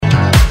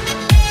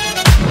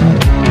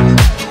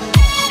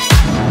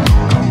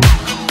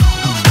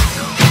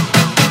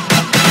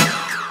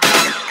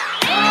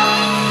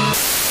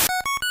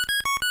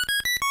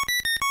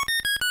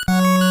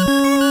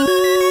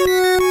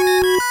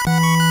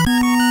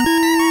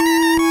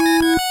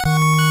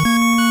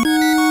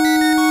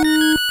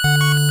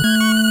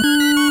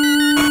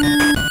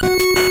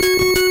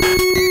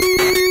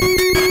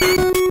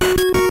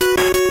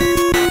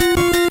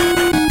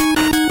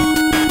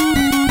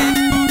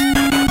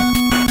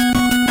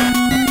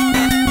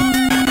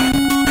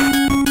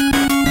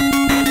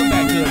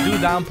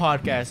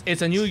podcast.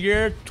 It's a new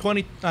year,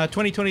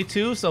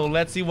 2022, so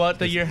let's see what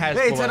the year has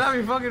for us. Hey, turn off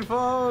your fucking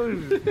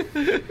phone.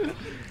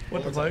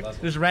 What the fuck?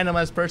 This random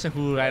ass person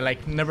who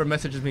never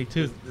messages me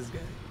too. This guy.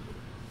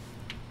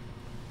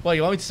 Well,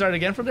 you want me to start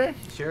again from there?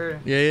 Sure.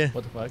 Yeah.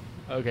 What the fuck?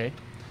 Okay.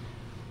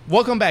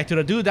 Welcome back to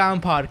the Do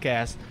Down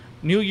podcast.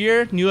 New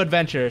year, new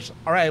adventures.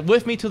 All right,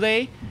 with me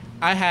today,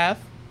 I have...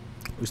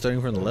 We're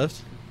starting from the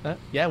left?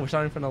 Yeah, we're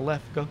starting from the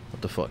left. Go.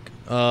 What the fuck?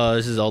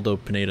 This is Aldo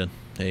Pineda.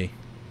 Hey.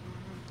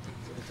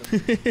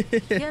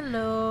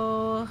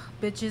 Hello,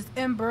 bitches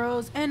and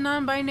bros and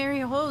non-binary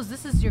hoes.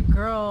 This is your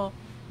girl,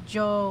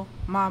 Joe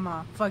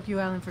Mama. Fuck you,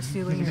 Alan, for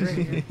stealing your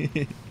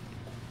radio.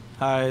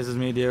 Hi, this is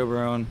me, Dio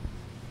Brown.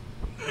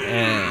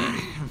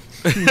 And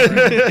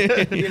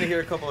You're gonna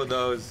hear a couple of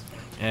those.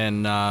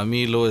 and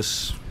me,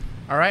 Louis.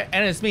 All right,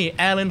 and it's me,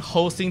 Alan,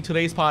 hosting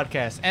today's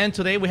podcast. And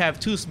today we have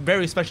two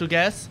very special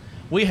guests.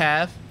 We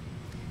have...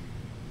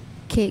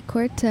 Kate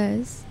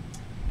Cortez.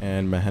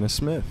 And Mejenis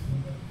Smith.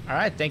 All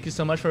right, thank you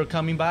so much for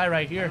coming by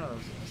right here.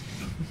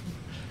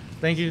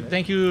 Thank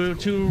you,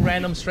 two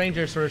random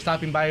strangers for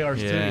stopping by our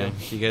studio.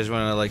 You guys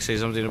want to say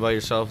something about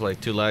yourself,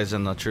 like two lies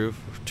and the truth,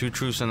 two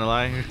truths and a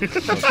lie?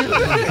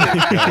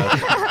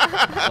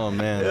 Oh,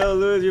 man. Yo,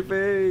 Louis, your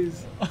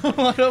face.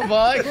 What the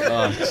fuck?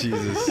 Oh,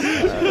 Jesus.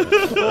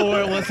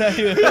 Oh, what's that?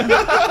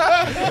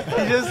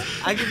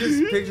 I could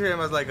just picture him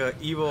as like an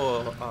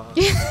evil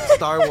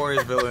Star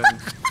Wars villain.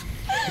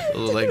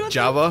 Like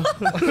Jabba? Oh,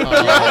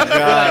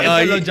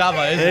 God. It's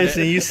Java, isn't it?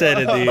 Listen, you said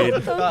it,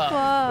 dude.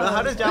 Well,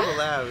 how does Jabba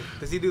laugh?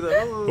 Does he do the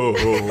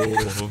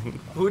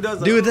Who does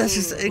the Dude, that's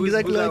just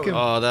exactly like him.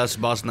 Oh, that's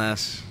Boss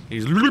Nass.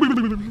 He's... Oh,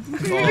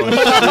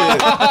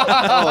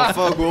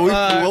 fuck.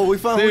 Well, we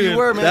found who you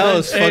were, man. That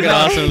was fucking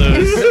awesome,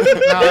 Louis.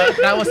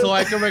 That was so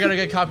I think we're going to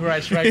get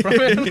copyright strike from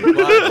it. This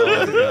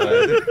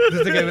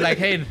is going to be like,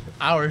 hey,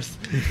 ours.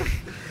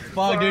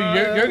 Fuck, dude,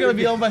 you're gonna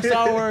be owned by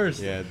Star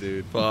Wars. Yeah,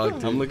 dude. Fuck,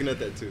 dude. I'm looking at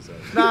that too, sorry.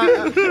 Nah,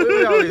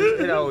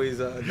 it always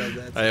does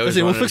that.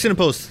 Listen, we'll fix it in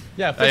post.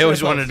 Yeah, I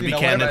always wanted to be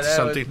canon to That was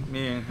something.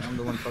 me, I'm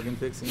the one fucking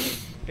fixing it.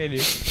 Hey, dude.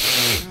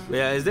 But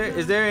yeah, is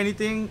there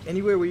anything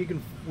anywhere where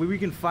we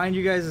can find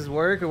you guys'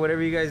 work or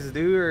whatever you guys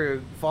do,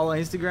 or follow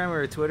Instagram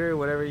or Twitter,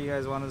 whatever you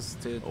guys want us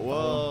to follow?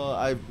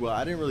 Well,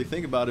 I didn't really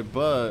think about it,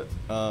 but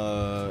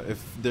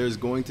if there's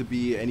going to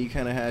be any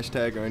kind of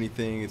hashtag or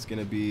anything, it's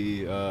gonna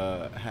be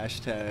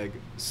hashtag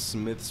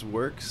Smith's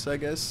Works, I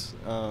guess.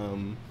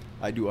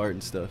 I do art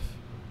and stuff,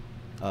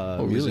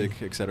 music,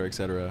 really? etc.,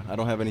 etc. I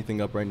don't have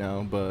anything up right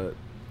now, but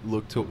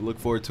look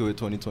forward to it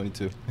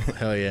 2022.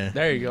 Hell yeah.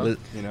 There you go.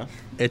 You know?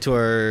 To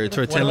our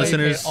 10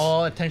 listeners.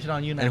 All attention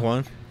on you now. And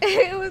Juan.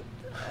 It was,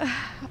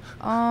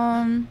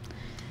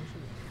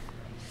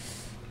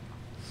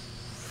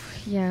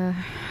 yeah,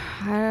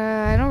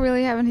 I don't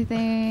really have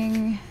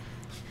anything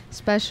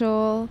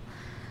special.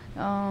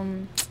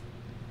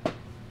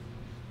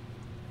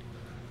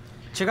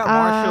 Check out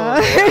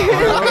Marshall.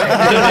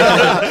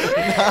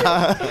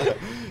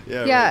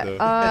 Yeah,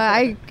 right,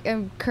 I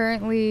am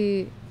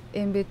currently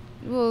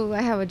well,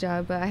 I have a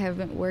job, but I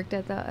haven't worked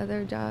at the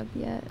other job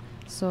yet.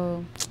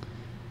 So,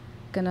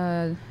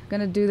 gonna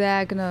do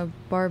that. Gonna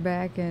bar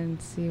back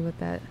and see what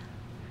that.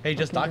 Hey,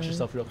 just dox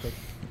yourself real quick.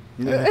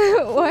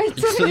 What?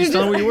 Just tell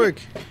them where you work.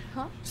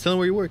 Huh? Just tell them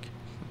where you work.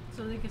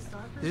 So they can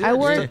start. I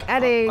work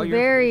at a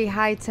very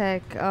high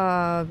tech.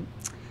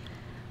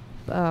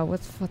 What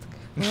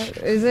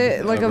is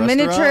it? Like a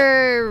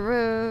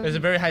miniature. It's a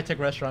very high tech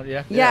restaurant,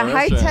 yeah. Yeah,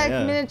 high tech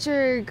yeah.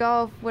 miniature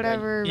golf,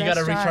 whatever. You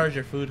gotta restaurant. recharge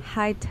your food.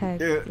 High tech.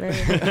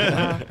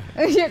 Yeah.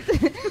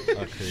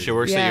 She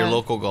works at your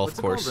local golf What's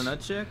course. it called, the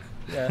nut check?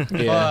 Yeah.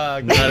 Yeah.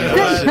 Fuck. I'm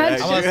gonna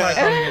start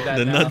calling it that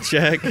The now. nut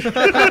check.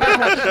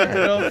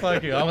 No,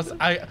 fuck you.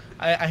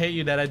 I hate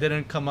you that I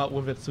didn't come up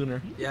with it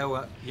sooner. Yeah,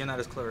 well, you're not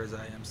as clever as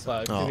I am. So.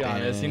 Fuck, to Oh, be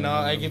honest. You know,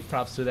 man. I give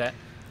props to that.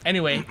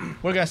 Anyway,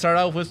 we're gonna start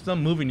out with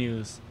some movie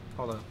news.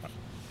 Hold up.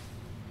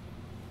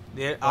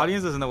 The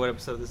audience doesn't know what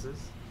episode this is.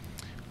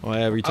 Oh,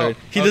 yeah, retarded. Oh,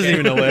 He doesn't okay.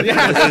 even know what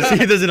Yeah. this is.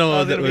 He doesn't know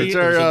what it'll that be- It's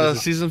our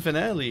season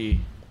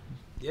finale.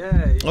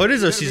 Yeah. Oh, it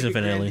is our you gotta season make it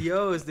finale.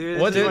 grandiose, dude.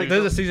 What? It's just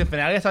There's a season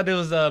finale? I thought it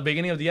was the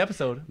beginning of the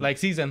episode. Like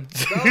season.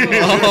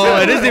 Oh,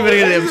 it is the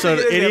beginning of the episode,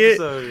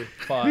 idiot.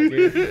 Fuck,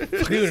 dude.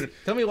 Dude,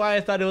 tell me why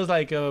I thought it was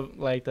like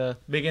the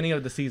beginning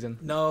of the season.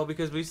 No,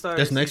 because we started.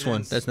 That's next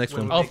one. seasons That's next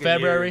when one. we Oh, make a year.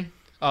 February?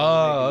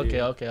 Oh, Make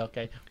a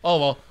okay. Oh,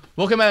 well,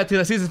 welcome back to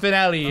the season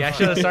finale. I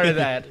should have started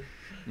that.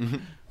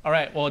 All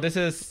right, well, this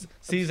is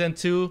season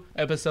 2,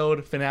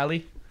 episode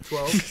finale.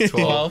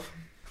 12.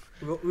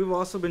 We've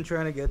also been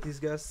trying to get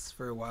these guests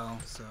for a while,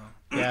 so.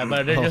 Yeah,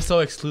 but they're just so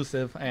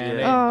exclusive. And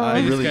Yeah.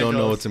 I really don't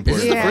know what's Is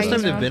important. this the Yeah, first you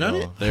time they've know. been on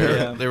it?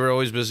 They were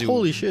always busy.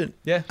 Holy shit.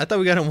 Yeah. I thought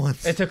we got him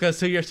once. It took us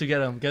 2 years to get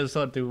them. Guess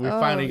what, dude? We Oh.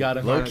 finally got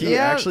them. Low key,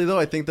 Yeah. actually, though,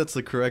 I think that's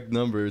the correct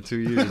number, 2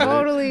 years. right?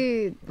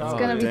 Totally, it's Oh,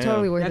 gonna be damn.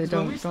 totally worth Yeah, it. 'cause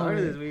when we Don't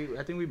started worry. this,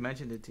 I think we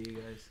mentioned it to you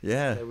guys.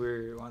 Yeah. That we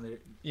were on the.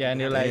 Yeah,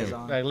 and they're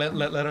Damn. like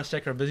let us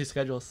check our busy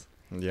schedules.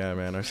 Yeah,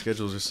 man, our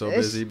schedules are so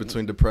It's- busy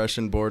between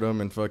depression, boredom,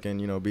 and fucking,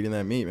 beating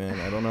that meat, man.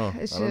 I don't know.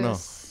 It's I don't know.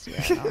 just,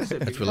 yeah.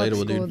 That's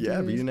relatable, dude. Yeah,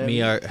 beating that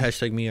Me, meat.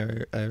 hashtag me,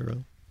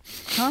 IRL.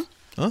 Huh?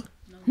 Huh?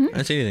 I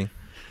didn't say anything.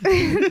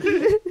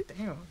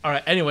 Damn. All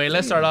right. Anyway,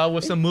 let's start off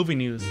with some movie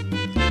news.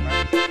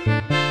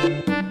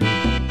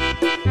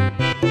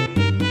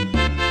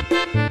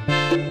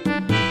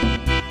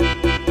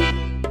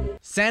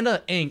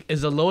 Santa Inc.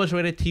 is the lowest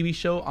rated TV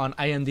show on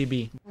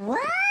IMDb.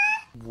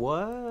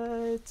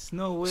 What?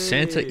 No way.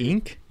 Santa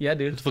Inc. Yeah, What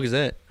dude. the fuck is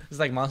that? It's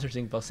like Monsters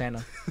Inc. but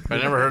Santa. I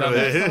never heard of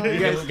it. You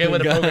guys, Get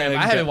with the program.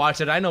 I haven't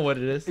watched it. I know what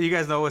it is. you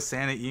guys know what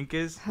Santa Inc.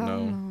 is?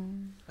 No.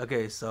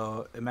 Okay,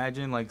 so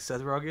imagine like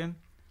Seth Rogen,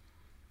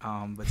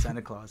 but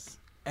Santa Claus,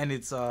 and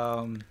it's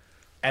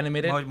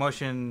Animated?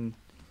 motion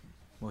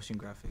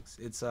graphics.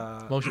 It's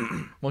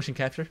Motion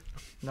capture?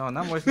 no,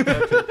 not motion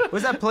capture.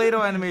 What's that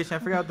Play-Doh animation? I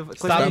forgot the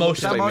Stop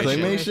motion.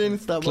 Claymation,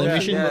 stop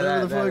motion, Yeah,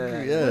 whatever the that.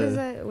 fuck. Yeah. What is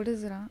that? What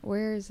is it on?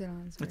 Where is it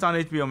on? It's on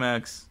HBO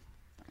Max.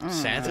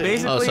 Santa.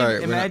 Basically, Oh,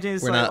 sorry. imagine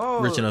it's we're like, not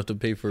oh, rich enough to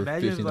pay for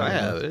imagine $15. like- I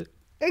have it.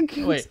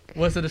 Wait,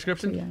 what's the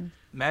description? Yeah.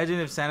 Imagine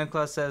if Santa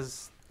Claus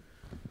says.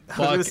 I was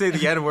Fuck. gonna say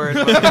the N word.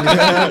 But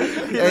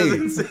he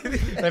doesn't say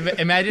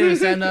the- Imagine if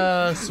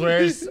Santa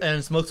swears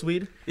and smokes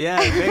weed. Yeah,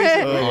 basically.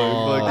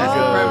 Oh, fuck, That's this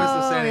the guy. premise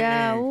of Santa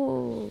yeah. Inc.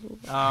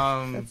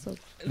 Ooh.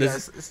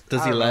 That's so.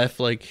 Does I he don't know. laugh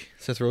like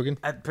Seth Rogen?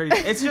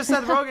 It's just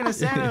Seth Rogen as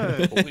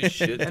Santa. Holy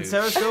shit, And dude.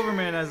 Sarah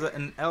Silverman as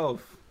an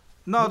elf.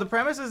 No, the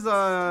premise is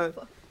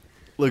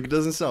Look, it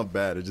doesn't sound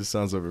bad. It just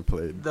sounds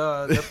overplayed.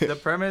 the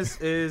premise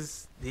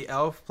is the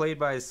elf played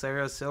by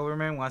Sarah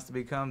Silverman wants to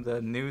become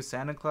the new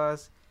Santa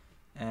Claus,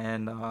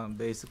 and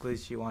basically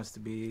she wants to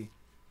be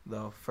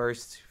the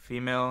first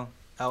female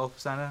elf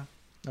Santa.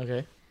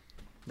 Okay.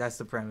 That's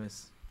the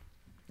premise,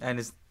 and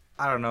it's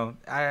I don't know.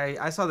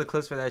 I saw the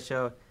clips for that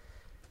show.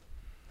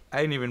 I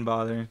didn't even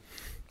bother.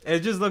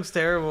 It just looks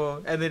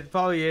terrible, and it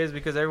probably is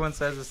because everyone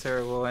says it's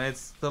terrible, and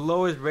it's the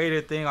lowest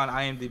rated thing on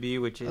IMDb,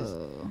 which is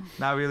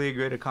not really a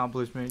great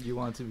accomplishment. You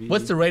want to be.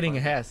 What's the rating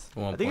it has?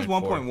 I think it's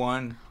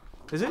 1.1.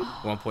 Is it?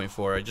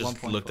 1.4. I just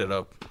 1.4. looked it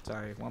up.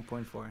 Sorry,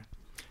 1.4.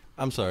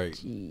 I'm sorry.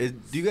 Jeez.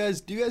 Do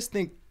you guys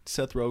think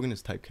Seth Rogen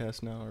is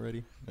typecast now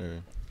already?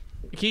 Or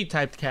He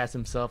typecast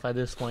himself at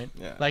this point.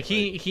 Yeah, Like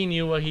he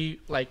knew what he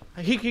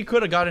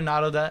could have gotten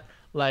out of that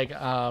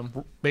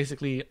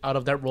basically out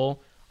of that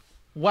role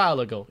while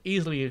ago,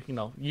 easily,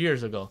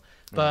 years ago.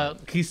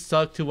 But he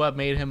stuck to what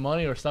made him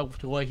money or stuck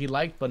to what he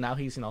liked, but now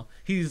he's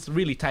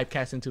really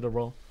typecast into the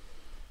role.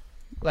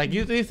 Like do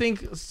you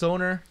think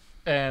Stoner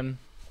and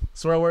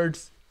swear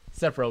words,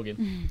 Seth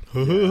Rogen.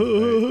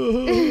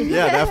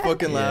 yeah, that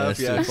fucking laugh.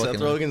 Yeah, Yeah, that's Seth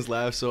fucking Rogen's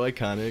laugh so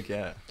iconic.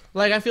 Yeah.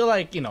 Like I feel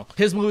like,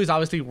 his movies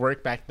obviously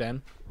worked back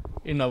then,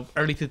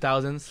 early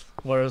 2000s,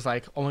 where it was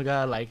like, oh my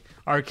god, like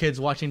our kids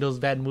watching those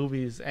bad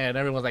movies, and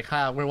everyone's like,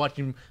 we're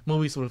watching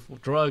movies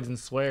with drugs and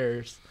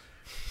swears.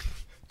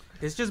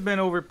 It's just been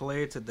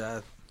overplayed to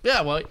death.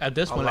 Yeah, well, at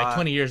this A point, like lot.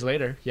 20 years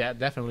later, yeah,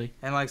 definitely.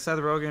 And like Seth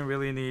Rogen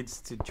really needs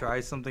to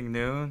try something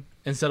new.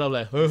 Instead of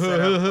like, Instead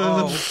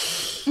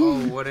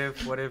of, what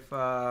if What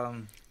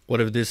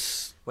if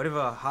this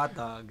a hot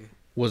dog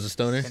was a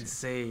stoner? can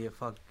say a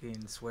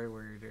fucking swear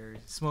word or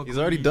smoke? He's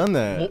already weed? done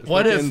that.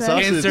 What if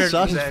Fucking insert-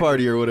 sausage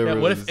party or whatever? yeah,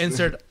 it what was. if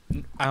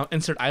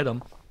insert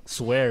item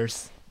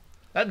swears?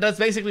 That's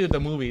basically the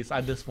movies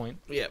at this point.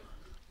 Yeah.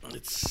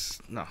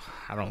 No,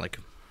 I don't like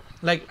him.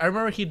 Like I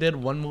remember he did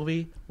one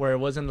movie where it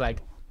wasn't like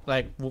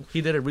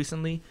he did it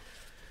recently,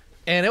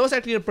 and it was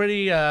actually a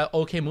pretty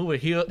okay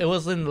movie. It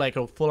wasn't like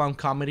a full on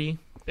comedy.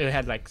 It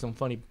had like some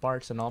funny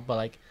parts and all, but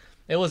like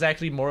it was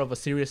actually more of a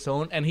serious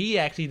tone, and he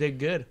actually did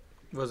good.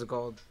 What's it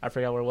called? I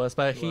forgot what it was,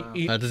 but Wow.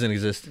 he That doesn't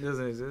exist. It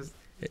doesn't exist.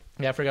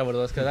 yeah, I forgot what it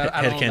was because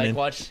I don't Headcanon. like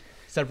watch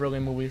Seth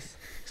Rogen movies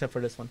except for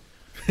this one.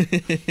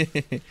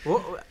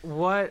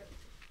 What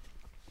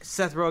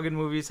Seth Rogen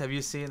movies have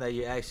you seen that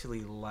you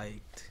actually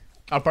liked?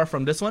 Apart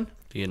from this one,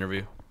 The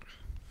Interview.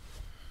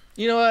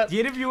 you know what? The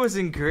Interview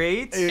wasn't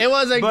great. It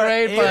wasn't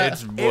great,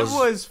 but it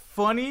was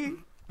funny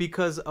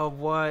because of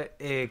what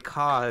it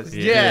caused.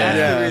 Yeah. That's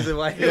Yeah. the reason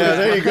why. It Yeah, was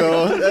there you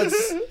go.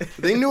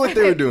 They knew what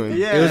they were doing.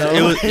 Yeah.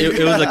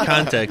 It was a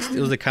context. It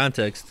was a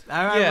context.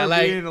 I remember Yeah,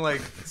 like- being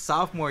like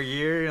sophomore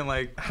year and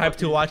like hype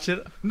to watch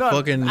it. No,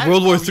 Fucking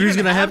World War III is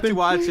gonna have happen? to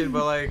watch it,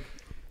 but like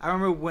I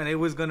remember when it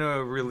was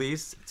gonna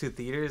release to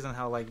theaters and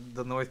how like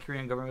the North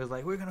Korean government was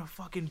like, we're gonna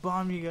fucking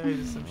bomb you guys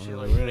and some shit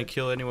like We're gonna that.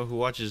 kill anyone who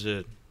watches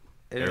it.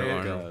 And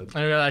it- God.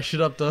 I realized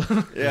shoot up the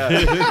Yeah.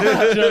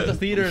 shoot up the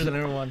theaters and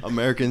everyone.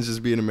 Americans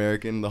just being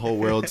American. The whole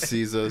world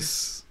sees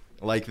us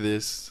like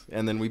this,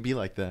 and then we be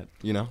like that,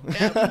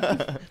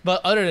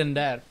 But other than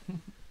that,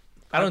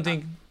 I don't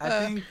think. I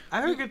think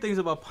I heard good things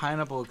about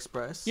Pineapple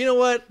Express. You know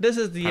what? This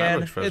is the Pineapple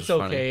end. Express It's is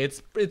funny. okay.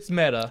 It's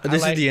meta.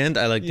 This is the end.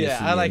 I like this. Yeah,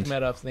 is I the like end.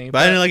 meta thing. But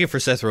I didn't like it for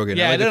Seth Rogen.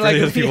 Yeah, I I liked didn't it for like the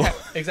it. other people.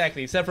 Yeah,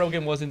 exactly. Seth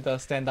Rogen wasn't the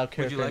standout would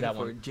character you like in that it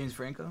for one. James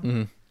Franco?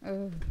 Mhm.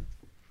 Oh.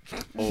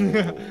 Oh.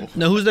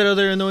 Now, who's that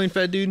other annoying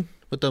fat dude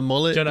with the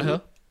mullet? Jonah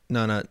Hill.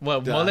 No, not.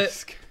 What Dusk. mullet?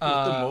 With the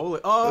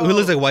mullet. Who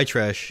looks like white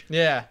trash?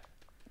 Yeah.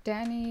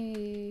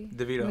 Danny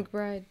DeVito.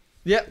 McBride.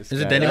 Yeah. Is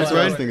it Danny That's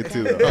what I was McBride? thinking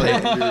too. Though.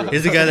 Okay.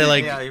 He's the guy that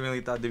like Yeah, I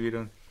really thought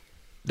DeVito.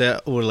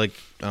 that or like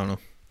I don't know.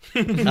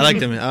 I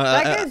liked him.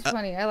 That guy's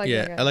funny. I like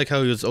yeah, that guy. I like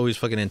how he was always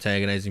fucking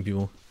antagonizing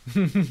people.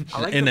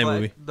 I like In the that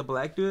black, movie. the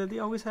black dude that they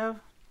always have.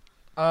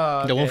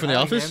 The one from The I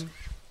like Office? him.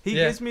 He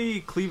Yeah. gives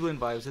me Cleveland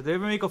vibes. If they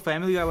ever make a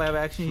Family Guy live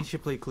action, he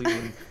should play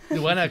Cleveland.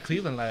 Why not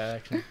Cleveland live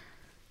action?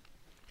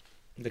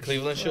 The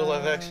Cleveland show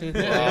live action?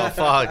 Oh,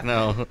 fuck,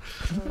 no.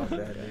 Fuck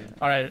that, dude.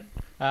 All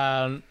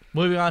right.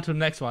 Moving on to the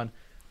next one.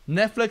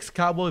 Netflix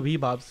Cowboy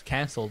Bebop's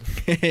canceled.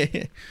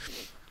 I'm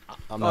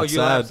Oh, not you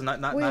sad. laughed.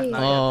 Not Wait. yet,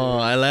 Oh,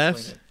 dude. I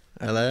laughed.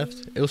 I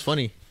laughed. It was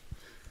funny.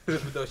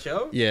 The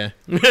show? Yeah.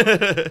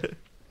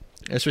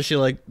 Especially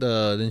like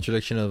the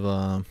introduction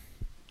of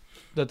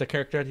The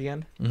character at the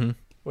end, mhm.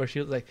 where she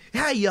was like,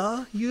 "Hi,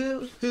 y'all,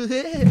 you."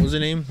 What was her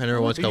name? I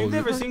never watched You've Cowboy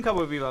never Bebop. seen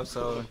Cowboy Bebop,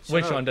 so shut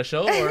Which up. one? The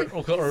show or which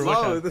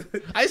No, one?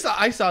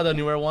 I saw the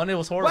newer one. It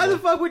was why the horrible.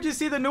 fuck would you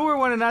see the newer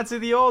one and not see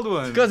the old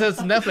one? Because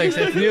it's Netflix,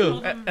 it's new,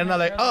 and I'm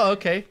like, oh,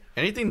 okay,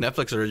 Anything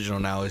Netflix original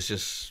now is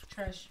just,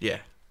 Trash. yeah.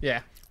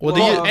 yeah. What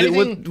Well, they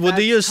anything what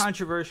they That's just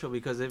controversial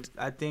because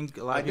I think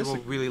a lot of I people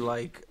disagree. really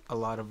like a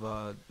lot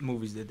of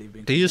movies that they've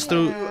been. they just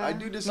threw I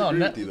do disagree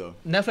No, with you though.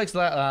 Netflix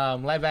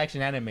live action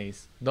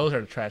animes. Those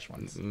are the trash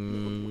ones.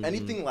 Mm,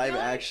 Anything live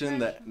action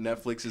that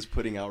Netflix is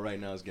putting out right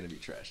now is gonna be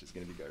trash. It's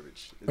gonna be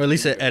garbage. It's or at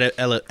least gonna be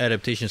garbage.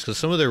 adaptations because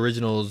some of the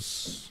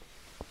originals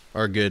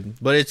are good,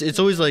 but it's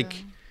always like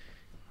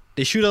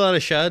they shoot a lot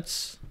of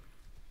shots,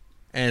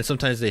 and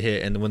sometimes they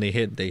hit, and when they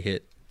hit, they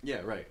hit.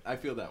 Yeah, right. I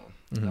feel that one.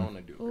 Mhm. That one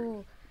I do agree.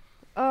 Ooh.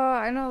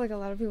 I know like a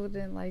lot of people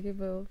didn't like it,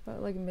 but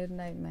felt like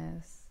Midnight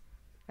Mass.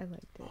 I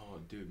liked it. Oh,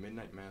 dude,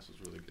 Midnight Mass was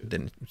really good.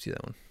 Didn't see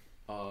that one.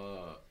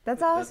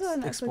 That's also a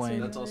Netflix explain.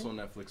 original, That's also a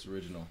right? Netflix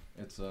original.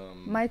 It's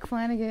Mike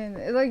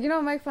Flanagan. Like, you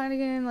know, Mike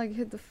Flanagan like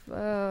hit the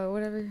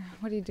whatever.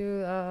 What do you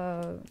do?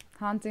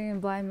 Haunting in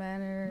Bly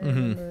Manor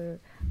and the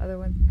other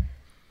one.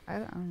 I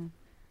don't know.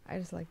 I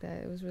just like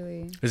that. It was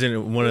really Is it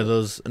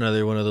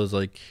another one of those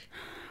like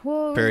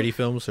well. parody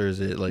films, or is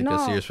it like a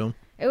No. serious film?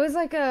 It was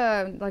like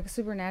a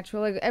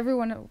supernatural, like every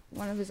one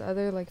of his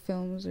other like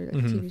films or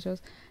like TV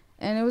shows,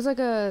 and it was like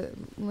a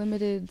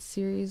limited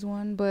series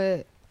one,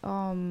 but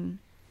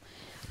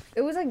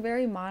it was like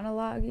very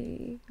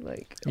monologue-y.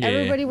 Like Yeah.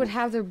 everybody would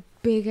have their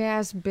big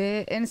ass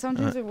bit, and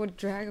sometimes it would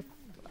drag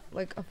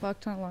like a fuck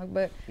ton long,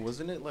 but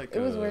wasn't it like it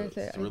was a worth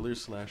it. thriller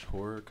 /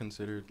 horror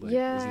considered? Like,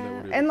 yeah, isn't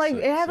that what and like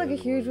said- it had like a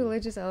said huge was?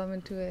 religious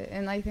element to it,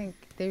 and I think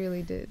they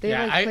really did. They,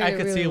 Yeah, like, I played it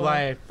could really see well.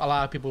 why a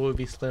lot of people would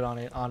be split on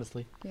it.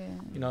 Honestly, Yeah.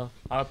 you know,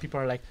 a lot of people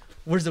are like,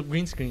 "Where's the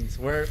green screens?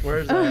 Where's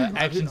the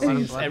action A lot of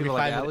scenes every people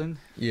like 5 minutes?" Alan.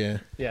 Yeah.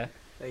 Yeah.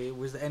 Like,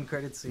 where's the end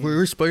credit scene?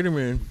 Where's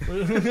Spider-Man?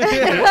 Did the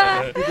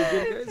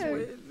good guys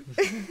win?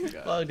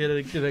 Oh,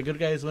 did the good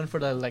guys win for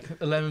the like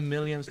 11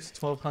 millionth,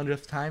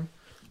 1200th time?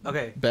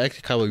 Okay, Back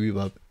to Cowboy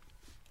Bebop.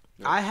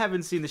 I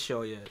haven't seen the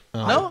show yet.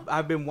 No?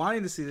 I've been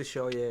wanting to see the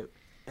show yet,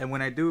 and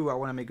when I do, I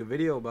want to make a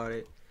video about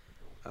it.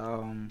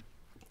 I'm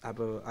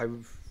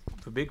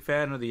a big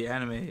fan of the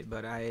anime,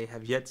 but I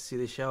have yet to see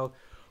the show.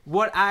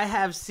 What I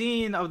have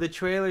seen of the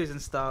trailers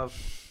and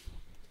stuff,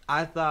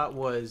 I thought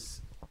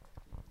was,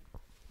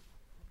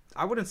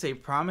 I wouldn't say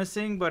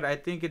promising, but I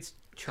think it's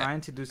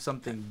trying to do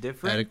something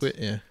different. Adequate,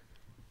 yeah.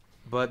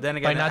 But then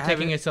again, By not I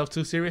taking haven't- itself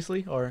too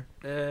seriously, or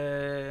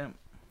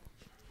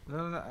no,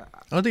 I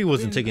don't think it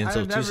wasn't taking I've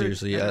itself too never-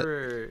 seriously.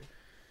 never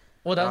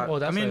well, that, thought- well,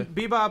 that's I mean,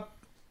 Bebop.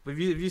 If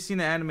you've seen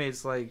the anime,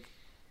 it's like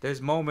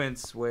there's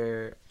moments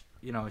where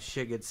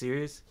shit gets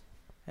serious,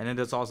 and then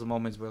there's also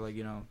moments where like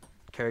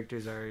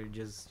characters are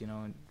just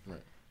Right.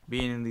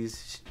 being in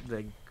these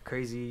like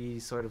crazy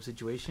sort of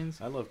situations.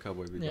 I love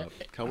Cowboy Bebop. Yeah.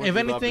 Cowboy If Bebop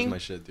anything- is my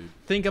shit, dude.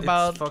 think It's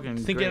about fucking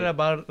thinking great.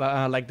 about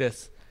like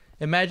this.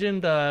 Imagine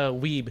the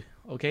weeb,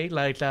 okay,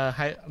 like the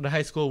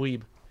high school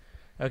weeb,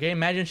 okay.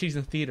 Imagine she's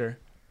in theater.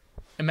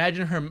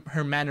 Imagine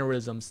her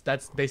mannerisms.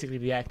 That's basically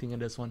the acting in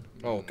this one.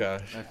 oh,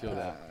 gosh. I feel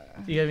that.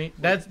 You get me?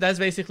 That's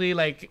basically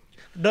like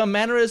the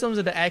mannerisms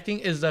and the acting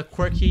is the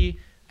quirky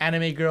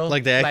anime girl,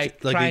 Like the act-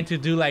 like like trying they- to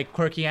do like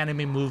quirky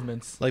anime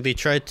movements. Like they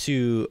tried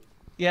to.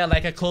 Yeah,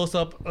 like a close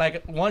up,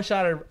 like one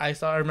shot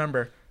I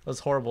remember was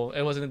horrible.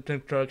 It was an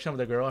introduction of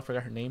the girl. I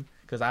forgot her name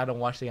because I don't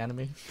watch the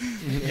anime.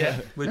 Yeah,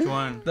 Which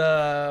one?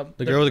 the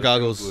The girl with the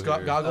goggles.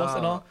 goggles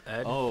and all.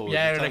 Ed? Oh,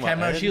 Yeah, you're the talking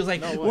camera. about She was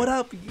like, Ed? No way. "What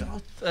up?"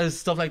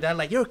 Stuff like that.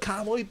 Like, "You're a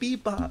Cowboy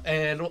Bebop,"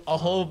 and a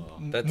whole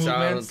That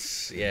movements.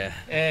 sounds, yeah.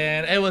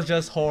 And it was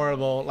just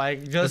horrible. Like,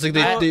 It's just like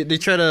I, they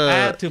try I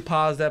had to to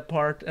pause that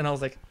part, and I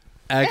was like,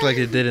 act like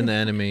it did in the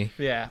anime,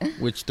 "Yeah,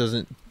 which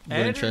wouldn't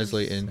Ed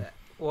translate is- in.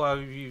 Well,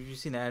 you've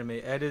seen the anime.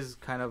 Ed is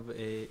kind of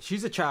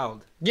she's a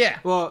child. yeah."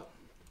 Well,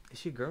 is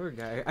she a girl or a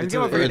guy? I It's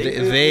give a- up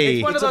everything. they-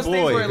 It's one of It's a those things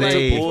boy. where like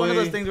They- it's one of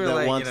those things where that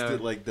like wants you know,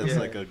 to like that's yeah.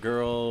 like a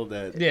girl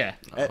that Yeah.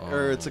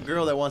 or it's a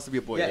girl that wants to be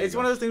a boy. Yeah, There it's you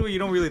one go. of those things where you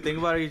don't really think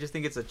about it. You just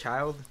think it's a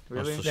child.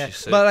 Really? so Yeah. she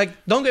said. But like,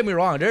 don't get me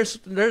wrong.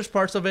 There's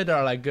parts of it that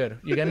are like good.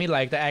 You get me?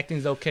 Like the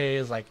acting's okay.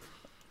 It's like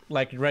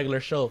regular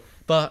show.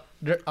 But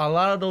there, a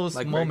lot of those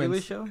Like regular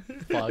moments. show.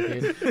 Fuck,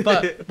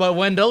 dude. But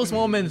when those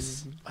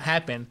moments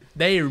happen,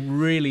 they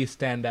really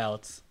stand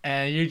out,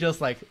 and you just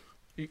like,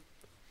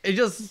 it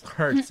just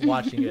hurts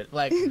watching it.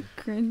 Like,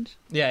 Cringe.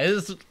 yeah,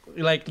 it's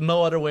like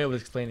no other way of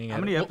explaining it. How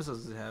many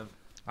episodes does it have?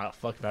 Oh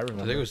fuck, if I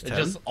remember. I think it was It's 10.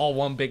 just all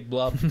one big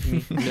blob to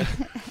me.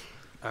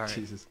 All right.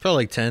 Jesus.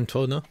 Probably like 10,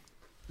 12, no?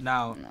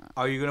 Now,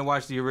 are you gonna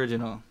watch the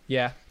original?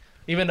 Yeah,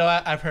 even though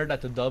I've heard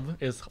that the dub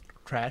is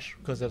trash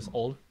because it's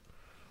old.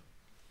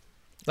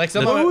 Like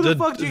some Who of the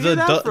fuck did you get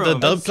that from? The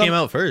dub Some- came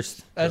out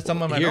first.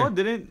 some of my Here. No, it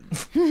didn't.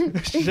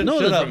 shut, No,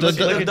 shut up. the- Look,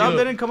 the- look The at dub you.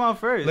 didn't come out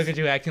first. Look at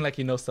you acting like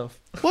you know stuff.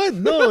 What?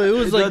 No, it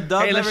was The like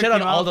dub Hey, let's never shit on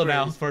came out Aldo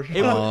now first. for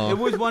It Oh. was, it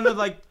was one of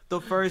like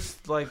the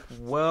first like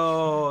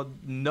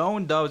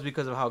well-known dubs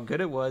because of how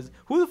good it was.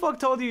 Who the fuck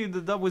told you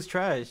the dub was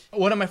trash?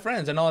 one of my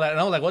friends and all that, and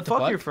I was like, what the Fuck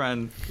fuck? your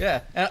friend.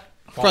 Yeah. And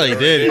probably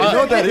did. You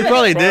know that? He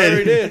probably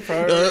did.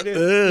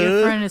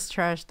 Your friend is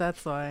trash.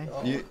 That's why.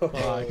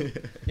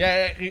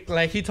 Yeah,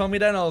 he told me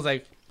that, and I was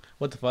like,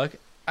 what the fuck?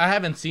 I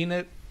haven't seen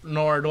it,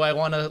 nor do I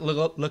want to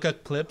look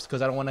at clips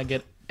because I don't want to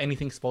get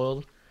anything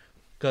spoiled.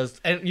 Because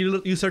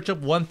you search up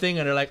one thing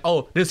and they're like,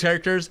 oh, this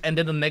characters, and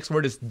then the next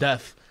word is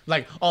death.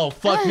 Like, oh,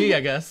 fuck me, I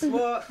guess.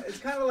 Well, it's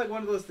kind of like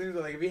one of those things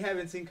where, like, if you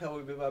haven't seen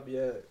Cowboy Bebop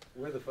yet,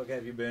 where the fuck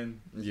have you been?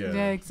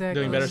 Yeah,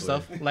 exactly. Doing better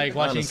Honestly. stuff, like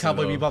watching Honestly,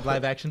 Cowboy no. Bebop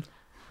live action.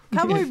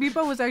 Cowboy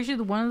Bebop was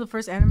actually one of the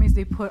first animes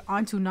they put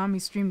on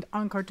Toonami, streamed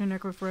on Cartoon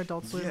Network for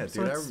Adult Swim. Yeah,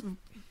 so dude, it's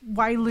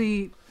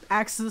widely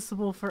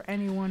accessible for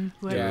anyone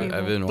who had Yeah, cable.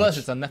 I've been Plus, watching.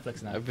 it's on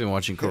Netflix now. I've been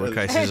watching Cobra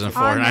Kai It's season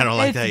 4, on- and I don't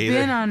like that It's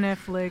been either. on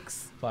Netflix.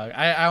 Fuck.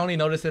 I only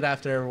noticed it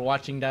after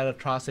watching that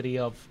atrocity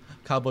of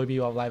Cowboy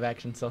Bebop live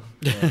action. So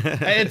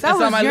it's That on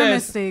was my your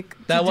list. mistake.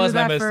 That to do was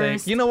my that mistake.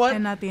 first You know what?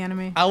 And not the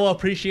anime. I will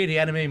appreciate the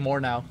anime more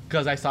now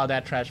because I saw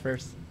that trash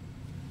first.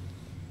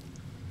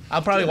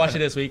 I'll probably watch it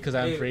this week because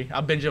I'm Hey. free.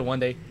 I'll binge it one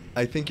day.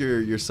 I think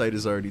your site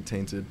is already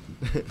tainted.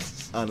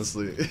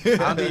 Honestly.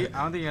 I don't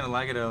think you're gonna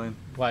like it, Ellen.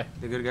 Why?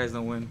 The good guys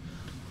don't win.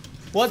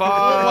 What? The, wait,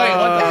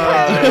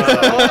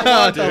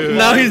 what the fuck?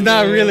 Now he's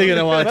not really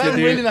gonna watch That's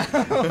it, really dude.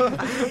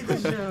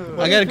 not.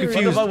 I got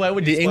confused. Why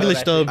would you The spoil English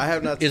that dub I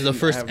have not is the seen- I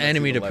first have not seen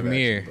anime the to live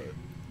premiere. action,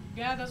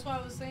 Yeah, that's what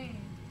I was saying.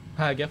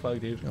 I get fucked,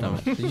 dude. Oh,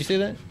 did you say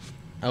that?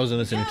 I wasn't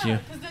listening to you.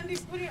 because then they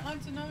put it on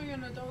Toonami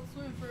on Adult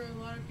Swim for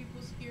a lot of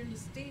people here in the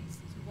States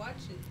to watch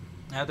it.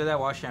 After that,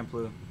 watch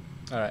Shampoo.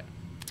 All right.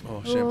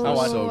 Oh, Shampoo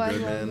Oh, is so I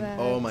good, love man. that.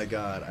 Oh my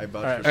god, I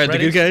vouch Alright. for All right, the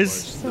Ready? good guys.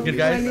 So Good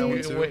guys.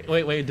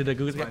 funny. Wait. Did the It's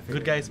my good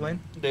favorite guys win?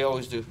 They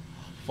always do.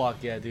 Fuck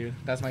yeah, dude.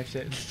 That's my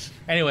shit.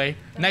 Anyway,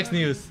 next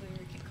news.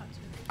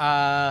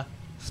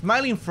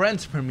 Smiling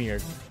Friends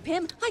premiered.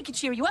 Pim, I can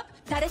cheer you up.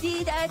 It's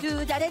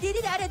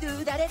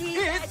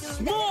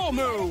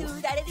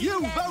Smallmoo!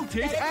 You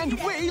voted and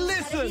we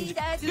listened!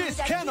 This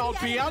cannot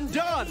be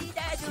undone!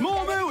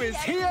 Smallmoo is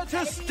here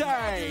to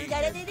stay!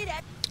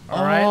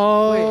 All right.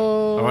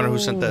 Oh. I wonder who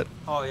sent that.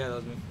 Oh yeah, that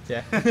was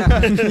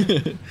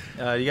me.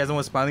 Yeah. You guys know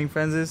what Smiling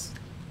Friends is?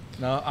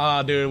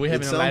 No. Dude, we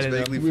haven't sounds invited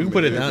vaguely them. We can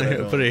put it down familiar, here.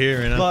 but I Put it here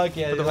right now. Fuck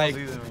yeah. Put the whole Like,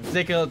 season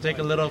in. take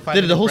a little 5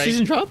 Did the whole break.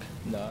 season drop?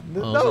 No.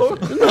 Oh,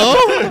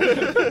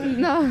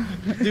 No.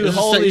 Dude, It's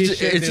holy just,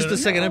 shit, it's just dude. the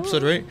second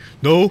episode, right?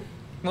 No.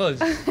 Well,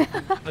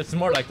 it's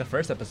more like the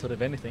first episode,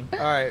 if anything. All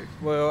right.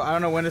 Well, I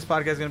don't know when this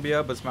podcast is gonna be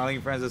up, but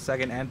Smiling Friends, the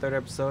second and third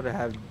episode,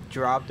 have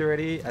dropped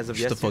already as of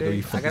Shut the fuck up, yesterday.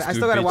 you fucking I still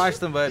stupid gotta bitch. watch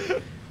them,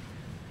 but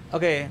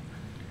okay.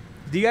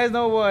 Do you guys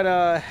know what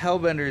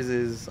Hellbenders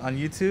is on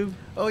YouTube?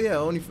 Oh yeah,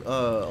 only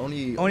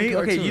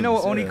Okay, you know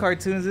what cartoons, Oni yeah.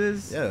 Cartoons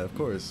is? Yeah, of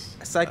course.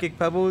 Psychic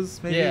Pebbles,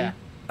 maybe. Yeah.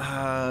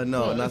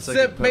 No, not So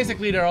Psychic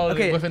basically, they're all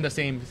Okay. within the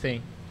same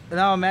thing.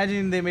 Now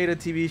imagine they made a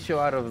TV show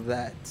out of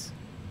that.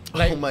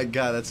 Like- oh my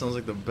god, that sounds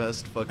like the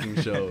best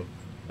fucking show.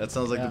 That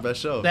sounds like Yeah. the best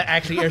show. That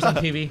actually airs on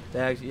TV.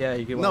 Yeah,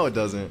 you can. No, watch. it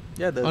doesn't.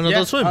 Yeah, it does. On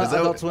Adult Swim. Is that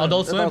Adult what- Swim.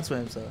 Adult Swim? Adult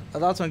Swim. So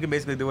Adult Swim can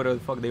basically do whatever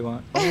the fuck they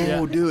want. Oh,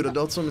 Yeah. dude,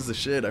 Adult Swim is the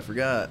shit. I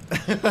forgot.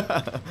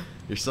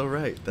 You're so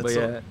right. That's But so.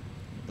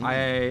 yeah,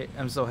 I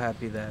am so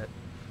happy that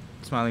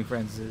Smiling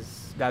Friends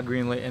is got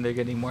greenlit and they're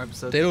getting more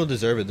episodes. They don't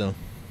deserve it though,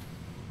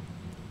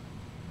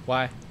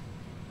 Why?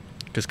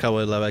 because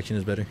Cowboy live action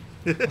is better.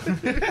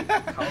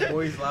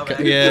 Cowboys love it.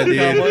 Yeah, dude.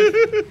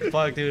 Cowboys?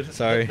 Fuck, dude.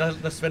 Sorry.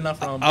 The spin-off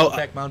from I'll-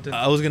 Brokeback Mountain.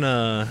 I was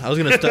gonna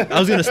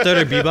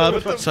stutter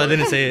Bebop, so I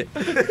didn't say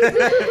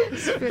it.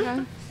 Spit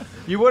on.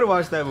 You would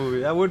watch that movie.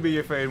 That would be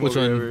your favorite Which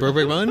movie. one? ever.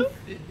 Brokeback Mountain?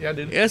 Yeah,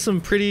 dude. It has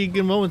some pretty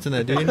good moments in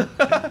that, dude.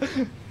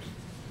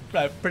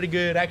 Right, pretty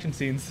good action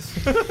scenes.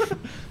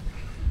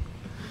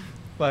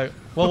 Like,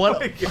 well, what? Oh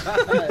my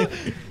god.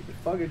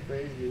 Fucking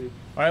crazy, dude.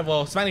 All right,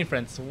 well, Smiling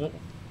Friends. What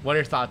are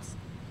your thoughts?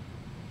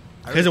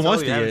 I Hasn't already watched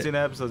told you, it I haven't yet. seen the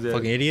episodes yet.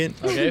 Fucking idiot.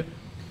 Okay.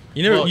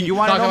 You never. Well, you, you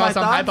wanna talk know about my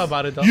some hype thoughts?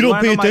 about it though. you don't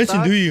wanna pay know my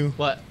attention, do thoughts? you?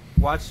 What?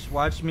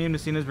 Watch me and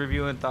Messina's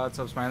review and thoughts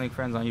of Smiling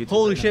Friends on YouTube.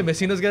 Holy right shit, now.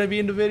 Messina's gonna be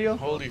in the video?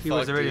 Holy He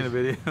was already in the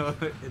video.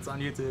 It's on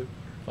YouTube.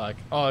 Fuck.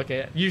 Oh,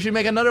 okay. You should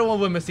make another one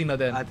with Messina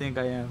then. I think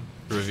I am.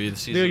 Review the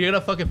season. Dude, you're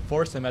gonna fucking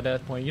force him at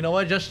that point. You know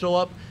what? Just show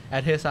up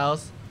at his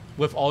house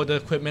with all the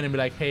equipment and be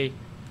like, hey,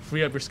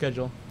 free up your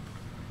schedule.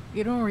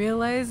 You don't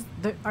realize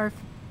that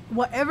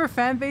whatever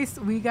fan base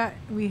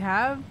we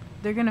have,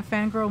 they're gonna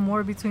fangirl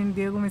more between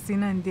Diego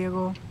Messina and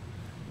Diego,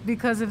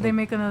 because if they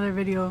make another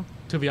video,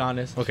 To be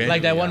honest. Okay.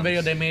 Like that To be one video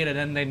honest. they made and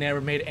then they never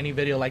made any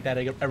video like that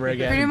ever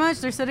again. pretty much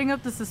they're setting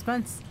up the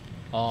suspense.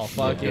 Oh,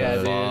 fuck Yeah, yeah,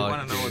 dude. fuck. I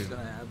want to know what's dude.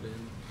 gonna happen.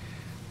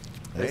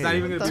 It's not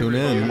even gonna Tune be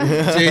in.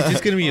 So it's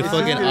just gonna be a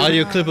fucking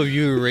audio clip of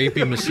you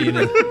raping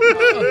Messina.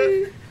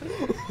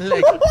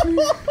 Like,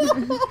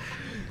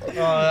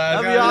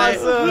 that'd be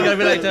awesome. You're gonna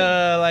be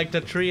like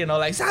the tree,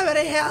 like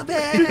somebody help me.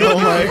 Oh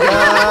my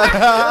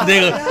god. They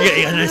go,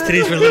 you got nice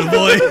titties for a little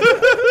boy.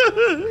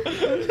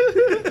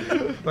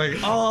 Like,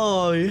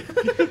 oh, yeah.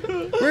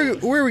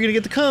 Where are we gonna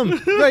get the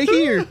cum? Right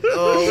here.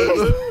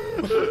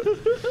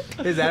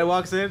 His dad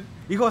walks in.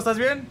 Hijo, ¿estás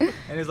bien?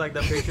 And it's like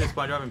the picture of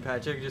SpongeBob and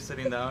Patrick just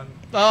sitting down.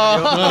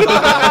 Oh,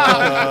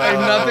 like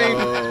nothing.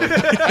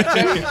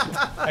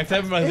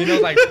 Except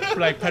Mazino's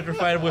like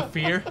petrified with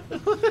fear.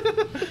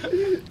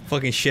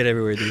 Fucking shit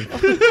everywhere, dude.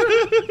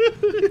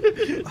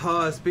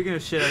 Speaking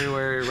of shit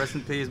everywhere, rest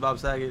in peace, Bob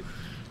Saget.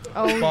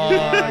 Oh, Fuck,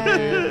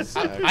 yeah. dude.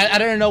 I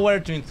didn't know whether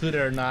to include it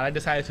or not. I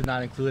decided to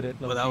not include it.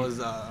 But that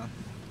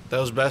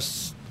was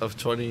best of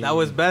 20. that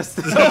was best.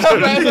 That's what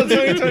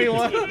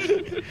 2021.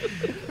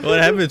 What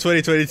happened in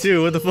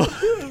 2022? What the fuck?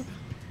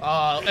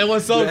 It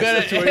was so good.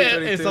 Best of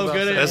 2022, It's so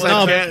good. That's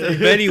No, like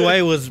Betty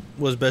White was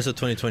best of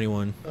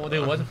 2021. Oh,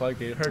 dude, what the fuck,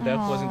 dude? Her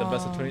death wasn't the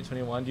best of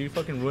 2021. You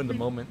fucking ruined the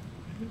moment.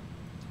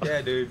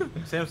 Yeah, dude.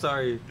 Say I'm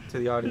sorry to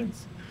the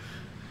audience.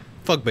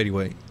 Fuck Betty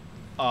White.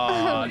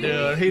 Oh,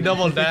 dude, he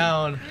doubled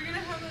down. We're gonna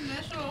have a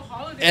national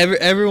holiday.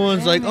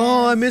 Everyone's like,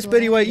 oh, I miss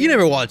Betty White. You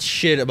never watched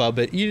shit about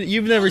Betty.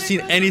 You've never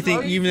seen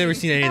anything. You've never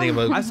seen anything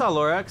about. I saw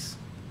Lorax.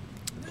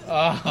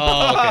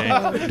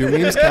 Oh, okay. Do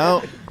memes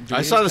count? Do I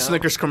memes saw the count?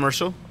 Snickers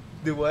commercial.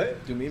 Do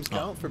what? Do memes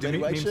count for Do Betty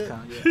White memes shit?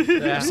 count, yeah.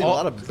 Yeah. I've seen a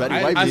lot of Betty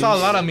I, White I memes. saw a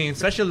lot of memes,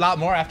 especially a lot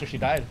more after she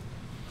died.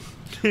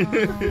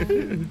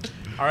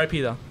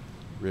 R.I.P. though.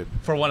 Rip.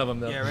 For one of them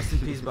though. Yeah, rest in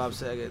peace, Bob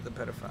Saget, the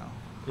pedophile.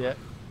 Yeah.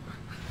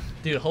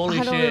 Dude, holy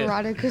shit.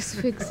 Autoerotic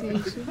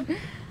asphyxiation.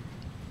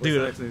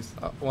 Dude, What's the next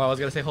news? well, I was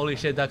gonna say, holy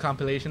shit, that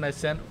compilation I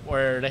sent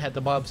where they had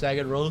the Bob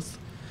Saget roast.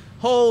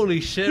 Holy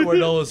shit, were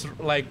those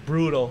like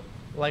brutal?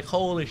 Like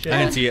holy shit. I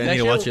didn't see it. I That need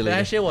to watch it later.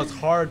 That shit was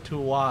hard to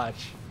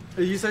watch.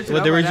 You searched it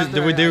Well, up they were right just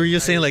after they were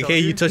just I saying like, told hey,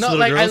 you touched No, little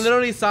like girls. I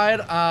literally saw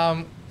it.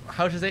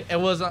 How should I say? It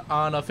was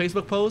on a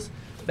Facebook post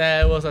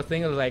that was a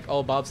thing. It was like,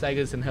 oh, Bob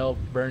Saget's in hell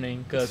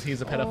burning because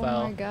he's a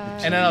pedophile. Oh my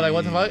god. And then I was like,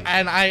 what the fuck?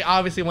 And I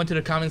obviously went to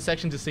the comment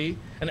section to see,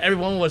 and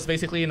everyone was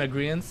basically in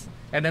agreement.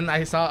 And then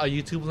I saw a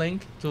YouTube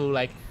link to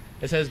like,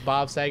 it says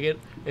Bob Saget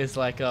is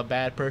like a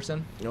bad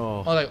person. Oh. I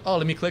was like, oh,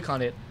 let me click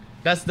on it.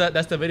 That's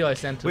the video I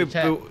sent to the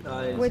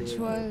chat. Which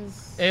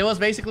was. It was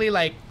basically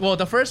like, well,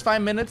 the first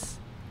 5 minutes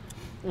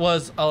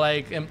was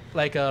like It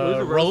was a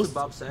a roast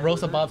roast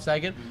of of Bob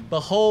Saget,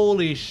 but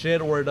holy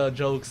shit, were the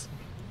jokes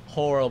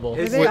horrible. Were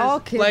It's- they all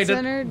Like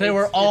kid-centered? they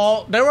were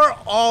all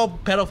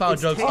pedophile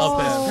jokes up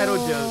there. Pedo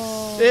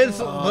jokes. It's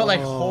but like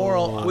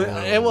horrible.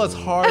 It was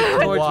hard to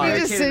Towards watch. You're Mary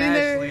just Kate and sitting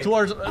there. Ashley.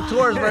 Towards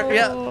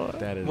yeah.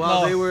 That is.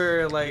 While No. they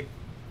were like,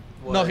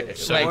 No, what, like,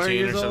 17 or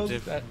years old?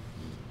 something.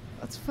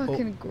 That's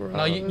fucking gross.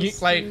 No, you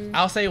like dude.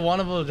 I'll say one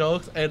of the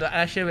jokes, and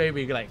that shit made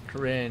me like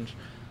cringe.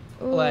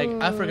 Like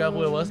I forgot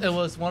who it was. It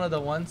was one of the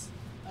ones.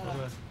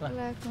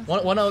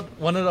 One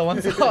of the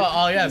ones.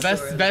 Oh yeah,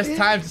 best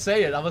time to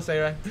say it. I'm gonna say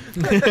it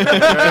right.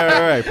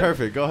 all right,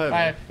 perfect. Go ahead.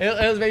 Alright,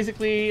 Man. it was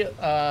basically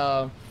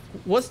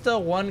what's the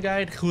one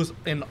guy who's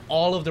in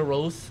all of the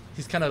roasts?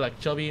 He's kind of like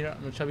chubby on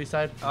the chubby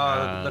side.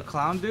 The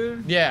clown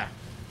dude? Yeah.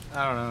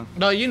 I don't know.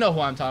 No, you know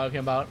who I'm talking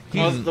about.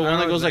 Well, He's, the one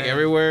that goes like man.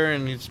 everywhere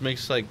and he just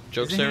makes like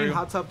jokes Isn't he in everywhere.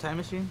 Hot Tub Time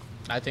Machine?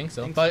 I think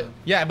so. Think But so.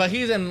 yeah, but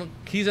he's in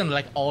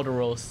like all the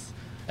roasts,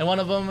 and one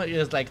of them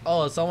is like,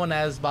 oh, someone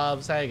asked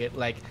Bob Saget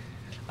like,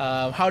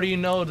 how do you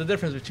know the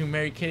difference between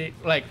Mary Kate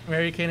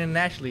and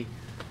Ashley?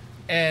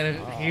 And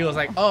he was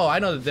like, oh, I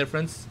know the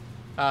difference.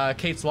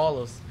 Kate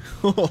swallows.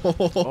 It's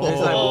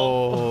like,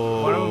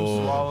 one of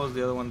them swallows,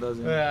 the other one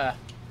doesn't. Yeah,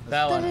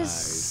 that one. That is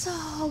so.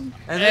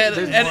 And, And,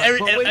 then there's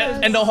more.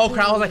 and the whole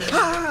crowd was like,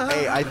 ah!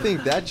 Hey, I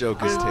think that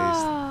joke is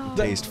Ah.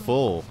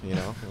 tasteful. You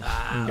know.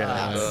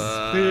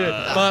 Dude,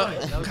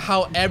 but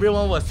how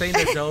everyone was saying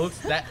the jokes,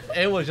 that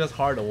it was just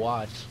hard to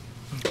watch.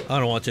 I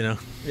don't watch it now.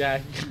 Yeah,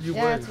 you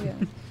Yeah, would. it's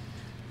good.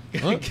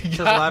 What? Says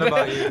a lot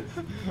about you.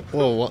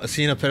 Whoa,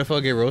 seeing a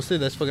pedophile get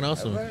roasted? That's fucking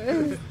awesome.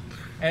 And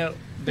You're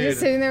dude, just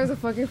sitting there with a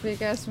fucking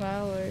fake ass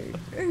smile,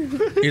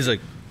 like. He's like,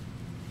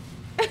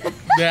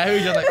 yeah, he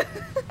was just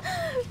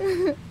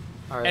like.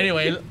 All right.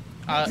 Anyway,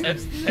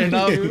 it's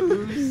enough.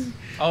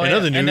 Oh, In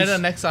other and then news- the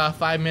next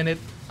 5-minute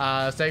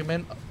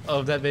segment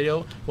of that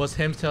video was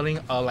him telling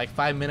a like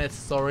 5-minute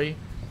story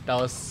that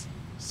was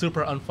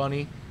super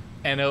unfunny,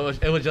 and it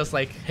was just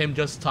like him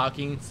just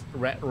talking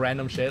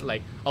random shit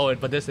like, oh,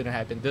 but this didn't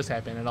happen, this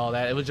happened, and all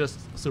that. It was just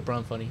super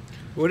unfunny.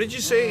 What did you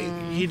say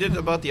he did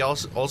about the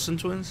Olsen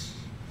twins?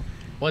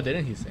 What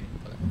didn't he say?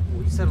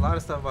 We said a lot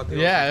of stuff about the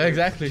Yeah, Olsen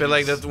exactly. But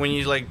like that when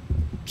you like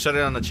said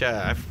it on the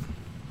chat.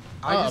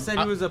 I just said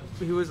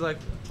he was like,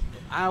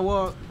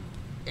 well,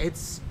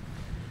 it's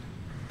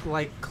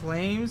like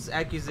claims,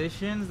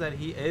 accusations that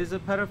he is a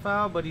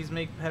pedophile, but he's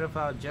making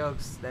pedophile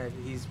jokes that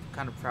he's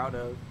kind of proud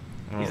of.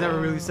 He's never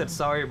really said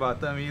sorry about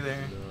them either.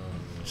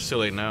 It's too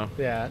late now.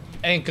 Yeah,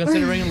 and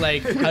considering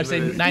like I'd say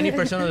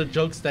 90% of the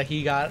jokes that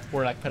he got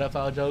were like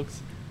pedophile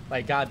jokes,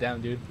 Like,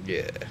 goddamn, dude.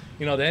 Yeah.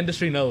 You know, the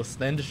industry knows.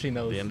 The industry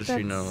knows. The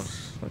industry That's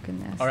knows. fucking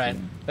nasty. All right,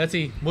 let's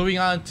see. Moving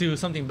on to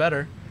something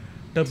better.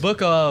 The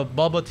book of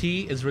Bubble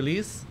Tea is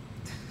released.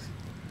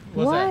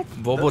 What's What?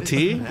 that? Boba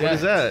tea? What Yeah.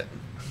 is that?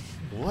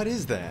 What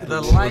is that?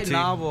 The Boba light tea.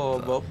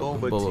 novel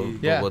Boba Tea.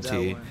 Yeah. Boba That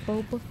tea.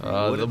 one.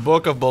 Boba Fett? The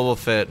book of Boba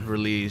Fett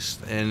released,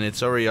 and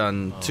it's already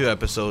on 2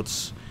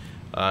 episodes.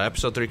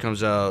 Episode 3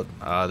 comes out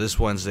this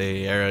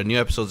Wednesday. New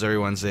episodes every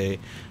Wednesday.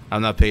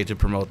 I'm not paid to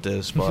promote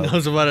this, I but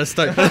was about to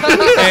start.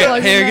 Hey, are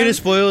you gonna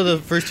spoil the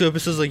first 2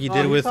 episodes like you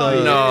did with no,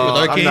 with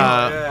I'm Arcane?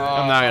 not. Yeah.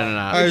 I'm not gonna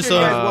not. Alright, I'm sure so-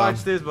 you guys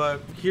watch this,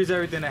 but here's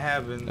everything that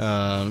happens.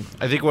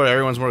 I think what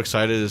everyone's more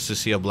excited is to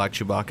see a black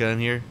Chewbacca in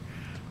here.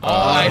 Oh,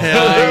 I saw,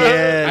 hell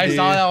yeah, I dude.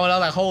 saw that one. I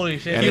was like, holy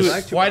shit. And He was-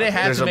 there's- why they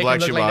have there's to a make him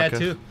black look like that, Chewbacca.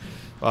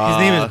 too? His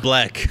name is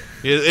Black.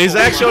 His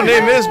actual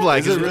name is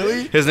Black. Is it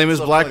really? His name is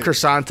So Black funny.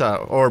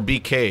 Crescenta or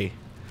BK.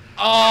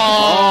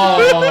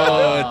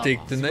 Oh,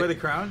 take the Wear neck. the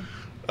crown?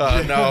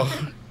 No.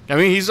 I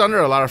mean, he's under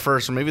a lot of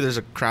furs, so maybe there's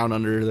a crown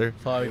under there.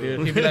 Fuck,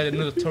 dude. He'd be like the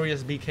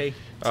notorious BK.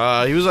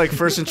 He was like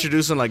first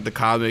introduced in like the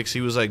comics.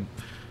 He was like,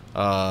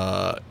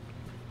 I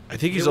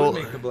think he's It would old.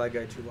 make the black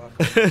guy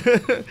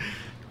Chewbacca.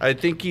 I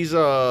think he's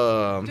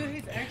Dude,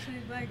 he's actually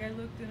black. I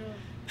looked it up.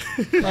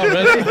 Oh,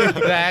 really?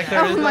 The actor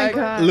Oh is my like,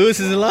 god. Lewis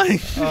isn't lying.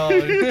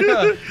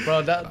 Oh,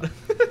 bro, that.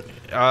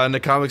 in the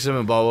comics, him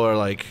and Boba are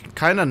like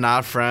kind of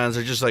not friends.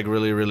 They're just like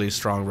really, really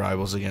strong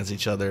rivals against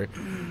each other.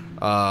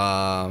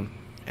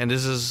 And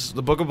this is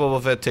the Book of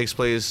Boba Fett takes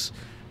place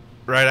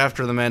right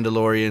after the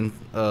Mandalorian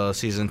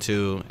season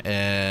 2,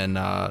 and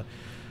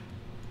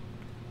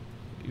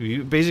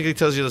it basically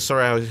tells you the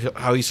story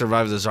how he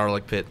survived the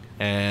Zarlak pit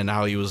and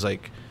how he was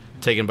like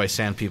taken by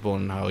sand people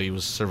and how he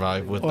was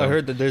survived with Oh, them. I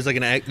heard that there's like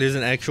there's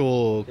an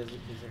actual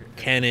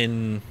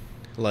canon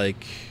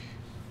like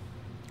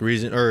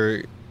reason,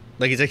 or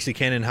like it's actually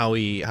canon how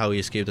he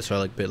escaped the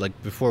Sarlacc pit.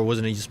 Like before,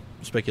 wasn't it just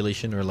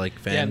speculation or like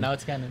fan? Yeah, now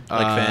it's canon.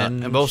 like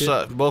fan and both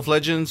shit? both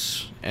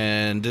Legends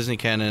and Disney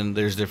canon.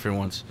 There's different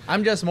ones.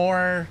 I'm just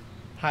more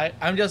high.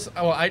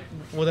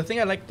 Well, the thing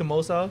I like the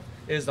most of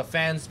is the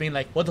fans being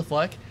like, "What the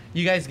fuck?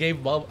 You guys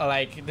gave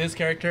like this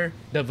character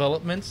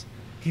developments.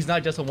 He's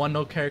not just a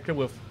one-note character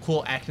with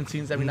cool action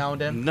scenes every now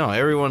and then." No,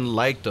 everyone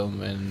liked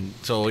him, and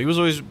so he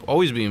was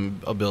always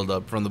being a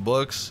build-up from the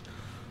books.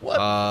 What?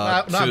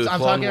 No, to I'm Clone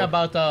talking War.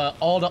 about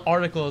all the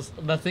articles,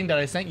 the thing that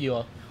I sent you.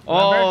 Remember?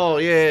 Oh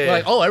yeah,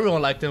 Like, oh,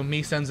 everyone liked him.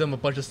 Me sends him a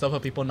bunch of stuff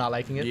of people not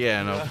liking it.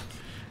 yeah, no.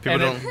 People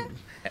And don't.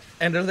 then-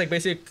 And there's like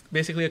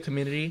basically a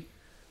community,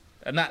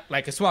 not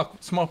like a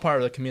small part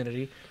of the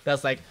community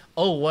that's like,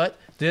 oh, what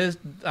this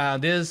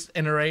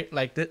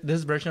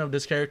this version of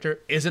this character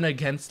isn't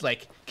against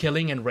like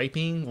killing and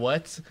raping.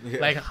 What? Yeah.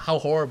 Like how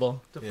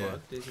horrible The Yeah. fuck?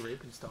 There's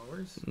rape in Star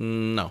Wars?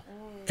 No.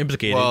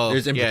 Implicated. Well,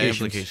 There's yeah,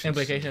 implications.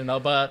 implication, no,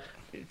 but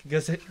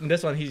because in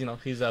this one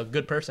he's a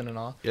good person and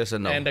all. Yes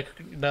and no. And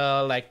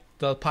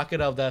the pocket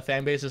of the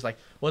fan base is like,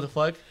 what the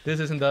fuck? This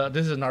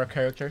isn't our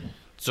character.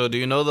 So do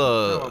you know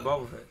Oh, the?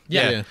 Boba Fett.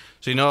 Yeah.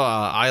 So you know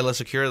Isla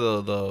Secure,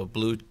 the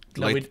blue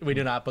No, like we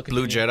do not. But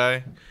blue continue.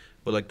 Jedi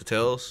with like the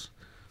tails.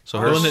 So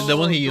The her. one that- the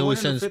one he the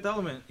always in the sends- Fifth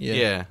Element.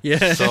 Yeah.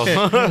 Yeah. So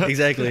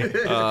exactly.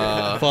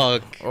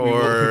 Fuck.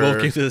 or- we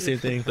both came to the same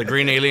thing. the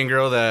green alien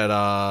girl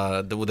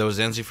that was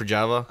Nancy for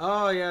Java.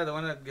 Oh yeah, the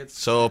one that gets.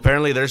 So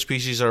apparently their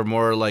species are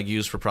more like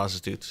used for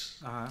prostitutes.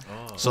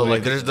 Uh-huh. So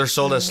like they're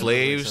sold as Makes sense,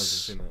 I've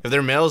slaves. seen that. If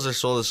they're males, they're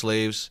sold as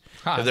slaves.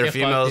 Ha, If they're get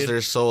fucked, females, dude.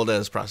 they're sold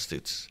as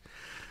prostitutes.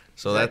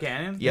 So Is that that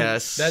canon?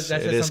 yes, That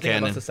says it is something about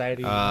canon.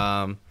 society.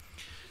 Wow.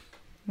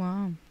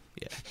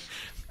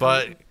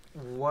 But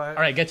What? All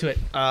right, get to it.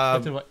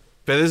 Get to what?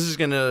 but this is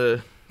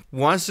gonna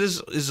once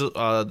this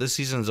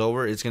season's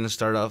over, it's gonna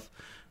start off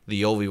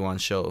the Obi-Wan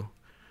show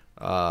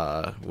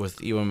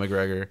with Ewan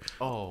McGregor.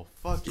 Oh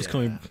fuck He's yeah!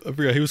 coming. I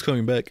forgot he was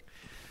coming back.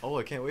 Oh,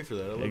 I can't wait for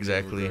that. I love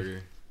Exactly.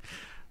 Ewan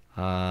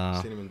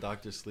McGregor. Seen him in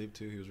Doctor Sleep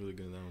too. He was really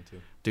good in that one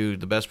too. Dude,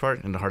 the best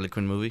part in the Harley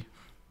Quinn movie.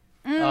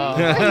 Oh,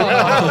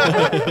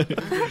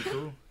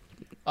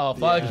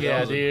 fuck yeah,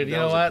 that was a- dude. You that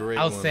know was a what? great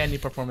one. Outstanding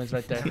performance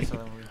right there.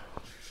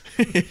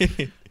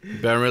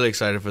 But I'm really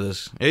excited for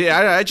this.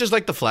 I just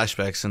like the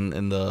flashbacks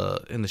in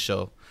the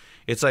show.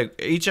 It's like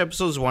each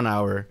episode is 1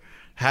 hour.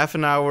 Half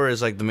an hour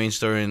is like the main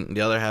story, and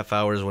the other half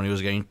hour is when he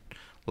was getting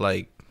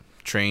like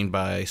trained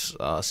by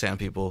sand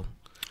people.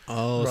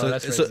 Oh, Bro,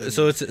 that's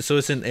so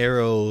it's an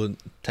Arrow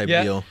type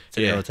Yeah. deal. It's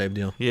an Yeah. Arrow type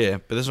deal. Yeah,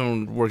 but this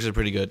one works it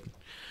pretty good.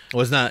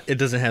 Well, it's not. It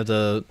doesn't have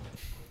the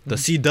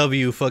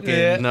CW fucking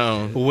Yeah.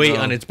 No weight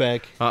no. on its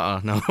back.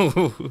 No.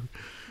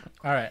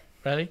 All right,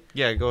 ready?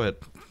 Yeah, go ahead.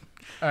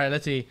 All right,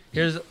 let's see.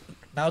 Here's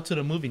now to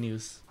the movie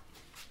news.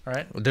 All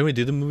right. Didn't we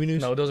do the movie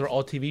news? No, those are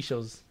all TV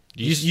shows.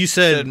 You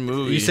said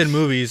movies. You said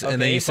movies, Okay, and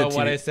then you said but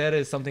what TV. I said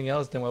is something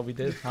else than what we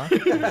did, huh?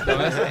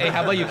 Hey,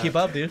 how about you keep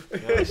up, dude?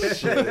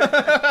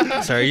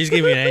 Sorry, you just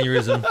gave me an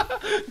aneurysm.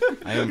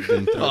 I haven't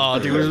been through. Oh,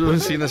 dude,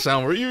 we've seen the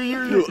sound where you.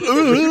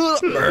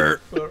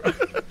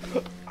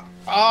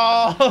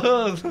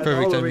 Oh, Perfect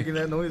All are timing. making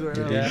that noise right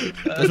now. yeah.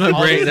 That's my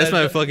All brain. he That's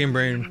said- my fucking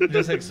brain.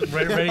 Just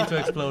ready to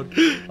explode.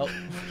 Oh,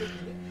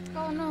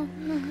 Oh no,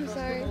 no, I'm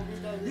sorry.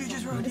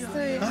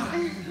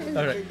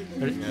 All right.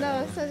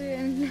 No, está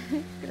bien.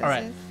 All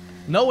right.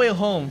 No Way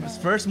Home is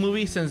first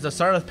movie since the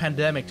start of the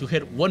pandemic to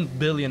hit 1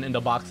 billion in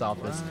the box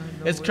office.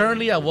 It's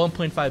currently at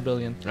 1.5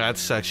 billion.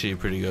 That's actually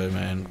pretty good,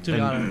 man. To be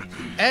honest.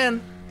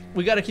 And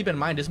we got to keep in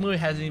mind this movie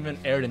hasn't even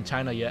aired in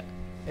China yet.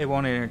 It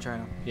won't air in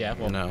China. Yeah,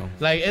 well, No.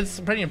 like it's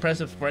pretty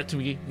impressive for it to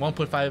be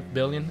 1.5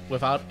 billion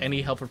without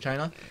any help from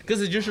China,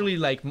 because it's usually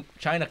like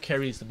China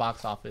carries the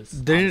box office.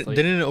 honestly.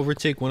 Didn't it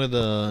overtake one of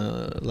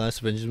the last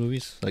Avengers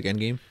movies, like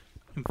Endgame?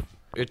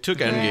 It took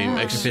Endgame.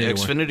 Infinity War.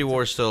 Xfinity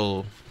War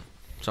still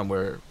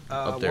somewhere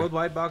up there.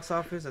 Worldwide box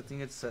office, I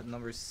think it's at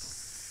number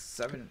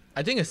 7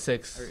 I think it's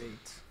 6. or 8,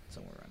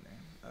 somewhere around there.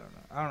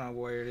 I don't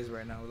know where it is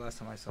right now. The last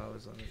time I saw it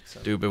was like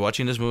 7. Dude, but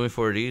watching this movie in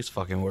 4D is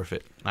fucking worth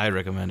it. I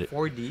recommend it.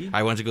 4D.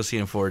 I went to go see it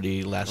in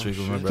 4D last week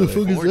with my shit. brother. The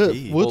fuck is that?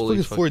 4D? What the Holy fuck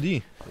is fuck.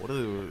 4D? What are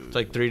the, It's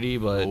like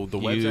 3D, but the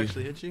webs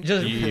actually hit you?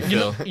 Just You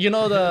feel. you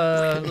know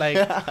the like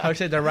how you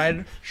say the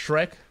ride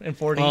Shrek in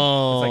 4D.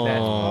 Oh, it's like that.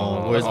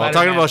 oh, With Oh, Spider-Man.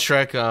 talking about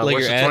Shrek, Like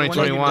what's your the ass,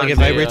 2021? like it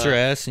vibrates your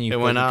ass and you. It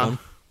went fucking out.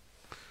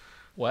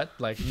 What?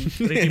 Like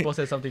 3 people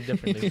said something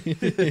differently.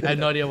 I have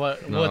no idea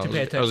what No, to pay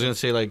I was attention. gonna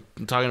say, like,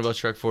 talking about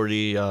Shrek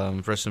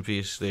 4D. Rest in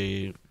peace.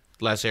 The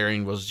last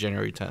airing was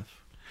January 10th.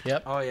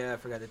 Yep. Oh yeah, I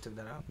forgot they took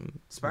that out.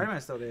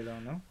 Spider-Man's still there though,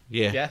 no?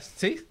 Yeah. Yes.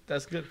 See,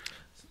 that's good.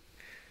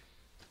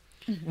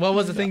 What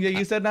was the thing that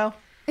you said now?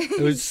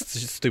 It was just a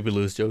stupid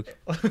Lewis joke.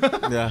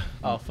 Yeah,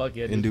 Oh fuck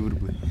yeah. Dude.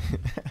 indubitably.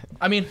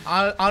 I mean,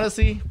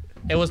 honestly,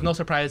 it was no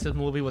surprise this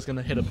movie was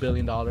gonna hit $1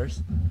 billion.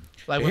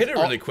 Like It with hit it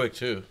all- really quick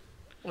too.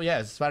 Well, yeah,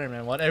 it's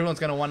Spider-Man. What everyone's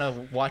gonna want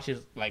to watch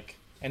it like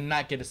and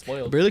not get it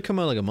spoiled. Barely come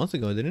out like a month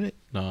ago, didn't it?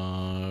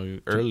 No,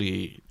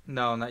 early.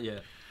 No, not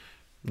yet.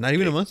 Not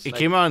even a month. It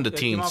came out in the It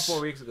came out teens,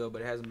 4 weeks ago,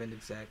 but it hasn't been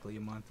exactly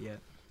a month yet.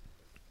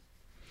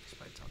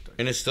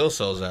 and it still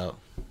sells out.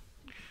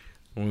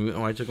 When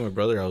I took my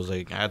brother, I was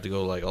like, I had to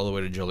go like all the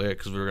way to Joliet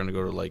because we were gonna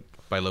go to like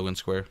by Logan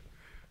Square,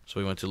 so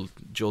we went to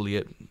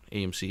Joliet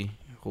AMC.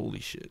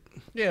 Holy shit!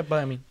 Yeah,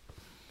 but I mean,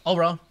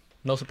 overall,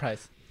 no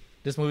surprise.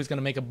 This movie's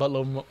gonna make a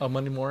buttload of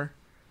money more.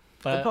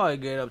 They'll But probably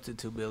get up to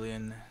 2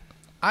 billion.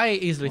 I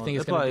easily think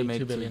it's they'll gonna probably be make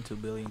 2 billion. 2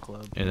 billion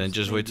club. And then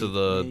just wait till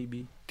the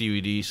maybe.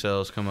 DVD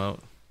sales come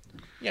out.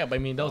 Yeah, but I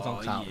mean, those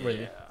don't count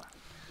really.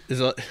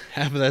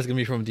 Half of that's gonna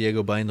be from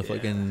Diego buying the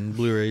fucking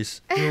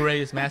Blu-rays.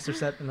 Blu-rays, master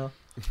set, you know.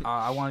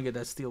 I want to get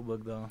that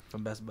Steelbook though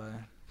from Best Buy.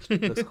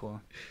 Looks cool.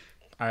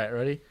 All right,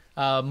 ready?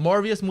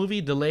 Morbius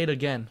movie delayed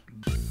again.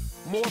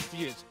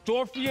 Morpheus,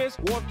 Dorpheus,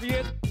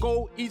 Orpheus,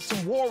 go eat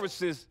some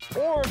walruses,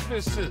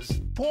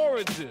 orifices,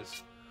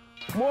 porridges.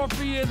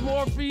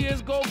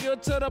 Morpheus, go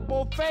get to the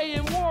buffet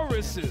and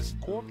walruses.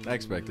 I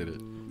expected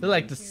it. They're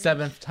like the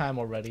 7th time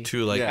already.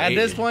 To like Yeah. At eight-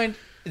 this point,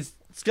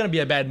 it's gonna be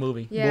a bad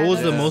movie. Yeah, what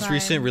was the that's most fine.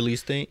 recent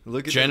release date?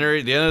 Look at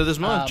January, the end of this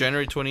month, Um,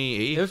 January It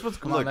 28th. was supposed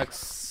to come out Look.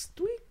 next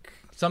week.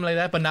 Something like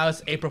that. But now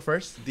it's April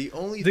 1st. the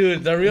only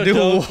Dude, the real Dude,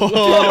 joke. whoa.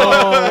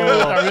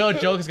 The real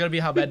joke is gonna be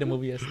how bad the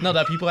movie is. No,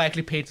 that people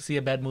actually paid to see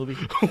a bad movie.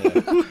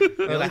 The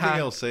only like, thing "Ha."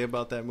 I'll say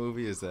about that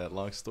movie is that,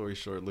 long story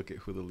short, look at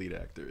who the lead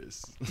actor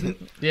is.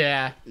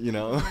 Yeah, You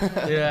know.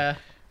 yeah.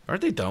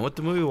 Aren't they done with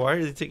the movie? Why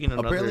are they taking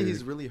another? Apparently,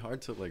 he's really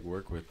hard to like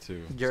work with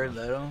too. Jared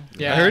Leto.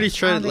 Yeah. I heard he's I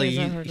tried don't like think it's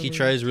that hard to he believe.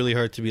 tries really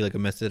hard to be like a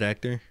method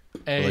actor.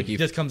 And Like he you-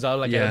 just comes out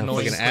like yeah, an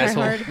like annoying an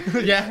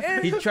asshole.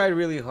 Yeah. He tried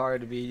really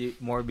hard to be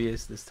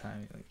Morbius this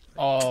time.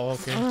 Oh,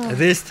 okay.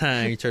 This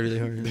time he tried really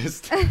hard.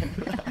 This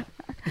time.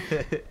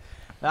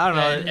 I don't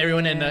know. And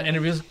everyone in the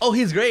interviews, oh,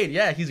 he's great.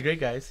 Yeah, he's great,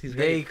 guys. He's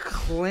They great.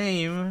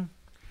 claim,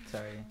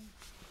 sorry,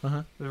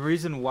 Uh-huh. the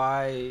reason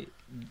why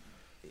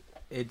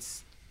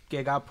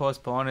it got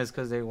postponed is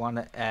because they want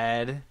to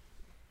add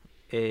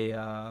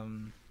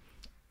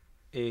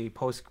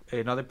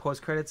another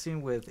post credit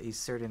scene with a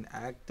certain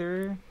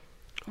actor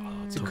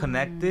to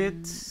connect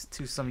it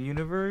to some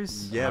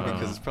universe. Yeah,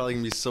 because it's probably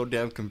gonna be so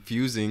damn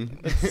confusing.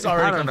 It's I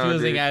already don't know,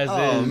 confusing dude. as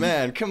Oh is.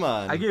 man, come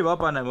on. I gave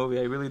up on that movie.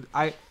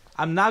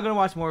 I'm not gonna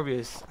watch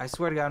Morbius. I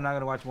swear to God, I'm not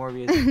gonna watch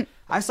Morbius.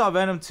 I saw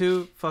Venom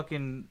 2.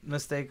 Fucking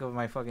mistake of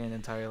my fucking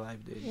entire life,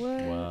 dude.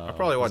 What? Wow. I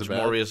probably Was watch it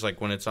bad? Morbius like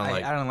when it's on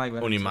like I don't like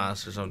Venom 2.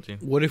 Unimas or something.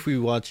 What if we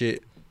watch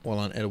it while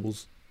on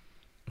edibles?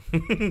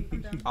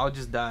 I'll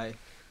just die.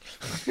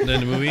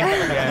 Then the movie?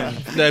 Yeah.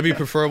 That'd be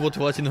preferable to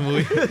watching the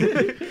movie.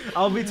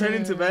 I'll be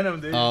turning to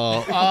Venom, dude.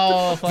 Oh,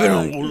 fuck.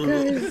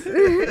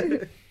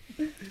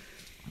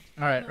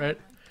 All right.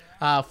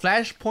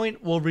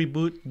 Flashpoint will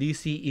reboot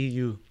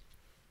DCEU.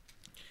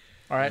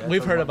 All right, Yeah,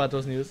 we've that's heard a lot. about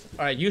those news.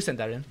 All right, you sent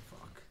that in.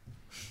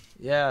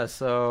 Yeah,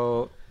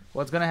 so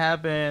what's gonna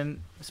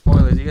happen?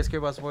 Spoilers. You guys care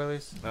about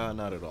spoilers?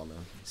 Not at all, man.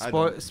 I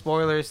don't.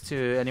 Spoilers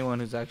to anyone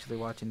who's actually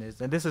watching this,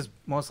 and this is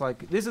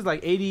like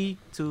 80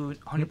 to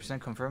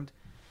 100% confirmed.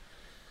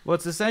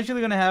 What's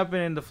essentially gonna happen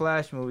in the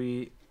Flash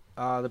movie?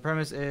 The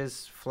premise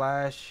is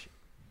Flash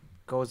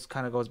goes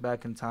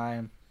back in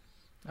time,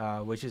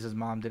 wishes his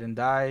mom didn't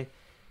die,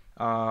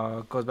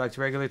 goes back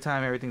to regular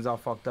time. Everything's all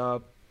fucked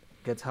up.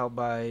 Gets helped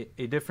by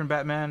a different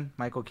Batman,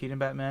 Michael Keaton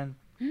Batman.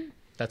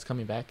 That's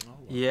coming back.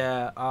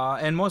 Yeah,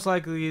 and most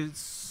likely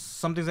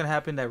something's gonna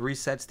happen that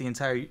resets the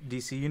entire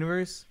DC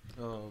universe,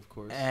 Oh, of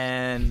course.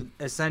 and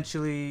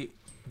essentially,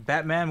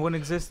 Batman wouldn't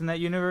exist in that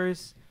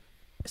universe,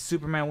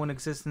 Superman wouldn't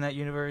exist in that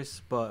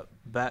universe, but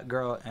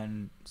Batgirl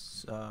and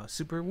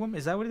Superwoman,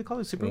 is that what they call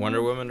it? Superwoman?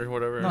 Wonder Woman or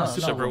whatever. No,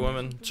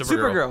 Superwoman.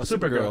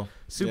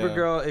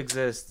 Supergirl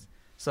exists.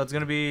 So it's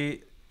gonna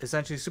be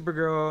essentially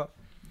Supergirl,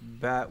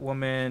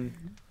 Batwoman,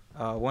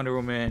 Wonder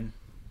Woman,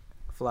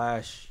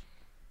 Flash,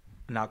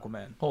 and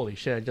Aquaman. Holy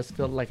shit! I just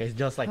felt like I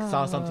just like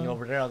saw something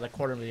over there on the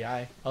corner of the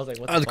eye. I was like,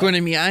 what? Oh, the corner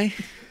of my eye.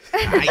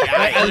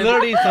 I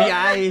literally felt.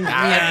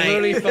 I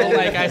literally felt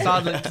like I saw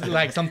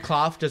like some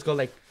cloth just go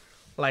like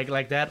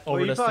that over Well,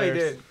 you the probably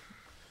stairs.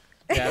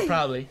 did. Yeah,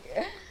 probably.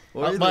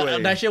 Well, either But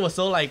way. that shit was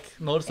so like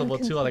noticeable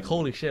too. I was like,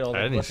 holy shit! I, was I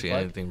like, didn't what the see fuck?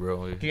 anything,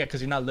 bro. Yeah,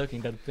 because you're not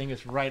looking. The thing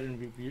is right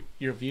in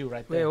your view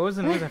right Wait, there. what was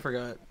the news? I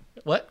forgot.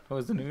 What? What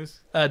was the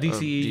news?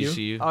 DCEU.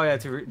 DCU. Oh yeah,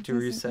 to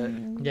reset.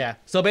 Yeah.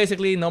 So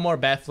basically, no more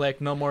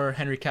Batfleck, no more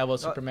Henry Cavill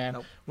Superman.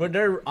 nope. Where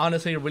they're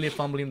honestly really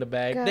fumbling the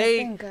bag. God, they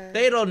thank God.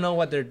 they don't know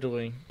what they're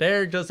doing.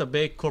 They're just a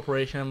big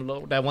corporation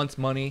that wants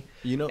money.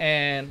 You know,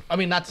 And I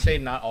mean, not to say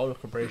not all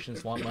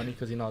corporations want money,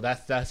 because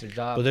that's their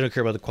job. But they don't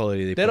care about the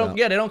quality they They put don't. out.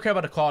 Yeah, they don't care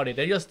about the quality.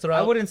 They just throw.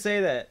 I wouldn't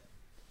say that.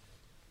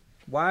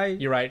 Why?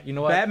 You're right. You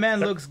know what? Batman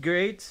They're- looks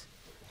great.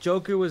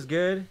 Joker was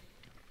good.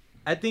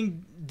 I think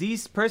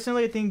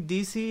personally, I think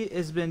DC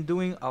has been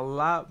doing a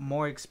lot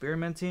more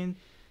experimenting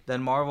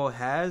than Marvel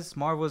has.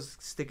 Marvel's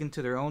sticking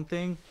to their own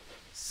thing,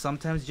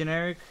 sometimes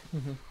generic,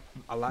 Mhm.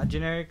 a lot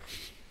generic.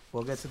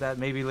 We'll get to that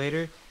maybe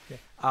later.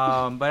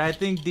 Yeah. But I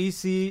think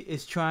DC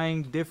is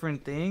trying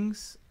different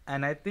things,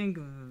 and I think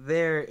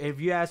if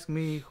you ask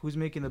me who's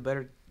making the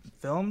better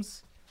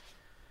films,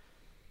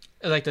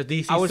 like the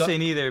DC. I would stuff. say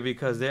neither,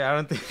 because I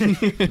don't think.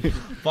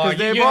 Fuck,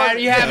 they you both- had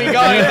me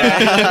going there.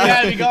 You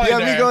had me going yeah,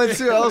 there. me going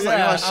too. I was like,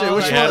 Yeah, oh shit, I was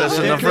which like, yeah, one? this is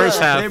is the it? first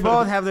half. They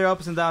both have their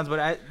ups and downs,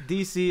 but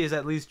DC is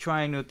at least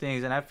trying new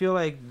things, and I feel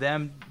like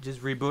them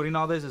just rebooting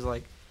all this is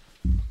like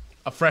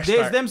A fresh there's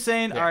start. them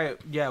saying, Yeah. "All right,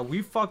 yeah,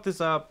 we fucked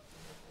this up.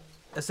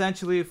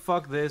 Essentially,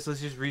 fuck this. Let's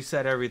just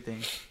reset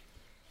everything."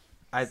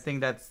 I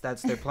think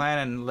that's their plan,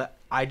 and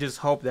I just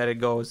hope that it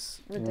goes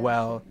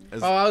well.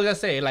 As- Oh, I was gonna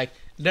say like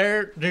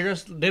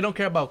they don't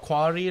care about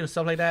quality and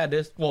stuff like that.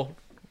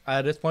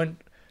 At this point,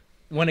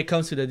 when it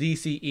comes to the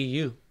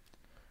DCEU,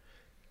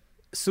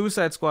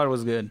 Suicide Squad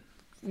was good.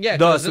 yeah,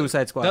 The 'cause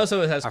Suicide Squad. the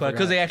Suicide I Squad, forgot.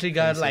 because they actually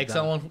got Couldn't say like that.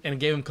 someone and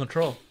gave him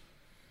control.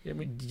 You know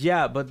what I mean?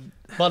 Yeah, but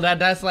But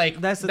that's like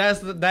That's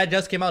that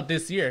just came out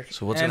this year.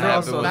 So what's and gonna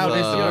also happen now with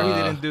this year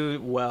it didn't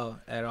do well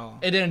at all.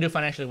 It didn't do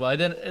financially well.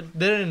 It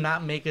did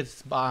not make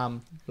its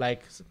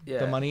like Yeah,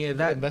 the money it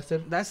that-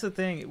 invested. That's the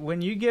thing.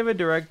 When you give a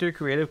director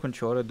creative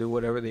control to do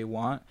whatever they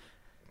want,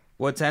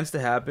 what tends to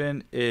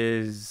happen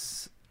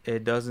is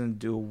it doesn't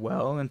do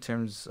well in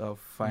terms of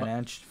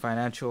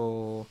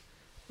financial,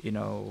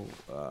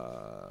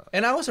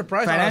 And I was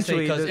surprised honestly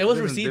financially, because it it was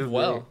doesn't received do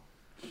well.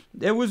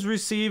 it was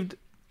received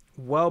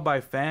well by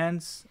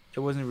fans. It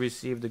wasn't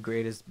received the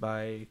greatest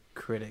by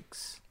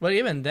critics. But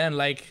even then,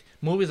 like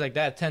movies like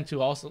that tend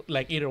to also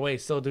like either way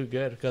still do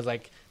good because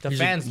like the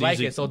These are- fans these like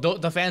are- it. So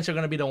the fans are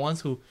gonna be the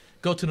ones who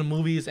go to the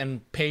movies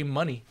and pay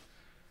money.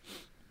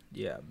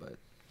 Yeah, but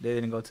they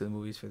didn't go to the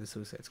movies for the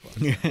Suicide Squad.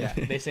 Yeah,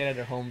 they stayed at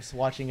their homes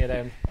watching it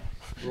and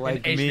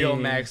Like HBO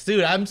me. Max.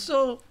 Dude, I'm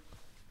still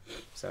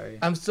Sorry.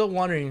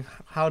 wondering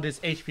how this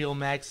HBO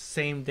Max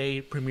same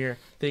day premiere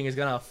thing is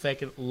gonna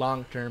affect it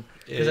long term.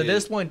 Because at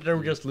this point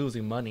they're just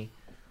losing money.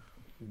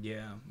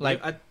 Yeah.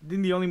 Like- I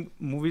think the only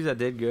movies that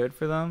did good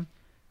for them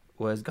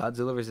was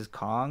Godzilla vs.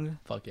 Kong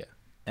Fuck yeah.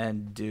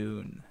 and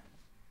Dune.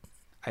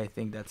 I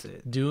think that's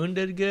it. Dune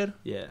did good.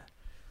 Yeah.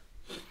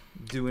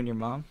 Dune your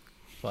mom.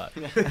 Fuck.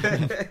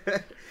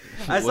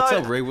 What's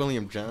up, Ray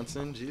William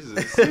Johnson?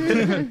 Jesus.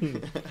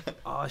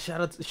 Oh,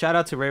 shout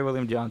out to Ray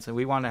William Johnson.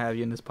 We want to have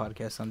you in this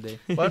podcast someday.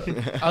 But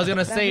I was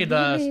gonna say would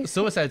the be nice.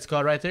 Suicide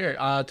Squad right there.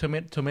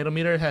 Tomato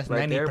meter has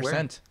Right there,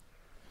 90%.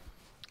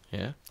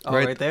 Yeah. Oh,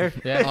 right there.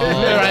 Yeah,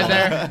 Oh. right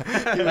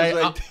there. He was Like,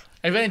 like-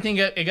 if anything,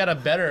 it got a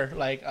better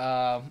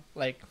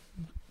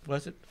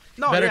what's it?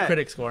 No, better yeah.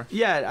 critic score.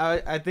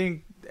 Yeah, I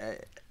think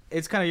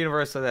it's kind of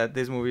universal that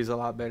this movie is a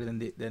lot better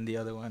than the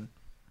other one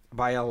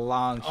by a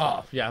long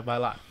shot. Oh yeah, by a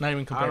lot. Not even I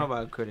don't compared. know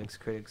about critics.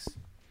 Critics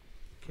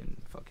can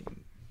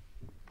fucking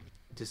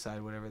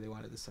decide whatever they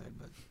want to decide,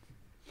 but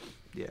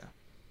yeah.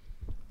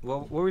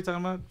 What were we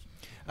talking about?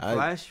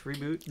 Flash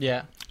reboot.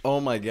 Yeah.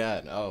 Oh my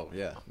god. Oh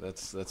yeah,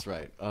 that's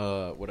right.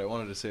 What I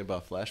wanted to say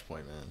about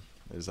Flashpoint, man,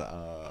 is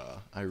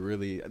I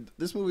really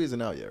this movie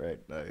isn't out yet,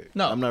 right?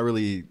 No. I'm not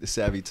really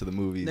savvy to the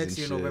movies. Next and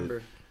year, shit.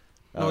 November.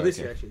 Oh, No, this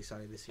okay. year actually.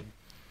 Sorry, this year.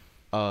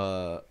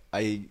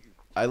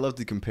 I love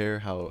to compare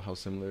how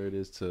similar it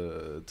is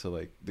to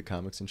like the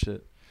comics and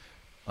shit.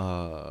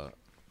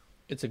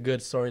 It's a good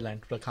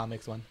storyline for the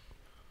comics one.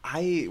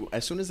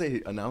 As soon as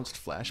they announced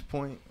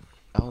Flashpoint,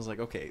 I was like,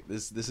 okay,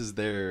 this is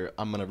their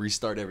I'm gonna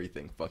restart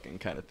everything fucking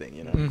kind of thing,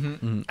 you know?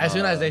 Mm-hmm. As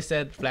soon as they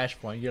said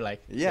Flashpoint, you're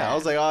like, Yeah, I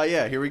was like, oh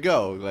yeah, here we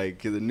go.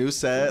 Like the new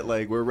set,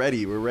 like we're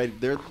ready.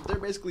 They're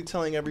basically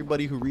telling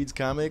everybody who reads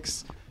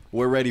comics,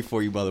 we're ready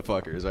for you,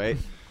 motherfuckers, right?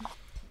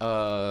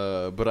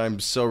 But I'm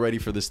so ready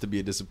for this to be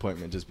a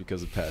disappointment just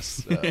because of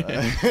past,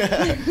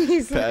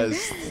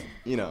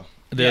 you know.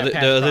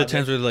 The other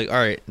times were like, all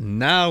right,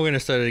 now we're gonna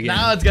start it again.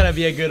 Now it's gonna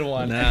be a good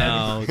one.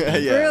 Now,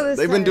 Yeah,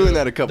 they've been doing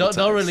that a couple times.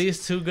 They'll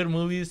release 2 good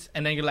movies,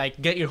 and then you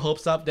like get your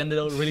hopes up. Then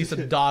they'll release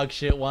a dog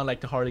shit one, like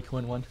the Harley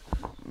Quinn one.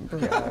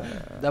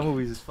 That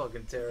movie is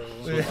fucking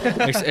terrible.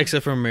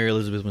 Except for Mary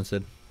Elizabeth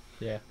Winstead.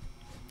 Yeah.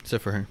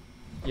 Except for her.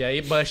 Yeah,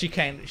 but she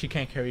can't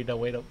carry the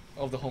weight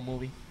of the whole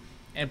movie,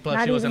 and plus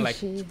Not she was in even like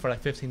she. for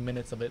like 15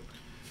 minutes of it.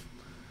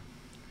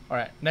 All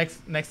right,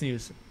 next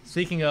news.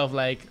 Speaking of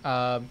like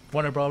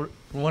Warner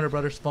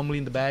Brothers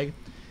fumbling the bag,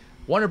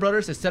 Warner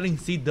Brothers is selling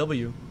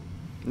CW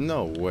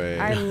No way.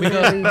 I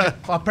because literally.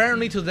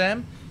 apparently to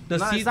them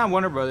It's not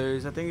Warner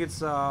Brothers. I think it's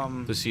The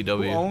Who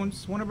CW.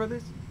 owns Warner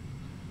Brothers?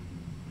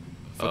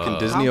 Fucking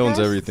Disney owns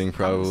Comcast? everything,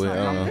 probably. I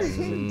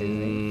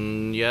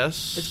don't know.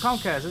 Yes. It's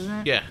Comcast, isn't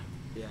it? Yeah.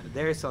 Yeah,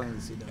 they're selling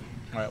the CW.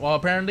 All right. Well,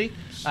 apparently,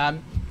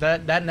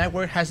 that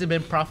network hasn't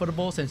been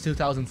profitable since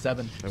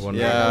 2007. I wonder.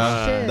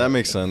 Yeah, Shit. that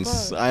makes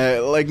sense. Fuck. I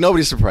like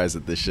nobody's surprised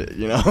at this shit,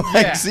 you know.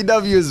 Like Yeah.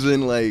 CW has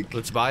been like,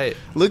 Let's buy it.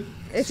 look,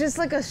 It's just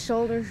like a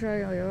shoulder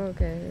shrug. Like,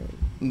 okay.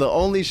 the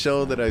only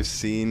show that I've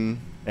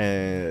seen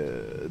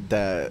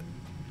that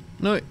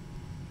No.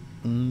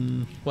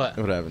 What?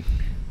 what happened?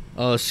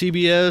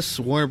 CBS,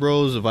 Warner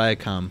Bros,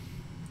 Viacom,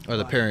 are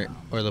the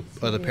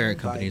parent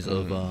companies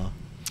of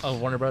Oh,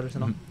 Warner Brothers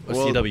and all.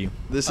 CW.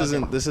 This Okay.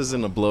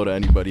 isn't a blow to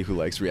anybody who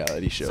likes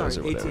reality shows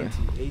Sorry, or whatever.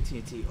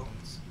 AT&T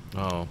owns.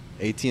 Oh.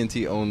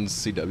 AT&T owns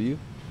CW.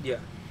 Yeah.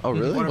 Oh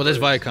really? Warner Well, there's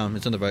Viacom.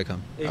 It's under Viacom.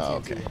 AT&T. Oh,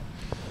 okay.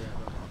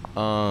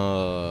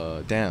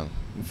 Yeah. Damn.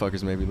 You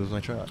fuckers made me lose my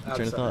train of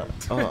I'm thought.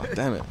 Oh,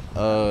 damn it.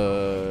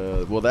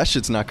 Well, that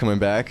shit's not coming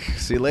back.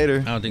 See you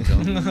later. I don't think so.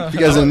 You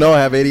guys didn't know I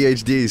have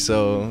ADHD,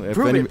 so if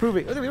any... Prove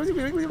it.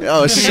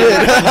 Oh shit!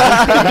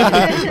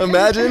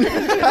 Imagine.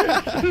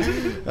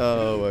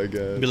 Oh my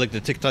god. Be like the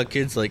TikTok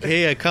kids, like,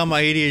 hey, I caught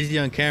my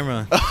ADHD on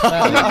camera.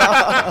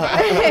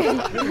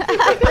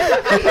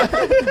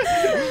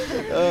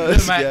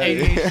 This My guy.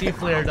 ADHD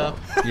flared up.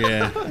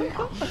 Yeah.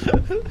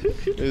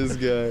 This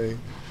guy.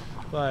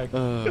 Like,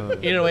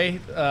 either way,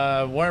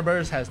 Warner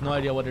Brothers has no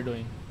idea what they're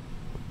doing.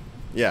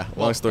 Yeah.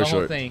 Well, Long story the whole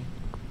short. thing.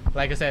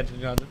 Like I said,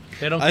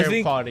 they don't I care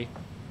think- quality.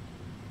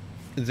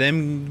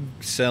 Them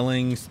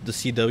selling the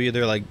CW,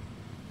 they're like,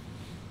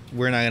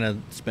 we're not gonna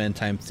spend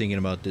time thinking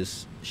about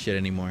this shit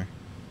anymore.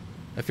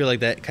 I feel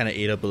like that kind of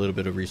ate up a little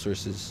bit of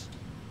resources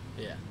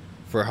Yeah.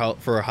 for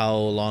how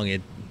long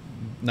it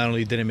not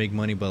only didn't make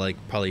money, but like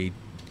probably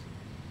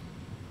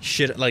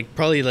hate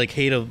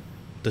of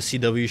the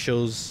CW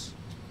shows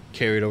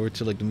carried over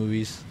to like the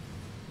movies.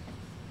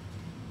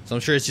 So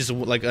I'm sure it's just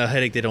like a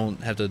headache they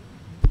don't have to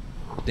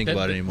think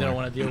about They anymore. don't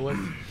want to deal with.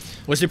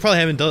 Which they probably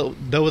haven't dealt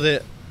with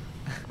it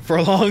for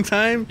a long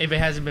time. If it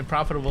hasn't been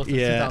profitable since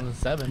Yeah.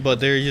 2007. But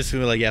they're just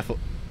gonna be like, yeah,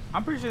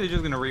 I'm pretty sure they're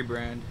just gonna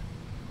rebrand,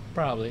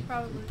 probably.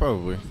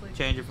 Probably.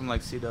 change it from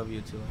like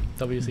CW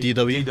to WC.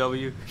 DW.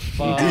 DW,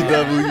 Fuck.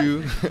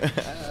 DW.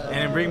 and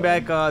then bring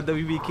back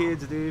WB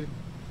Kids, dude.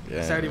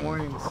 Yeah. Saturday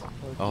mornings.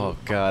 Oh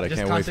god, I Just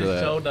can't wait for constantly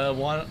that. show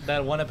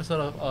that one episode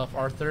of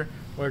Arthur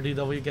where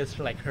DW gets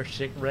like her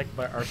shit wrecked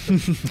by Arthur.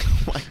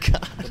 Oh my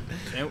god.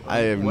 I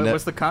have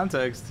What's the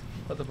context?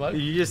 What the fuck?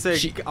 You just say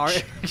She-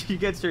 she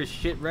gets her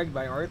shit wrecked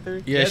by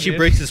Arthur. Yeah, Yeah, she dude.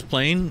 breaks his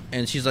plane,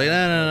 and she's like,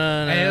 nah,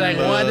 nah, nah, And you're like,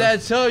 nah, what nah. did I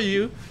tell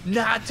you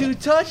not to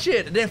touch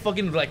it? And then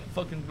fucking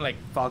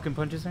Falcon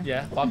punches her.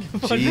 yeah, fucking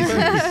Jesus.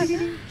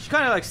 She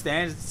kind of like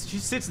stands. She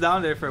sits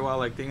down there for a while,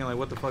 like thinking like,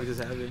 what the fuck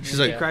just happened? She's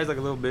And like- she cries like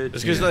a little bitch.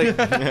 It's because like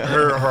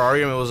her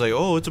argument was like,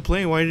 oh, it's a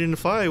plane. Why didn't it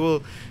fly?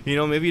 Well,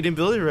 maybe you didn't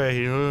build it right.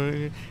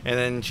 And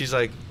then she's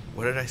like,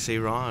 what did I say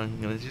wrong?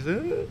 And she's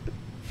like,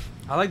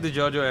 I like the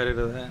JoJo edit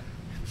of that.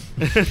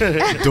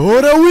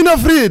 Dora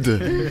Winifred.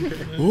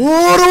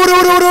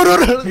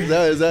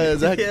 Is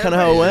that Yeah, kind of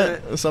how it yeah.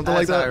 went? Something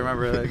like That's how that. I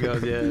remember that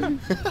goes. Yeah.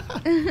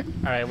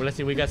 All right, well let's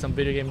see. We got some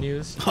video game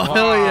news. Oh,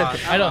 hell yeah.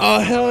 I know. Oh,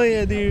 hell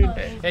yeah, dude.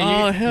 Hey,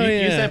 Oh, hell you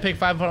yeah. said pick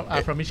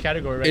 5 from each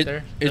category right it- there.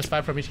 it's- Just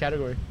 5 from each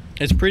category.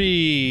 It's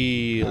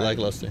pretty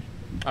lackluster.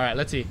 All right,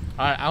 let's see.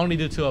 All right, I only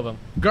do 2 of them.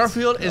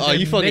 Garfield is Oh,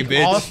 you in fucking Nick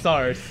bitch. All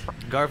Stars.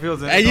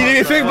 Garfield's in Hey, it. you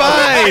didn't pick mine!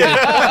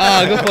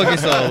 Ah, go fuck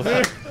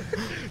yourself.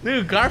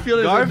 Dude, Garfield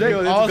is in Garfield,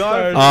 Nick it's All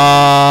Stars.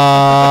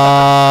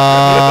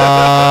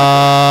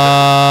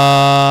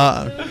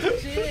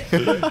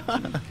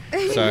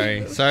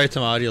 Sorry to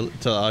my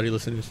audio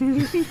listeners.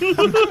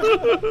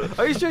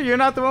 Are you sure you're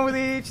not the one with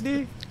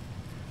ADHD?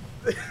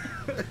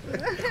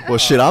 Well,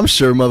 shit, I'm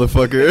sure,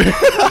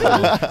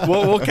 motherfucker.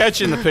 we'll catch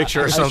you in the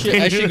picture or something.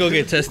 I should go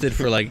get tested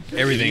for like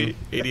everything.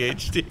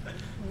 ADHD.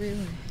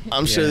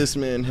 I'm sure Yeah. this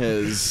man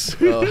has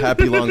a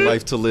happy long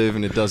life to live,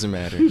 and it doesn't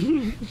matter.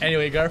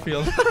 Anyway,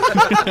 Garfield.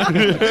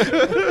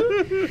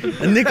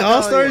 Nick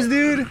All Stars,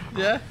 dude.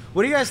 Yeah.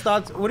 What are your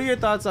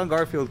thoughts on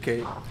Garfield,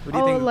 Kate? What do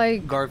you Oh, think?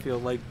 like-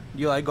 Garfield. Like,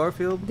 you like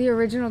Garfield? The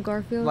original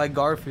Garfield. Like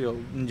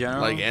Garfield in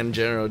general. Like in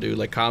general, dude,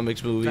 like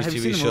comics, movies, Have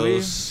you TV seen the movie?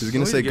 shows. He's gonna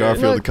Movie's say good.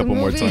 Garfield a Look, couple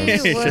the more movie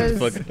times.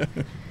 was- Fuck.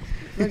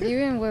 Like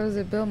even what was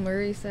it? Bill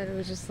Murray said it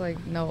was just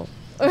like no.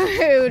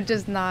 it would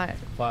just not.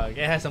 Fuck, it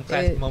has some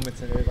classic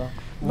moments in there though.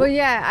 But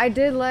yeah, I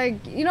did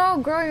like,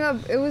 growing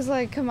up, it was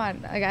like, come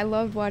on, like I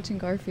loved watching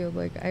Garfield.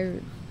 Like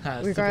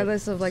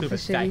regardless of like the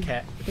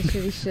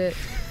shitty shit.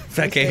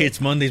 Fat cat hates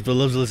Mondays but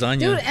loves lasagna.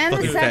 Dude, and the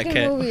Fucking fat second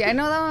cat. movie. I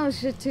know that one was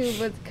shit too,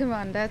 but come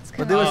on, that's But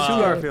kind there of. was two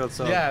Garfield,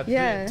 so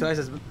Yeah. twice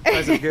as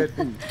good.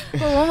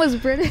 But one was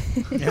British.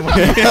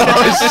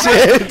 Oh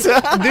shit,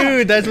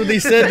 dude! That's what they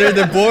said during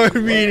the board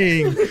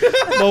meeting.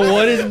 But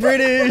what is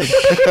British?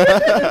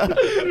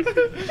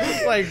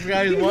 Like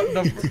guys, what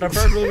the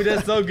first movie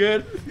did so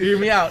good. Hear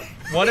me out.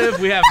 What if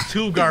we have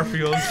two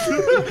Garfields?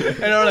 And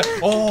they're like,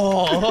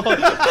 oh.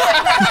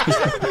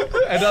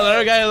 And the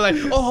other guy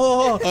is like,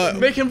 oh,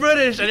 make him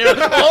British. And you're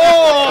like,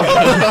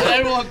 oh.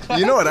 Everyone claps.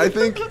 You know what I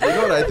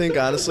think?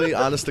 Honestly,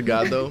 honest to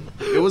God though,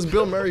 it was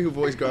Bill Murray who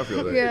voiced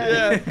Garfield. Right?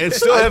 Yeah. And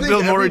still I have think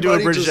Bill Murray do a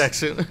everybody British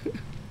just- accent.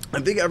 I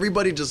think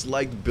everybody just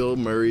liked Bill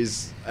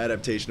Murray's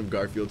adaptation of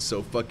Garfield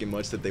so fucking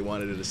much that they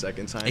wanted it a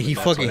second time. He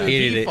That's fucking what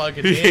hated He it.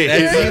 fucking hated it.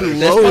 That's, He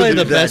that's probably loathed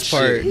the that best shit,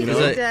 part. you is know?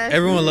 that Exactly.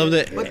 everyone loved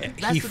it. But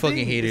that's He the fucking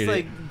thing. hated It's it.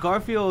 like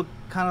Garfield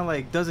kind of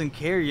like doesn't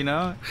care,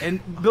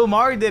 and Bill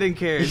Murray didn't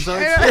care. So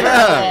it's,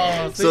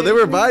 Yeah. Oh, So they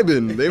were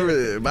vibing. They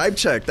were vibe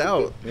checked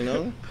out.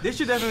 they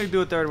should definitely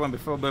do a third one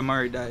before Bill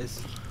Murray dies.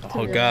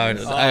 Oh god,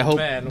 Oh, I hope.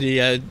 man.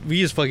 Yeah,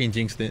 we just fucking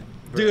jinxed it.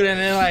 Dude, and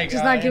then like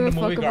Just not give in a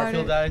the movie fuck about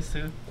Garfield it. dies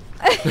too.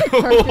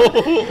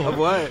 Of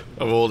what?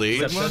 Of old age.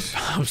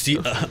 Sepsis. See,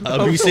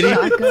 obesity.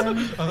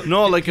 Shotgun.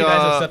 No, like He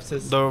dies of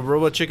sepsis. the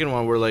Robot Chicken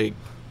one where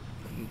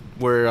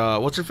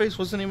what's her face?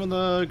 What's the name of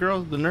the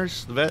girl? The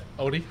nurse? The vet?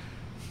 Odie.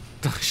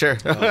 Sure.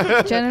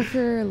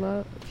 Jennifer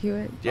Love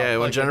Hewitt. Yeah, when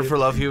like Jennifer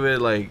Love Hewitt,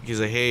 like, he's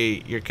like,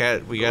 hey, your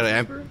cat, we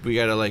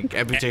gotta like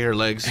amputate her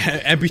legs.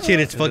 Amputate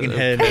its fucking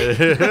head.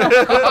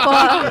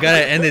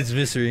 Gotta end its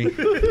misery.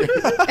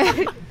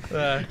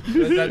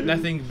 That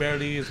thing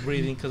barely is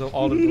breathing because of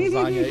all the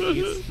lasagna it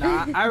eats.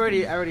 Nah, I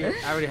already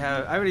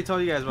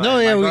told you guys what No,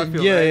 my yeah,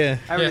 Garfield, yeah, right? yeah.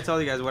 I already Yeah.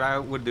 told you guys what I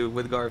would do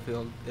with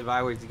Garfield if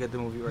I were to get the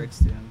movie rights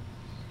to him.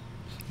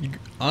 I'm not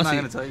Honestly,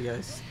 gonna tell you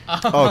guys.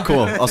 Oh,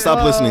 cool. I'll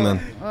stop listening then.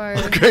 Or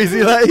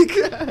Crazy like.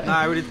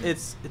 Nah,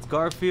 it's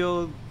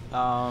Garfield.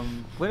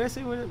 What did I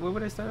say? What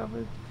would I start off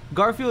with?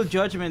 Garfield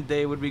Judgment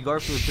Day would be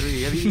Garfield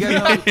 3. Have you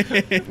guys know?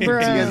 Do you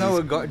guys know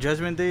what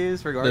Judgment Day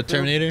is for the Garfield?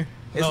 Terminator.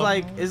 It's No.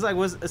 like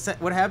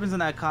what happens in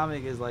that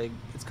comic is like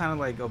it's kind of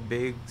like a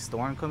big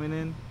storm coming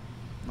in,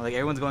 like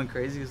everyone's going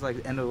crazy. It's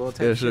like the end of the world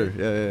type. Yeah, sure. shit.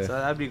 Yeah. So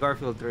that'd be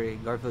Garfield 3,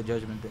 Garfield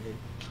Judgment Day,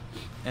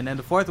 and then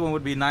the fourth one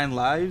would be 9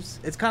 Lives.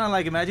 It's kind of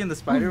like imagine the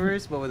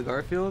Spider-Verse but with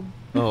Garfield.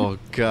 Oh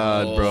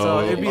God, bro. So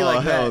it'd be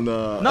like hell that.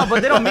 no. No,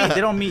 but they don't meet.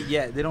 They don't meet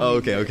yet. They don't. Oh, meet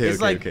okay, yet. okay, It's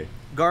okay, like okay.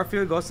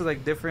 Garfield goes to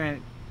like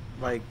different,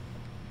 like,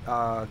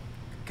 I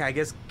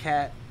guess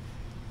cat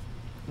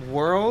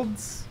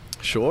worlds.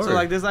 Sure. So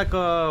like there's like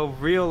a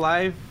real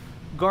life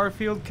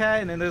Garfield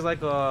cat, and then there's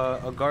like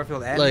a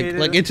Garfield animated.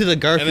 Like into the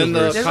Garfield And then the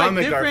verse. there's like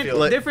comic different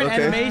Garfield. different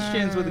Okay.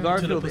 animations with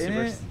Garfield in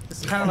it. Pussyverse.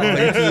 It's kind of like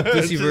Into the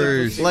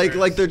Pussyverse.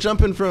 like they're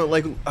jumping from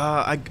like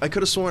I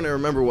could have sworn I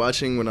remember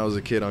watching when I was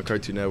a kid on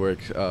Cartoon Network.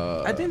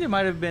 I think there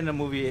might have been a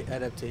movie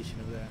adaptation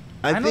of that.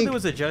 I I know think- there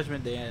was a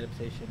Judgment Day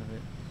adaptation of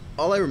it.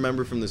 all I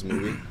remember from this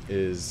movie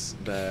is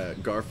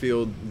that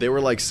Garfield, they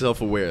were like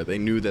self-aware. They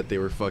knew that they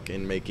were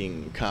fucking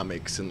making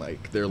comics and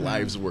like their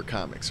lives were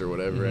comics or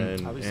whatever.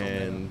 I'll be so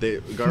And they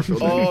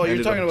Garfield. Oh, you're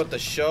ended talking up- about the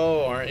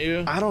show, aren't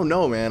you? I don't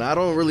know, man. I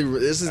don't really.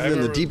 This is I in the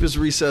remember- deepest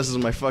recesses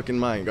of my fucking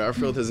mind.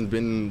 Garfield hasn't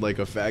been like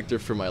a factor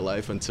for my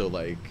life until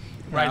like.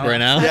 Right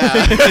now.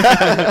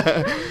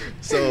 Yeah.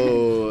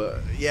 So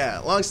yeah.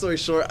 Long story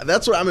short,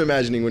 that's what I'm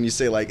imagining when you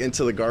say like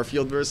into the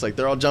Garfield verse. Like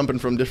they're all jumping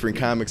from different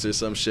comics or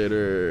some shit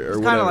or It's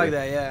whatever. kind of like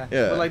that, yeah.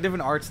 Yeah. But like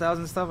different art styles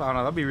and stuff. I don't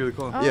know. That'd be really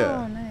cool. Oh,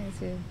 Yeah. nice.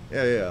 Yeah,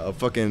 Yeah. yeah. A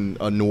fucking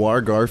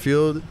noir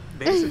Garfield.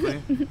 Basically.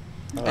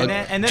 and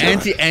then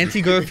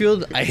Anti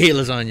Garfield. I hate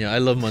lasagna. I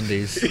love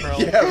Mondays.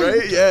 Yeah,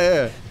 right.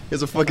 Yeah. He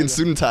has a fucking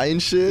suit and tie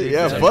and shit.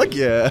 Yeah, fuck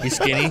yeah. He's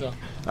skinny. So,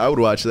 I would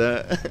watch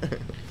that.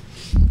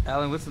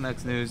 Alan, what's the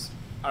next news?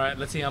 all right,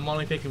 let's see. I'm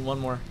only picking one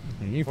more.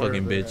 You For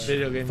fucking bitch.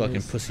 video game Fucking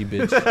news. pussy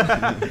bitch.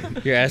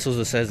 Your asshole's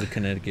the size of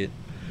Connecticut.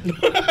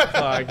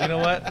 Fuck, you know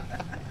what?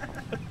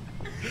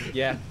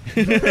 Yeah.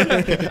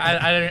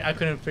 I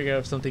couldn't figure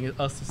out something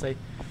else to say.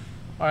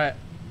 All right.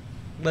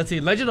 Let's see.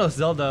 Legend of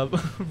Zelda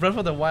Breath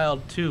of the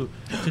Wild 2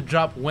 to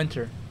drop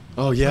winter.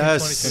 Oh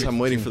yes, 2022. I'm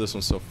waiting for this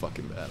one so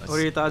fucking bad. What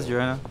are your thoughts,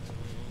 Joanna?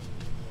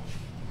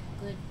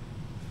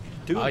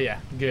 Oh yeah,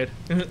 good.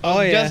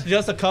 Oh, yeah.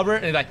 Just a cover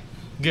and like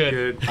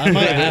good.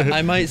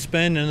 I might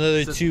spend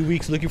another 2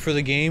 weeks looking for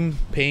the game,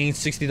 paying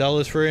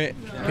 $60 for it.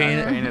 Paying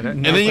it. Paying it.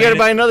 And then you gotta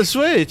buy another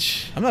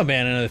Switch. I'm not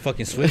buying another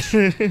fucking Switch.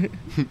 Why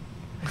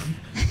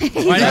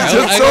not?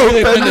 just so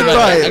offended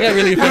by it. I got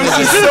really offended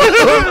by So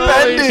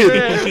offended.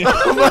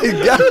 Oh my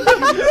god.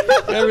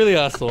 I got really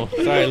hostile.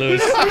 Sorry,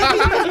 Lewis. Dude,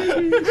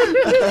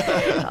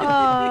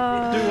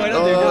 why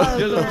don't they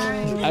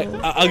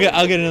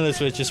I'll get another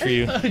Switch just for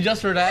you.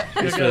 just for that?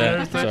 Just for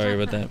that. Sorry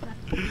about that.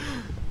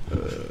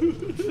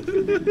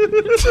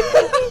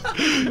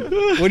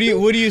 What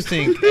do you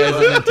think as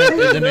a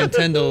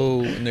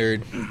Nintendo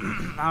nerd?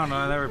 I don't know.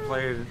 I never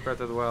played Breath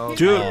of the Wild.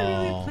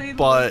 Dude,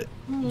 but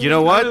you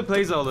know I really what?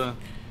 play Zelda.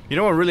 You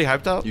know what really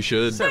hyped out? You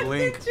should. Said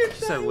Link.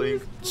 Said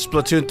Link.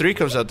 Splatoon 3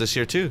 comes out this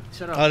year too.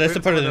 Shut up. Oh, that's the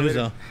We're part of the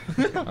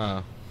talking news about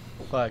though.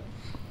 Fuck.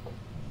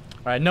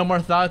 All right, no more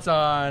thoughts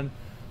on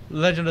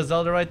Legend of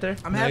Zelda right there.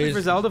 I'm happy Nice.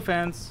 for Zelda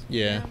fans.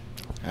 Yeah.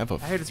 Have a I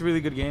heard it's a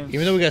really good game.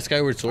 Even though we got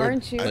Skyward Sword,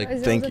 Aren't you like, a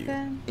thank Zelda you.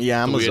 fan?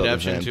 Yeah, I'm a Wii Zelda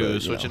adaptation fan. to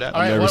but, Switch you know, it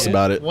out. I'm nervous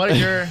about it. What are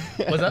your?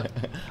 What's up?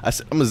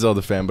 I'm a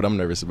Zelda fan, but I'm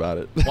nervous about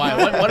it. Why?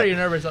 What are you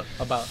nervous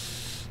about?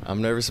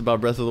 I'm nervous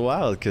about Breath of the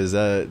Wild because,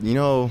 you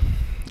know,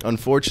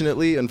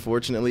 unfortunately,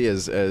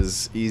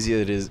 as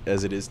easy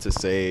as it is to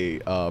say,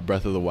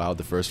 Breath of the Wild,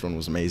 the first one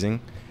was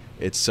amazing.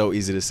 It's so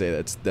easy to say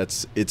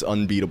it's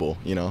unbeatable,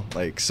 you know.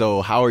 Like,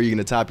 so how are you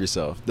gonna top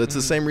yourself? That's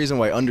the same reason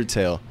why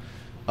Undertale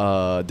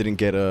didn't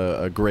get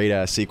a great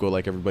ass sequel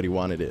like everybody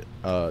wanted it.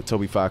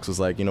 Toby Fox was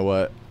like, you know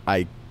what,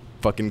 I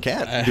fucking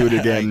can't do it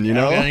again, you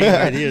know. I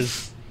got any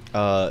ideas.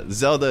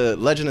 Zelda,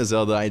 Legend of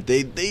Zelda,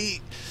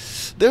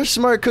 they're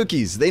smart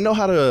cookies. They know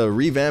how to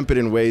revamp it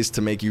in ways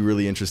to make you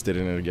really interested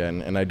in it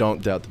again, and I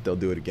don't doubt that they'll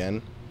do it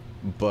again.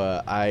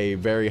 But I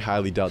very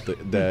highly doubt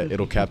that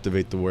it'll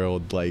captivate the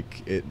world like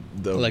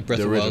Like Breath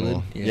the of the Wild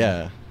original. did?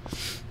 Yeah.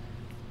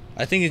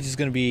 I think it's just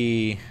gonna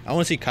be. I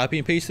want to see copy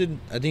and pasted.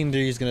 I think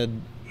they're just gonna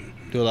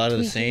do a lot of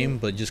the same,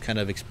 but just kind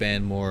of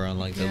expand more on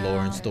like the lore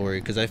and story.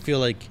 Because I feel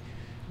like,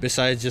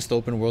 besides just the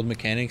open world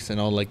mechanics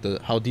and all like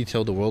how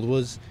detailed the world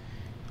was,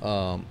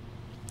 from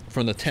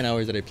the 10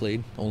 hours that I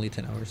played, only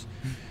 10 hours.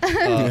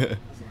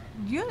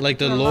 Like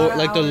the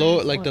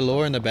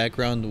lore and the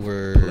background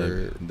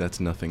were That's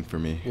nothing for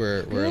me.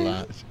 were a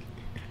lot.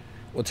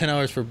 Well, 10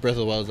 hours for Breath of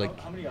the Wild was like.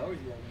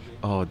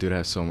 Oh, dude, I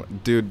have so much.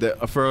 Dude,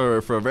 for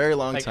a very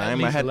long Like, at time,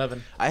 least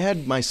 11. I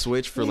had my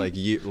Switch for like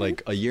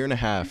a year and a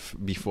half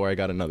before I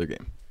got another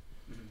game.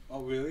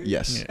 Oh really?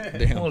 Yes. Yeah,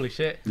 damn. Holy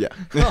shit. Yeah.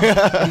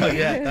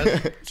 Yeah,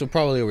 that's So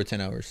probably over 10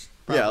 hours.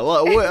 Yeah,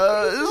 well,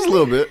 just a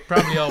little bit.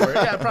 probably over.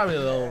 Yeah, probably a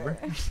little over.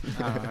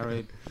 All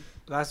right.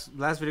 Last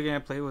video game I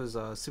played was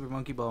Super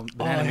Monkey Ball.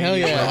 Oh hell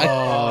yeah!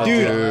 Oh,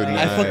 Dude, dude, I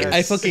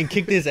nice. fucking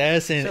kicked his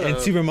ass in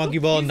Super Monkey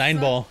Ball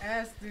 9-ball.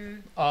 Ass,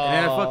 dude. And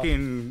then I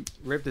fucking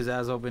ripped his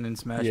ass open in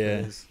Smash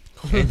Yeah. Bros.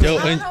 And Joe,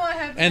 I don't know what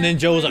happened. and then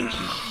Joe was like,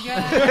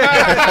 Yeah.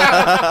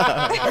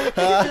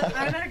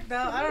 I knocked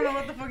out. I don't know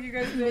what the fuck you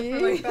guys did for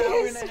like the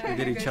hour and a half. We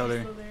did You each guys other.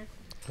 were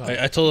still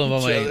there. I told him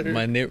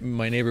about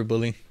my neighbor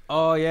bully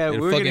Oh yeah, Dude,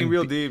 we were getting fucking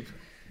real deep.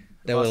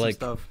 that Lost would some like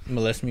stuff.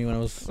 molest me when I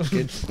was a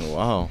kid.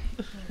 Wow.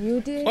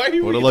 You did?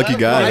 What a lucky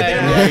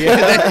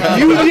guy.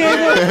 You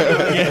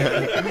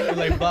did.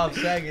 Like Bob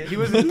Saget. He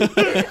wasn't.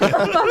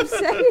 I'm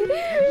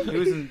saying. He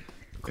wasn't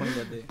clean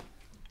that day.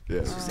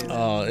 Yeah.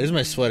 Oh, this is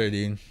my sweater,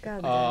 dude.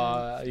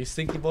 God, You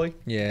stinky boy.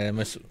 Yeah,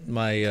 my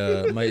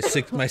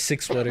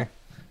sick sweater.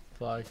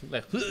 Fuck.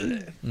 Like,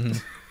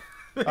 Mhm.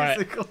 all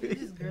right.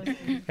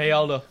 Hey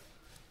Aldo,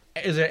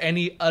 is there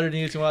any other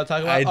news you want to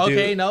talk about? I do.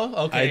 Okay, no.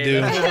 Okay, I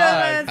do. let's move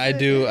on.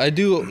 I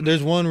do.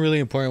 There's one really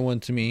important one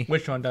to me.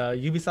 Which one? The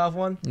Ubisoft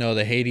one? No,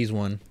 the Hades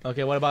one.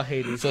 Okay, what about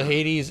Hades? So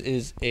Hades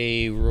is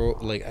I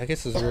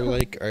guess it's a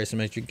roguelike or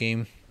isometric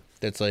game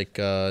that's like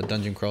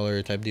dungeon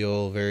crawler type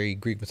deal, very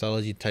Greek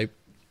mythology type.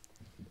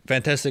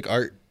 Fantastic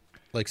art,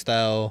 like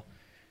style,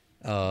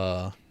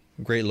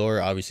 great lore.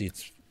 Obviously,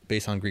 it's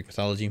based on Greek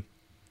mythology.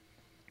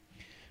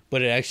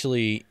 But it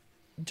actually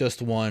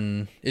just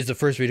won. Is the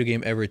first video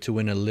game ever to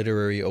win a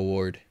literary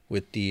award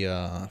with the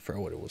I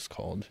forgot what it was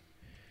called.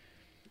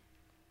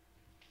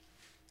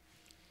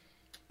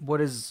 What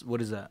is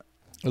that?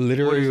 A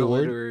literary what is award.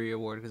 A literary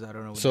award? Because I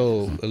don't know. What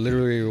So a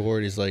literary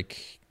award is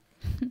like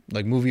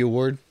movie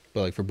award,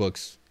 but like for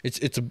books. It's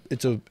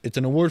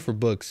an award for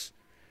books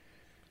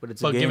but it's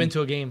But a game. given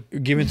to a game.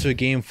 given to a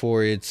game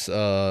for its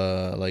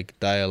like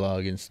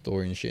dialogue and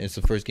story and shit. It's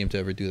the first game to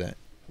ever do that.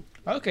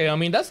 Okay, I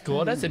mean that's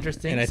cool. That's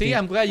interesting. And I See, think-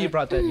 I'm glad you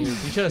brought that news.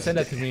 You should have sent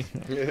that to me.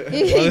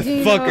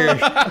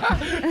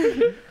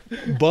 Motherfucker.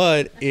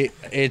 But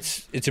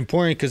it's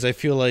important because I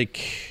feel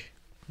like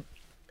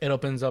It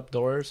opens up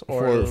doors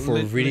or For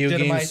video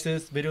games?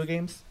 legitimizes video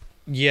games.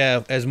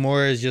 yeah, as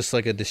more as just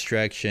like a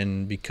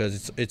distraction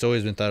because it's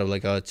always been thought of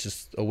like, oh, it's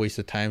just a waste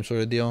of time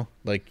sort of deal.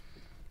 Like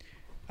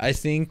I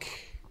think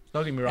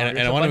Don't get me wrong. and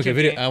it's I want to bunch make a of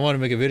video. game- I want to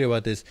make a video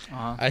about this.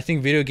 Uh-huh. I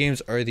think video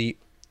games are the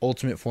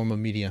ultimate form of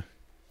media.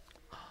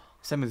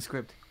 Send me the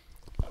script.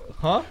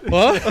 Huh?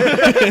 What?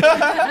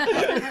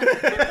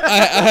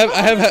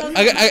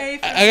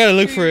 I gotta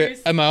look for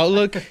it at my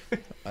Outlook.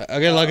 I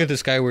gotta log into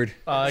Skyward.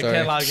 I Sorry.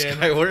 can't log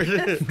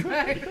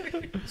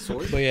in.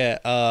 Sword? But yeah,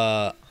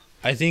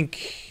 I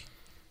think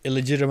it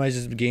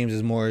legitimizes games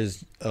as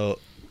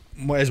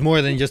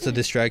more than just a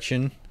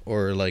distraction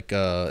or like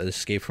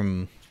escape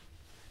from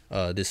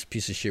this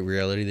piece of shit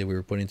reality that we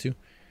were put into.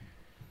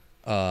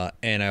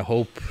 And I'm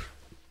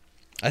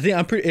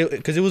pretty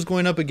because it was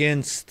going up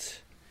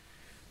against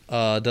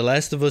The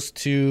Last of Us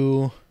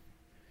 2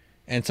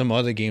 and some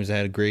other games that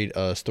had great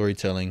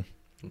storytelling.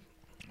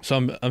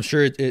 So I'm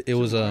sure it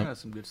was Has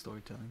some good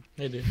storytelling.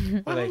 They do.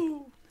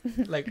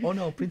 Like oh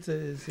no,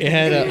 princess. it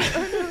had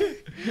a.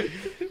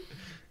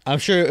 I'm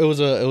sure it was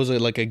a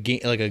like a game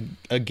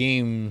a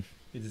game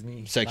It's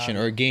me. section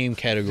or a game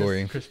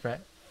category, Chris Pratt.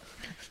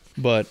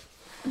 but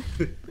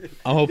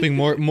I'm hoping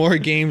more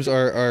games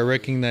are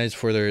recognized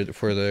for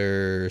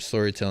their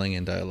storytelling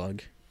and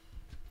dialogue,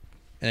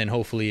 and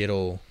hopefully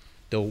they'll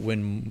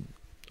win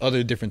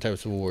other different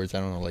types of awards.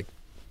 I don't know, like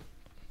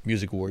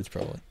music awards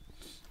probably,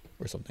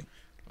 or something.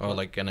 Oh,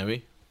 like an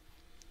Emmy?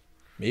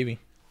 Maybe.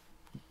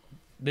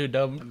 Dude,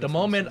 the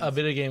moment a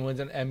video game wins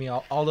an Emmy,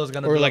 all those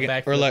gonna Or do like a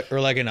backflip. or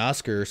like an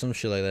Oscar or some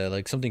shit like that,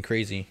 like something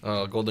crazy.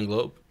 Golden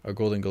Globe. Or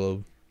Golden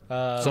Globe.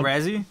 Some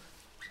Razzie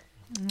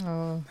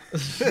Oh.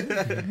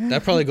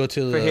 That probably go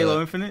to for the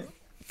Halo Infinite.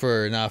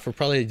 for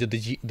probably the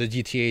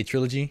GTA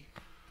trilogy.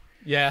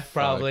 yeah,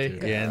 probably.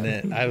 dude. Yeah, and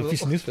then I have a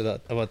piece of news for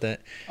that about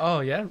that.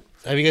 Oh yeah.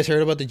 Have you guys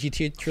heard about the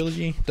GTA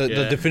trilogy, the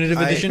Yeah. definitive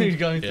edition? He's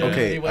going through it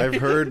Okay, anyway.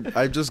 I've heard.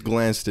 I've just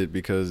glanced it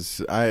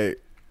because I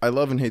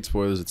love and hate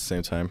spoilers at the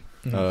same time.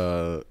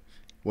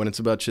 When it's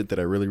about shit that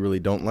I really, really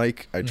don't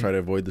like, I try to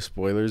avoid the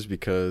spoilers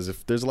because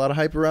if there's a lot of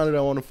hype around it,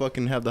 I want to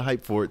fucking have the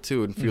hype for it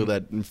too and feel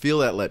that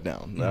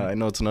letdown. I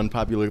know it's an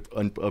unpopular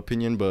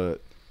opinion,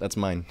 but that's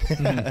mine.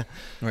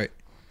 Right.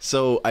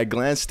 So I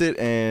glanced it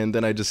and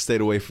then I just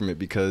stayed away from it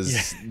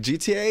because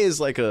GTA is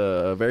like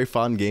a very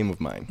fond game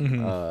of mine.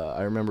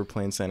 I remember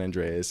playing San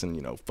Andreas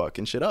and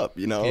fucking shit up.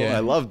 Yeah. I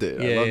loved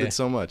it. I loved it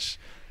so much.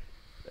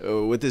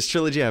 With this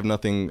trilogy, I have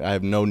nothing. I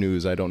have no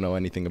news. I don't know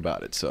anything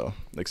about it. So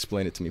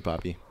explain it to me,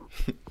 Poppy.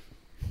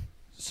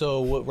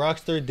 So what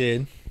Rockstar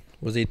did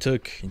was they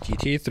took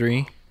GTA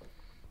 3,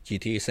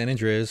 GTA San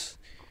Andreas,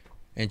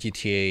 and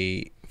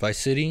GTA Vice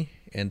City,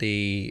 and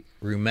they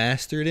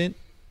remastered it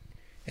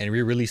and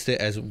re-released it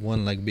as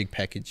one like big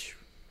package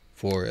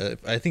for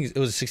I think it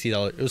was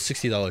 $60. It was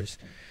 $60.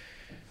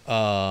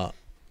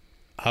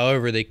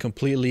 However, they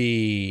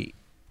completely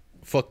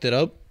fucked it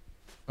up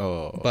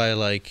by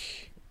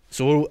like.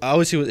 So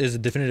obviously it's a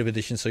definitive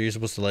edition, so you're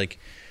supposed to like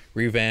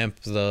revamp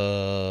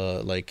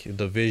the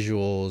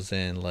visuals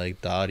and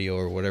like the audio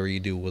or whatever you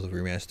do with a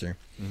remaster.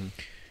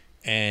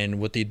 And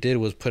what they did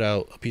was put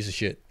out a piece of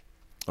shit,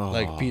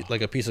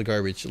 like a piece of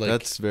garbage. Like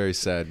That's very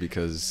sad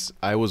because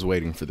I was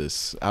waiting for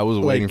this. I was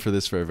waiting for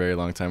this for a very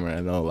long time, and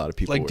I know a lot of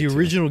people. Like the were too.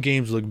 original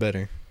games look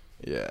better.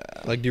 Yeah.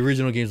 Like the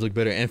original games look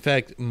better. In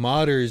fact,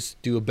 modders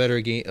do a better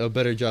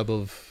job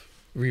of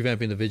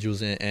revamping the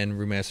visuals and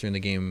remastering the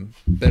game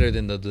better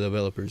than the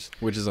developers.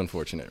 Which is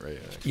unfortunate, right?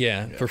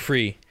 Yeah, for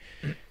free.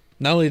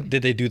 Not only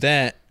did they do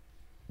that,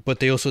 but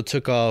they also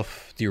took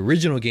off the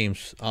original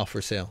games off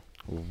for sale.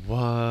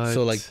 What?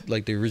 So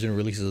like the original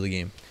releases of the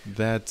game.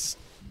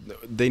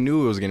 They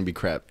knew it was gonna be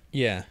crap.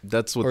 Yeah.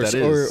 That's what or, that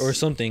is. Or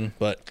something,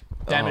 but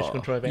damage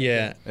control event.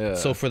 yeah.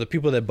 So for the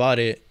people that bought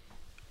it,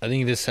 I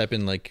think this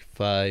happened like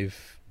the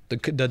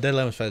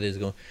deadline was 5 days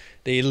ago.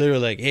 They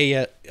literally like,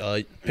 hey,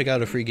 pick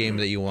out a free game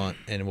that you want,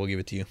 and we'll give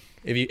it to you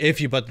if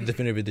you bought the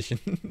definitive edition.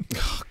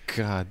 Oh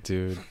God,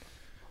 dude.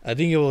 I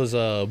think it was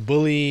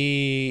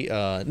Bully.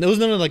 There was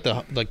none of like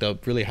the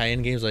really high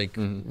end games like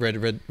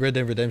Red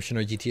Dead Redemption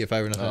or GTA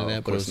 5 or nothing like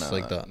that. But it was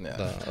like the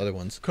other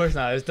ones. Of course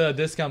not. It's the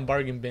discount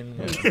bargain bin.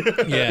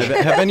 Yeah.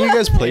 Have any of you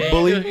guys played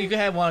Bully? You can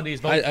have one of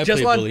these. But I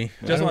just played one. Bully.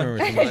 Just I one. don't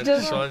remember too much.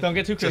 Just one. Don't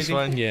get too crazy.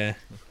 Yeah.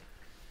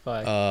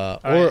 Fine.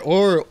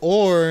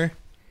 Or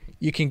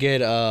you can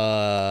get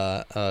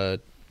I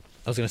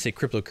was gonna say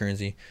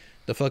cryptocurrency,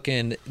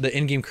 the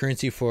in-game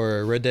currency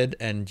for Red Dead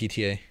and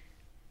GTA.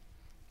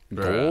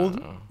 Gold?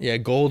 Yeah,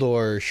 gold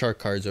or shark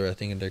cards, or I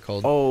think they're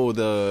called. Oh,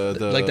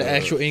 the like the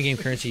actual in-game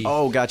currency.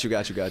 Oh, got you.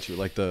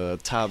 Like the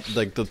top,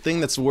 like the thing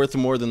that's worth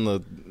more than the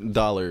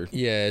dollar.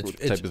 Yeah,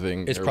 type of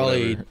thing. It's or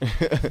probably.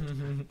 whatever.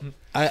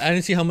 I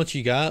didn't see how much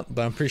you got,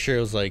 but I'm pretty sure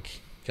it was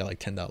like got like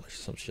 $10 or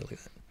some shit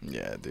like that.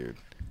 Yeah, dude.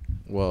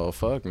 Well,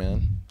 fuck,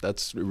 man.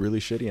 That's really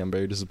shitty. I'm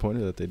very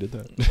disappointed that they did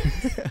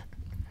that.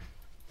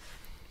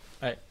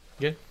 All right.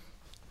 Good.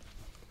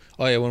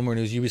 Oh yeah, one more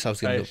news. Ubisoft's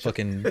gonna Alright,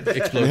 fucking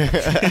explode.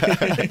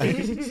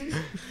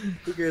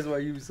 Who cares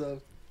about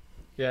Ubisoft?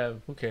 Yeah.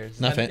 Who cares?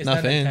 Not It's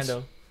fans.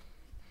 Nintendo.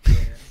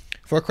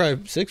 Far Cry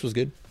 6 was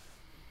good.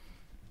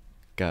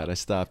 God, I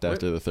stopped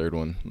after the third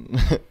one.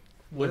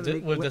 With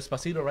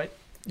Despacito, right?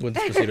 With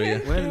Despacito,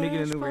 yeah. When are they making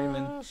a new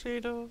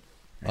Rayman?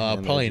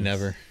 Probably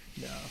never.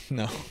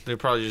 No. They're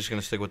probably just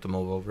gonna stick with the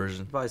mobile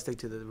version. Probably stick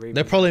to the Rayman.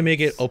 They'll probably make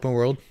it open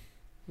world.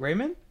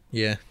 Rayman?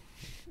 Yeah.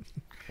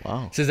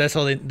 Wow. Since that's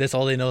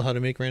all they know how to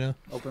make right now.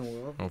 Open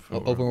world.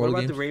 Open What world about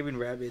games. the Raven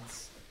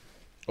Rabbids?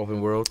 Open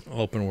world.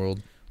 Open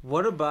world.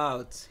 What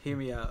about, hear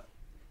me out,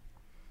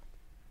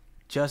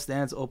 Just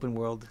Dance Open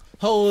World?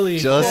 Holy.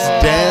 Just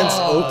fuck. Dance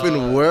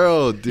Open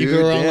World, dude. You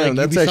go around Damn,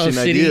 like that's Ubisoft actually an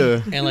City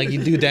idea. and like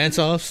you do dance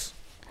offs.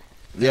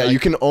 Yeah, like- you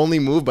can only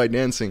move by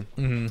dancing.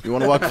 Mm-hmm. You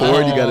want to walk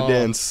forward, you gotta Oh.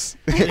 dance.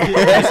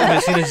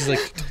 Messina's just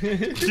like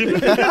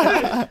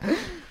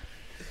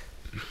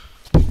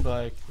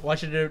Like,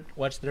 watch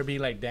there be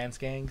like dance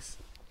gangs.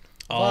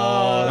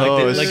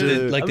 Oh, Oh, like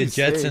shit. the I'm Jets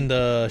sick. and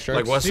the Sharks.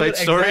 Like West Dude,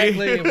 Side Story.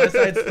 Exactly, West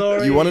Side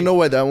Story. You want to know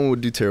why that one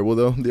would do terrible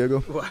though, Diego?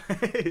 What?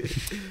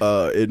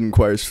 It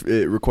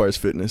requires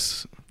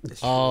fitness.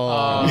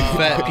 Oh,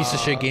 fat piece of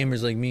shit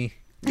gamers like me.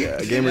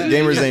 Yeah,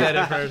 You said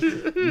it first.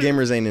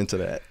 gamers ain't into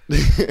that.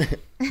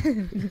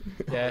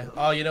 Yeah.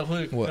 Oh, you know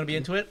who's What? gonna be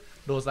into it?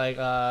 Those like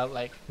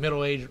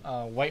middle-aged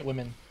white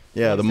women.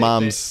 Yeah, the Say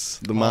moms,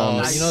 the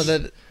moms. You know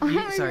that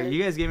Sorry,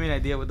 you guys gave me an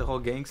idea with the whole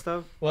gang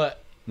stuff.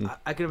 What?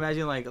 I could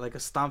imagine like a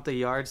stomp the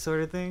yard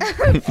sort of thing.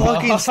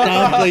 fucking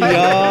stomp the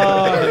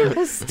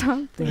yard.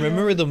 Stomp the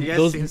Remember the You guys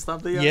those? seen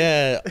Stomp the Yard?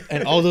 Yeah,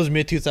 and all those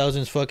mid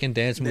 2000s fucking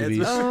dance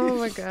movies. Oh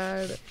my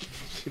god.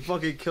 He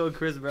fucking killed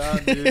Chris Brown,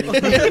 dude.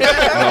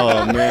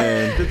 Oh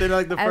man. Did they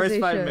like the As first they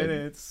 5 should.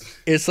 minutes?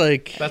 It's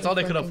like That's all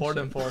they could Fucking afford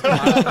him shit. for.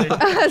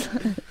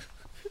 Honestly.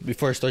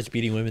 before it starts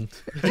beating women.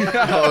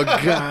 Oh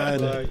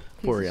god. Like,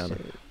 Poor Rihanna.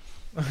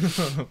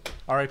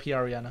 R.I.P.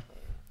 Ariana.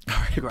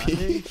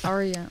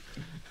 Aria.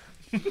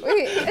 Wait.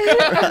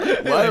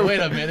 Wait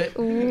a minute.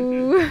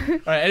 Ooh. All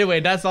right.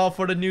 Anyway, that's all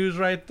for the news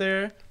right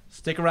there.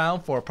 Stick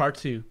around for part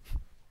 2.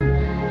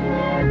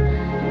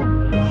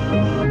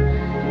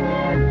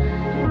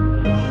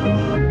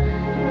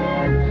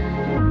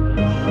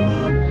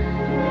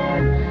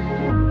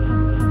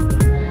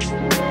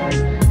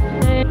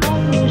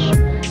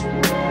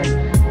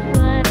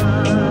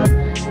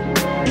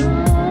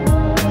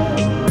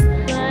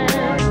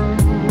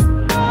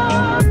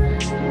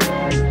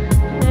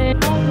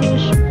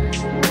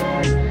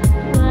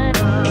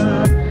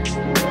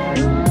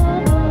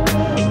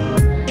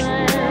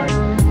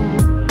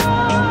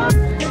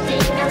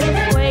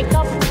 Wake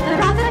up, the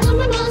rabbit.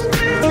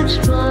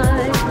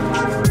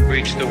 Explode.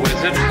 Reach the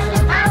wizard.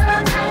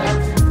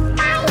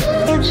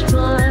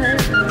 Explode.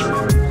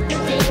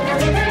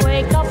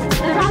 Wake up, the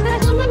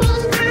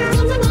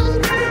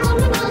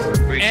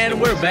rabbit. And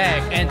we're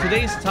back. And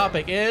today's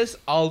topic is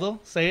Aldo.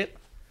 Say it.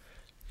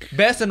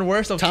 Best and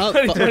worst of Top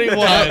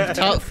 2021.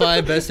 top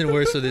 5 best and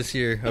worst of this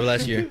year, of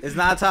last year. it's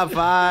not top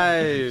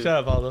 5. Shut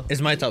up, Aldo.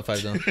 It's my top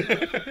 5 though.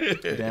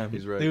 Damn,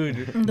 he's right.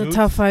 Dude. The Nukes?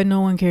 top 5,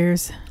 no one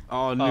cares.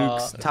 Oh,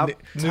 nukes. top.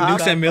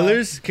 Nukes and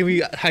Millers. Can we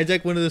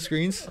hijack one of the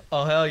screens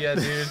Oh hell yeah,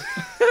 dude.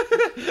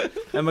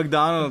 And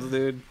McDonald's,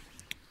 dude.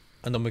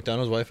 on the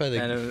McDonald's Wi-Fi? They,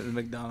 And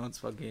McDonald's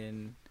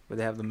fucking where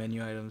they have the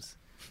menu items.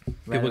 People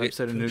Random get-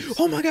 episode of nukes.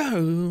 oh my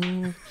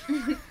god!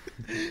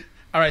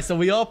 All right, so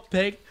we all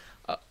picked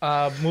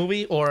a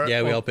movie or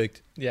Yeah, we all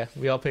picked. Yeah,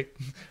 we all picked.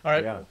 All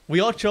right, Yeah. we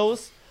all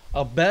chose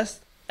a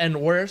best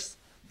and worst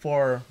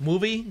for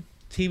movie,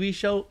 TV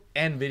show,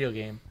 and video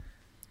game.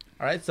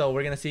 All right, so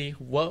we're gonna see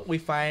what we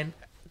find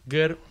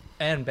good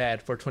and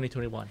bad for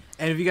 2021.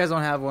 And if you guys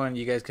don't have one,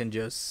 you guys can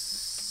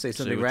just say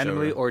something whichever.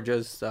 randomly or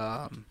just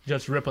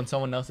Just rip on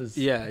someone else's.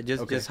 yeah,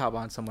 just Okay. just hop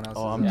on someone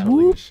else's. Oh, I'm Yeah.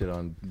 totally gonna shit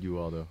on you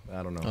all though.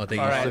 I don't know. Oh,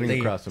 thank All you. right. Sitting Thank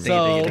you. across from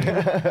So me.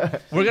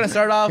 we're gonna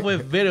start off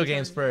with video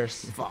games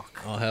first.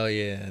 Fuck. Oh hell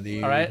yeah,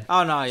 dude. All right.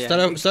 Oh no, yeah.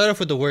 Start off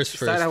with the worst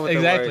Start first. out with the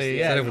Exactly, worst,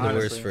 yeah. Start off with the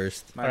honestly. worst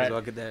first. Might Alright. as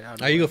well get that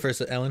out. Are you go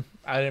first, Ellen?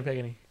 I didn't pick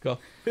any. Go.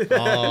 Oh,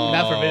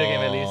 Not for video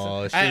game at least.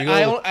 should you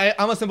go?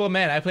 I'm a simple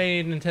man. I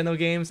play Nintendo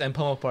games and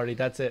Pummel Party.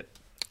 That's it.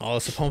 Oh,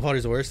 so Pump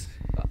Party's the worst.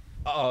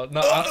 Oh no!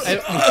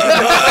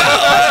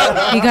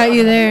 He got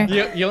you there.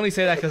 You only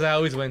say that because I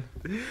always win.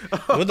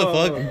 What the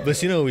fuck?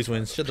 Vecino always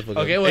wins. Shut the fuck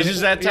Okay, up. well, It's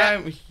just that yeah.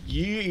 time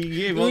you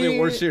gave all the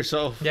awards to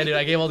yourself. Yeah, dude,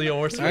 I gave all the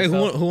awards to All right,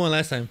 myself. who won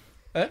last time?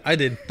 Huh? I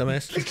did,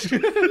 dumbass.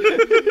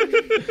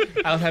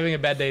 I was having a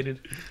bad day, dude.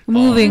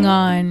 Moving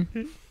on.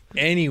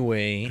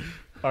 Anyway,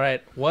 All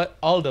right,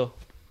 Aldo?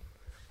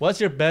 What's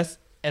your best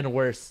and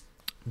worst?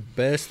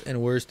 best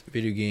and worst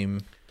video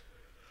game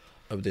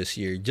of this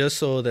year, just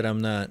so that I'm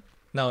not.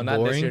 No, not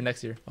this Boring? year.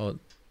 Next year. Oh,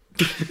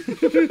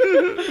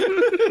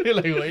 You're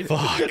like, wait.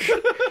 fuck.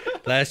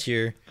 Last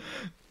year.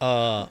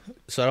 So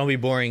I don't be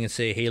boring and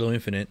say Halo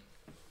Infinite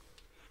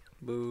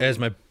Boo. as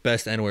my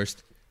best and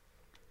worst.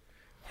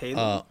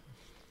 Halo.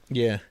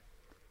 Yeah.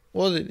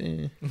 Well,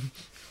 He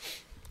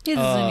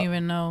doesn't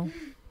even know.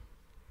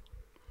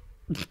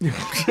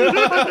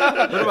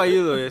 What about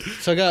you, Louis?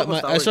 so I got Couple my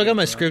Star Wars so I got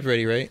my games, script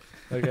ready, right?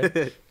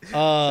 Okay.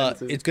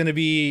 It's gonna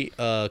be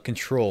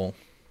Control.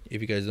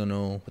 If you guys don't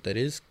know what that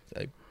is,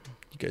 you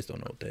guys don't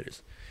know what that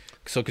is.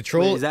 So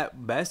Control Wait, is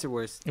that best or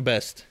worst?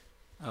 best.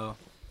 Oh,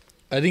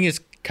 I think it's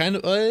kind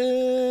of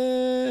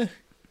Oh,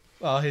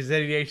 his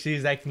ADHD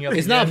is acting up.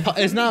 it's again.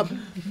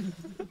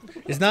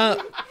 it's not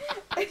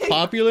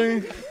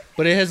popular,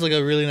 but it has like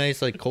a really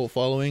nice like cult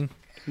following.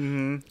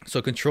 mm-hmm.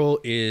 So Control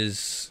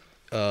is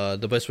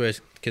the best way I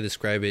can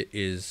describe it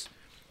is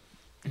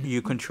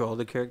You control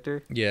the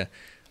character. yeah.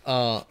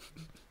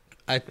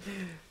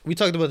 We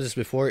talked about this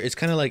before. It's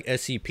kind of like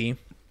SCP.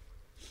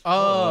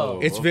 Oh,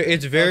 It's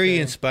very Okay.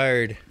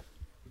 inspired.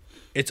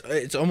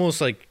 It's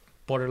almost like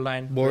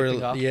borderline. border.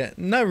 ripping off. Yeah,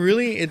 not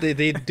really.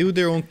 They do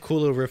their own cool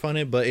little riff on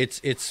it, but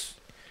it's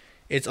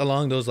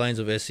along those lines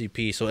of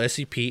SCP. So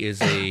SCP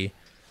is a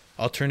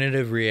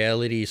alternative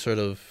reality sort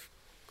of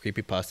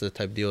creepypasta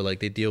type deal. Like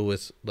they deal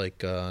with like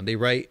they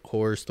write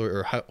horror story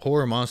or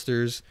horror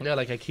monsters. Yeah,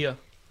 like IKEA.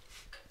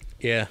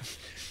 Yeah.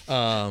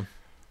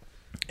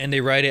 And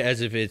they write it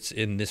as if it's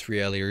in this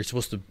reality, or you're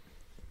supposed to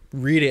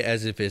read it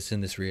as if it's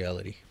in this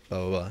reality. Blah,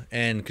 blah, blah.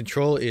 And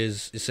Control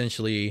is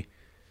essentially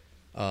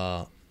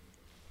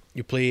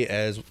you play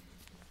as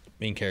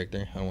main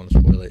character. I don't want to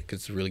spoil it because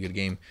it's a really good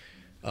game.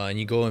 And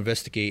you go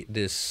investigate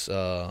this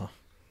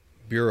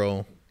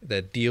bureau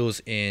that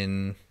deals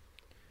in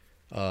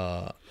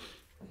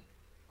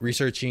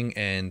researching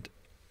and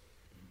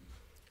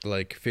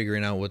like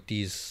figuring out what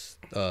these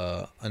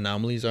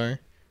anomalies are,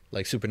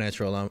 like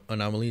supernatural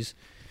anomalies.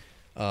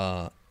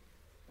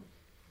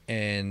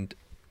 And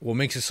what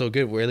makes it so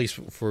good, or at least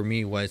for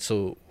me, why it's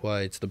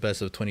the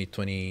best of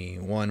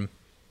 2021,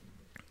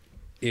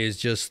 is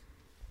just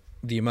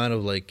the amount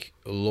of like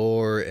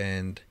lore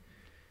and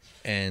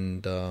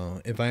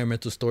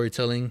environmental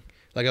storytelling.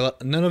 Like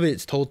none of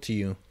it's told to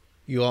you.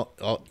 You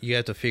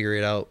have to figure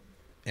it out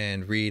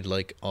and read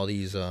like all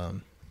these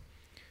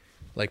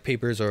like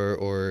papers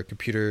or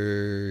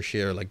computer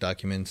shit or like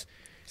documents.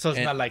 So it's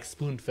not like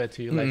spoon fed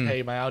to you. Like,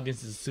 hey, my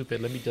audience is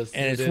stupid. Let me just.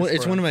 And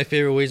it's one of my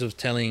favorite ways of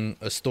telling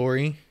a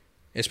story,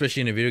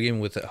 especially in a video game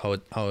with how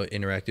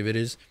interactive it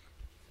is.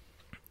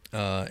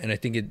 And I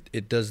think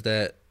it does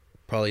that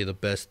probably the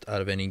best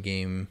out of any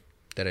game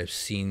that I've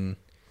seen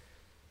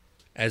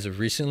as of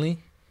recently.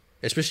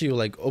 Especially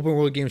like open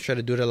world games try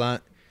to do it a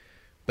lot,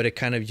 but it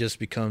kind of just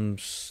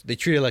becomes, they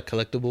treat it like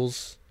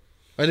collectibles.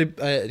 Or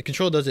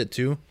Control does it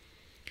too,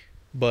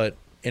 but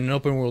in an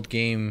open world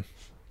game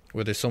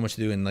where there's so much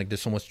to do and like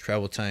there's so much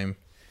travel time,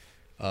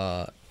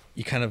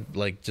 you kind of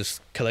like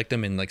just collect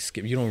them and like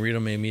skip. You don't read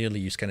them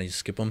immediately. You just kind of just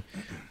skip them.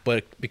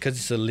 But because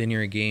it's a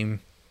linear game,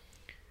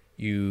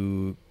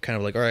 you kind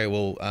of like, all right,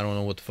 well, I don't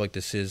know what the fuck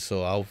this is,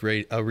 so I'll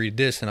read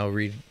this and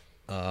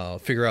I'll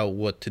figure out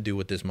what to do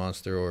with this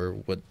monster or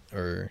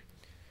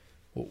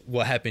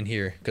what happened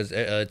here, because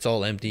it's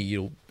all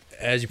empty.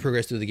 As you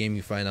progress through the game,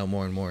 you find out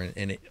more and more,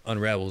 and it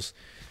unravels.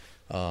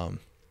 And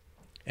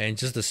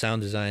just the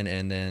sound design,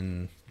 and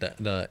then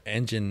the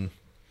engine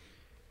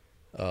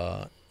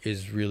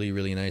is really,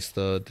 really nice.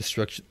 The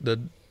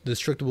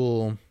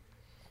destructible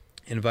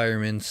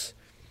environments,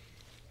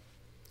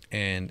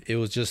 and it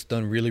was just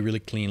done really, really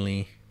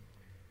cleanly.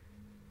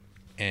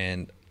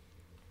 And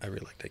I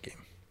really like that game.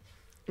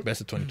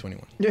 Best of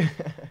 2021. Yeah.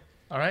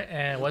 All right,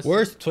 and what's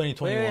worst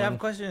 2021? Wait, I have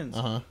questions.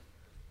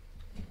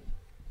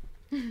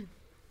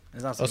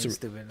 It's not something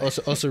stupid.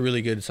 Also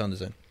really good sound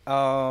design.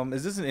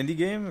 Is this an indie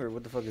game or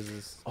what the fuck is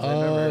this? I've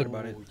never heard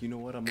about it. You know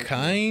what? I'm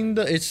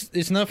Kinda.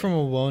 It's not from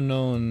a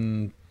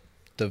well-known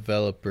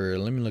developer.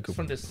 Let me look up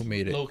from this who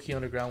made it. low-key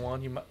underground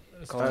one.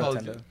 It's Called called,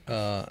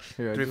 Nintendo.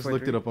 Here, I just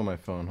looked it up on my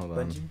phone. Hold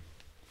on. Bungie?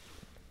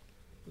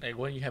 like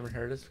one you haven't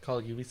heard of. It's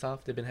called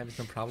Ubisoft. They've been having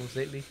some problems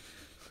lately.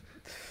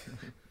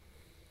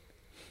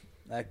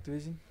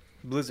 Activision?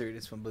 Blizzard.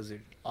 It's from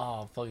Blizzard.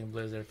 Oh, fucking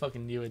Blizzard.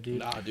 Fucking knew it, dude.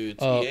 Nah, dude,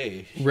 it's Uh,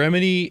 EA.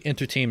 Remedy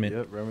Entertainment.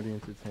 Yep, Remedy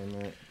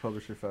Entertainment,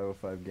 publisher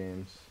 505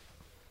 Games.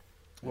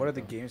 What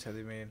other games have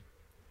they made?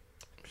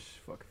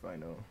 Fuck if I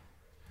know.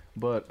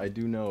 But I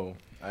do know.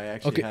 I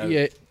actually Okay, have.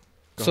 yeah.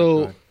 Go So,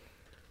 ahead.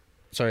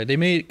 sorry, they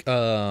made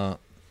because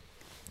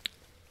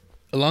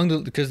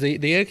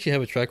they actually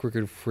have a track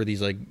record for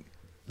these like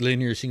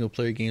linear single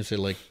player games that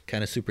are like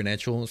kind of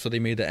supernatural. So they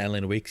made the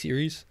Alan Wake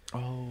series.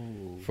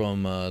 Oh.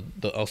 From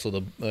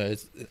the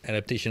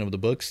adaptation of the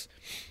books.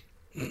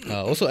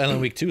 Also, Alan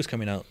Wake 2 is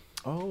coming out.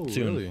 Oh,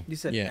 soon. really? You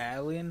said Yeah.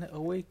 Alan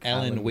Awake?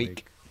 Alan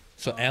Wake.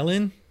 So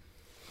Alan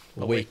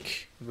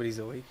Wake. But he's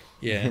awake.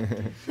 Yeah.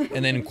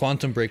 And then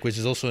Quantum Break, which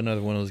is also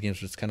another one of those games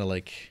where it's kind of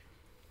like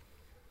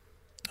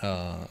you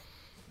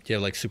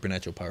have like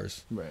supernatural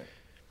powers. Right.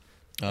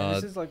 And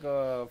this is like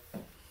a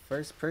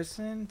first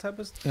person type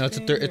of No,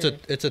 thing?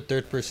 it's a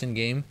third person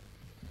game.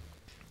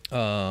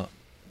 Yeah,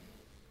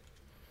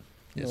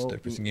 it's a Well,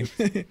 third person game.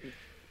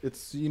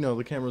 It's,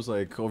 the camera's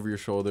like over your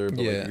shoulder, but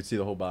like, Yeah. you can see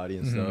the whole body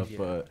and Mhm. stuff. Yeah.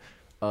 But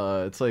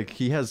it's like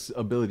he has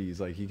abilities.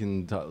 Like he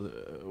can,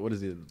 what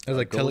is it? It's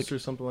like Ghost or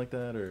something like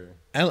that, or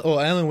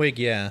Alan Wake,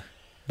 yeah.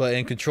 But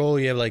in Control,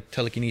 you have like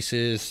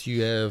telekinesis,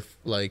 you have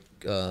like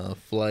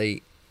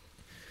flight,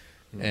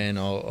 and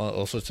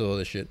all sorts of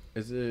other shit.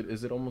 is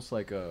it almost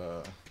like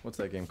what's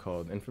that game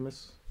called?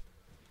 Infamous?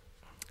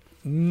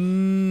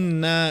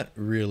 Not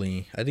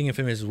really. I think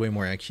Infamous is way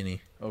more actiony.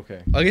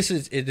 Okay. I guess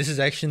this is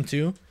action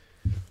too,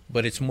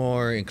 but it's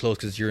more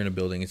enclosed because you're in a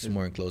building. It's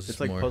more enclosed. It's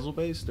like more puzzle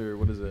based, or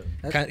what is it?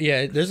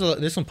 yeah.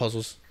 There's some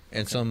puzzles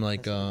and some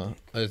like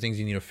other things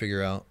you need to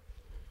figure out.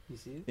 You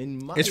see it?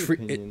 In my It's free.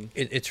 opinion.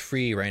 It's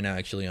free right now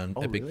actually on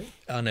Oh, Epic really?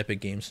 on Epic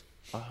Games.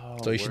 Oh,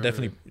 So you should word.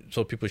 definitely.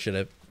 So people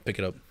should pick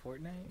it up.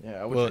 Fortnite?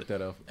 Yeah, I would Well, check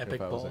that out Epic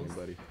if I was Balls.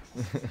 anybody.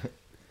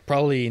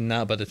 Probably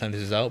not by the time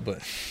this is out,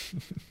 but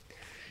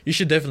you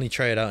should definitely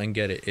try it out and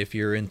get it if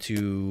you're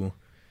into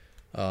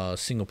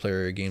single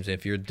player games.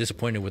 If you're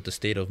disappointed with the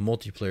state of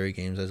multiplayer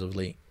games as of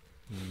late.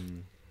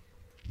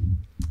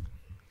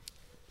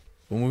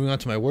 But moving on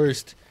to my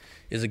worst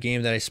is a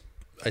game that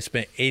I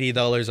spent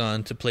 $80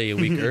 on to play a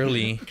week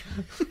early,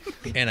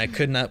 and I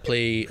could not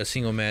play a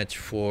single match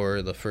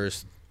for the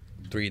first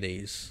 3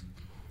 days.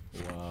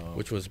 Wow.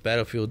 which was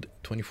Battlefield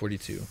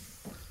 2042.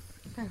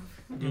 Wow.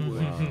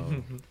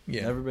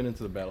 Yeah. Never been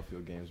into the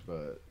Battlefield games,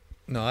 but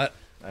No,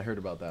 I heard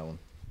about that one.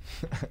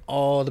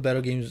 all the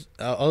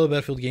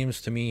Battlefield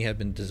games to me have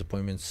been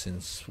disappointments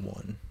since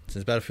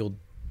Battlefield,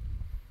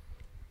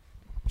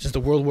 since the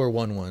World War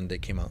one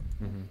that came out.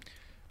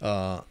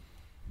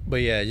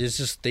 But yeah, it's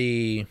just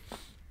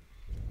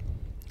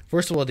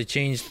first of all, they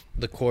changed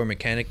the core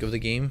mechanic of the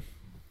game,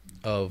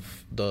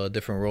 of the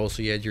different roles.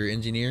 So you had your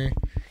engineer,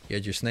 you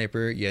had your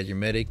sniper, you had your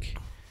medic,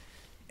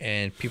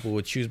 and people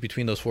would choose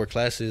between those 4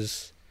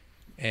 classes,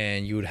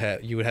 and you would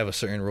have a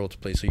certain role to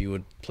play. So you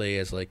would play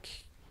as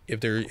like,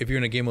 if you're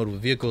in a game mode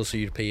with vehicles, so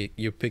you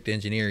pick the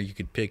engineer. You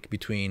could pick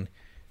between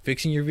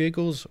fixing your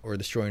vehicles or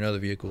destroying other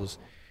vehicles.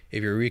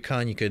 If you're a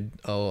recon, you could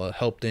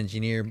help the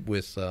engineer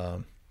with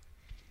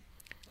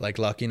like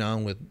locking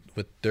on with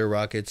their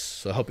rockets,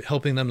 so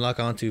helping them lock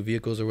onto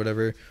vehicles or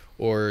whatever,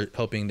 or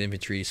helping the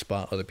infantry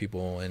spot other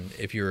people. And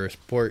if you're a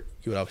support,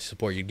 you would obviously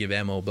support. You'd give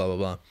ammo, blah blah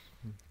blah.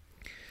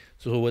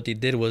 So what they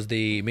did was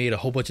they made a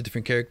whole bunch of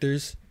different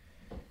characters,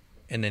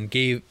 and then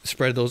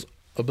spread those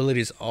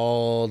abilities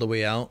all the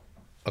way out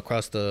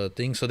across the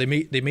thing. So they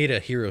made a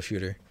hero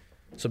shooter.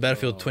 So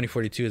Battlefield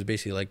 2042 is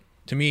basically like,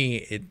 to me,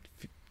 it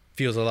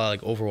feels a lot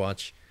like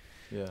Overwatch.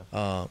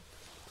 Yeah.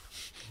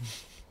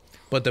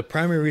 But the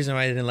primary reason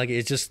why I didn't like it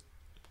is just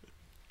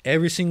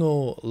every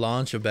single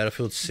launch of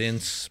Battlefield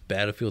since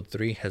Battlefield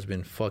 3 has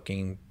been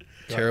fucking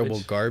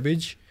terrible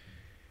garbage.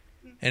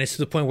 And it's to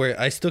the point where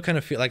I still kind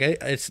of feel like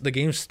the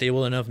game's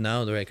stable enough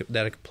now that I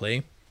could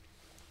play.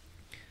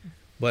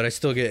 But I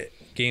still get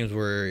games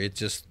where it's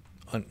just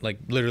like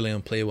literally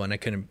unplayable, and I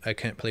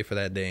can't play for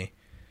that day.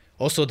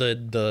 Also,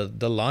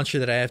 the launcher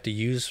that I have to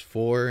use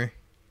for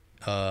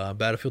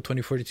Battlefield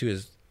 2042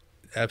 is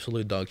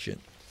absolute dog shit.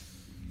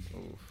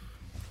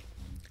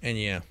 And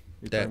yeah,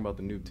 You're talking about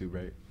the noob tube,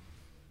 right?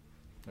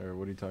 Or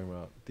what are you talking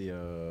about? The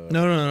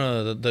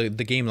No. The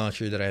game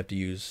launcher that I have to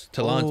use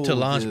to launch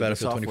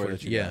Battlefield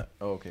 2042. Yeah.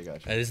 Oh, okay,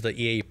 gotcha. This is the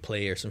EA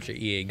Play or some shit.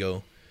 EA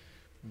Go.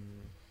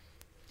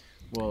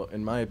 Well,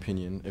 in my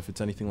opinion, if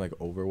it's anything like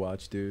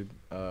Overwatch, dude,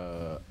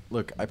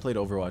 look, I played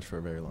Overwatch for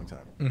a very long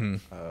time.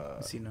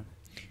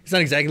 It's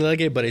not exactly like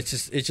it, but it's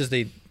just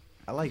they.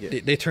 I like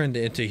it. They turned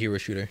it into a hero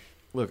shooter.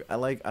 Look, I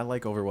like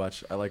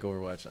Overwatch. I like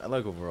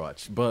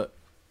Overwatch, but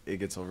it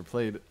gets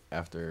overplayed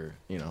after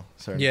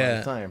certain amount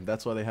of time.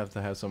 That's why they have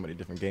to have so many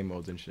different game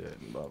modes and shit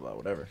and blah blah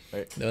whatever.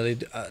 Right? No,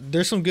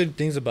 there's some good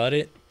things about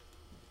it,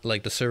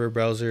 like the server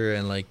browser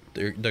and like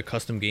their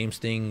custom games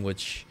thing,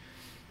 which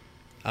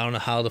I don't know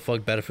how the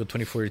fuck Battlefield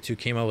 2042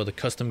 came out with a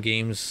custom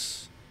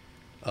games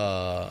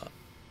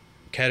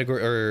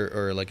category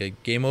or like a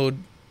game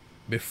mode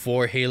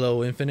before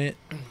Halo Infinite,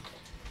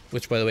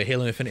 which by the way,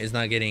 Halo Infinite is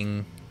not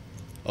getting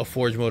a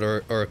Forge mode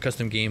or a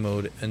custom game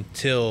mode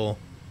until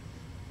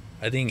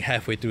I think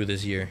halfway through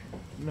this year.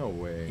 No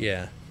way.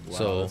 Yeah. Wow,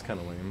 so that's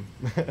kind of lame.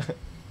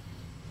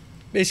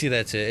 basically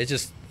that's it. It's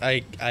just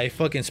I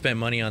fucking spent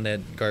money on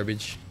that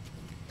garbage,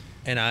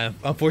 and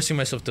I'm forcing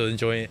myself to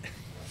enjoy it.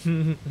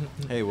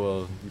 Hey,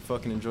 well, you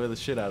fucking enjoy the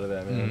shit out of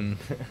that, man.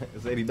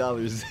 It's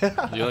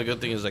 $80. The only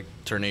good thing is like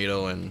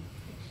tornado and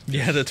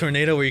Yeah, the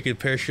tornado where you could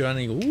parachute on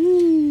and you go,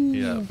 woo.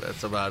 yeah,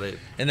 that's about it.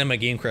 And then my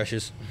game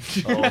crashes.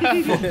 Oh.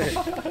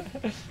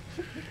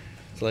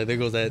 So like there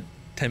goes that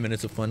 10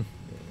 minutes of fun.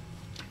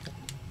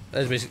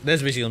 That's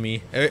basically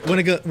me. When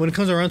it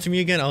comes around to me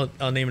again,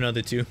 I'll name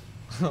another 2.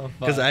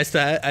 Because I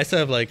still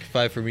have like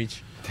 5 from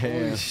each.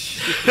 Damn.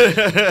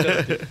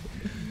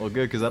 Well,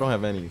 good, because I don't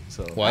have any.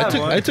 So. Well,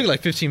 I took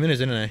like 15 minutes,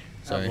 didn't I?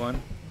 Sorry. I have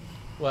one.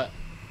 What?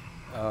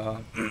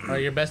 Are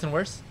your best and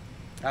worst?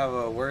 I have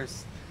a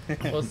worst.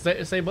 Well,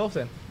 say both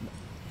then.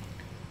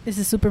 This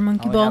is Super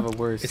Monkey I Ball. have a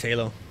worst. It's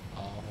Halo.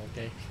 Oh,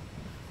 okay.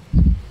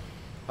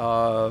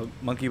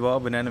 Monkey Ball,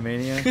 Banana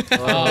Mania. Oh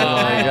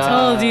my I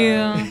told you.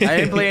 I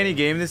didn't play any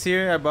game this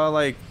year. I bought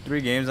like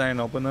 3 games. I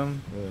didn't open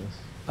them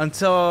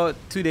until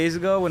 2 days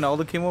ago when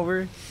Aldo came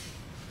over,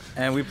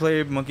 and we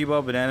played Monkey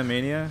Ball, Banana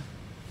Mania.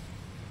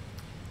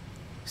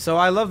 So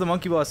I love the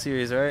Monkey Ball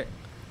series, right?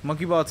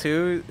 Monkey Ball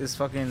 2 is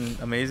fucking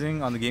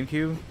amazing on the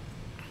GameCube.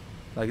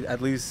 Like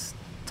at least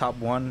top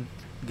 1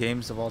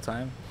 games of all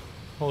time.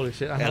 Holy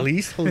shit. At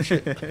least? Holy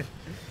shit.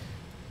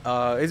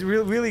 It's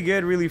really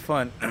good, really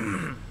fun.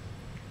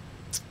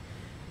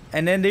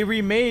 And then they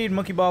remade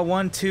Monkey Ball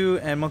 1, 2,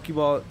 and Monkey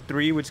Ball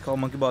 3, which is called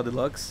Monkey Ball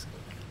Deluxe,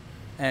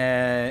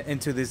 and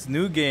into this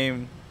new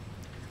game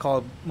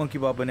called Monkey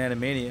Ball Banana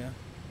Mania.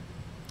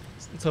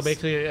 So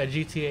basically a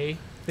GTA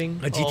thing?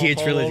 A GTA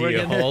trilogy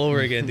all over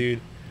again, dude.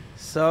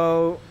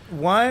 So,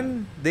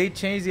 one, they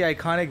changed the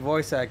iconic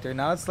voice actor.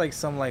 Now it's like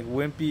some like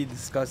wimpy,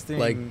 disgusting,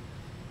 Like,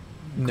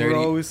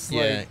 gross,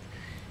 nerdy.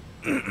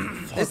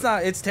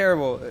 like it's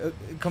terrible.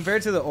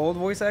 Compared to the old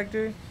voice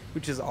actor,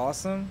 which is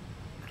awesome.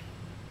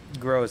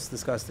 Gross,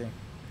 disgusting.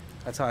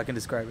 That's how I can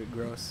describe it.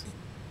 Gross.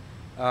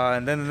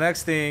 And then the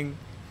next thing,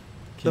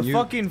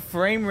 fucking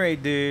frame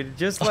rate, dude.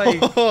 Just like,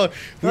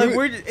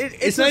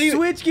 it's a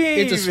Switch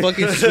game. It's a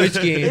fucking Switch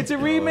game. It's a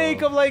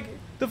remake of like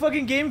The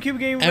fucking GameCube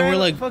game And ran we're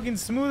like- fucking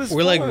smooth as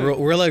We're like fuck.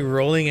 we're like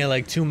rolling at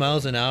like 2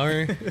 miles an hour,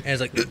 and it's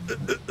like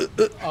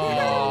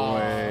Oh.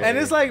 And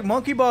it's like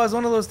Monkey Ball is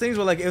one of those things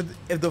where like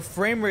if the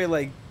frame rate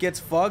like gets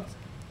fucked,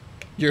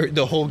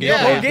 the whole game. the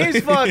whole game's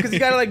fucked because you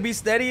gotta like be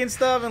steady and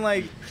stuff and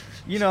like,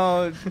 you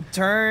know,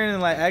 turn and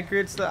like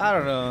accurate stuff. I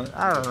don't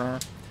know.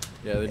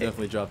 Yeah, they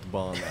definitely dropped the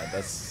ball on that.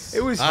 That's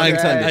It was I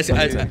trash, see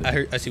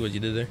dude. I see what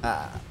you did there.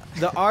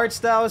 The art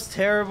style is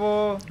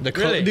terrible.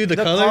 Really? Dude, the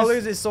The colors.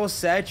 colors is so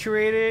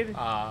saturated.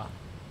 Ah.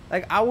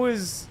 Like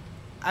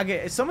I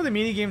get some of the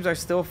mini games are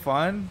still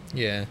fun,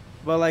 Yeah.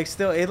 but like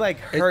still it like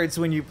hurts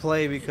when you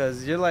play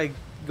because you're like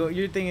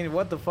you're thinking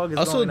what the fuck is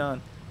Also, going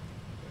on.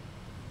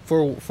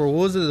 For what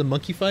was it, the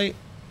monkey fight?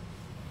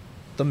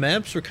 The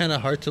maps were kind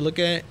of hard to look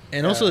at,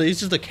 and also it's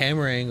just the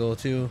camera angle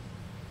too.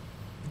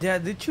 Yeah,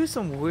 they choose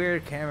some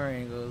weird camera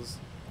angles.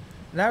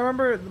 And I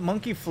remember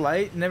Monkey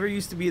Flight never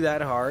used to be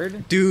that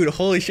hard. Dude,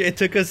 holy shit! It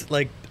took us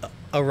like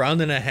a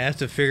round and a half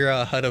to figure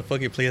out how to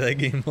fucking play that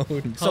game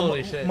mode. So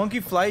Holy shit. Monkey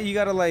Flight, you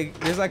gotta like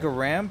there's like a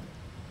ramp.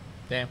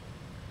 Damn.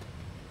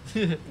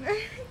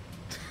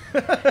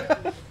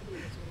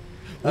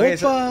 Okay,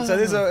 so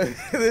there's a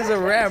there's a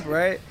ramp,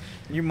 right?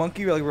 Your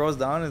monkey like rolls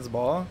down its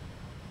ball,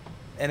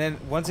 and then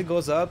once it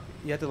goes up,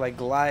 you have to like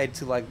glide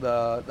to like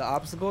the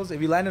obstacles.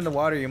 If you land in the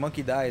water, your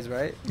monkey dies,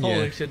 right?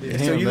 Holy Yeah. shit, dude.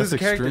 Damn, So you that's lose a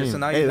character, extreme. so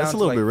now hey, you're that's a down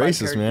little to, bit like,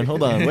 racist, 5 man.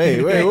 Hold on,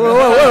 characters. wait,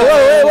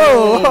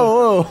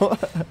 whoa.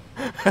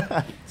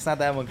 It's not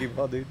that monkey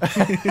ball, dude.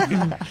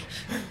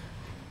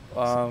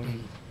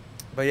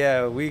 But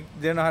yeah, we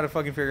didn't know how to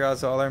fucking figure out,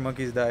 so all our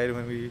monkeys died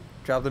when we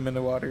dropped them in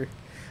the water.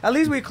 At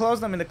least we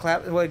closed them in the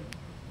clap. Like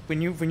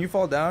when you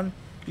fall down,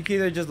 you can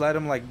either just let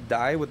them like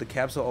die with the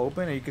capsule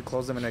open, or you could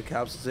close them in a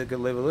capsule so they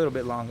could live a little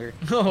bit longer.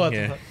 What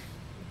Yeah. the fuck?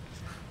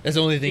 That's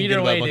the only thing Either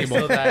good way, about they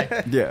Monkey Ball. still die.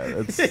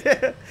 Yeah,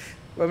 that's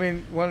I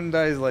mean, one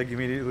dies like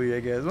immediately,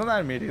 I guess. Well,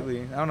 not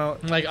immediately. I don't know.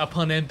 Like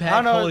upon impact. I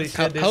don't know. Holy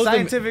shit, dude. how's the-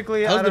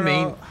 Scientifically, how's I the don't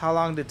know main- how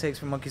long it takes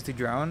for monkeys to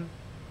drown.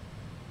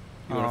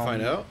 You want to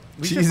find out?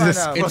 We should find Jesus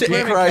out. It's- Put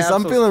them in Christ. I'm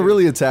capsules, feeling too.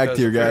 really attacked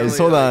here, Because guys.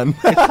 Hold on. It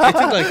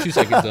took like 2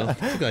 seconds though. It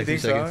took like 2 think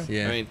so? seconds.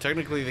 Yeah. I mean,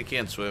 technically they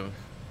can't swim.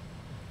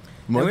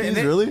 Monkeys, And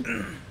they- really?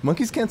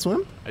 Monkeys can't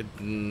swim?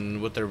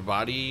 With their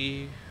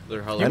body,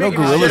 their I know making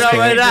gorillas shit up can.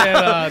 right now.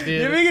 Yeah,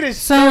 dude. You're making it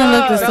Someone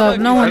look this up.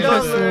 No one I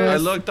trust looked- I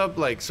this. looked up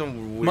like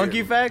some weird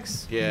Monkey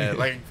facts Yeah,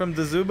 like from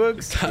the zoo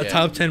books. Yeah.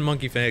 Top 10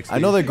 monkey facts. I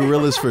know dude. that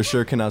gorillas for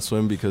sure cannot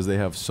swim because they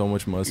have so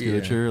much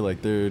musculature.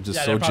 Like they're just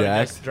Yeah, so they're probably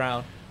jacked. just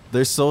drown.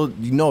 They're so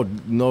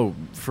no,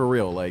 for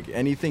real. Like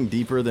anything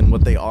deeper than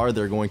what they are,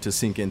 they're going to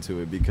sink into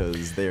it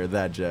because they are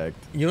that jacked.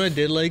 You know what I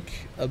did like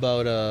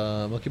about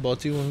Monkey Ball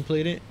 2 when we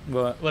played it?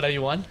 What? What are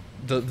you won?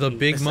 The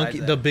big Besides monkey,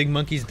 that. the big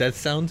monkey's death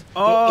sound.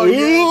 Oh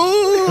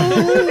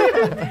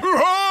yeah.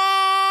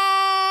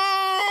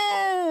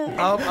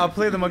 I'll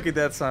play the monkey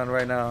death sound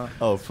right now.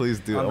 Oh, please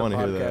do. I on the want to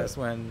hear podcast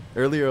that. when.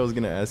 Earlier, I was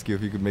gonna ask you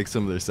if you could make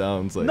some of their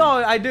sounds. Like, No,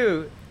 I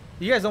do.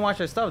 You guys don't watch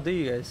our stuff, do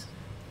you guys?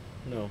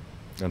 no.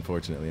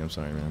 unfortunately, I'm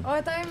sorry, man. Oh,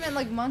 I thought you meant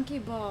like monkey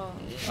ball.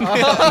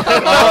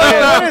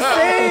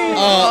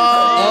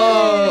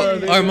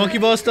 Oh, our Monkey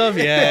Ball stuff?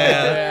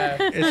 Yeah,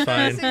 it's I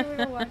fine. said we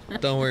don't watch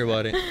it. Don't worry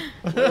about it.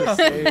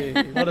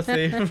 What a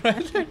save.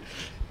 Alright,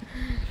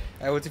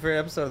 what's your favorite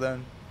episode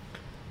then?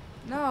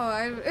 No,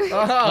 I.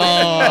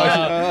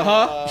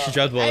 Oh, she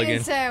dropped the ball I again.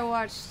 didn't say I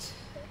watched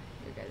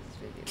your guys'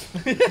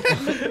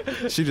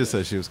 video. She just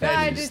said she was No,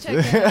 I do confused. check it.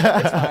 It's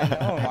fine.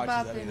 No one watches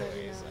About that the anyways.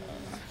 video.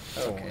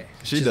 Okay.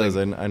 She She's does.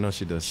 like- I know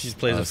she does. she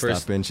plays the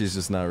first- Stop in. She's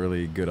just not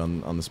really good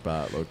on the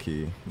spot, low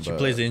key. She but-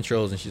 plays the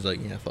intros and she's like,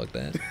 yeah, fuck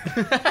that.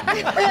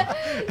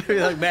 You're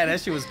like, man, that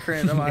shit was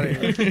cringe. I'm out of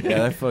here. Yeah,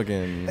 that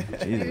fucking I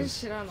just Jesus.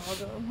 shit on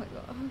Aldo. Oh my god.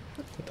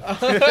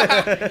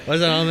 Why is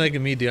that all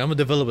making me do? I'm gonna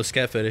develop a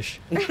scat fetish.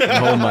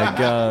 Oh my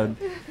god.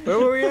 Where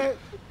were we at?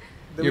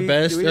 Did Your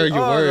best or your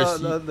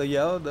worst? The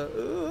yell.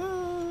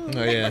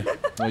 Oh yeah.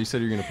 Oh, you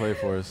said you were gonna play it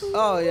for us.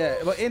 Oh yeah,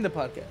 but in the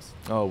podcast.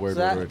 Oh, word, So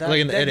that, word. that,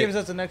 Like in the that edit. gives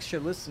us an extra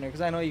listener because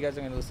I know you guys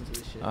are gonna listen to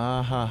this shit.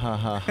 Ah ha ha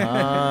ha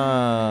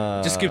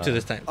ha. Just skip to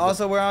this time.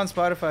 Also, we're on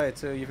Spotify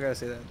too. You forgot to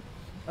say that.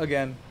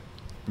 Again.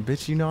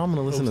 Bitch, you know I'm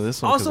gonna listen to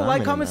this one. 'cause Also, I'm like,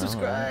 in it comment, now.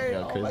 subscribe. Yeah,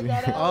 Oh my crazy.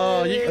 god.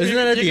 Oh, you, Isn't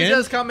that at you the could end?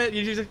 just comment.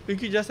 You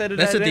could just edit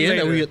That's that at the in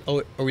end.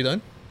 later. Are we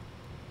done?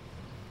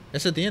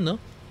 That's at the end, though.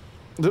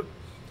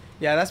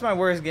 Yeah, that's my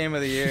worst game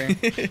of the year. I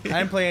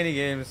didn't play any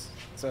games,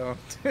 so.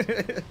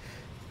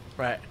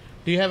 Right.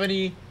 Do you have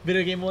any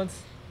video game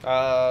ones?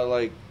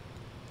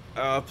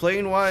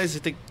 Playing wise, I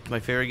think my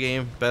favorite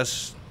game,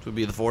 best, would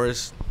be The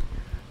Forest.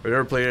 I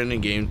never played any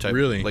game type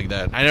Really? like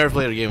that. I never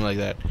played a game like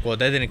that. Well,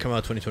 that didn't come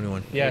out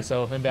 2021. Yeah,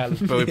 so invalid.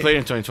 But we played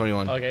in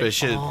 2021. Okay. But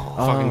shit,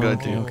 fucking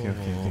good too.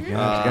 Okay.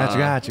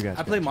 Gotcha.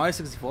 I played Mario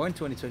 64 in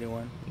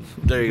 2021.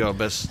 There you go,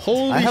 best.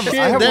 Holy I have shit!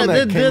 one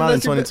that came out in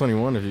that's your be-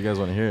 2021. If you guys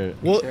want to hear it.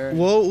 What Sure.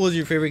 What was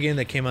your favorite game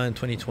that came out in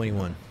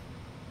 2021?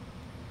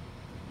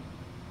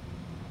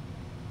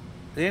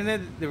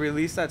 Didn't they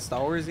release that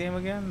Star Wars game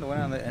again? The one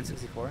on the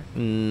N64?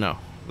 No,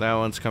 that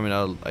one's coming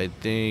out, I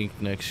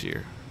think, next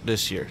year.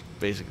 This year,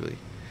 basically.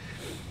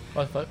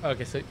 What the fuck?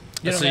 Okay, so you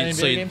don't So got any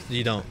so video you, games?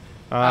 you don't.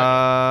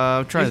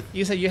 I'm trying.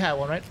 You said you had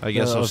one, right? I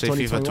guess of I'll say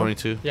FIFA 2021?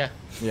 22. Yeah.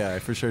 Yeah, I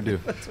for sure do.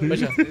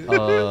 Which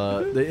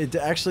one? It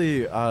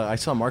actually, I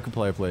saw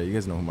Markiplier play. You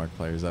guys know who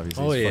Markiplier is,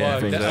 obviously. Oh, He's yeah.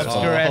 fucking That famous.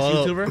 obscure ass Hold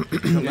up.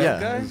 YouTuber.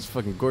 Yeah, he's a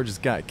fucking gorgeous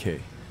guy, K.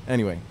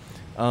 Anyway,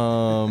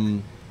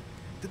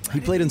 he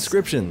played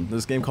Inscription.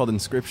 This game called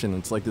Inscription.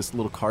 It's like this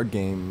little card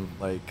game,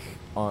 like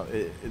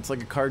it's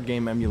like a card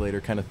game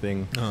emulator kind of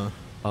thing.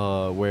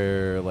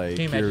 Where like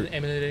Can you you're imagine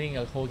emulating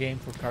a whole game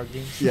for card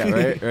games? yeah,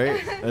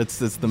 right. It's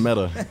the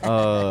meta.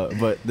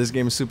 But this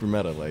game is super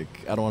meta. Like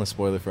I don't want to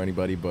spoil it for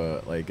anybody,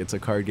 but like it's a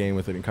card game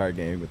within a card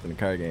game within a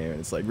card game, and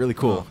it's like really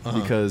cool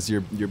because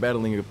you're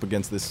battling up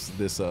against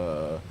this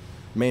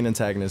main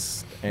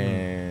antagonist,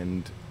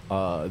 and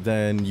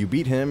then you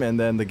beat him, and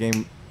then the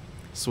game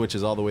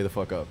switches all the way the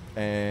fuck up,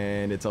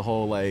 and it's a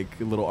whole like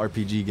little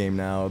RPG game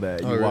now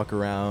that you walk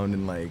around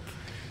and like.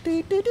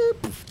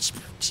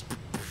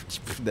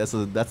 That's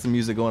the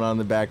music going on in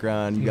the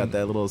background. You got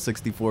that little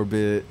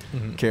 64-bit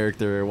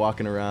character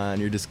walking around.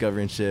 You're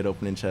discovering shit,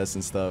 opening chests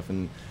and stuff,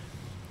 and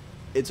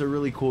it's a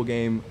really cool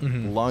game.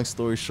 Long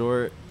story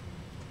short,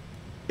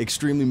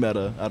 extremely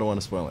meta. I don't want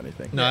to spoil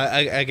anything. No,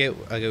 I get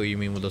what you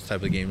mean with those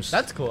type of games.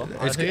 That's cool.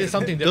 It's It's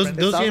something different.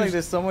 It sounds like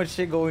there's so much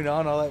shit going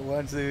on all at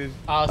once, dude. See,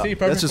 perfect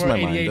That's just for my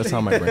 88. mind. That's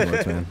how my brain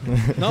works, man.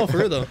 No, for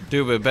real though.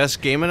 Dude, but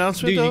best game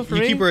announcement Dude, though you for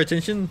me? keep our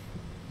attention.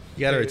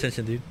 You got our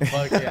attention, dude.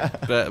 Fuck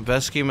yeah.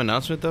 Best game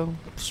announcement though?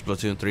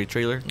 Splatoon 3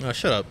 trailer. Oh,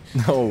 shut up.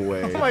 No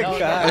way. Oh my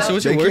god. So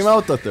what's They your came worst? out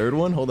with the third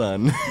one. Hold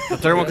on. The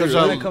third one comes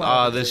When it come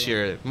out out, this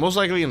year, most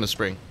likely in the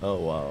spring. Oh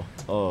wow.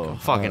 Oh, I'm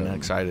fucking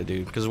excited,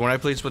 dude. Because when I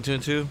played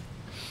Splatoon 2,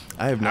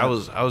 I have not.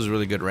 I was a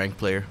really good ranked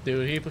player.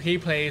 Dude, he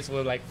plays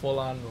with like full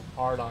on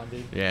hard on,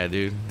 dude. Yeah,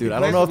 dude. Dude, I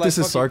plays don't know if with, this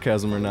like, is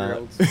sarcasm or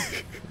not.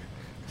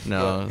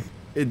 No.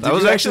 Did That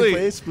was you actually-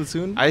 play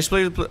Splatoon? I just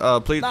played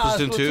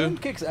Splatoon 2. Splatoon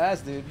kicks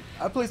ass, dude.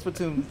 I played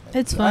Splatoon.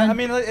 It's fun. I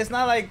mean, it's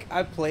not like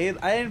I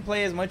didn't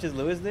play as much as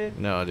Lewis did.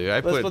 No, dude.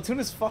 I But put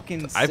Splatoon is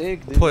fucking I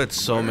sick, dude. put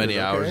so many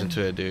Okay. hours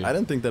into it, dude. I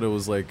didn't think that it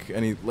was like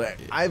any. Like,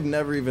 I've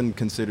never even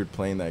considered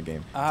playing that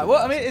game. Well,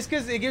 I mean, it's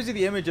because it gives you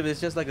the image of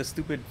it's just like a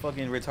stupid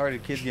fucking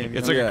retarded kid game. You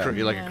It's know? like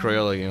Yeah. like a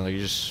Crayola game. Like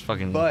you're just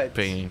fucking But-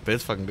 painting, but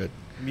it's fucking good.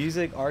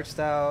 Music, art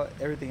style,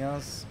 everything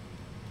else.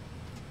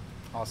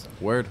 Awesome.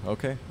 Word.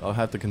 Okay, I'll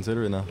have to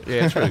consider it now.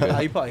 Yeah, it's pretty Oh,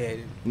 good. you probably hate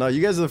it. No,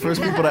 you guys are the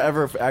first people to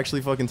ever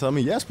actually fucking tell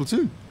me, yeah,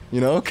 Splatoon. You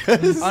know,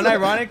 'cause-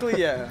 Unironically,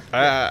 yeah.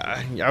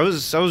 I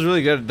was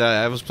really good at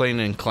that. I was playing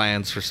in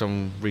clans for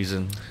some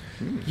reason.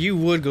 You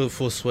would go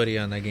full sweaty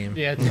on that game.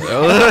 Yeah, dude.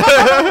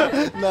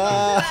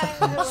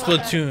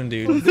 Splatoon,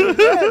 dude.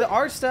 Yeah, the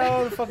art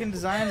style, the fucking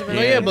designs,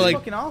 everything. Yeah, it's but, like,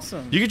 fucking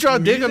awesome. You can draw a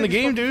dick on the Music's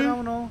game, fucking dude.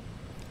 Phenomenal.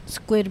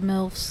 Squid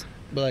MILFs.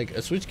 But like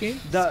a Switch game?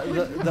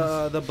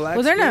 The black.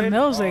 Well, they're not squid,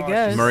 MILFs, I she's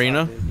guess.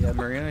 Marina? hot, dude. Yeah,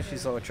 Marina, she's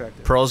so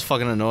attractive. Pearl's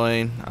fucking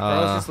annoying.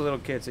 Pearl's just a little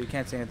kid, so you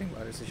can't say anything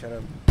about her. So shut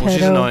up. Well,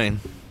 she's Pedo. annoying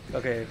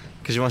Okay.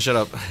 because you want to shut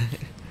up.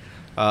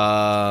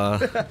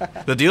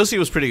 The DLC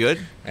was pretty good.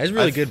 That's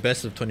really I've- good.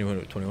 Best of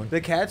 2021. The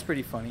cat's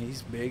pretty funny.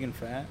 He's big and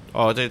fat.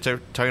 Oh, they're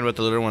talking about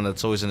the little one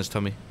that's always in his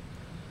tummy.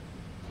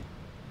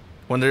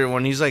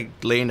 When he's like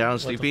laying down the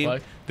sleeping,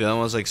 fuck? the other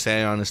one's like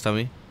standing on his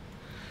tummy.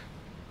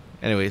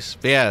 Anyways,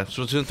 but yeah,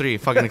 Splatoon 3,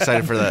 fucking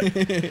excited for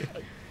that.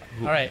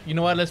 All right, you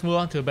know what? Let's move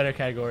on to a better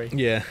category.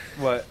 Yeah.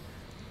 What?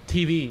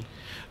 TV.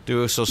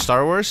 Dude, so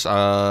Star Wars,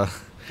 All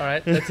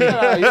right, let's see.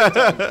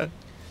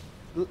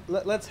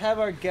 Let's have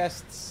our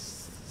guests.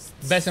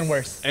 Best and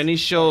worst. any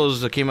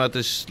shows that came out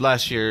this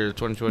last year,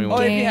 2021.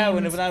 Oh, if you have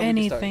one, if not, we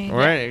can start. anything. All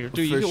right,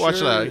 dude, you For can watch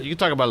sure. that. You can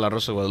talk about La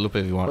Rosa de Guadalupe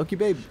if you want. Lucky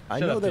babe, I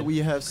Shut know up, that dude. we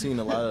have seen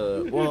a lot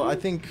of. Well, I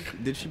think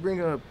did she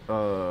bring up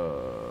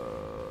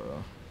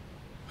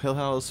Hill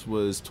House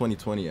was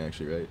 2020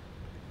 actually, right?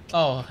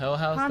 Oh, Hell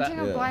House. Haunting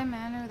Yeah. of Bly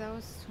Manor, that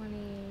was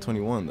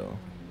 21 though.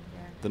 Yeah.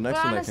 The next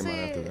But one that came out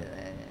honestly, after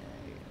that.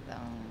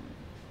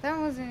 that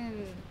wasn't.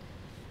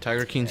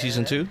 Tiger King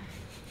season 2.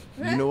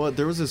 You know what?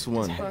 There was this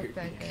one. Fuck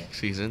that guy.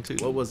 Season 2.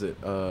 What was it?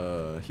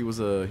 He was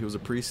a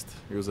priest.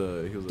 He was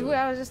a Dude,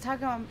 I was just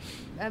talking about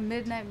a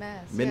Midnight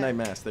Mass. Midnight yeah.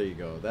 Mass. There you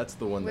go. That's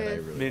the one that I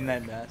With really.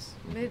 Midnight Mass.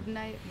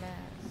 Midnight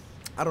Mass.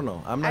 I don't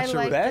know. I'm not I sure.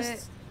 liked What, Best?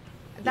 it.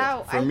 yeah,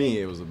 That, for I me, think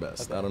it was the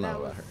best. I don't know that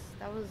about was, her.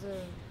 That was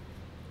a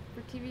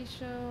for TV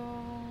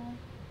show.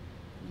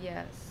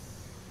 Yes.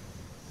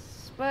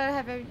 But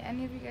have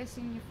any of you guys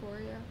seen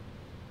Euphoria?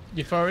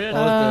 Euphoria. Oh,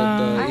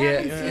 I yeah,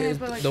 haven't seen it,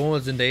 but, like- the one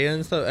with Zendaya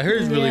and stuff. I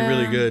heard it's really,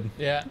 really Yeah. good.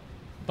 Yeah,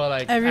 but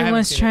like I haven't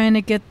Everyone's seen it. trying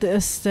to get the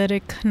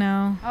aesthetic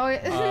now. Oh,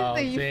 yeah. Oh,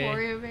 the see.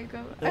 Euphoria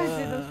makeup. I see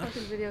those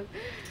fucking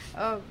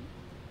videos.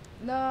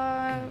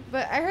 No,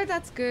 but I heard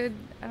that's good.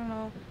 I don't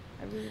know.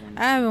 I really want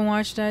I haven't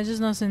watched that. I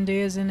just know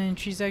Zendaya's in it, and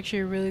she's actually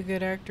a really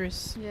good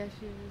actress. Yeah,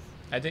 she is.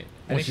 I think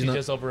Well, she's she's not-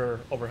 just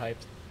overhyped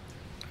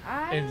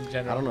in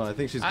general. I don't know. I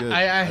think she's good.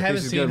 I think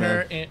haven't she's seen good,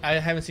 her. man. I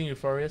haven't seen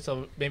Euphoria,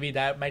 so maybe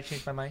that might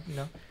change my mind. You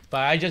know,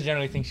 But I just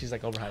generally think she's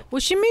like overhyped. Well,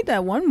 she made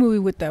that one movie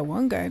with that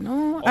one guy.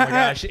 No, Oh my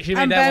god, she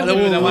I'm made that bad one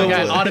movie with that one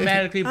guy with-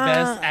 automatically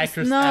best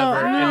actress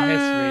ever in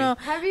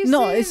history. Have you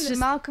No, seen it's just-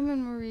 Malcolm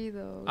and Marie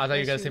though? I thought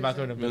you were gonna She say was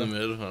Malcolm in the In the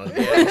Middle. middle.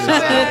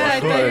 I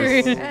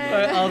thought you were-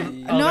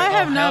 No, No, I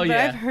have not, but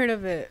yeah. I've heard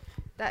of it.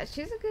 That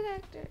she's a good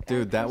actor.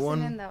 Dude, that actress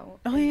one- in that one.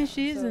 Oh yeah,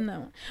 she is in that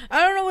one.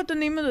 I don't know what the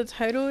name of the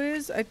title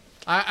is.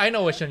 I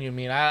know which one you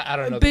mean. I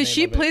don't know. the But name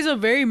she of it. plays a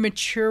very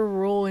mature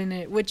role in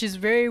it, which is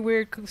very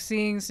weird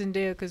seeing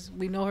Zendaya because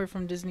we know her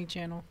from Disney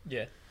Channel.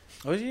 Yeah,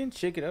 Was she in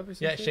Shake It Up or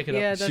something? yeah. Shake it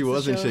Yeah, up. that's She the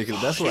wasn't show. shaking.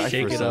 That's where I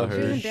Shake first it saw up.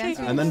 her. She was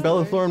dancing And then with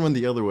Bella her. Thorne went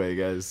the other way,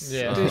 guys.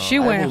 Yeah. Dude, she I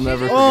went will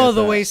never all forget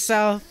the that. way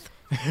south.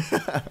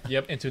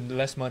 Yep, into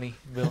less money,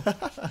 Bill.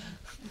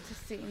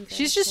 Just sitting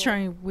She's there. just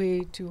trying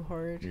way too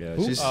hard. Yeah,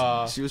 Who?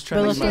 she was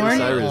trying to be Bella Miley Thorne?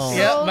 Cyrus. Oh.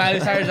 Yeah, Miley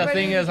Cyrus. The Everybody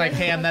thing is like,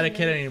 knows hey, I'm not a that.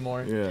 kid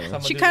anymore. Yeah.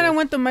 Someone She do kind of this.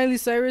 went the Miley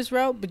Cyrus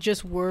route, but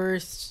just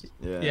worse.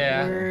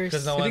 Yeah, Worse.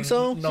 because no You one, think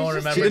so? no one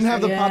She's just- remembers. She didn't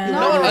have the Yeah. popular.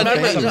 No one I,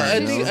 remembers think- her.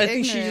 I think She's I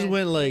think she just ignorant.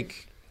 went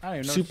like I don't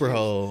even know. super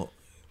hoe.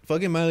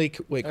 Fucking Miley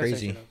went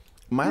crazy.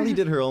 Miley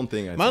did her own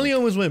thing. I Miley think.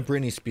 almost went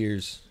Britney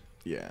Spears.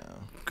 Yeah.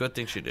 Good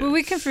thing she did. But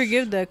we can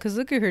forgive that because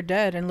look at her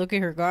dad and look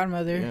at her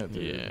godmother. Yeah.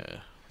 Dude. Yeah.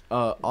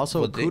 Also,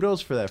 Well, they- kudos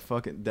for that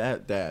fucking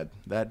that dad.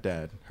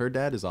 Her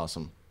dad is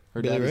awesome.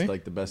 Her Billy dad Ray? is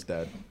like the best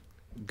dad.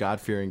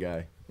 God-fearing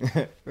guy.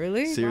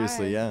 Really?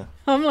 Seriously, Why? yeah.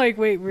 I'm like,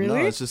 wait, No,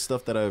 really? it's just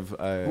stuff that I've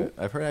heard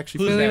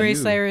actually. Who's from Billy that? Ray you.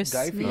 Cyrus.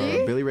 Guy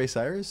Fieri? Billy Ray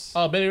Cyrus.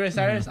 Oh, Billy Ray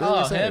Cyrus. Billy Ray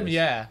Oh, him. Cyrus.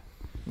 Yeah,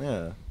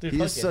 Yeah. Dude, He's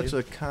fuck yeah, such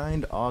a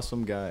kind,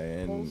 awesome guy,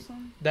 and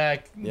Wholesome.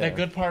 that Yeah. that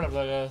good part of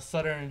the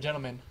Southern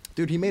gentleman.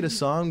 dude, he made a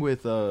song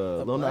with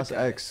Lil black Nas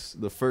guy. X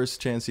the first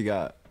chance he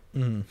got.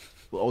 Mm.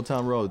 Old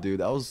Town Road, dude.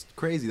 That was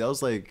crazy. That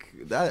was like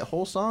that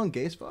whole song,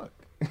 gay as fuck.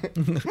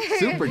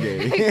 Super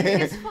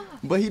gay.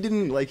 But he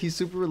didn't like. He's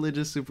super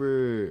religious.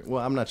 Super.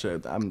 Well, I'm not sure.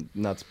 I'm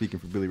not speaking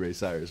for Billy Ray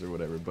Cyrus or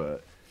whatever,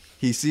 but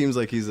he seems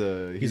like he's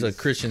a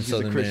Christian he's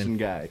Southern a Christian man.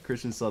 guy,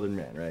 Christian Southern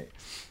man, right?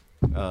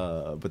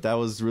 But that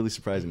was really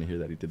surprising to hear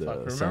that he did a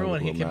Fuck, song remember when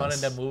with he Lil came out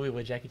Nas. in that movie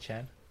with Jackie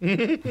Chan?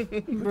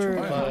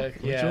 Bruh.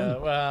 Fuck,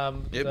 yeah.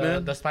 Ip The,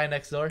 Man? the Spy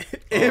Next Door.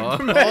 Man.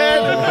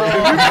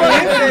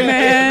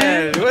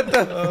 What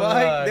the fuck?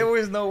 fuck? There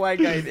was no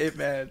white guy in It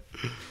Man.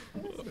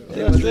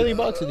 That was Billy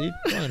Boxer, dude.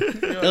 Come on.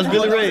 That was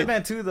Billy It Ray.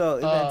 Man too, though.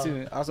 It Man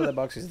too. Also, that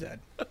boxer's dead.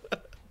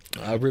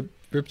 I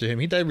ripped to him.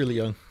 He died really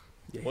young,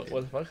 What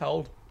the fuck? How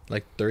old?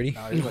 like 30.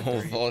 Nah, he's like Oh,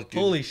 30. fuck, dude.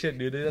 Holy shit,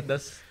 dude.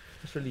 That's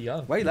really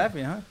young. Why you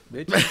laughing, huh,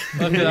 bitch?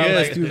 Because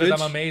Yes, dude, I'm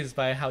bitch. amazed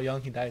by how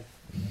young he died.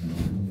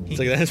 It's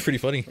like that's pretty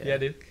funny. Yeah,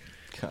 dude.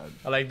 God.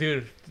 I'm like,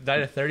 dude,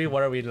 died at 30.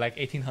 What are we, like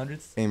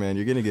 1800s? Hey man,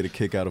 you're gonna get a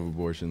kick out of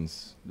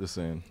abortions. Just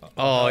saying.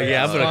 Oh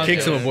yeah, I'm gonna Spawn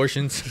kick some to-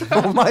 abortions.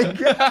 Oh my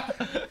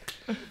god.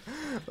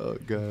 Oh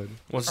god.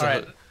 What's All the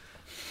right.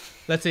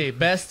 Let's see.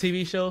 Best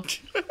TV show.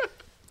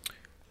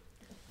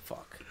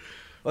 Fuck.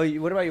 Oh,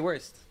 what about your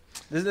worst?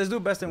 Let's do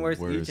best and worst,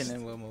 each, Worst. and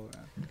then we'll move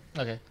on.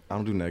 Okay. I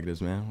don't do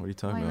negatives, man. What are you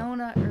talking about?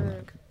 Winona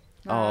or.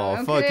 Oh,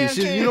 I'm fuck kidding, you. I'm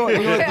She- kidding. you know what-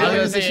 you know what- I was gonna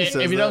reason say, she if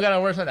says you don't that. got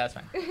a worst one, that's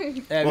fine. Yeah, if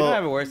you Well- don't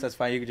have a worst, that's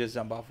fine. You could just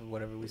jump off of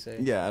whatever we say.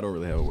 Yeah, I don't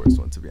really have a worst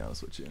one to be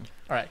honest with you.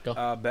 All right,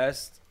 go.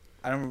 Best.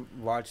 I don't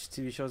watch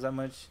TV shows that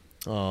much,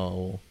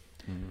 Oh,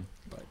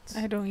 but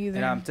I don't either.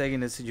 and I'm taking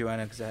this to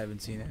Joanna because I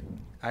haven't seen it.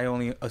 I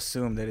only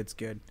assume that it's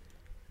good.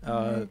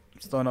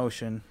 Stone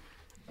Ocean.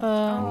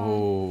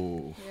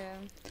 Oh.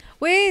 Yeah.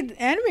 Wait,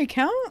 anime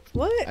count?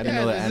 What? I didn't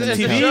know that this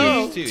anime is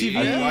counted. a TV.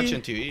 TV. I'm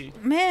watching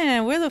TV.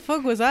 Man, where the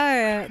fuck was I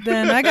at?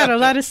 Then I got a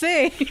lot to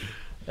say.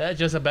 That's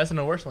just the best and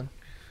the worst one.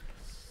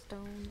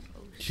 Stone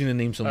Ocean. she's gonna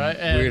name some Alright,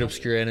 and- weird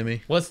obscure anime.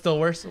 What's the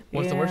worst?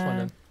 What's the worst one Yeah.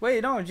 then?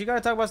 Wait, no, you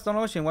gotta talk about Stone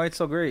Ocean. Why it's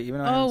so great? Even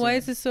though I Oh, haven't why seen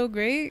is it so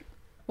great?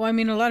 Well, I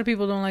mean, a lot of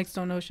people don't like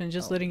Stone Ocean.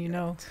 Just Oh, letting you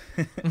know.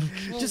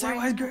 Just like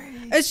why it's great.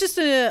 It's just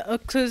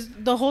because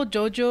the whole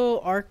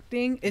JoJo arc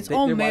thing. It's They-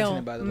 all they're watching male,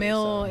 it, by the way,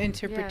 male so-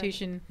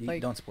 interpretation. You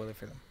Like, don't spoil it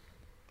for them.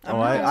 I'm Oh,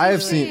 not- I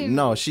have Wait, seen.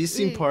 No, she's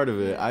seen wait. part of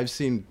it. I've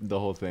seen the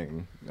whole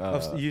thing.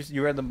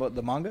 You read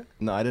the manga?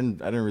 No, I didn't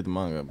read the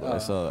manga, but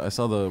Oh. I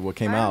saw the what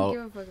came I don't out.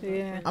 give a fuck about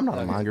Yeah. that. I'm not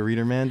a manga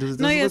reader, man. Does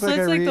No, it yeah, look so like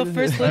it's I like the read?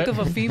 first look of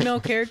a female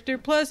character.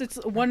 Plus, it's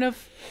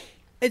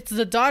it's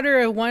the daughter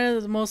of one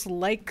of the most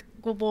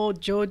likable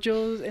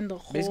JoJos in the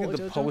whole Basically,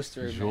 the JoJo.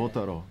 poster. man.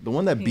 Jotaro, the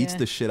one that beats Yeah.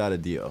 the shit out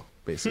of Dio,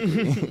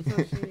 basically. So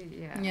she-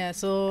 yeah. Yeah,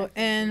 so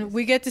and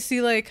we get to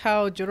see like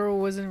how Jotaro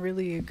wasn't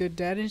really a good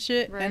dad and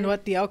shit, and Right.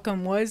 what the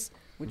outcome was,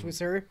 which was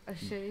her. A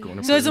shitty. Going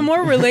to So it's a prison. more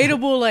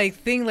relatable like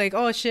thing, like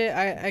oh shit,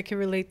 I can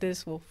relate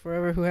this. Well,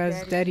 forever who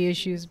has daddy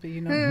issues, but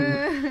you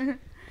know.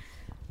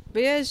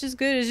 But yeah, it's just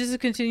good. It's just a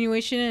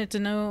continuation, and it's a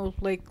no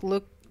like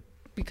look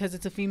because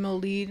it's a female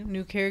lead,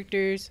 new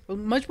characters,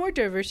 much more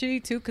diversity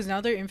too. Because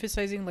now they're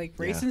emphasizing like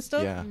race Yeah, and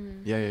stuff,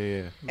 Yeah,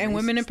 yeah. and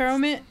women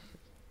empowerment.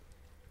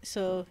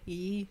 So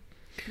yeah,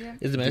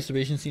 Is the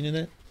masturbation scene in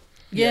that?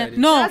 yeah, it is.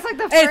 no, That's like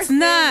the it's first thing.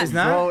 not. It's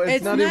not? Bro,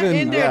 It's not,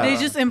 in there. yeah. They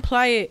just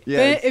imply it. Yeah,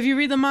 But it's- if you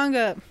read the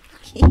manga,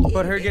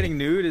 But her getting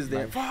nude is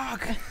there.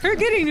 Fuck. her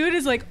getting nude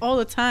is like all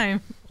the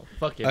time.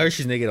 Fuck I it. heard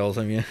she's naked all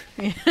the time. Yeah.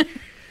 Yeah.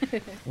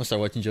 I'm gonna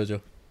start watching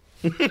JoJo.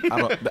 That's I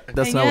not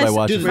what I guess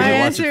watch. Dude, my I watch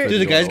answer- it for Do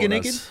the guys Joel, get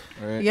naked? that's-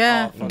 Right?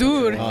 Yeah, fuck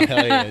dude. Oh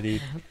hell yeah,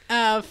 dude.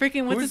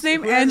 Freaking what's his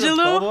name? Who has a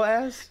Angelo. bubble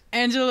ass?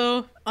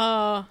 Angelo.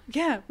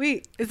 Yeah.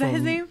 Wait, is that his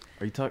From- name?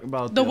 Are you talking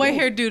about The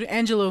white-haired dude,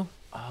 Angelo,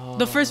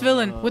 the first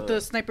villain with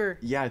the sniper.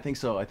 Yeah, I think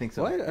so. What?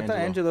 I thought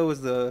Angelo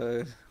was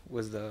the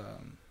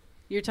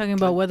You're talking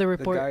about Weather the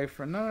Report. guy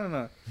from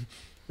no.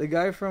 The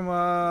guy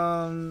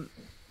from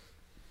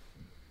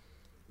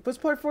what's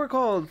part 4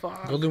 called?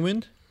 Fuck. Golden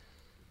Wind.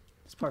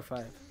 It's part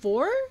 5.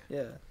 4?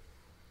 Yeah.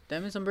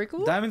 Diamonds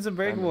Unbreakable. Diamonds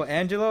Unbreakable.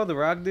 Angelo, the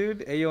rock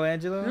dude. Ayo,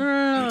 Angelo.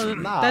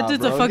 Nah, that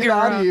dude's bro, a fucking get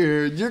out rock. of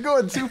here. You're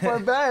going too far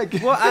back.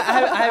 Well,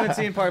 I haven't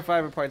seen part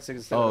 5 or part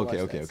 6. so I Oh, watched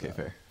okay,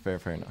 that, so.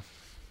 fair enough.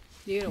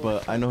 You gotta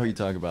watch But I know who you're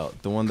talking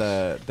about. The one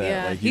that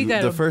Yeah, like he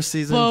got the a first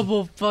season.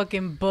 bubble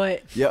fucking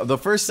butt. Yeah, the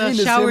first The scene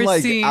is shower him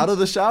like scene. out of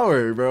the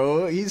shower,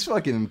 bro. He's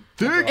fucking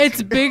thick.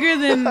 It's bigger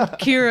than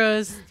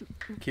Kira's.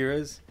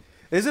 Kira's.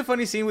 There's a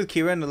funny scene with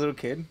Kira and the little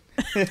kid.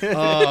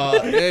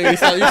 Hey, you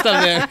stop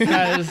there.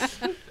 Guys,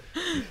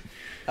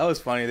 That was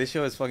funny. They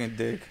show his fucking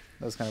dick.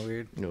 That was kind of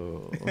weird.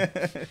 No,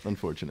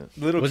 unfortunate.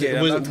 Little Was kid.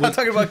 it- was- I'm not was-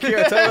 talking about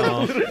Kira. I'm talking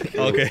about the little kid.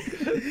 Okay. I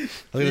was You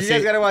gonna guys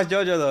say. gotta watch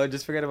JoJo though.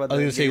 Just forget about I was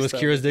the gonna say, gay was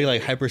stuff. Kira's dick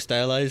like hyper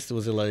stylized?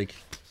 Was it like,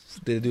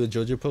 did they do a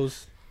JoJo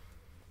pose?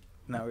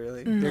 Not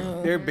really.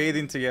 No. They're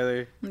bathing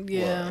together.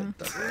 Yeah.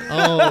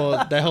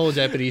 Oh, that whole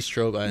Japanese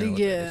trope. I know. what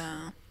that is.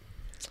 Yeah.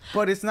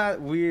 But it's not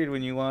weird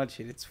when you watch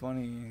it. It's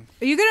funny.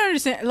 You gotta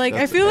understand. Like,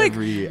 That's I feel like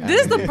every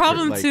this is the anime,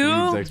 problem like,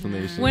 too. needs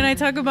explanation. When I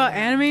talk about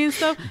anime and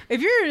stuff, if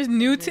you're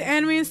new to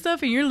anime and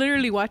stuff and you're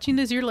literally watching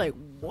this, you're like,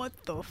 what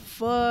the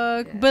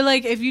fuck? Yeah. But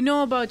like, if you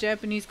know about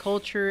Japanese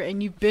culture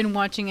and you've been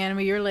watching anime,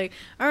 you're like,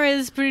 all right,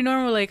 this is pretty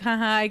normal. Like,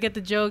 haha, I get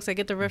the jokes, I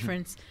get the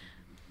reference.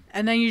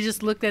 And then you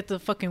just looked at the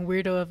fucking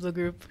weirdo of the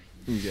group.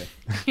 Yeah,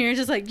 You're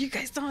just like, you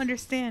guys don't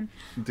understand.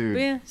 dude. But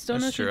yeah,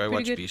 Stone That's Ocean's true. I pretty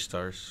watch good.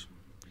 Beastars.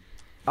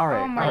 All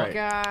right, Oh my all right.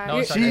 god. No,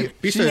 it's She,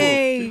 Beastars. she,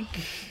 Hey,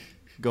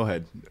 go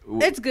ahead.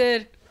 it's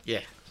good. Yeah.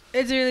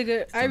 It's really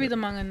good. I read the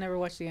manga and never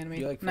watched the anime.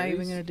 You like Not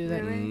even furries? gonna do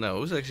that. Really? No, it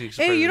was actually.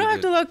 Hey, you don't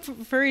have surprisingly to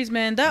look for furries,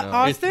 man. That No.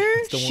 author,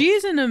 It's the one-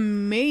 she's an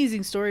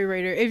amazing story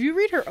writer. If you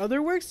read her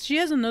other works, she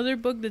has another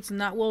book that's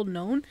not well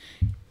known.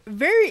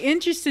 Very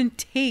interesting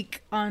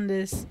take on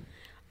this.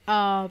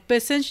 But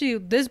essentially,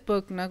 this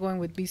book, not going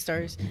with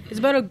Beastars, is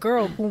about a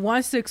girl who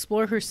wants to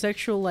explore her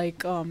sexual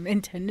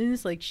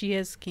intendance. Like she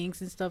has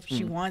kinks and stuff.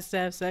 She wants to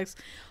have sex.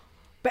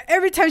 But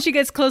every time she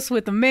gets close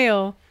with a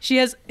male, she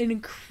has a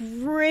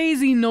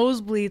crazy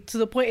nosebleed to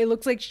the point it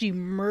looks like she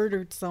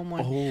murdered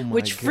someone, Oh my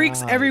which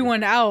freaks God.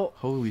 everyone out.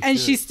 Holy And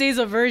shit. she stays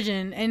a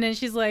virgin, and then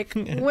she's like,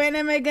 "When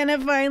am I gonna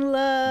find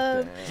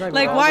love? like,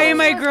 Like, wow. why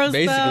am I grossed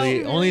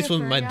Basically, out?" only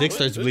when my dick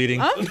starts bleeding.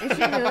 Huh? Is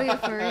she really a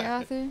furry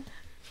author?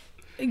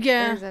 Or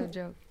Yeah. is that a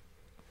joke?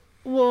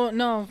 Well,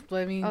 no,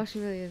 but I mean, Oh, she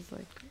really is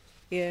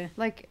yeah.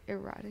 like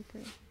erotic or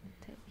type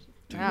shit.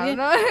 Yeah. I don't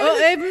know.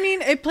 Oh, I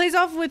mean, it plays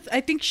off with.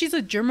 I think she's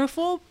a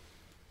germaphobe.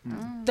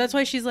 Oh. That's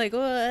why she's like,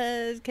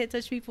 "Oh, can't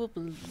touch people."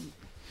 But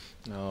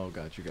Oh,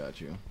 got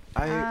you.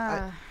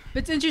 Ah.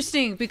 it's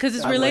interesting because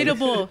it's I like-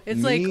 relatable.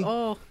 It's like, Me?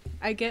 oh,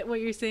 I get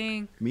what you're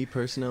saying. Me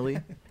personally,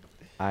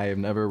 I have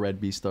never read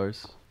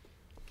Beastars.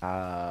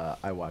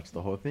 I watched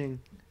the whole thing,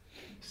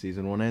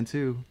 season 1 and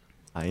 2.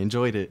 I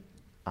enjoyed it.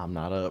 I'm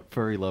not a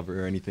furry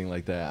lover or anything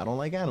like that. I don't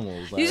like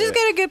animals. You just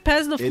gotta get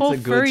past the It's whole a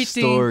good furry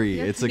story.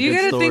 thing. It's a You good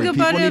gotta story. think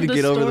about People it need of to the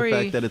get over the story.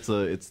 fact that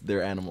it's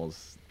their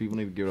animals. People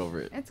need to get over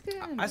it. It's good.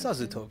 I saw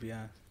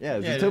Zootopia. Yeah,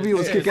 Yeah, Zootopia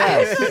was yeah. kick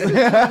ass.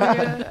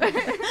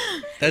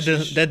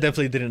 That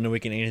definitely didn't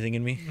awaken anything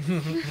in me.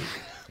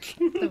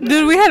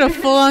 Dude, we had a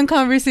full-on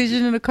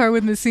conversation in the car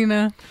with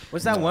Messina.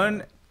 What's that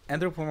one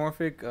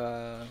anthropomorphic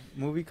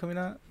movie coming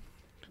out?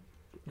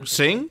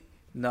 Sing?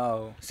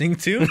 No, Sing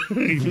 2?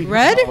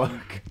 Red?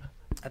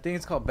 I think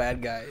it's called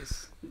Bad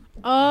Guys.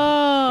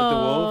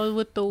 Oh,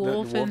 with the The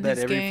wolf and that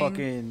his every gang.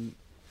 fucking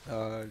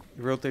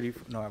Rule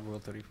 34. No, Rule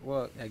 34.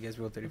 Well, I guess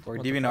Rule 34.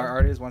 What the DeviantArt fuck?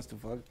 artist wants to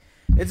fuck.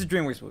 It's a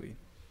DreamWorks movie.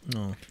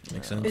 No,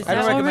 makes sense. Is I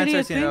don't that recommend already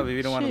a searching it up thing? if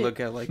you don't want to Shit. look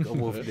at like a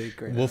wolf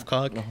dick right Wolf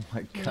cock. Oh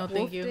my No, god.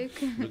 thank you.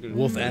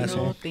 Wolf No,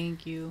 asshole.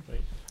 thank you.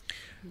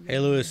 Hey,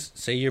 Lewis,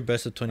 say your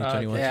best of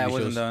 2021 now. Yeah, I TV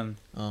wasn't shows. done.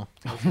 Oh.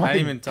 I didn't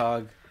even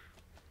talk.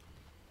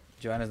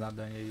 Joanna's not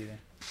done yet either.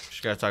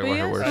 She gotta talk But about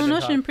yeah, her work. Stone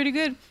Ocean, pretty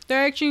good.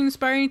 They're actually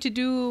inspiring to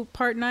do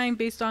part 9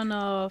 based on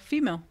a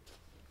female.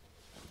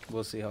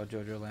 We'll see how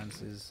JoJo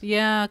Lance is.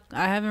 Yeah,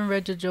 I haven't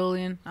read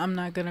JoJolion. I'm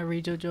not gonna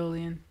read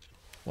JoJolion.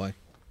 Why?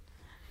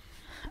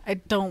 I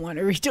don't want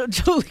to read Because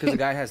the JoJolion.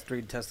 guy has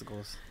 3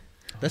 testicles.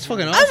 That's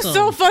fucking I'm awesome.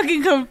 so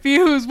fucking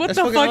confused. What That's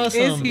the fucking fuck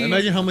awesome. is he?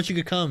 Imagine how much you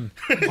could come.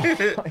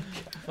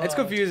 It's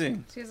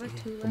confusing. She has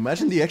like 2 left.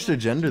 Imagine the extra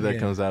gender that Yeah.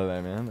 comes out of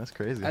that, man. That's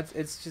crazy.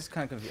 It's just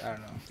kind of confusing. I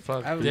don't know.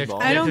 Fuck. I was- the ex-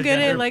 I don't get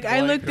it. intergender Like, I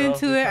boy, looked girl,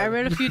 into it. I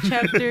read a few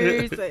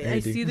chapters. I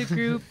Maybe. see the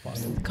group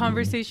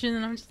conversation,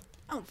 and I'm just,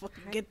 I don't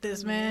fucking get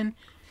this, man.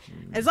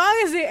 As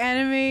long as they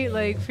animate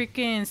like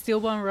freaking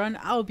Steelbound Run,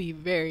 I'll be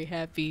very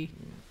happy.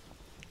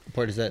 What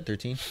part is that?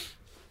 13?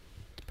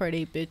 Part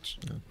 8, bitch.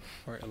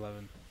 Or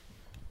 11.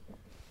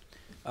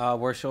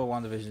 Worst show,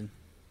 WandaVision.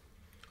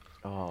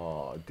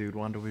 Oh, dude,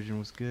 WandaVision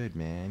was good,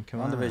 man. Come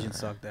on. WandaVision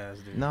sucked ass,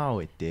 dude. No,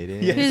 it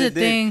didn't. Yeah. Here's it the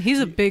did. thing. He's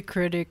a big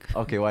critic.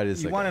 Okay, why did it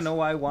You suck want to ass? know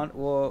why you want to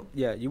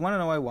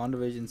know why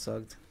WandaVision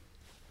sucked?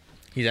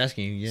 He's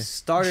asking you, yeah.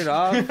 Started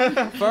off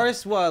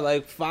first what,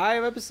 like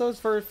 5 episodes,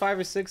 first 5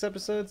 or 6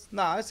 episodes?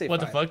 Nah, I'd say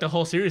What 5. the fuck? The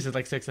whole series is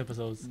like 6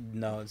 episodes.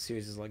 No, the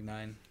series is like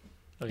 9.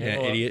 Okay, Yeah,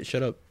 well, idiot.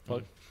 Shut up.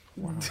 Fuck.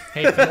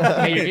 Hey,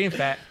 hey, you're getting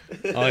fat.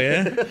 Oh,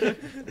 yeah?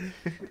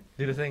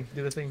 Do the thing.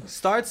 Do the thing.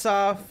 Starts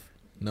off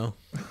No.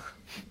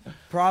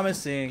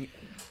 promising,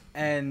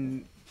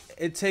 and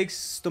it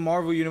takes the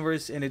Marvel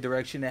universe in a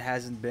direction it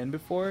hasn't been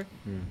before,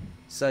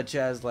 such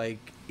as like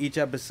each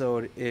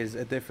episode is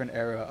a different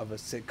era of a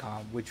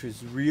sitcom, which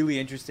was really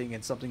interesting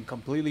and something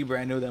completely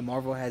brand new that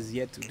Marvel has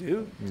yet to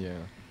do. Yeah.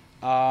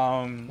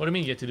 What do you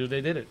mean get to do?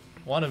 They did it.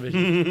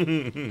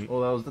 WandaVision.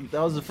 Well,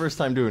 that was the first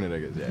time doing it, I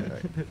guess. Yeah.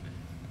 Right.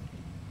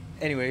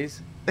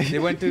 Anyways, they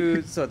went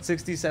through 60s,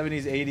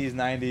 70s, 80s,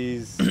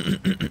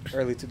 90s,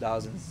 early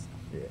 2000s,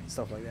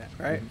 stuff like that,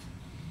 right?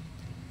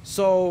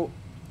 So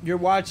you're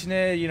watching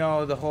it, you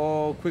know, the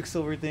whole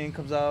Quicksilver thing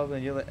comes up,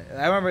 and you're like,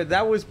 I remember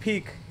that was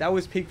peak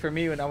for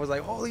me when I was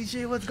like, holy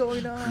shit, what's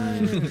going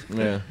on?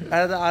 Yeah.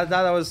 I thought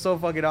that was so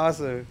fucking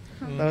awesome.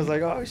 I was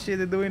like, oh shit,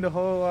 they're doing the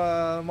whole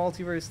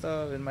multiverse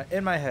stuff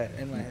in my head.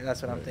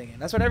 That's what I'm thinking.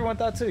 That's what everyone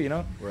thought too, you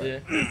know.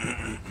 Right.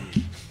 Yeah.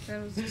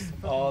 That was just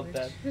All fucking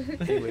that.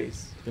 rich.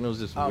 Anyways, You know, it was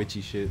just Um,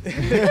 witchy shit.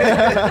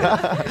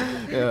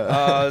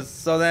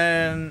 so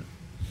then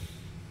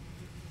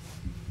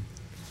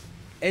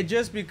it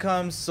just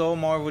becomes so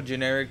Marvel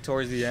generic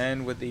towards the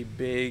end with a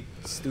big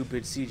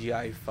stupid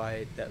CGI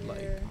fight that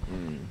like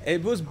Yeah.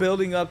 it was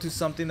building up to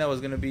something that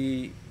was gonna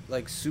be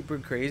like super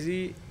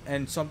crazy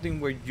and something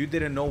where you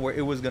didn't know where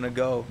it was gonna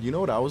go. You know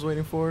what I was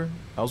waiting for?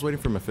 I was waiting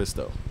for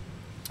Mephisto.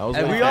 I was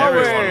And waiting we for all were.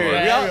 everyone was.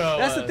 Yeah.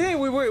 That's the thing.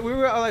 We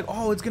were like,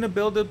 oh, it's gonna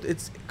build up.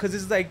 It's because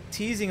it's like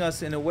teasing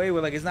us in a way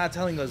where like it's not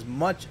telling us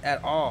much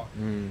at all.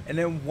 And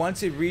then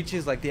once it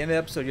reaches like the end of the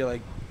episode, you're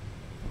like,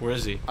 Where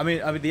is he? I mean,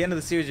 the end of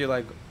the series, you're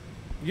like,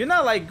 you're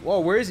not like, oh,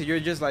 where is it? You're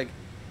just like,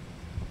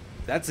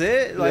 that's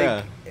it. Like,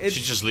 Yeah. it's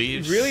She just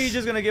leaves. really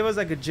just gonna give us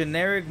like a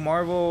generic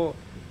Marvel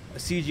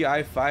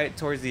CGI fight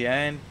towards the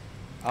end.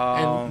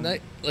 And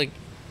that, like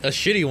a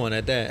shitty one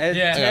at that. a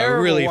Yeah. terrible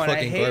a really one. I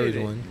fucking hated garbage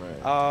it. one.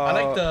 Right. I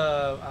like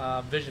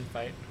the Vision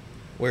fight.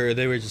 Where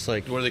they were just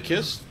like, Where they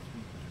kissed?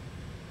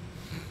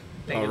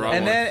 Thank you. wrong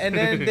And one.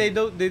 then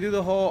they do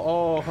the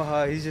whole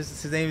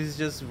his name is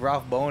just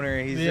Ralph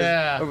Boner. He's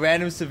Yeah. just a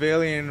random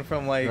civilian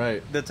from like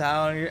Right. the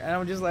town, and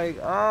I'm just like,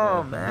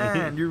 oh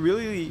man, you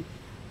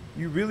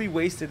really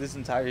wasted this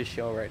entire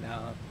show right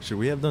now. Should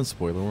we have done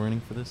spoiler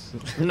warning for this?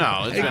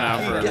 No, it's been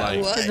out for like.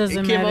 It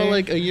doesn't it came matter. out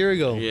like a year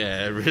ago.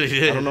 Yeah, it really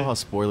did. I don't know how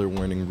spoiler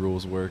warning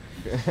rules work.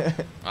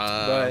 But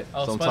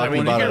Oh, So I'm spoiler talking I mean,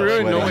 you about can a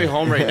really sweater. No Way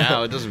Home right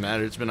now. It doesn't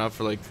matter. It's been out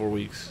for like 4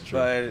 weeks.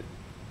 yeah,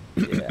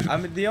 I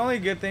mean the only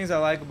good things I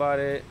like about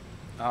it,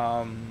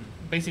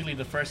 Basically,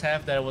 the first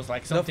half that was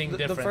like something the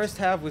different. first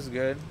half was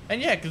good. And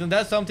yeah, because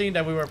that's something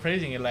that we were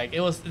praising it. Like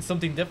it's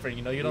something different.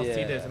 You know, you don't see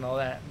Yeah. this and all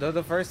that.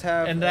 The first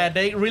half And that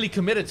they really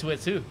committed to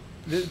it too.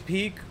 the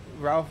peak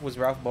Ralph was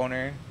Ralph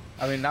Boner.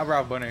 I mean not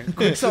Ralph Boner,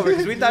 Quicksilver,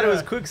 because we thought it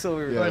was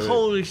Quicksilver. Yeah. Like right.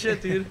 holy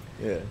shit, dude.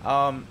 Yeah.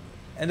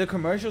 And the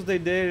commercials they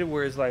did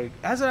where it's like,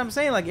 that's what I'm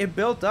saying, like it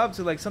built up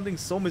to like something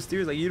so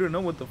mysterious, like you don't know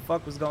what the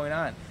fuck was going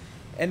on,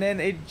 and then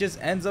it just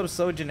ends up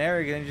so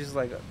generic, and just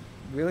like,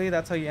 really,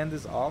 that's how you end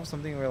this off?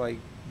 Something where like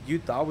you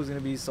thought was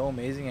gonna be so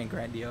amazing and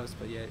grandiose,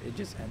 but yet it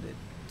just ended.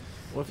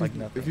 Well, like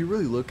nothing. if you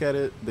really look at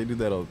it, they do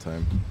that all the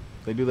time.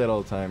 They do that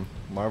all the time.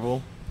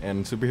 Marvel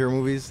and superhero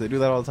movies, they do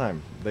that all the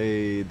time.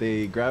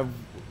 They grab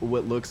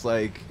what looks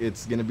like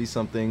it's gonna be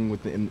something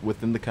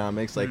within the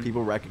comics, like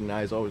people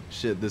recognize, oh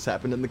shit, this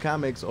happened in the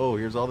comics. Oh,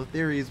 here's all the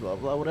theories, blah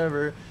blah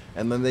whatever,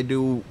 and then they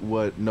do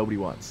what nobody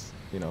wants,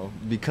 you know,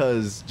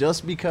 because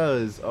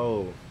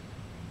oh,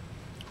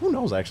 who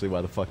knows actually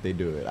why the fuck they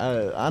do it?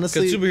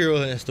 Honestly, Because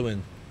superhero has to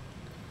win.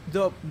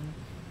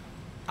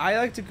 I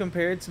like to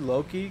compare it to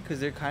Loki because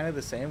they're kind of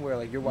the same. Where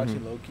like you're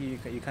watching Loki,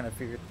 you kind of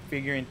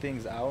figuring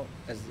things out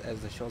as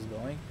the show's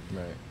going.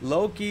 right.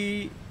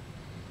 Loki,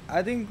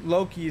 I think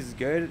Loki is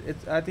good.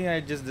 I think I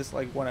just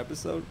disliked one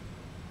episode,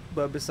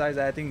 but besides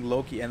that, I think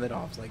Loki ended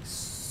off like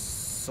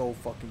so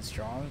fucking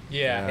strong.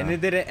 Yeah. And it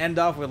didn't end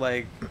off with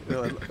like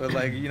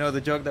you know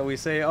the joke that we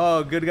say,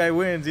 oh, good guy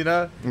wins, you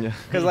know, Yeah.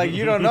 because like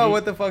you don't know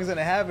what the fuck's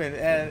gonna happen.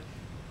 And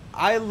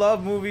I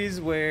love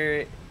movies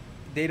where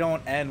they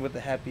don't end with a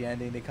happy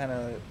ending. They kind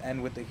of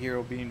end with the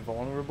hero being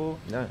vulnerable,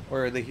 Yeah.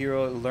 or the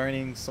hero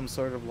learning some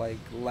sort of like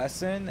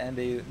lesson, and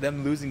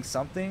them losing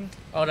something.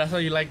 Oh, that's why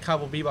you like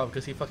Cowboy Bebop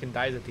because he fucking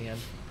dies at the end.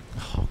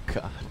 Oh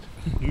god.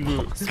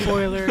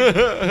 Spoiler.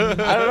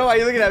 I don't know why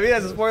you're looking at me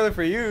as a spoiler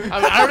for you.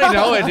 I, mean, I already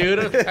know it,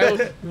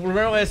 dude.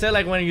 Remember when I said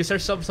like when you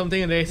search up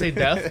something and they say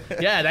death?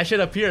 Yeah, that shit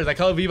appears. Like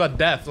Cowboy Bebop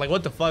death. Like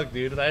what the fuck,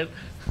 dude? Right?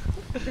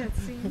 That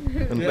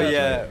scene. And But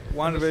yeah,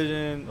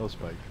 WandaVision Oh,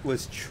 Spike.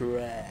 was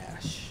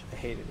trash. I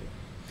hated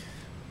it.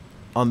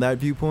 On that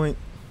viewpoint,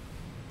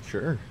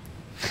 sure.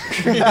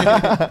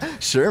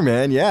 Sure,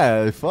 man.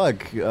 Yeah,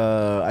 fuck.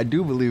 I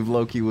do believe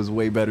Loki was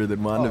way better than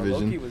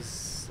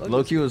WandaVision.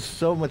 Loki was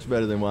so much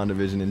better than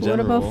WandaVision in What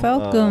general. about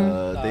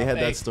Falcon? They had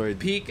Hey, that story.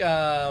 Peak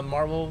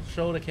Marvel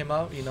show that came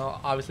out. You know,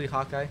 obviously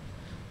Hawkeye.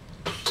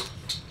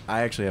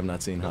 I actually have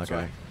not seen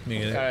Hawkeye.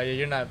 Me either.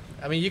 You're not.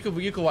 I mean, you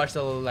could watch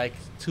the last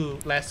two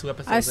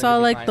episodes. I and saw you'll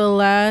be like fine. the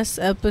last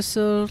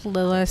episode,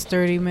 the last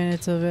 30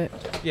 minutes of it.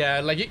 Yeah,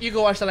 like you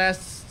can watch the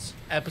last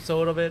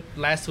episode of it,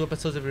 last 2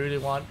 episodes if you really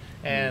want,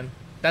 and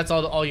that's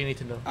all you need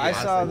to know.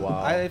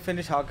 Wow. I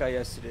finished Hawkeye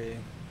yesterday.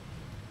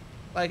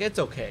 Like it's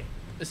okay.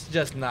 It's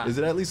just not. Is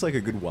it at least like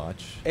a good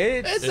watch?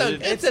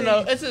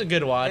 It's a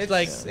good watch. It's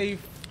Like a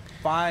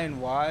fine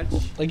watch.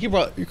 Like you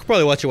could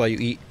probably watch it while you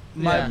eat.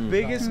 My Yeah.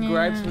 biggest Yeah.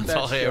 gripes with That's that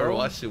all I show. ever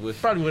watched it with.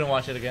 probably wouldn't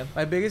watch it again.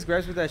 My biggest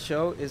gripes with that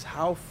show is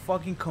how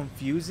fucking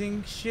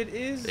confusing shit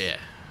is. Yeah.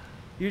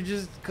 You're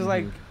just because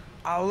like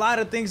a lot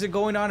of things are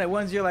going on at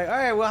once. You're like, all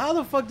right, well, how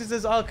the fuck does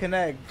this all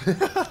connect?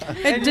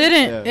 It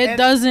didn't. Yeah. It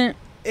doesn't.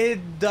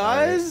 It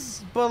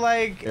does, but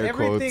like Air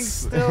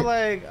everything's quotes. still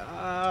like.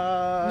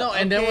 No,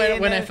 and then okay,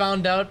 when I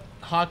found out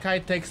Hawkeye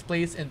takes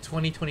place in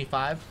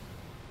 2025.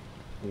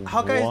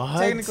 Hawkeye What?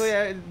 technically,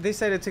 they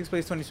said it takes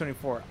place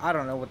 2024. I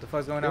don't know what the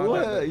fuck's going on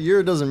with What?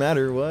 Year doesn't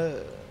matter. What?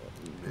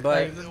 that. But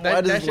Like,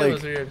 why that does, shit like-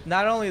 was weird.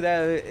 not only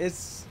that,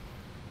 it's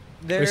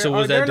there Wait, so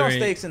was there that are no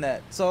during- stakes in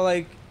that. So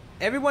like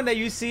everyone that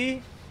you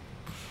see,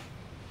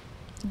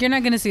 You're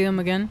not gonna see them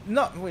again.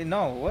 no, wait,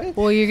 no, what?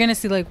 Well, you're gonna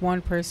see like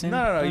one person. No,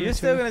 one or you're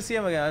still two. gonna see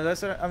him again.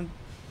 That's what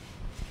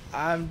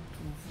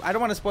I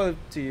don't want to spoil it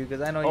to you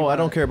because I know. Oh, I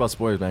don't care about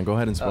spoilers, man. Go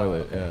ahead and spoil Oh,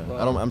 it. okay. Yeah. Well-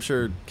 I don't. I'm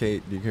sure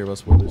Kate. Do you care about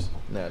spoilers?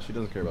 Nah, she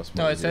doesn't care about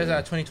No, spoilers. it says yeah.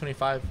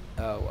 2025.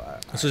 Oh, wow.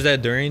 So is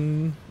that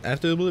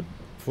after the blip,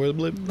 before the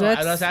blip?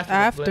 That's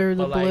after the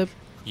but, like, blip.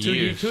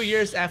 2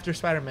 years after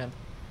Spider-Man,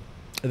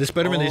 The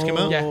Spider-Man that just came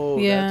out. Yeah. Oh,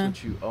 Yeah.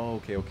 That's what you.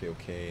 Oh,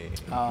 okay.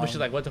 which is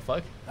like what the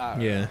fuck?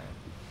 Yeah.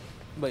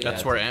 But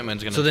That's where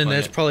Ant-Man's gonna. So then explain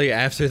that's it. probably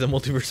after the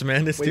Multiverse of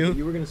Madness Wait, too.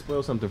 you were gonna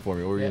spoil something for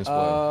me. What were you Yeah. gonna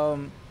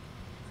spoil?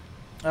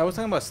 I was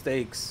talking about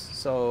stakes.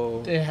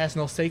 So It has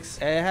no stakes.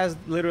 it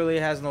literally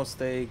has no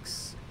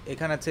stakes. It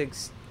kind of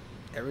takes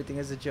everything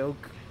as a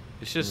joke.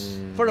 It's just.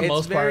 For the It's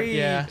most part, very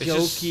yeah. It's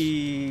just-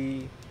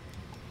 jokey,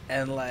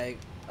 and like,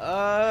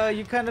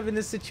 you're kind of in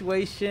this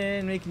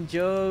situation making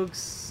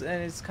jokes,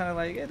 and it's kind of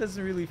like it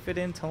doesn't really fit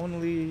in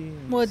tonally.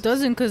 Well, it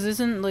doesn't, cause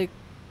isn't like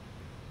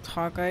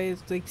Hawkeye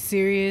is like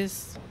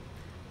serious.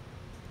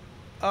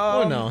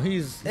 Oh no,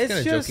 he's it's kind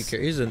of just- jokey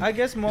character. He's I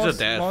guess most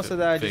dad of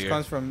that just figure.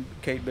 comes from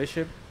Kate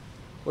Bishop,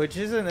 which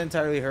isn't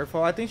entirely her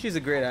fault. I think she's a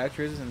great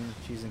actress and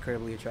she's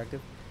incredibly attractive.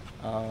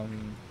 But I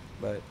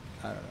don't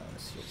know.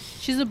 It's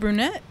just, She's a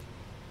brunette.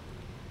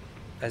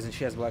 as in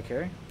she has black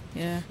hair.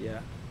 Yeah, Yeah.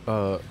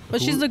 but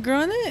she's the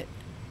girl in it.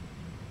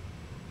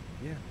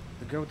 Yeah.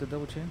 The girl with the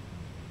double chin.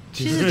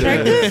 She's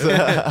attractive.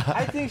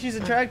 I think she's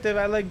attractive.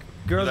 I like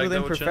girls like with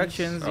double chins?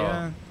 imperfections. Oh.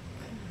 Yeah.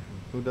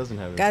 Who doesn't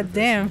have it? God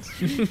damn.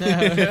 I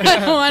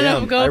don't want to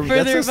Damn, go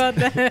further that's about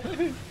that.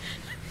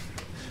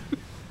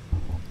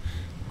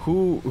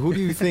 Who do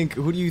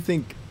you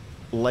think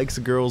likes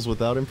girls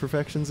without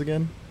imperfections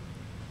again?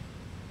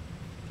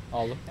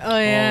 All of Oh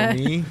yeah.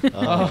 me.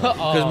 Uh,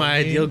 Because my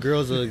me. ideal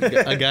girl's a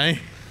guy.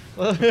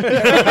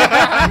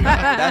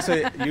 That's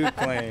what you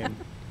claim.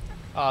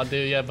 Oh,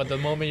 dude, yeah. But the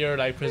moment you're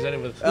like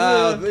presented with,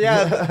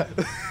 Yeah.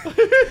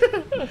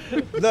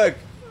 Look,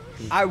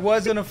 I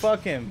was gonna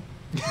fuck him.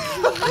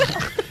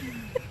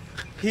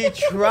 He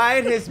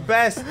tried his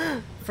best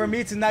for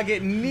me to not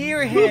get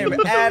near him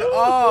at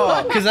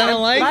all. Because I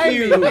don't like Mind me,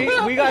 you.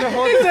 we gotta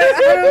hold.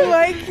 I don't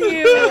like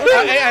you.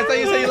 hey, I thought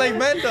you said you like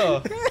men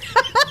though.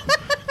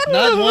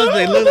 Not the ones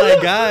that look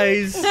like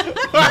guys.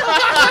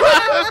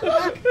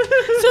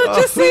 So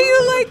just say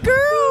you like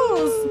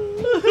girls.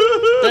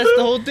 That's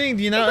the whole thing.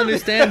 Do you not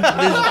understand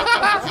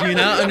this? Do you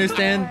not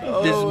understand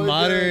this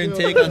modern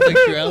take on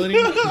sexuality?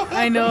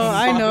 I know.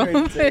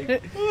 Modern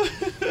take.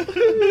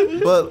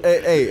 But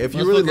hey, if you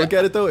Let's really look look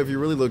at it though, if you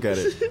really look at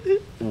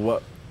it,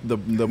 what the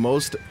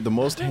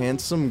most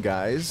handsome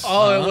guys?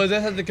 Oh, was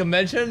that at the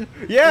convention?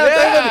 Yeah,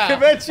 that's at the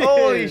convention.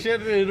 Holy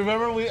shit! Dude.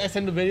 Remember I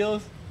sent the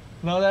videos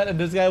and all that, and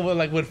this guy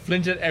would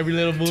flinch at every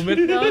little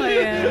movement. Oh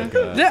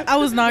yeah. I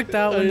was knocked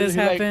out when this He,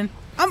 like- happened.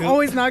 I'm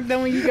always knocked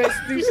out when you guys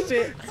do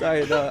shit.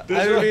 Sorry, no. I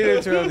didn't mean to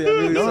interrupt you. I'm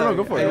really No, sorry.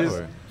 go for I it. just-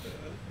 Go for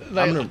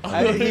it.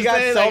 Like, He got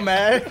saying, so like,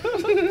 mad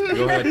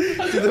Go ahead.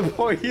 to the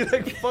point he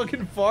like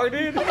fucking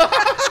farted.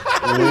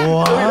 We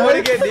want What?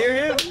 to get near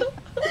him.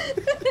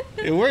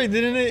 It worked,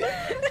 didn't it?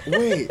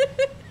 Wait.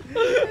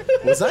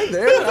 Was I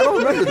there? I don't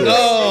remember this. No.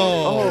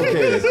 Oh, okay.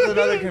 This is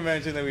another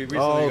convention that we recently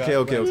Oh, okay,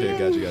 got. okay.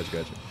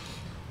 Gotcha.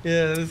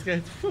 Yeah, this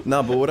guy.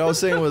 No, but what I was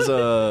saying was,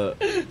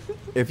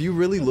 if you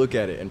really look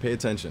at it and pay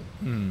attention,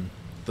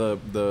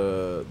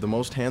 the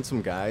most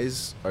handsome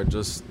guys are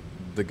just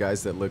the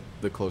guys that look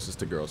the closest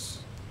to girls.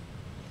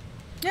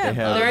 Yeah, They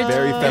have they're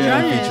very feminine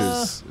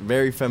androgynous. features.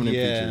 Very feminine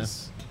Yeah.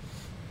 features.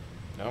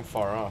 I'm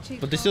far off.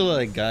 But they still look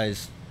like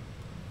guys.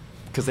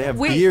 Because they have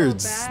Wait.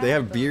 beards. So bad, They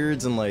have though.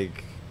 beards and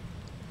like.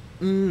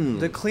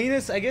 The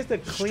cleanest, I guess, the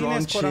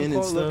cleanest chin quote and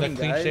unquote stuff. looking The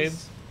clean guys.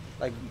 shave?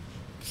 Like,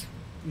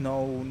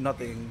 no,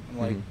 nothing.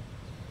 Like,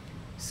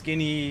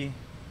 skinny.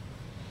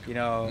 You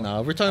know.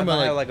 Nah, we're talking I about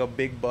might have, like like a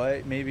big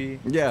butt, maybe.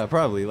 Yeah,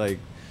 probably. Like,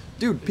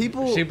 dude,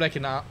 people. Shaped like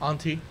an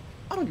auntie.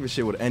 I don't give a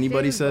shit what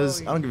anybody David says.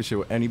 Bowie. I don't give a shit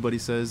what anybody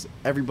says.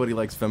 Everybody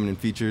likes feminine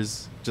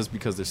features just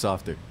because they're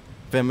softer.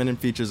 Feminine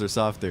features are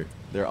softer.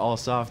 They're all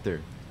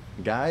softer.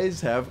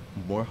 Guys have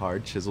more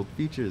hard chiseled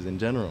features in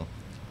general.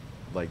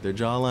 Like their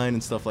jawline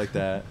and stuff like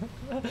that.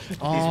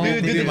 oh,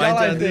 Dude, dude, the mine's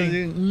jawline out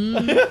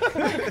thing.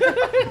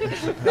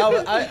 there.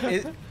 No,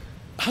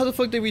 How the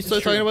fuck did we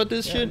start talking about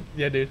this shit?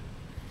 Yeah, dude.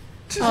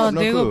 Oh,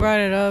 No Diego clue. brought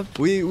it up.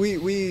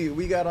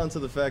 We got onto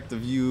the fact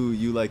of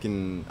you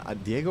liking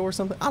Diego or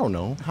something. I don't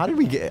know. How did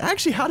we get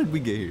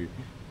here?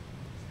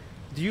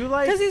 do you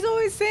like? Because he's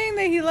always saying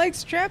that he likes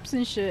straps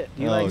and shit.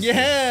 Do you like? okay.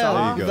 yeah,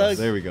 soft? There you go. like-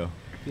 There we go.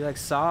 Do you like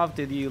soft?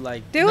 Did you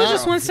like? Diego No.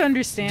 just wants to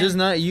understand. Just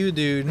not you,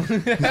 dude. I'm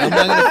not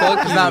gonna fuck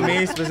It's you. not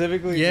me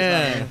specifically.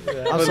 Yeah. Just not me.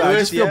 I'm But sorry. I Louis,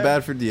 just feel yeah.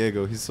 bad for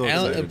Diego. He's so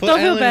Alan, excited. put Don't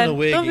feel Alan bad. in a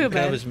wig Don't feel and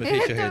cut bad. his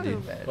facial hair,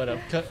 dude. What up?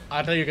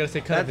 I thought you were gonna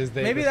say cut off his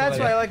dick. Maybe or that's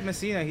something why I like like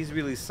Messina. He's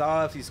really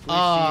soft. He's squishy. that.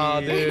 Aw,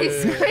 dude.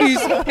 He's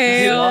He's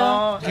pale.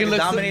 long. I He can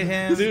looks dominate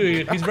him.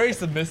 Dude, he's very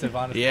submissive,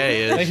 honestly. Yeah, he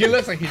is. Like, he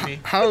looks like he'd be.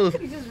 How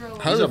He just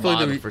rolled. how He's the a fuck did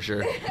bottom we? for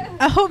sure.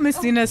 I hope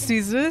Messina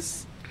sees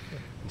this.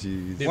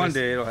 Jeez. Dude, One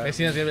day it'll happen.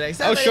 Messina's gonna be like,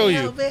 I'll show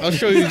you. I'll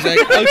show you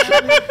exactly.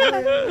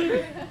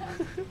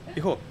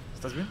 Hijo,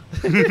 ¿estás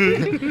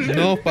bien?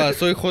 No, pa,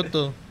 soy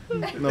joto.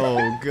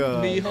 No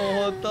God.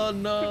 Mijo,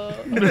 no.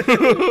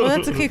 Well,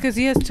 that's okay because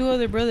he has 2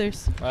 other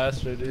brothers.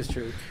 That's true, dude. It's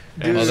true.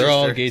 Oh, they're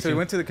all gay So we too.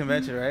 went to the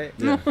convention, right?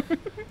 Yeah.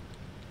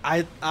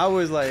 I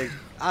was like,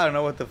 I don't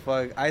know what the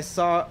fuck. I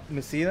saw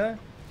Messina,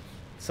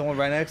 someone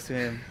right next to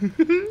him,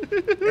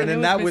 and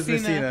then that was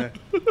Messina.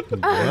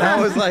 And I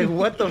was like,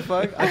 what the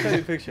fuck? I'll show you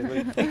a picture.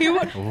 Look. We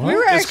were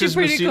That's actually because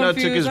pretty Messina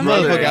confused. took his I'm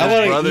brother. like, Motherfucker, I and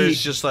wanna his brothers eat.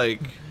 just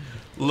like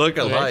look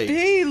alike.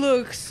 they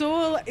look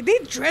so alike. They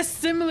dress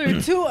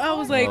similar too. I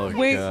was like, Oh,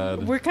 wait,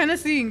 God. we're kind of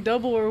seeing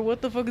double or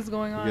what the fuck is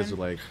going You on? guys are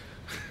like,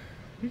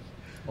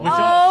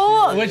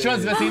 Which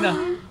one's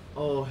Messina?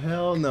 oh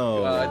hell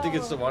no. I think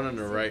it's the one on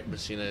the right.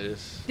 Messina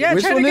is. Yeah,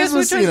 Which try one to is guess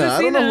which one's Messina?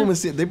 I don't know who Messina.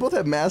 Messina. They both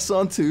have masks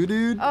on too,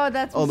 dude. Oh,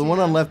 that's. Oh, the one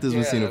on Messina. left is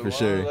Messina for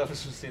sure. Left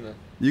is Messina.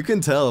 You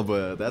can tell,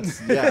 but that's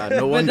no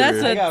But wonder.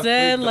 that's I a got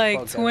dead freaked the like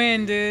fuck out.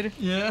 twin, dude.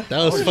 Yeah.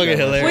 That was fucking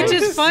hilarious. Which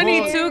is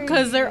funny Well- too,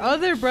 because their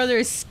other brother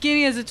is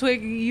skinny as a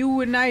twig. You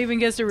would not even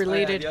guess they're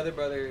related. The other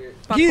brother.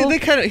 He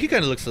Paco? he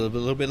kind of looks a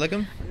little bit like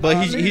him, but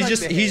he's maybe like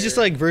just the he's just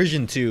hair. like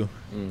version 2.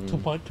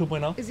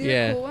 2.0. Is he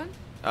Yeah. the cool one?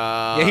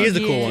 Yeah, he is the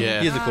cool one.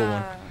 yeah. He is the cool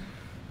one. Ah,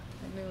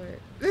 I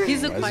knew it.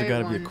 He's the Why does it quiet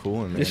gotta one. be a cool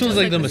one, man? This one's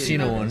like the Like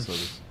Messina Messina.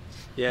 one.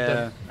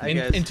 Yeah, I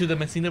guess. Into the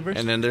Messina verse.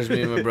 And then there's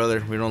me and my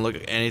brother. We don't look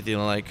anything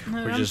alike.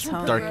 No, We're I'm just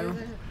telling dark. you.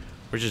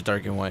 We're just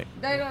dark and white.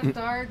 They don't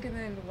dark and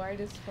then white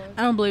as fuck.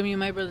 I don't blame you.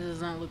 My brother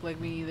does not look like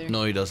me either.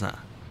 No, he does not.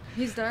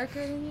 He's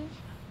darker than you.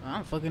 I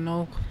don't fucking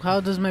know. How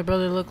does my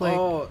brother look like?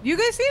 Oh. You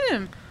guys seen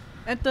him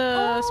at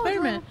the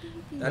Spider-Man?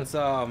 That's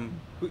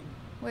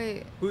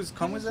Wait. whose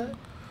cum was that?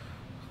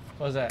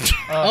 What was that?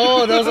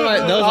 Oh, that was on my.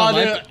 That was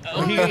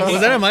on my.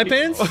 Was that on my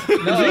pants?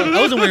 I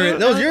wasn't wearing it.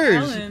 That was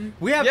yours. Alan.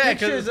 We have Yeah, 'cause-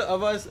 pictures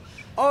of us.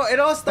 Oh, it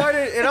all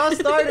started. It all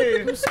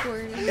started. Who's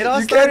squirting? It all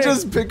You started. can't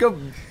just pick up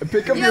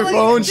Yeah, your like,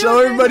 phone, show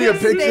dude, everybody a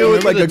this picture thing.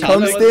 with like a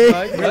cum stick.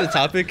 Remember the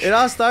topic? It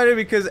all started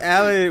because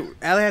Alan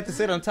had to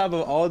sit on top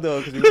of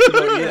Aldo because we went to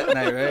go eat at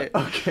night, right?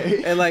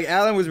 Okay. And like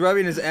Alan was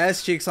rubbing his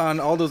ass cheeks on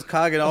Aldo's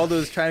cock, and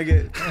Aldo's trying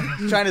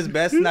his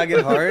best to not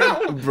get hard.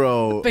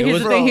 Bro. But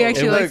here's the thing, he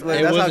actually Look, likes. like,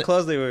 It that's how wasn't-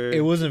 close they were.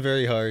 It wasn't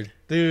very hard.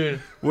 Dude.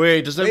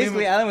 Wait, does that Basically,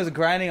 mean? Alan was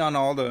grinding on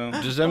Aldo.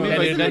 Does that mean Yeah,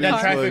 like dude, that it's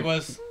traffic like-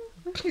 was.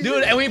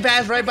 Dude, and we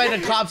passed right by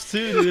the cops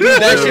too, dude.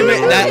 That shit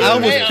made- that- I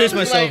almost Hey, pissed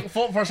like,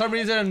 myself. for some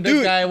reason, this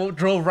Dude. guy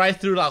drove right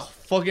through the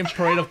fucking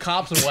parade of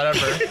cops or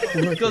whatever.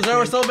 Because there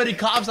were so many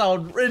cops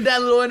out in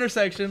that little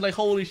intersection. Like,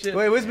 holy shit.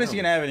 Wait, where's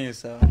Michigan Avenue?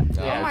 So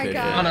Yeah, Oh my okay,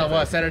 god. on a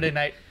what, Saturday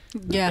night?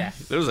 Yeah.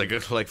 There was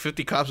like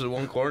 50 cops in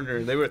one corner.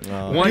 And they were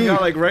Oh. one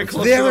got like right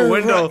close They to the were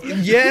window.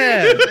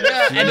 Yeah.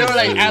 Yeah, and they were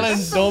like, Alan,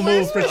 don't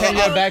move, pretend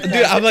you're back. Dude,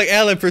 I'm like,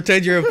 Alan,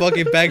 pretend you're a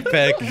fucking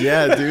backpack.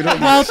 Yeah, dude. holy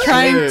While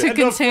trying shit. to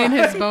contain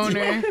his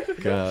boner.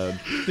 God.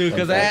 Dude,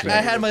 because I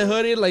had my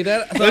hoodie like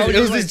that. So It I was,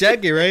 just, this like,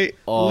 jacket, right?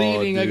 Oh,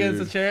 leaning dude. against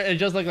the chair. It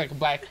just looked like a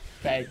black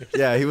bag.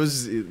 Yeah, he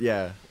was.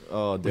 Yeah.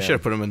 Oh, damn. We should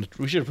have put him in.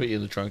 We should have put you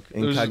in the trunk.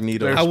 It was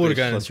Incognito. very I would have Space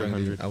gotten in the plus trunk.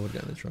 100. Dude. I would have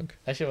gotten in the trunk.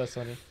 That shit was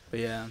funny. but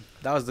yeah,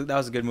 that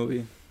was a good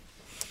movie.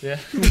 Yeah.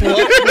 Best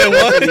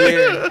of the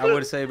year, I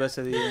would say best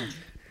of the year.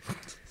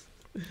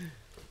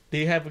 Do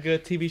you have a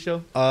good TV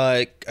show?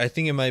 I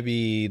think it might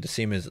be the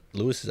same as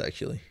Lewis's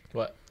actually.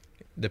 What?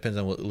 Depends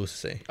on what Lewis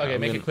say. Okay,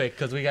 I'm make gonna- it quick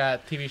because we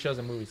got TV shows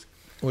and movies.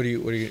 What do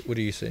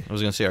you say? I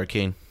was gonna say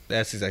Arcane.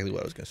 That's exactly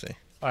what I was gonna say.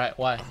 All right,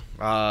 why?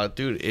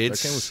 Dude, Arcane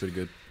was it's pretty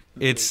good.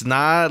 it's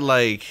not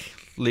like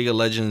League of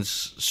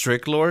Legends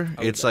strict lore.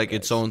 It's like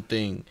its own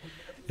thing.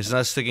 It's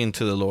not sticking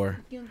to the lore.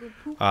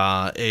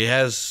 It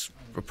has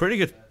a pretty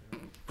good,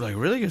 like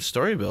really good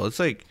story build. It's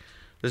like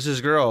there's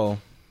this girl,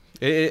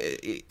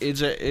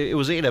 It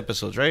was 8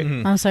 episodes, right?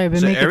 Mhm. I'm sorry, but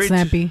So make it every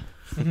snappy.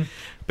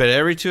 But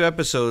every 2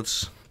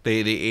 episodes, they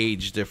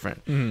age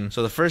different. Mhm.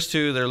 So the first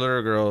 2, they're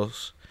little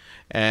girls,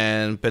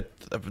 but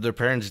their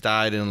parents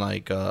died in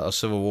like a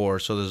civil war.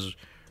 So this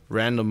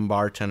random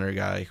bartender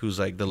guy who's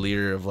like the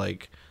leader of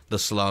like the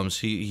slums.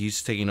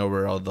 He's taking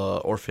over all the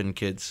orphan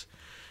kids,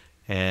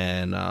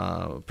 and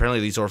apparently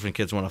these orphan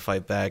kids want to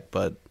fight back,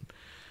 but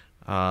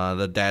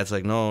the dad's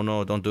like,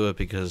 no, don't do it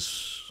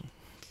because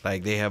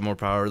like they have more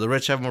power. The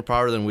rich have more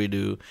power than we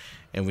do,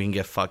 and we can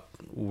get fucked.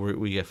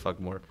 We get fucked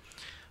more.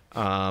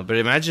 But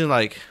imagine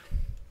like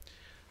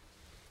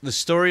the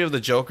story of the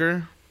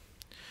Joker,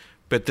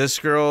 but this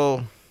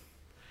girl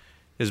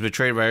is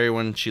betrayed by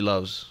everyone she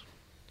loves.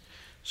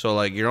 So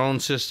like your own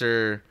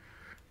sister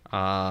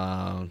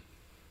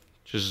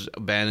just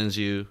abandons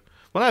you.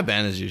 Well, not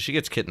abandons you. She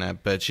gets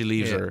kidnapped, but she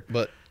leaves her.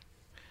 But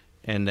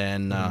And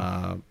then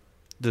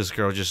this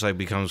girl just like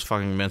becomes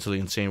fucking mentally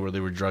insane, where they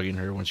were drugging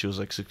her when she was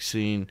like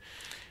 16.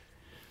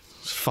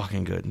 It's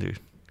fucking good, dude.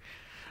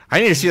 I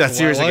need to see that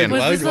series again.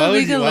 Was this a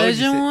League of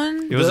Legends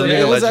one? It was a League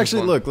It of was Legends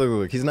actually one.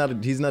 look.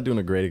 He's not doing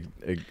a great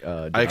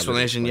job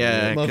Explanation, of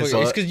yeah, explaining it.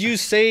 Motherfucker, it's because you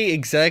say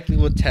exactly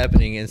what's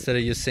happening instead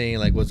of just saying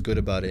like what's good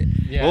about it.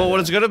 Yeah. Well,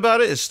 what's good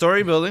about it is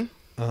story building.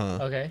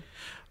 Okay.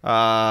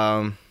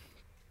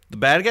 The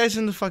bad guys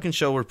in the fucking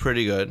show were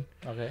pretty good.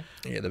 Okay.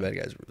 Yeah, the bad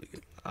guys are really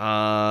good.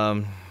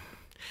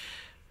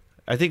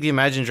 I think the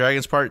Imagine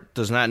Dragons part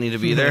does not need to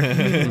be there,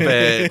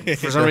 but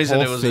for some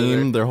reason it was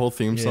in there. Their whole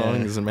theme song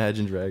Yeah. is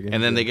Imagine Dragons.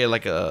 And then they gave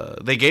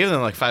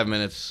them like 5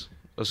 minutes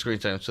of screen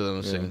time to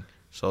them to sing.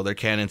 So they're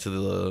canon to the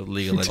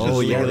League of Legends. Oh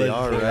yeah, League of they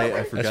are Legends. right. I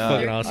That's forgot.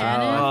 fucking awesome.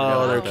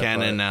 Oh, they're that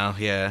canon part. now.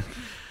 Yeah.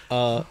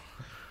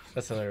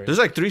 That's hilarious. There's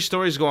like 3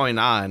 stories going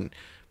on,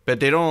 but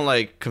they don't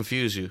like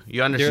confuse you.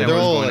 You understand They're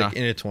what's all going like on.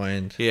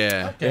 intertwined.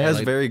 Yeah. It has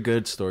Like- very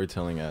good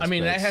storytelling aspects. I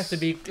mean, that has to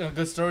be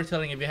good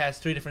storytelling if it has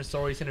 3 different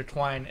stories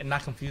intertwined and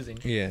not confusing.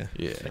 Yeah.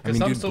 Yeah.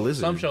 Because I mean, dude, some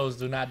Blizzard. shows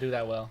do not do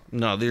that well.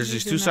 No, there's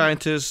these do 2 not.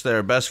 scientists that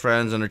are best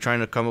friends, and they're trying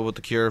to come up with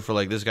the cure for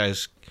like this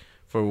guy's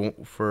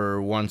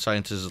for one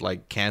scientist's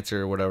like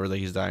cancer or whatever that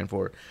he's dying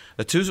for.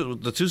 The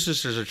two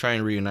sisters are trying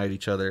to reunite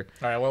each other.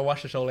 All right, we'll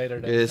watch the show later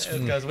then. It's-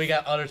 Because we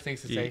got other things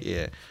to say.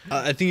 Yeah.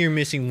 I think you're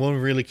missing one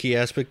really key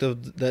aspect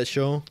of that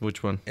show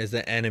Which one? is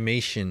the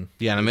animation.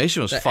 The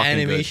animation was The fucking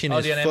animation Oh,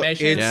 is the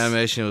animation? good. The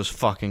animation was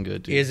fucking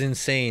good, dude. is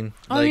insane.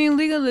 I Like- mean,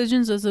 League of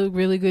Legends does a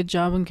really good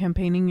job in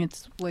campaigning.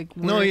 It's like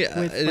No, work yeah,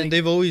 with, like,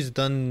 they've always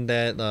done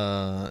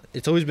that.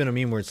 It's always been a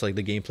meme where it's like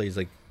the gameplay is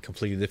like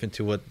completely different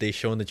to what they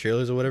show in the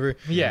trailers or whatever.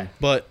 Yeah.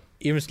 But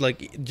even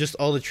like just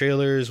all the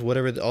trailers,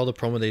 whatever, all the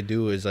promo they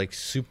do is like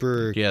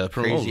super Yeah, the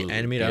promo crazy was-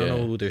 animated. I don't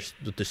know yeah.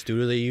 what the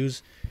studio they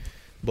use,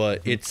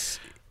 but it's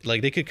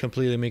like they could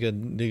completely make a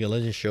League of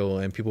Legends show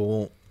and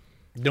people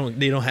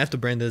they don't have to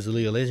brand it as a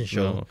League of Legends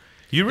show. No.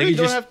 You They really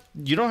could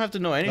don't have to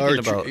know anything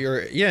about.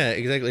 Yeah,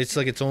 exactly. It's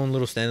like its own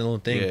little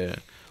standalone thing. Yeah,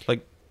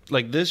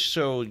 like this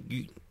show,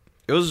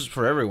 it was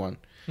for everyone.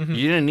 Mm-hmm.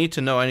 You didn't need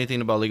to know anything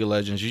about League of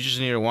Legends. You just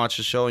need to watch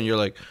the show, and you're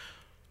like,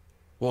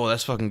 "Whoa,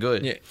 that's fucking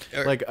good."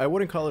 Yeah, Like, I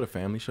wouldn't call it a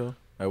family show.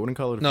 I wouldn't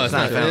call it a no, it's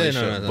not not a family yeah,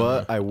 show, no,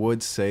 but I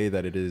would say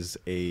that it is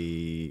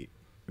a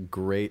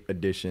great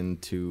addition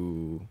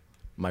to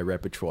my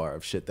repertoire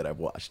of shit that I've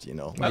watched, you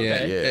know? yeah,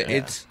 Okay. Yeah.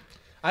 it's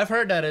I've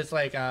heard that it's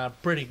like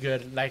pretty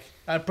good, like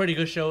a pretty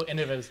good show in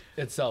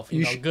itself.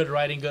 You know, good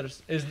writing, good.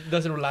 It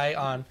doesn't rely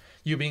on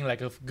you being like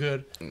a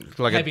good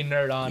Like heavy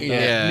nerd on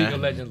Yeah. League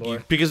of Legends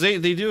lore. because they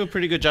do a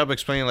pretty good job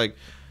explaining like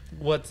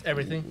What's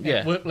everything?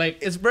 Yeah. Like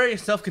it's very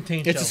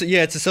self-contained it's show.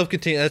 it's a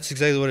self-contained. That's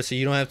exactly what I say.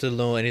 You don't have to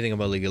know anything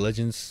about League of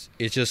Legends.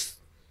 It's just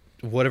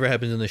whatever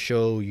happens in the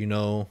show, you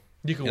know.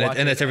 You can And, watch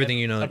and it that's everything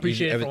you know.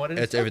 Appreciate it for what it is.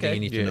 That's everything Okay. you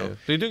need to know.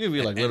 they do give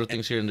you like little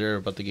things here and there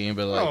about the game,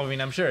 but like Oh, I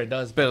mean, I'm sure it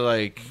does. but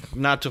like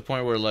not to a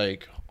point where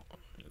like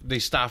they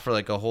stop for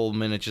like a whole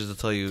minute just to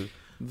tell you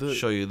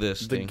show you this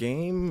The thing.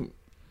 game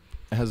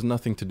has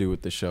nothing to do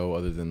with the show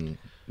other than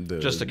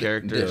Just the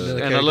characters the and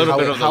a characters. little how,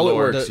 bit of the how it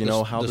lore. works, you know,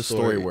 The- how the the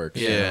story story.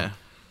 works. Yeah.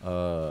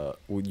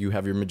 You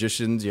have your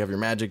magicians, you have your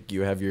magic,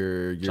 you have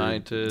your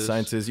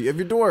Scientists. you have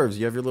your dwarves,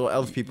 you have your little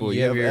elf people,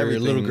 You have your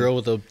everything. little girl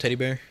with a teddy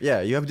bear. Yeah,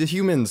 you have the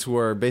humans who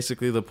are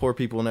basically the poor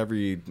people in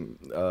every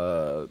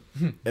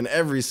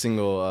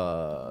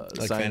single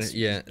Like science.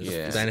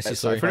 dynasty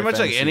story. Pretty much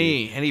like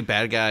fantasy. any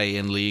bad guy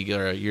in League,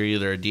 or you're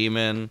either a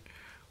demon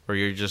or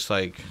you're just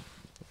like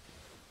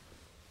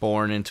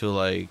born into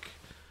like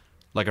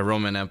a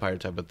Roman Empire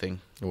type of thing.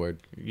 Word.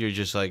 You're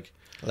just like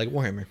Like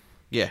Warhammer.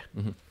 yeah.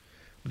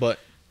 But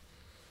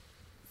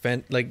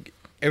like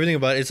everything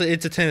about it,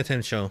 it's a 10 out of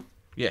 10 show.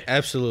 Yeah.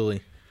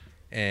 Absolutely.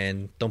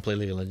 And don't play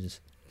League of Legends.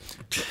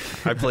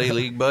 I play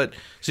League, but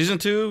season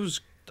 2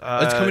 is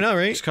It's coming out,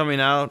 right? It's coming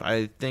out.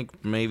 I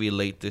think maybe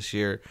late this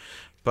year.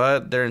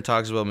 But they're in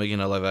talks about making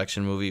a live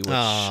action movie, which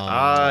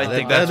I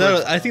think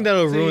I think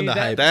that'll ruin the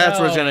hype. that's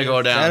where it's gonna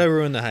go down. That'll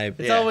ruin the hype.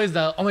 It's Yeah. always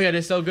the oh my god,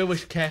 it's so good. We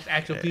should cast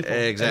actual people.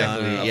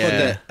 Exactly. Fuck Yeah.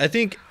 that. I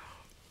think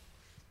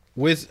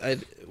with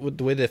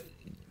the way that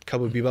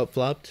Cowboy Bebop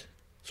flopped,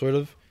 sort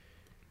of,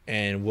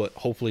 and what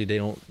hopefully they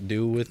don't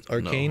do with No,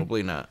 Arcane.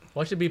 hopefully not.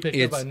 What should be picked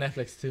up by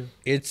Netflix too?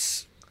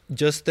 It's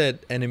just that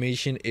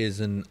animation is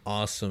an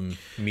awesome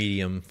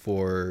medium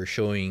for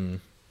showing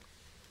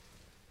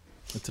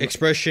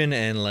expression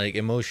and like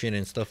emotion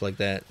and stuff like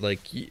that. Like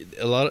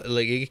a lot,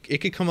 like it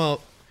could come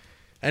out.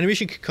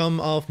 Animation could come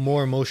off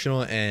more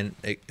emotional and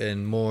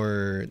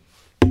more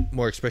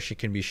expression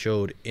can be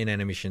showed in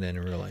animation than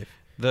in real life.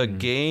 The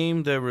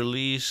game that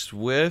released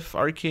with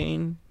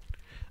Arcane,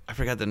 I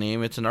forgot the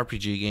name. It's an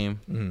RPG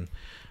game.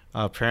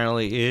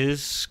 Apparently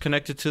is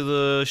connected to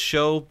the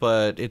show,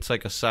 but it's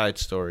like a side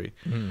story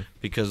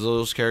because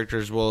those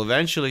characters will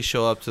eventually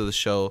show up to the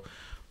show,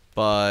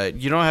 but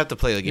you don't have to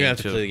play the game. You have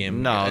to play the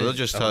game. No, they'll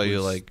just tell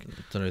you like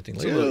it's another thing.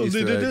 Like, a little oh, they Easter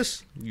did egg.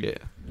 this. Yeah.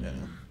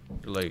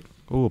 Like,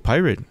 oh, a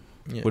pirate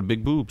with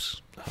big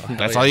boobs. Oh,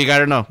 That's all you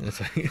gotta know. That's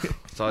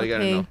That's all you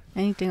gotta Okay. know.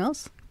 Anything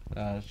else?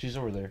 She's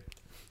over there.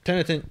 10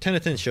 out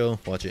of 10 show.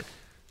 Watch it.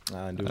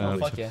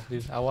 Fuck yeah,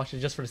 dude! I watched it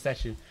just for the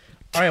statue.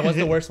 All right, what's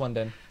the worst one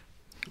then?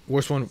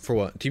 Worst one for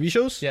what? TV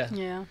shows? Yeah,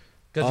 Yeah.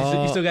 because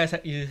you still guys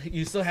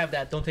you still have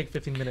that. Don't take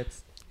 15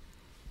 minutes.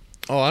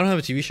 Oh, I don't have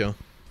a TV show.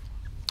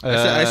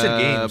 I said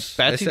games.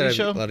 Bad I said I TV have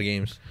show? A lot of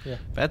games.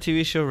 Bad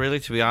TV show, really,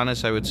 to be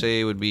honest, I would say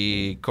it would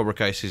be Cobra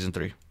Kai Season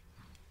 3.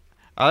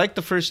 I like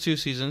the first 2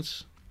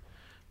 seasons.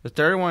 The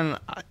third one,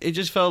 it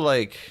just felt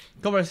like...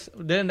 Cobra,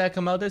 didn't that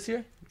come out this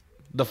year?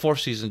 The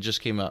 4th season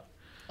just came out.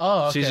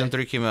 Oh, okay. Season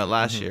 3 came out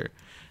last year.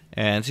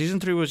 And Season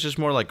 3 was just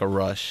more like a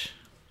rush.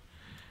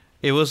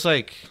 It was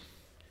like...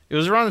 It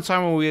was around the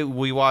time when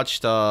we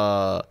watched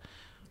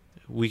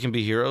We Can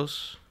Be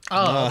Heroes.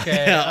 Oh,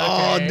 okay.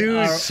 Oh, okay.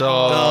 dude.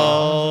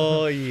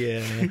 So...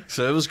 yeah.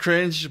 So it was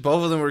cringe.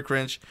 Both of them were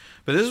cringe.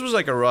 But this was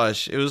like a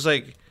rush. It was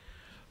like,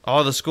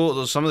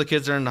 some of the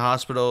kids are in the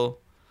hospital,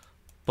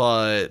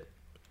 but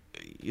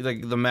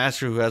like the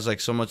master who has like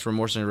so much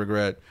remorse and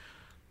regret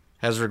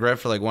has regret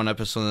for like one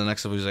episode, and the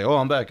next episode he's like, oh,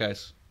 I'm back,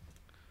 guys.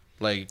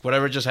 Like,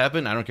 whatever just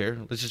happened, I don't care.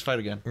 Let's just fight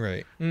again.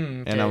 Right.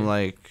 Okay. And I'm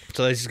like...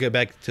 So let's just get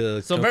back to...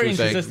 So Kung very Fu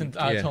Back. inconsistent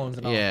Yeah. tones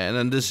and all. Yeah, and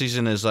then this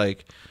season is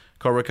like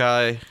Cobra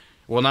Kai.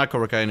 Well, not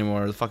Cobra Kai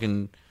anymore. The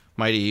fucking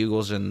Mighty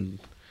Eagles and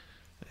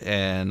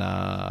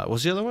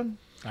what's the other one?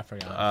 I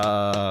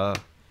forgot.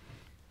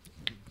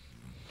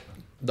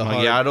 The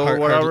Magyado or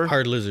whatever?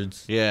 Hard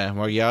lizards. Yeah,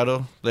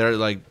 Magyado. They're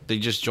like, they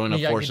just join up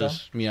Miyagi-Do?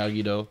 forces.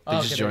 Miyagi-Do. They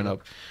Oh, just okay, join there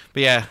up.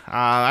 But yeah,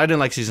 I didn't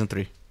like Season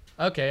 3.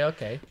 Okay,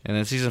 okay. And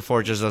then Season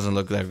 4 just doesn't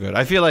look that good.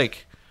 I feel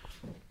like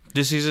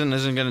this season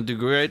isn't going to do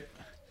great.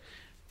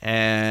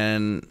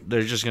 And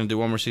they're just going to do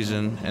one more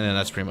season. And then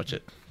that's pretty much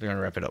it. They're going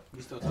to wrap it up.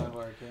 We still talking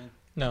about Arcane?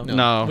 No.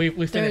 No. We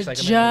They're finished like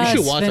a minute. just You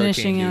should watch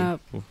finishing Arcane,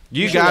 up.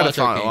 You should got watch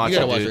to Arcane. watch You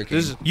gotta it, watch dude. Arcane.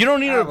 This is, you don't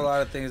need I have a to...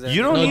 lot of things that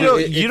You don't No, need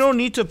dude, to. You don't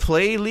need to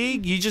play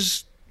League.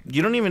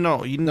 You don't even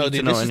know. You No, need to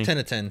dude, know this is any. 10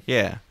 to 10.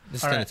 Yeah.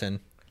 This is All 10 right. to 10.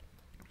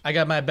 I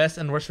got my best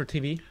and worst for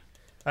TV.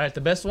 All right,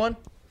 the best one,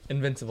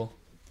 Invincible.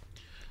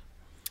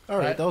 All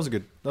right, Right. that was a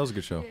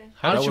good show.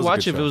 How That did you was a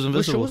watch good it if it was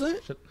What show invisible? was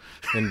that?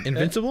 And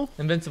Invincible?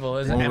 Invincible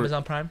is it Over-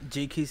 Amazon Prime.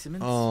 J.K.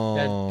 Simmons?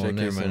 Oh, J.K.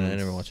 never mind. I Simmons.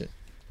 never watched it.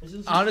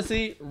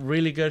 Honestly,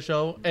 really good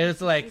show.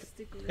 It's like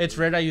it's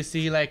rare that you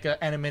see like an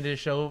animated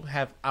show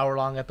have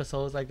hour-long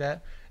episodes like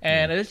that,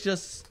 and it's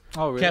just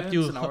Oh, really? kept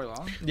you It's an hour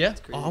long? yeah.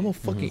 Oh, I'm a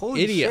fucking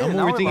Holy idiot. shit, I'm an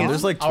hour overthinking long? it.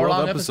 there's like Hour-long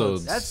 12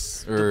 episodes.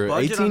 That's or the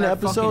budget 18 on that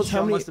fucking episodes. show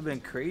How many? must have been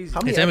crazy. How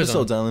many It's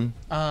Amazon. episodes,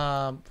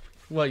 Alan?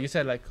 Well, you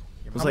said like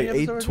It was how like many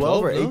 8, episodes?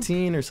 12 or 12, no?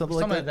 18 or something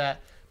something like like that.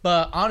 that.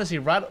 But honestly,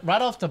 right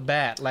off the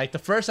bat, like the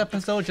first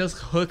episode just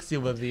hooks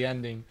you with the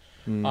ending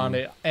on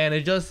it, and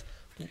it just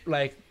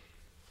like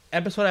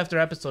episode after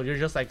episode, you're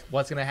just like,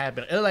 what's gonna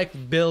happen? It like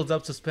builds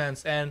up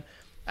suspense, and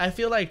I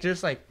feel like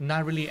there's like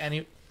not really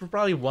any,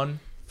 probably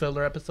one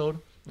filler episode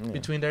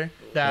between there.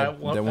 That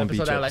one episode beach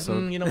that like,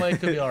 episode. you know what, it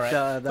could be alright.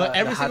 But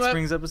every the Hot single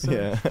Springs episode?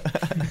 Yeah.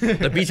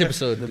 The beach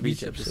episode. The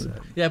beach episode.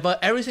 yeah, but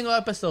every single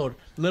episode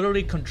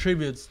literally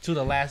contributes to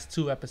the last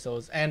 2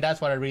 episodes, and that's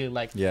what I really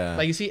like. Yeah.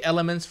 Like you see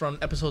elements from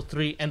episode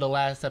 3 and the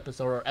last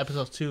episode or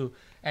episode 2,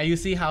 and you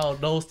see how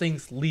those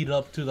things lead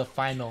up to the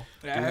final.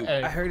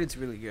 I heard it's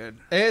really good.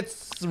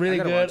 It's really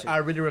gotta good. watch it. I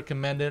really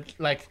recommend it.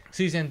 Like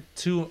season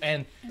 2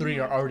 and 3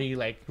 are already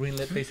like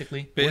greenlit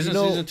basically. But isn't you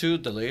know- Season 2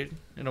 delayed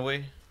in a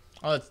way?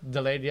 Oh, it's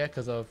delayed, yeah,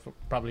 because of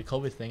probably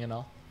COVID thing and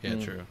all. Yeah,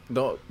 true.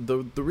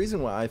 The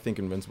reason why I think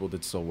Invincible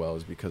did so well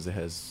is because it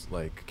has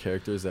like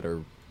characters that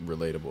are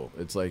relatable.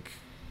 It's like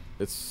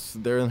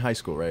they're in high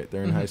school, right?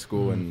 They're in high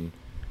school and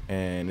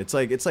it's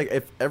like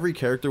if every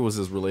character was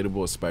as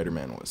relatable as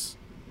Spider-Man was.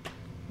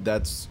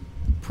 That's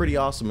pretty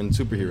awesome in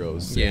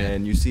superheroes. Yeah.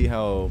 And you see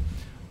how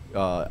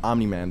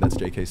Omni-Man, that's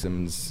J.K.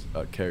 Simmons'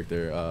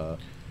 character,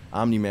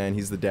 Omni-Man,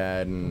 he's the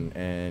dad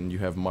and you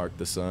have Mark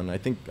the son. I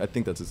think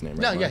that's his name,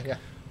 right? No, yeah, Mark? yeah.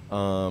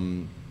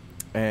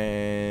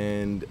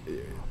 And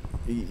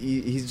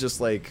he's just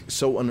like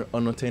so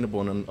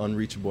unattainable and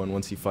unreachable, and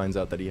once he finds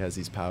out that he has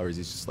these powers,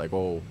 he's just like,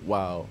 oh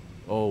wow,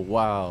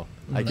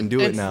 I can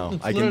do it now.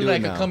 It's I can literally do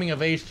like it now. a coming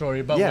of age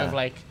story, but Yeah. with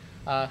like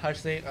how to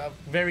say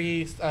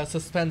very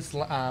suspense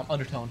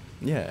undertone.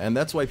 Yeah, and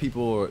that's why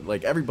people are,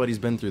 like, everybody's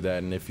been through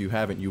that, and if you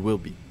haven't, you will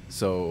be.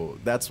 So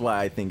that's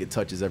why I think it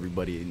touches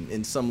everybody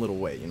in some little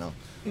way, you know.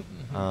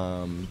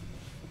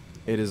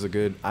 It is a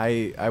good.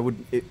 I would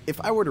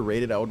if I were to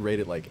rate it, I would rate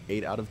it like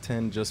 8 out of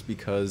 10, just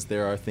because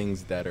there are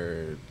things that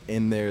are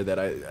in there that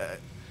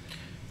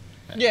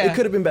Yeah. it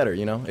could have been better,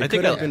 you know. It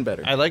could have been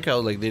better. I like how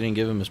like they didn't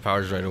give him his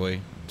powers right away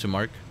to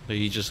Mark. Like,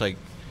 he just like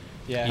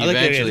Yeah. he I like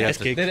eventually they has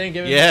to. didn't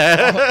give him.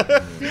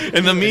 Yeah.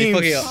 In the He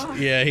memes.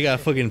 fucking- yeah, he got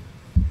fucking.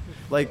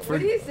 Like for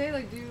What do you say?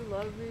 Like, do you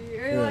love me?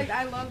 Or like,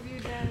 I love you,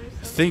 Dad,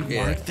 or something? Think,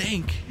 Yeah. Mark,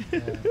 think.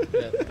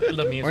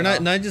 The memes Or and not,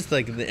 all. not just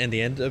like in the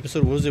end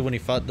episode. What was it when he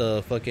fought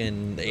the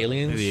fucking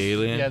aliens? The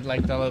alien. Yeah,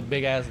 like the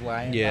big ass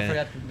lion. Yeah. I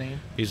forgot the name.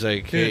 He's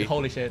like, Dude, hey,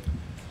 holy shit.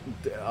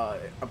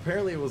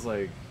 apparently it was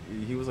like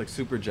he was like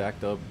super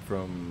jacked up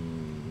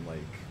from like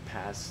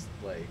past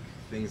like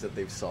things that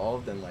they've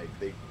solved, and like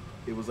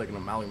it was like an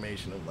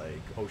amalgamation of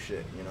like, oh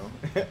shit, you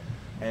know.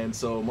 And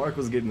so Mark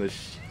was getting the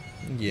shit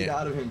yeah.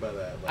 out of him by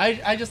that.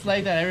 Like, I just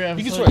like that every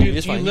episode. You can swear, You,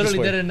 it's fine, you can literally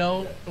swear. didn't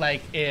know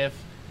like if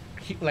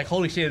like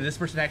holy shit, is this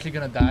person actually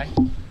gonna die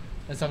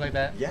and stuff like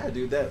that. yeah,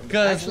 dude, that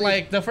Because actually-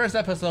 like the first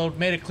episode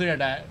made it clear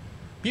that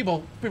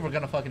people are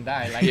gonna fucking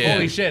die. Like Yeah.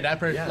 holy shit, that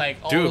person Yeah. like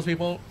all Dude. those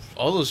people.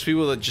 All those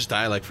people that just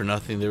die like for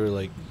nothing, they were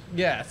like,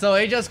 Yeah, so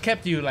it just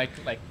kept you like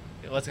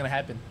what's gonna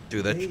happen.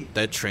 dude, Hey.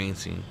 that train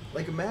scene.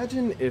 like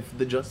imagine if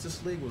the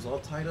Justice League was all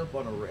tied up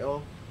on a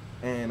rail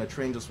and a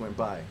train just went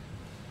by.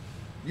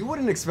 You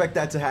wouldn't expect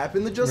that to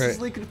happen. The Justice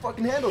Right. League could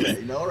fucking handle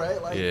that, you know,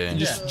 right? Like, Yeah.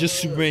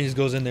 just Superman just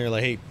goes in there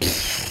like, hey,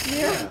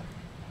 yeah.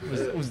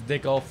 It was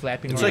dick all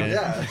flapping It's around.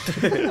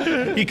 like-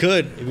 Yeah. he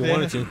could if he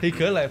wanted to. He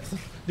could like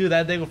dude,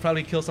 that thing would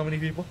probably kill so many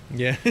people.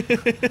 Yeah.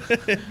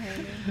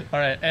 All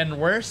right, and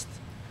worst,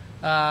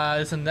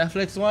 it's a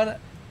Netflix one,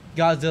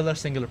 Godzilla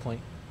Singular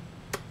Point.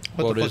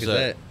 What the fuck is is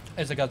that?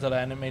 that? It's a Godzilla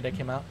anime that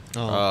came out.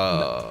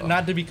 Oh.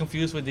 Not to be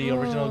confused with the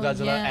original Oh,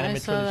 Godzilla yeah, anime I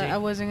saw trilogy. that. I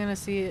wasn't gonna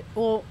see it.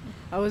 Well,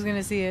 I was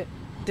gonna see it.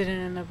 Didn't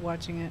end up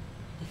watching it.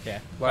 Yeah,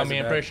 Why I is mean, it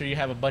I'm bad? pretty sure you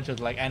have a bunch of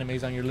like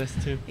animes on your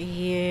list too.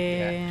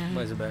 Yeah.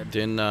 Why is it bad?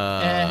 Didn't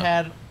And it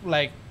had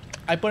like,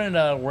 I put in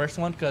the worst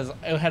one because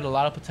it had a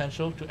lot of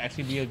potential to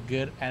actually be a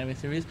good anime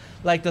series.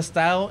 Like the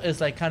style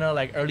is like kind of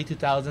like early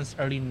 2000s,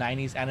 early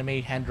 90s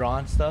anime hand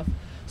drawn stuff.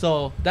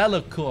 So that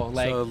looked cool.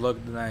 Like So it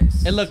looked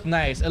nice. it looked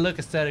nice. It looked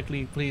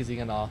aesthetically pleasing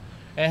and all.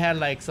 It had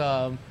like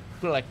some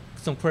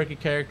quirky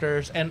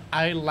characters, and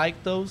I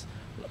like those.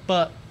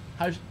 But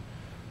how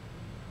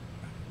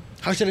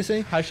How should I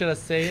say? should I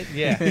say it?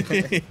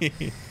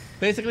 Yeah.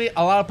 Basically,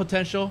 a lot of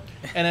potential,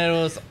 and it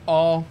was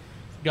all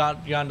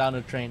gone down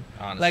the drain.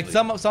 Like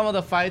Honestly. some of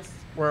the fights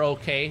were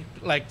okay.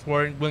 Like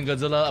when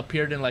Godzilla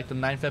appeared in like the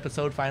 9th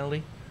episode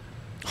finally.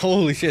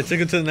 Holy shit! Took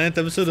it to the 9th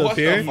episode to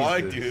appear.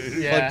 dude?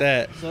 Yeah. Fuck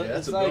that. So Yeah,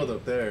 that's a build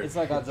up there. It's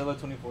like Godzilla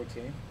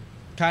 2014.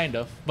 Kind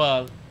of,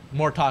 but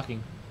more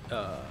talking.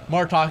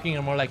 More talking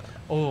and more like,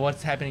 oh,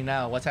 what's happening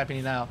now? What's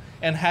happening now?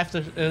 And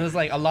it was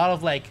like a lot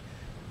of like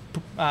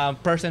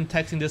person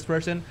texting this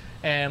person,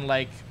 and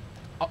like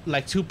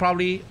two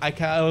probably it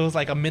was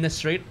like a minute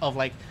straight of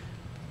like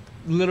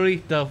literally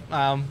the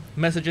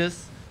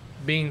messages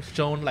being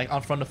shown like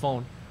on front of the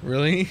phone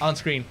Really? on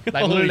screen, like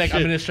Holy literally like a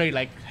shit. minute straight,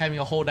 like having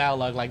a whole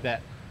dialogue like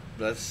that.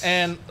 That's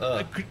And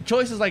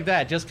choices like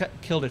that just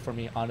killed it for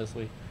me,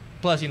 honestly.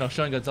 Plus,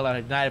 showing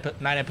Godzilla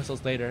like nine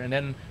episodes later, and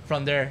then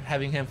from there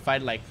having him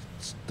fight like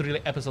 3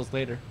 episodes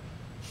later.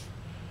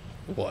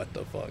 What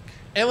the fuck?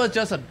 It was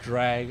just a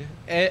drag.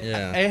 It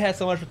had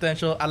so much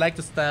potential. I like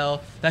the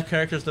style. That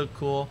characters look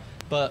cool,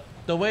 but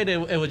the way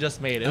it was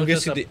just made, I'm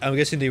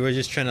guessing they were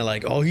just trying to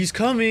like, oh, he's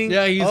coming.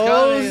 Yeah, he's oh,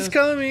 coming. he's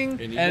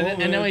coming.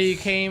 and then when he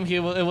came, it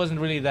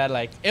wasn't really that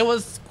like. It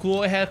was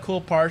cool. It had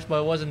cool parts,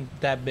 but it wasn't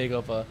that big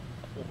of a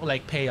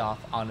like payoff,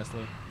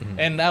 honestly. Mhm.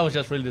 And that was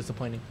just really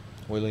disappointing.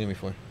 What are you looking at me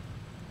for?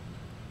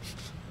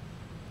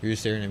 You're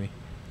just staring at me.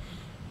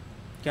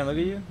 Can I look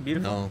at you?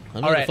 Beautiful. No, I'm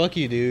All gonna right. fuck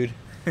you, dude.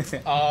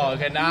 Oh,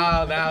 okay.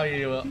 Now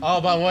you will.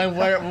 Oh, but when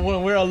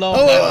we're alone,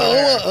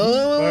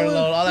 Oh, we're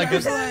alone. All that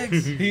good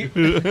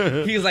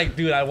stuff. He's like,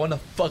 dude, I want to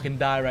fucking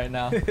die right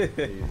now.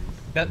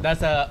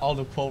 That's all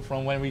the quote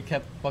from when we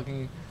kept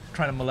fucking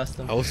trying to molest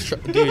him. I was,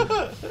 dude.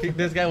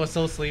 This guy was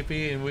so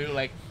sleepy, and we were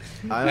like,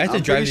 I had to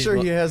I'm drive pretty these sure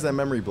mo- he has that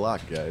memory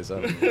block, guys.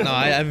 I'm No,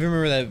 I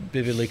remember that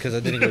vividly because I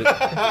didn't go.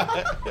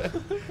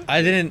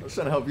 I didn't. just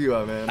trying to help you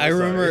out, man. I I'm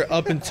remember sorry.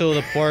 up until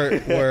the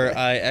part where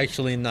I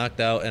actually knocked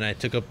out and I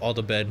took up all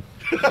the bed.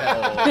 this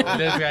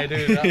guy,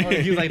 dude.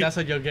 He's like, that's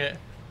what you'll get.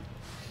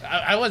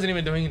 I wasn't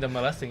even doing the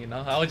molesting,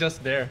 I was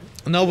just there.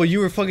 No, but you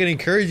were fucking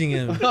encouraging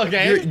him.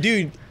 Okay.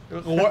 Dude.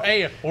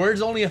 Hey,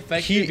 words only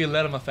affect you if you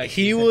let them affect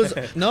you. He was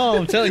no.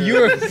 I'm telling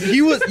you,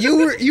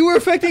 you were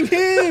affecting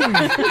him.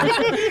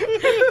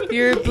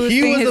 You're boosting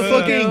He was his the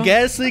fucking ego.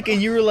 gas leak,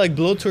 and you were like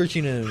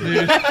blowtorching him.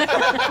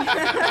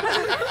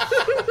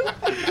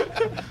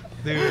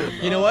 Dude,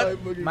 you know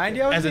what? Mind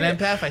you, I was As an doing-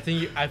 empath, I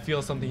think I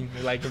feel something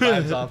like the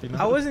vibes off. You know.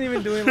 I wasn't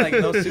even doing like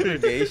no super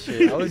gay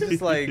shit. I was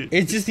just like,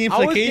 It's just the I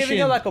was giving implication.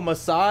 him like a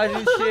massage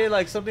and shit,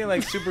 like something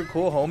like super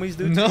cool homies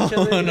do to No, each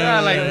other. no, Yeah,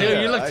 no, like, no, dude,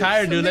 no. you look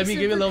tired, dude. Let me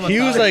give you a little He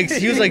was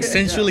massage. like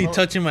sensually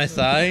touching my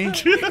thigh,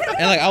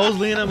 and like I was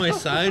laying on my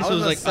side, I so it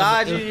was was like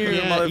massaging you,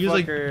 yeah, he was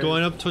like motherfucker.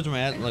 going up towards my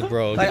ass, like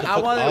bro. Like, get the I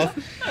fuck wanted- off.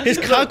 His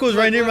cock was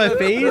right near my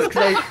face.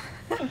 'Cause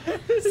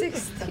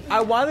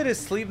I wanted to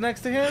sleep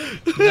next to him.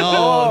 No,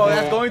 Oh, dude.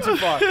 that's going too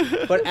far.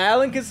 But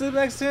Alan can sleep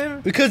next to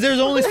him. Because there's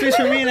only space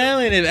for me and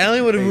Alan. If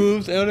Alan would have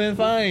moved, it would have been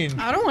fine.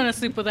 I don't want to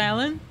sleep with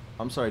Alan.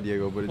 I'm sorry,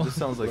 Diego, but it just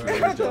sounds like you're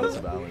really jealous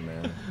of Alan,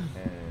 man.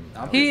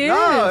 And He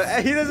No,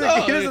 is. he doesn't.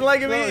 No, he doesn't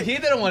like me. no, he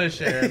didn't want to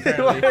share. He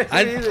didn't want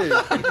Apparently. to either.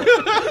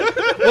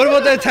 What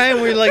about that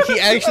time where like he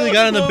actually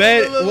got on the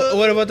bed?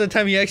 What about the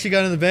time he actually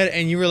got on the bed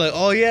and you were like,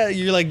 oh yeah,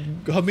 you're like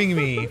humping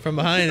me from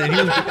behind and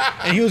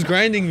he was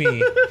grinding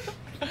me.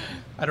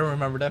 I don't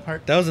remember that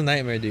part. That was a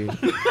nightmare, dude.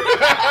 Has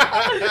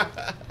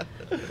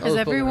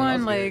everyone That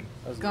was like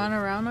good. That was gone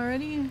around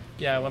already?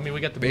 Yeah, I mean, we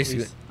got the Basically.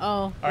 movies. Oh.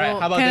 All right,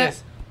 how about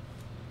this?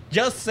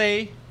 Just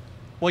say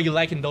what you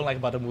like and don't like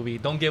about the movie.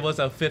 Don't give us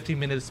a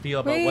 15-minute spiel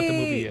about what the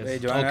movie is. Hey,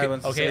 Joanna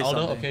wants to Okay, say Aldo.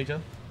 something. Okay,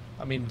 Joe.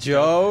 I mean,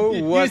 Joe,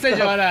 You what said the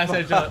Joanna. I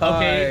said Joe.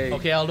 Okay, fuck?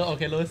 okay, Aldo.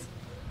 Okay, Lewis.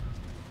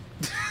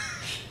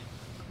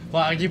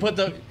 Fuck, you put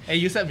the. Hey,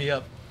 you set me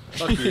up.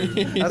 Fuck you.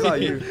 That's all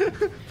you.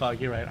 Fuck,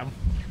 you're right.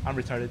 I'm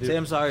retarded, dude. Say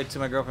I'm sorry to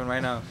my girlfriend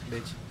right now,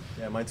 bitch.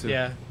 yeah, mine too.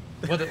 Yeah.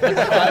 What the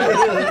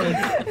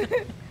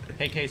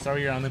Hey, Kay,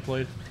 sorry you're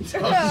unemployed.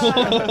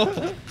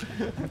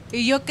 Y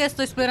yo que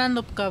estoy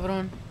esperando,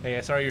 cabrón.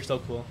 Hey, sorry you're so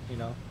cool. You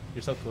know,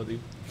 you're so cool, dude.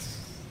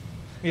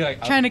 You're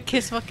like, Trying to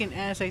kiss fucking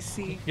ass, I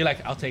see. you're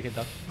like, I'll take it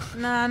though.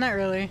 Nah, not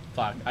really.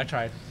 Fuck, I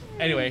tried.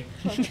 Anyway,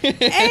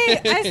 Hey,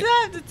 I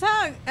still have to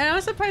talk, and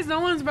I'm surprised no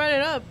one's brought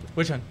it up.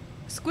 which one?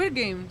 Squid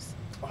Games.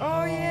 Oh,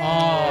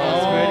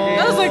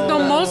 That was like the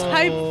most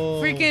hype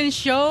freaking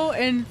show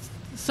and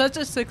such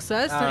a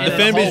success. Uh, The In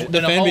fan the base, whole- the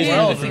in the fan whole base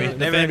ruined world, it for me. yeah. The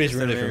Never fan base interested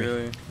ruined it me, for me.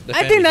 really. The I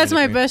fan think base that's ruined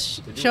my it for me.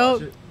 best Did you show.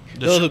 watch it?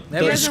 The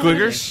Never-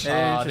 Squiggers?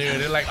 Oh,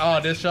 dude, they're like, oh,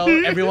 this show,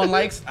 everyone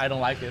likes. I don't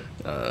like it.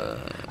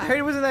 I heard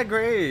it wasn't that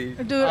great.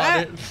 Dude,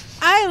 Oh, dude.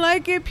 I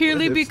like it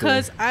purely Hipster.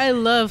 because I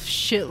love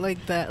shit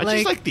like that. I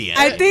just like the end.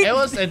 I think it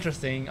was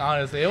interesting.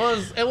 Honestly, it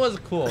was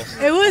cool.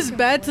 it was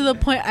bad to the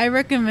point I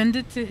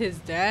recommended to his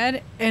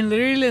dad, and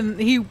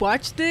literally he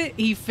watched it,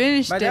 he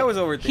finished My it. dad was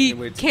overthinking He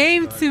way too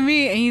came much. to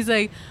me and he's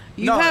like,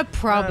 "You No, have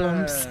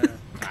problems."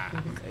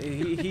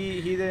 He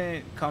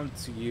didn't come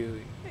to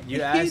you.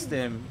 You asked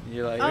him.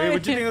 You're like, Oh, hey,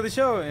 what you yeah. think of the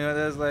show? You know,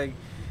 that's like,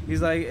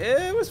 he's like,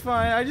 it was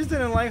fine. I just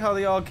didn't like how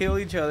they all kill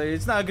each other.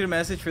 It's not a good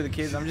message for the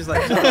kids. I'm just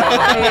like, shut up.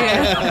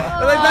 Yeah.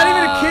 They're like, not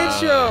even a kid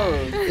show.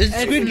 It's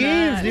Squid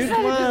Games, not. dude.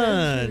 Come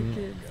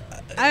on.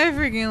 I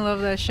freaking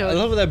love that show. I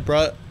love that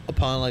brought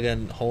upon like a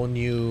whole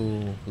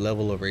new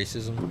level of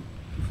racism.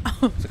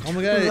 It's like, oh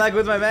my god. Like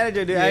with my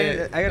manager, dude.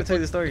 Yeah. I gotta tell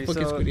you the story.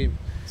 Fucking So, Squid Game.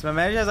 so my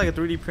manager has like a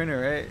 3D printer,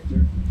 right?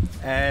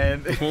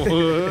 And Don't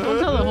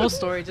tell the whole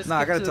story. Just no,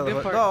 I get gotta to tell the the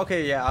good part. part. Oh,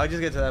 okay, yeah. I'll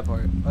just get to that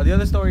part. The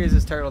other story is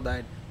his turtle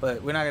died,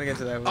 but we're not gonna get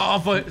to that.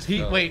 Oh, but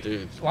he Oh, wait.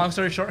 dude. Long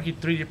story short, he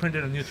 3D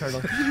printed a new turtle.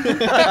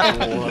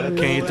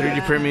 Can you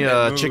 3D print me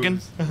a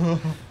chicken?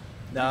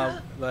 No,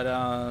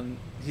 but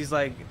he's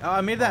like, oh,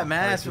 I made that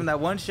mask from that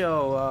one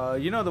show.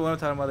 You know the one I'm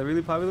talking about, the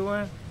really popular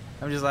one.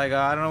 I'm just like,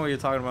 I don't know what you're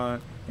talking about.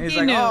 And he's He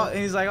like, knew.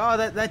 oh,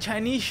 that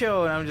Chinese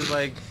show, and I'm just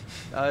like,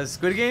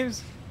 Squid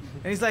Games.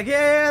 And he's like,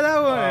 yeah,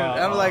 that one.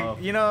 And I'm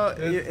like, you know,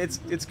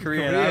 it's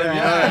Korean. I don't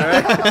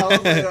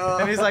know, you know,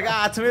 right? And he's like,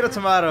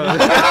 tomato.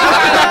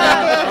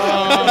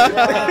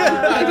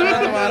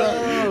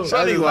 Shut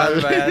I was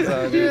laughing my ass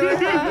off, dude. Nah,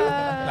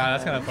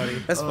 that's kind of funny.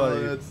 That's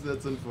funny.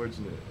 That's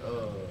unfortunate.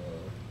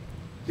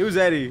 It was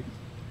Eddie.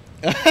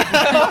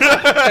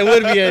 It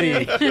would be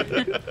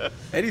Eddie.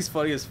 Eddie's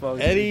funny as fuck.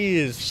 dude. Eddie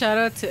is Shout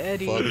out to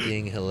Eddie.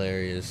 fucking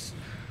hilarious.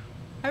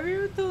 Have you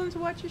ever told him to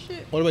watch your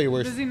shit? What about your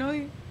worst? Does he know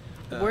you?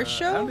 Worst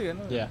I show? don't think I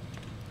know. Yeah,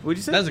 What'd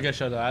you say? that's a good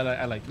show though.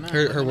 I like. Nah,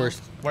 Her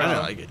worst. Where I else?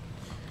 don't like it.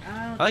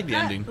 I I like the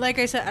ending. Like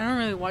I said, I don't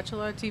really watch a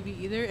lot of TV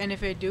either, and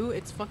if I do,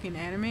 it's fucking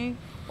anime.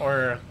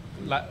 Or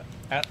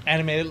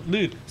animated.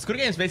 Dude, Squid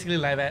Game is basically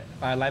live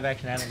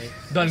action anime.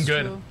 Done That's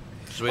good. true.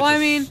 Sweet Well, I as-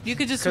 mean, you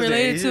could just 'Cause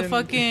relate they're it to Asian.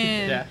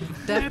 fucking Yeah.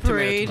 Death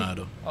Parade.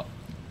 Tomato.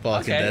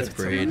 Fucking Okay. Death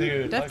Parade.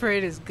 Dude, Death fuck.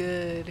 Parade is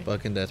good.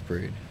 Fucking Death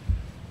Parade.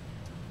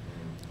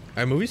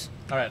 Alright, movies?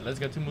 All right, let's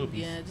go to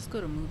movies. Yeah, just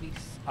go to movies.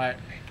 All right.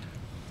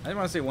 I just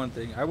want to say one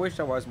thing. I wish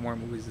I watched more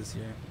movies this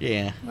year.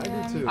 Yeah. I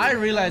did too. I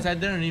realized I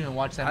didn't even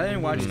watch that. I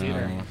didn't watch it movie.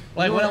 either.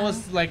 Like when I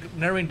was like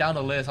narrowing down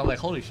the list, I was like,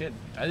 holy shit!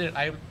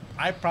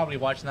 I probably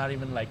watched not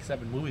even like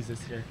 7 movies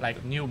this year,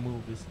 like new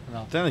movies. You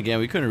know. Then again,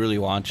 we couldn't really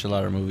watch a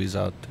lot of movies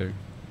out there.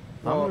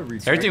 I'm gonna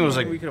retract Everything was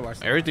my- like we could've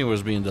watched everything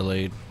was being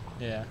delayed.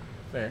 Yeah,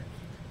 fair.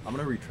 I'm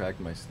gonna retract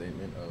my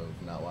statement of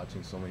not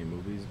watching so many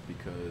movies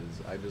because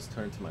I just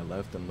turned to my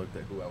left and looked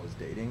at who I was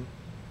dating.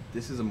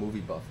 This is a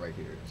movie buff right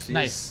here.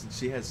 Nice.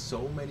 She has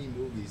so many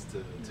movies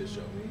to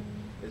show me.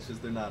 It's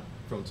just they're not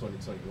from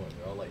 2021.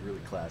 They're all like really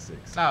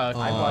classics. Oh, okay.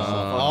 I watched them.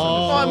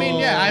 Well, I mean,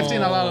 yeah, I've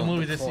seen a lot of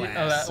movies this year.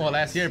 Classics. Well,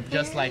 last year,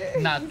 just like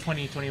not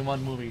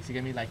 2021 movies. You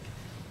get me? Like,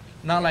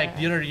 not like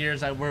the other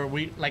years like where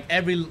we like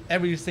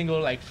every single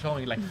like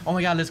showing like, oh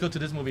my god, let's go to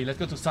this movie, let's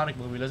go to Sonic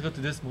movie, let's go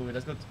to this movie,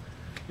 let's go.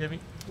 You get me?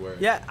 Word.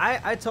 Yeah,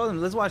 I told him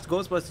let's watch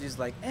Ghostbusters. He's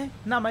like,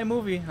 not my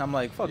movie. I'm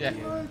like, fuck Yeah.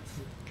 you.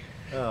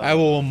 Alright,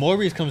 well, when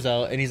Morbius comes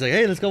out, and he's like,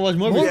 "Hey, let's go watch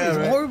Morbius."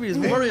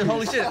 Morbius,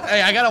 holy shit!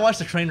 Hey, I gotta watch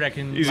the train wreck.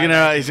 He's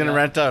gonna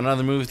rent out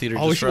another movie theater.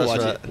 Oh, we just for should us,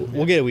 watch right? it.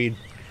 We'll get weed.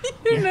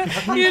 You know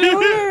what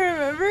I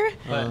remember?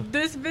 What?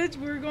 This bitch,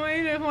 we're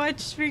going to watch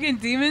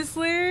freaking Demon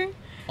Slayer.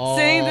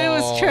 Saying that it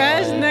was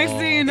trash. Next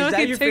thing you know, Is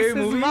that he your takes his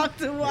favorite movie? mom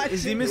to watch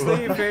Is it. Demon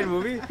Slayer your favorite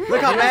movie?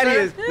 Look how mad he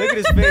is. Look at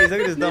his face.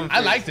 Look at his dumb face.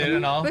 I liked it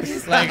and all.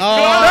 Like,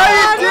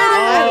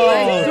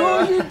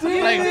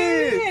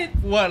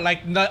 what?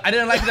 Like, no, I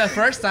didn't like it the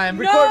first time.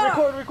 Record.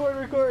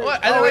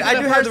 What? I didn't like I it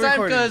do the have first the time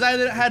recording. because I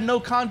had no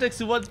context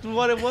to what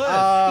it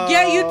was.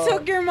 Yeah, you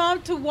took your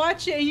mom to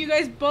watch it, and you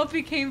guys both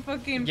became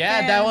fucking yeah,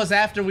 fans. that was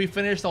after we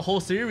finished the whole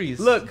series.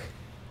 Look.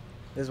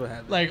 This is what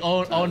happened. Like,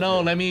 oh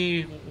no, let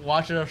me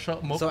watch a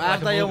show. So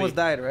after I almost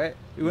died, right?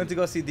 We went to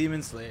go see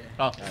Demon Slayer.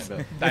 Oh,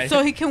 died.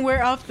 So he can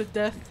wear off the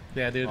death.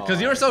 Yeah, dude. Because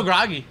you were so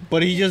groggy.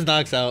 But he just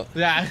knocks out.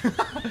 Yeah.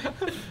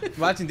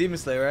 Watching Demon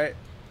Slayer, right?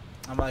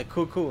 I'm like,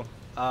 cool.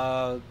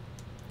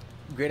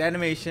 Great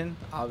animation.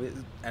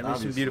 Animation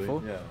Obviously,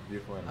 beautiful. Yeah,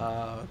 beautiful.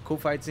 Animation. Cool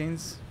fight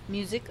scenes.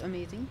 Music,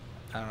 amazing.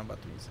 I don't know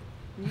about the music.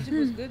 Music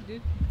was good,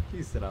 dude.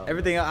 He said out.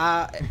 Everything.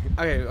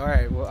 Okay, all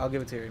right. Well, I'll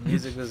give it to you.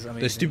 Music was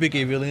amazing. The stupid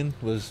gay villain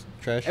was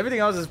trash. Everything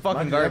else is fucking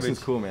Michael garbage. Jackson's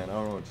cool, man. I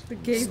don't know. The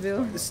gay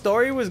bill. The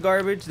story was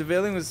garbage. The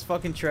villain was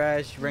fucking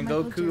trash.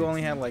 Michael Rengoku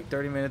only Jackson. had like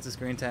 30 minutes of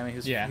screen time.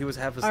 And he was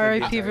half asleep. the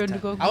R.I.P. entire time.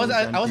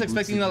 Rengoku. I was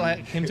expecting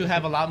him to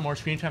have a lot more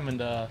screen time in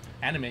the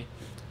anime.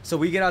 So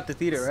we get out the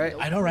theater, right?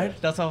 I know, right?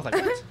 That's why I was like,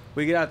 what?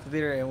 We get out the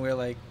theater and we're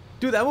like,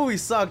 dude, that movie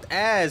sucked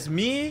ass.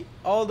 Me,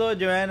 Aldo,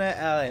 Joanna,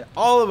 Alan,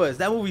 all of us.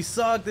 That movie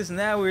sucked. This and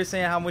that. We were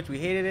saying how much we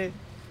hated it.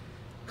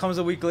 Comes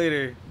a week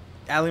later,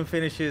 Alan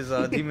finishes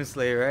Demon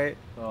Slayer, right?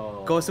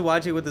 Oh, Goes to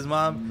watch it with his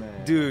mom.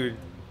 man. Dude,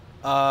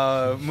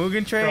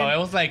 Mugen Train. Bro, it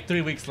was like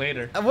 3 weeks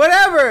later.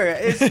 Whatever.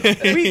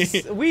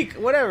 It's week,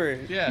 whatever.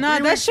 Yeah. Nah,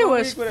 3 that weeks, shit 4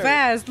 was weeks, whatever.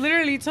 fast.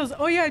 Literally tells,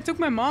 oh yeah, I took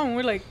my mom. And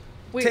we're like,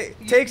 wait,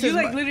 Takes you his,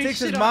 like literally takes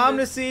his shit on mom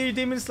to this. see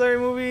Demon Slayer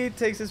movie.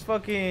 Takes his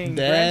fucking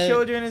Dad,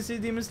 grandchildren to see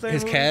Demon Slayer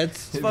His movie.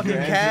 cats. His fucking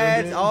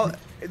grandchildren. cats. All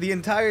the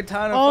entire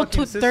town of All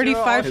fucking to Cicero, 35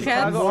 all of cats.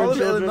 Chicago, all of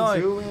Children Illinois.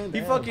 too, man. He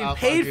Damn. fucking Oh,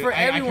 paid fuck, for dude. I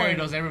carried everyone.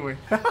 those everywhere.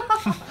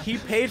 He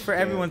paid for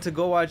everyone to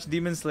go watch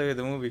Demon Slayer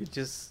the movie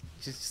just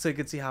so you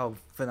could see how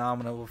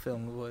phenomenal of a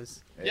film it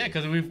was. Yeah,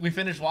 because we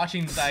finished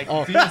watching like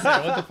Oh. Demon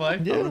Slayer. What the fuck?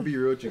 I'm gonna be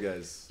real with you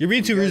guys. You're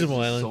being too You guys reasonable,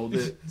 just Alan. Sold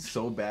it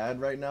so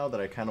bad right now that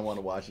I kind of want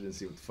to watch it and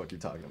see what the fuck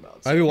you're talking about.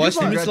 Have you watched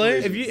Demon Slayer?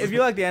 If you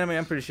like the anime,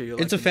 I'm pretty sure you'll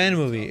like It's a it. fan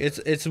movie.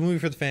 It's a movie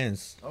for the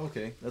fans.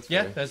 Okay, that's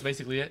Yeah, fair. that's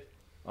basically it.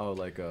 Oh,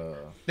 like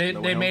They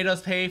No they Way made Home?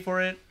 us pay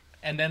for it,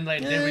 and then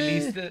like they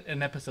released it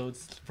in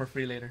episodes for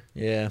free later.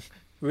 Yeah.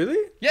 Really?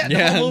 Yeah, the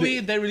Yeah, whole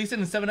movie they released it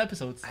in 7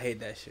 episodes. I hate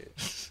that shit.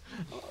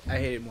 I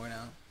hate it more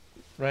now.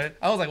 Right?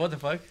 I was like, what the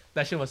fuck?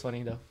 That shit was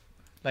funny though.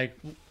 Like,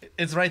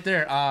 it's right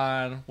there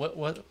on what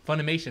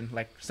Funimation,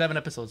 like 7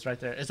 episodes right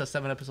there. It's a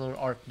 7-episode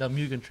arc, the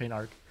Mugen Train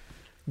arc.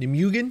 The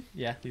Mugen?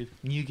 Yeah, dude,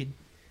 Mugen.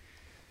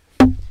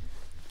 All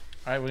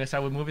right, we're gonna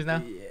start with movies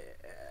now. Yeah.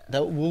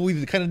 That what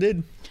we kind of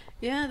did.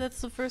 Yeah, that's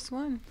the first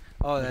one.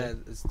 Oh,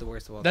 that's the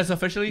worst of all. That's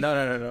officially.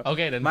 No.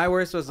 Okay then. My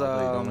worst was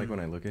don't like when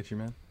I look at you,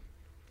 man.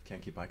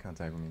 Can't keep eye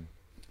contact with me.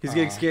 he's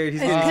getting scared.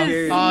 He's It's getting 'cause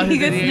scared. Oh, he his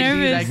gets ADHD,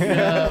 nervous.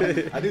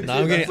 like, I did. No,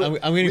 I'm getting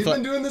We've fu-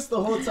 been doing this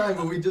the whole time,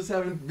 but we just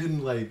haven't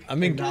been like I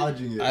mean,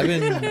 acknowledging it. I've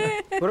been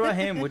What about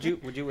him? Would you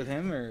with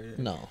him or?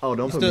 no. Oh,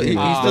 don't He put still, me. he, in.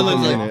 he still Oh,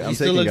 looks man. like I'm he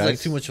still taking looks like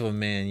guys. too much of a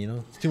man. You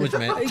know, it's too much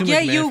man. Too Yeah,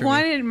 much man you for me.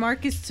 wanted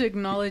Marcus to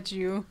acknowledge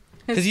you.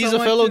 Because he's a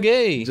fellow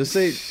gay. Just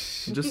say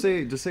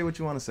what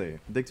you want to say.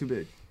 Dick too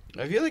big.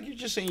 I feel like you're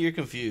just saying you're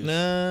confused.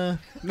 Nah,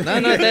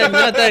 not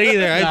that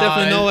either. I No,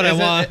 definitely know what I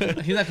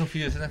want. He's not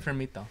confused. He's not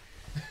Fermito.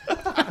 I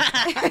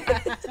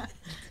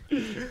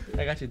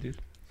got you, dude.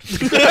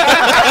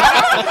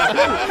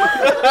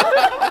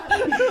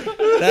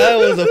 That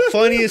was the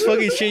funniest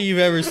fucking shit you've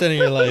ever said in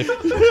your life.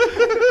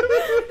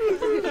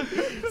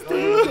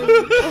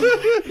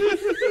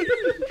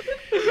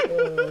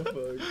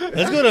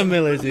 Let's go to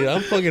Miller's, dude.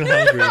 I'm fucking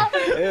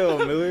hungry. Ew,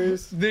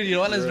 Miller's. Dude, you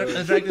know what?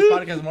 Let's drag this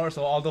podcast more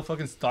so Aldo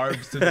fucking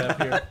starves to death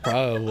here.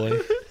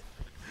 Probably.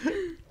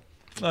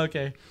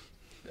 Okay.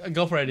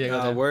 Go for it,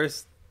 Diego.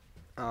 Worst.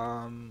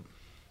 Godzilla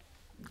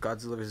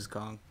vs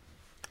Kong.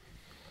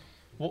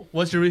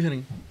 What's your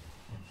reasoning?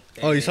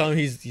 Oh, you saw him?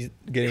 He's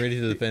getting ready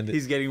to defend it.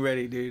 He's getting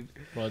ready, dude.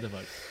 What the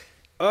fuck?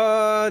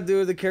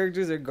 Dude, the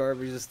characters are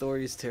garbage. The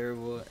story is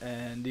terrible,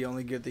 and the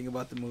only good thing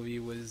about the movie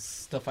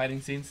was The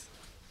fighting scenes?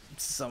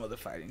 some of the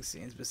fighting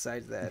scenes.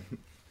 Besides that,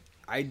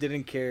 I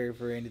didn't care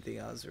for anything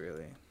else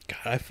really. God,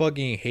 I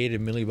fucking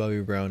hated Millie Bobby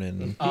Brown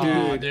and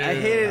Oh, Dude, I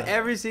hated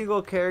every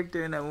single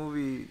character in that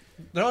movie.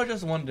 They're all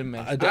just one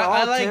dimension. They're all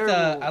I like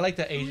terrible.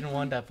 the Asian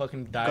one that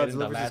fucking died in Godzilla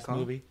the vs. last Kong?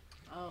 movie.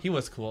 Oh. He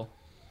was cool.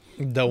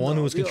 The one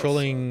who was Dios.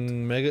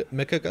 controlling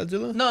Mecha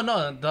Godzilla.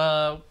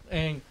 No,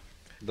 and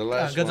The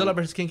last Godzilla one.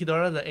 versus King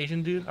Ghidorah, the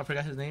Asian dude. I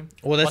forgot his name.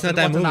 Well, that's not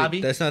that Watanabe.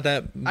 movie. That's not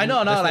that. I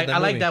know, no, that's not like I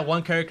like movie. that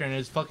one character and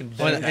it's fucking.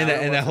 Oh,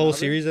 and that whole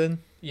series then.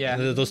 Yeah.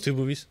 Those two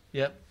movies.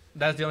 Yep.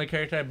 That's the only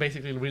character I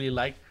basically really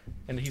liked,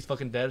 and he's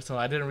fucking dead. So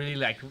I didn't really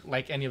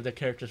like any of the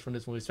characters from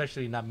this movie,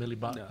 especially not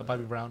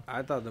Bobby Brown.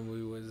 I thought the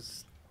movie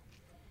was.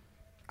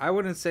 I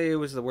wouldn't say it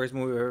was the worst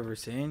movie I've ever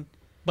seen,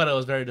 But it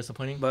was very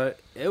disappointing. but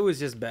it was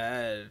just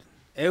bad.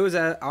 It was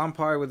on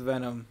par with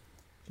Venom,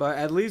 but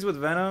at least with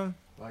Venom,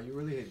 Wow, you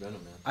really hate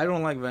Venom, man. I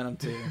don't like Venom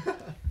too.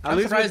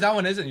 I'm surprised that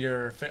one isn't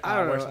your I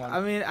don't worst know. one. I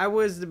mean, I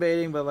was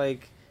debating, but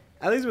like,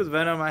 at least with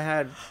Venom, I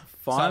had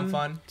fun. Some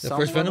fun. The Some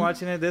first fun Venom?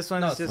 watching it. This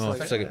one No, is just oh,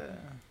 like second.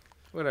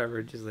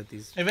 whatever. Just let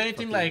these. If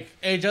anything, fucking- like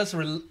it just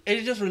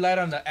relied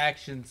on the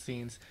action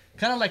scenes,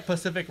 kind of like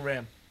Pacific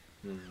Rim.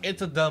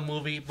 It's a dumb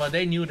movie, but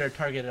they knew their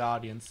targeted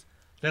audience.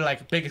 They're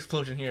like big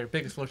explosion here,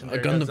 big explosion there.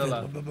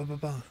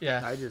 Godzilla.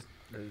 Yeah. I just.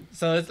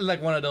 So it's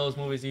like one of those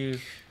movies you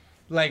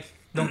like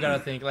don't gotta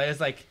think. Like it's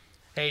like,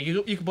 hey,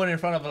 you can put it in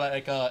front of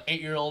like a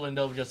 8-year-old and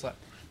they'll just like.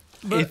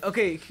 But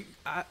okay,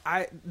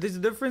 I there's a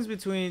difference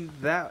between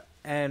that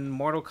and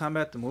Mortal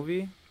Kombat the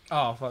movie.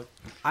 Oh fuck!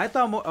 I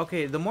thought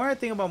okay. The more I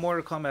think about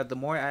Mortal Kombat, the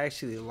more I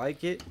actually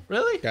like it.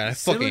 Really? God, I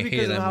Simply fucking because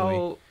hate of that how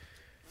movie.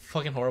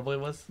 Fucking horrible it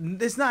was.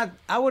 it's not.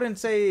 I wouldn't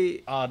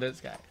say Oh,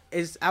 this guy.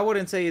 I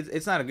wouldn't say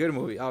it's not a good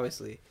movie.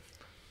 Obviously,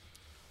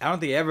 I don't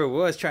think it ever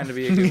was trying to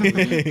be a good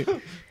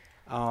movie.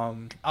 Oh,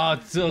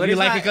 so But you it's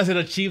like not- it because it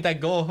achieved that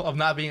goal of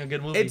not being a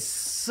good movie? It's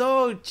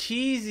so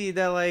cheesy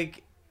that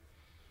like,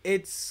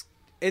 it's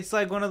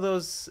like one of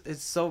those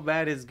it's so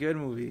bad it's good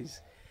movies.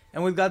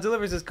 And with Godzilla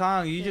vs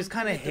Kong, you just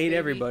kind of hate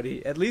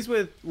everybody. At least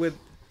with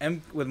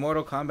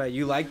Mortal Kombat,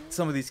 you like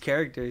some of these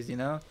characters, you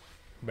know.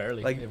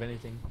 barely, like- if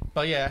anything.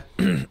 But yeah,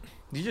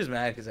 You're just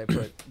mad because I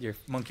put your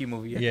monkey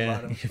movie at the Yeah,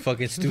 bottom. you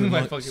fucking stupid.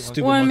 My mon- fucking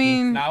stupid Well, I monkey.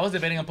 mean, nah, I was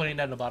debating on putting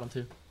that in the bottom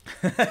too.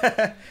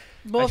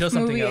 both chose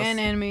something movie else. and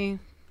anime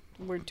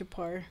were to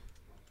par.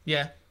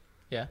 Yeah,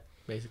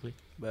 basically.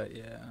 But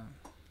yeah,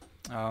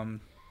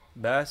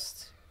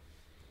 best.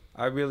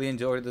 I really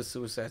enjoyed the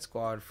Suicide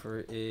Squad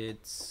for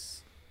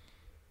its,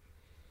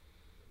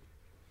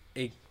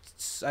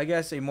 I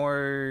guess a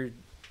more,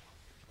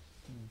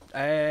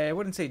 I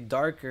wouldn't say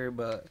darker,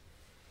 but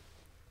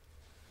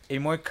a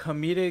more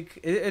comedic.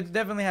 It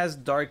definitely has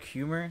dark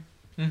humor.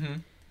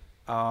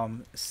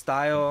 Mm-hmm.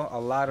 Style, a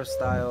lot of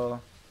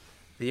style.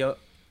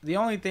 The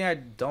only thing I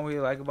don't really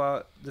like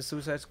about the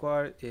Suicide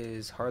Squad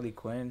is Harley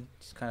Quinn.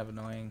 She's kind of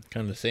annoying.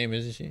 Kind of the same,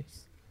 isn't she?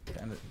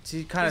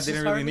 She kind of This is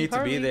didn't really need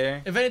to be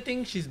there. If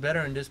anything, she's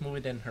better in this movie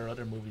than her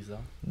other movies,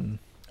 though. Mm.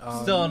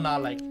 Still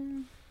not like,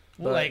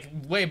 but- like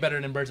way better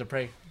than Birds of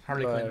Prey.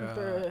 Harley but, Quinn.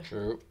 Bruh.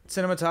 True.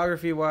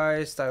 cinematography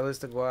wise,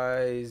 stylistic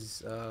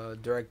wise,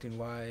 directing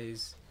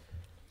wise,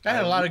 I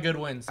had a lot of good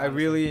wins. I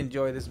really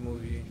enjoy this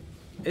movie.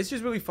 It's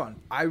just really fun.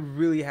 I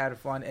really had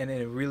fun, and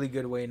in a really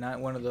good way. Not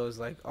one of those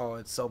like, oh,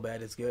 it's so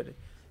bad, it's good.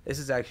 This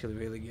is actually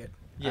really good.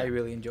 Yeah. I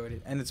really enjoyed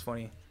it, and it's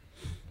funny.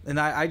 And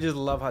I just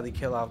love how they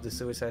kill off the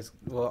Suicide.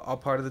 Well, all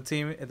part of the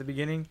team at the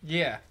beginning.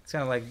 Yeah. It's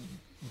kind of like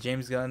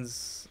James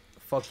Gunn's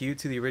 "fuck you"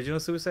 to the original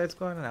Suicide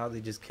Squad, and how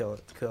they just kill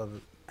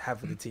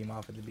half of the team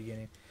off at the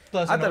beginning.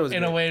 Plus, I thought it was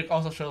in a great. way, it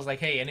also shows like,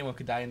 hey, anyone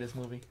could die in this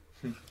movie.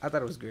 I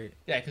thought it was great.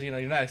 Yeah, because you're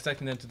not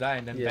expecting them to die,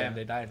 and then Yeah. bam,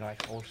 they die. And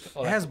like,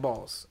 oh, It has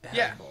balls. It has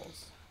Yeah.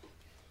 balls.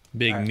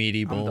 Big Alright,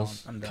 meaty I'm done,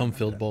 balls, I'm done,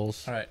 cum-filled I'm done.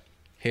 balls, all right.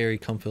 hairy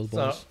cum-filled So,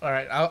 balls. all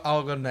right,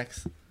 I'll go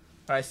next. All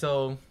right,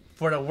 so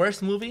for the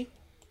worst movie,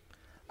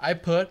 I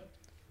put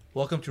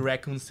Welcome to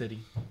Raccoon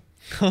City.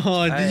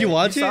 Oh, did you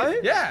watch saw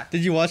it? Yeah,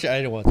 Did you watch it? I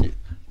didn't watch it.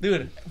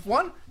 dude.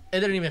 One, it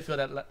didn't even feel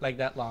that like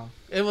that long.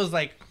 It was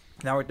like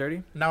Now we're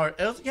 30. an hour.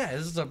 It was, yeah,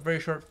 this is a very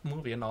short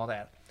movie and all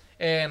that,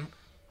 and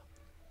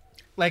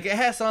like it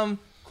has some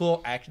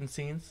cool action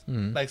scenes,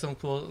 Mhm. like some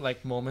cool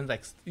like moments.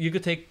 Like you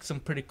could take some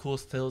pretty cool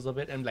stills of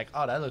it and be like,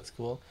 oh, that looks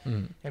cool.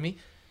 Mm. I mean,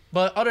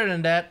 but other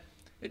than that,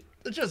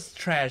 it's just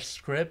trash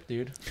script,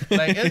 dude.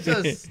 Like it's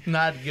just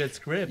not good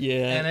script.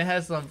 Yeah. and it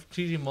has some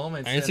cheesy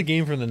moments. And it's a and-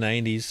 game from the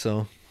 '90s,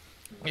 so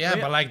Yeah,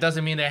 but like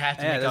doesn't mean they have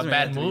to Yeah, it make a doesn't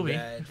bad have to be movie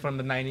bad. from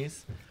the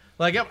 '90s.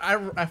 Like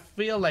I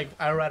feel like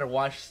I'd rather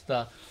watch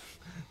the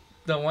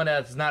one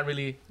that's not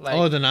really like.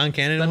 oh, the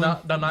non-canon the one, non-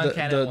 the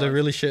non-canon the ones.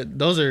 really shit.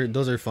 Those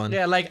are fun.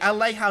 Yeah, like I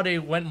like how they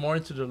went more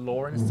into the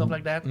lore and stuff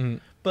like that.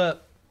 Mm.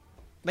 But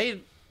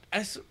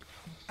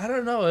I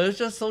don't know. It was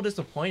just so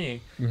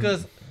disappointing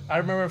because I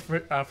remember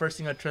first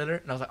seeing a trailer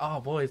and I was like, oh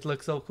boy, it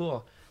looks so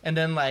cool. And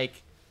then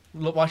like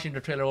watching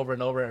the trailer over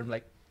and over, and I'm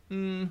like,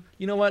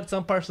 you know what?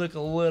 Some parts look a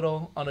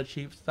little on the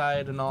cheap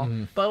side and all.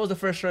 But it was the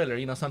first trailer.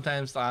 You know,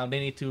 sometimes they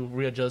need to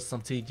readjust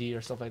some CG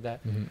or stuff like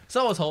that.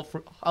 So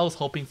I was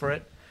hoping for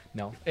it.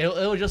 No, it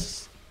was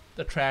just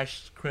the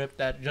trash script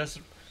that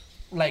just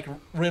like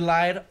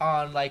relied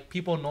on like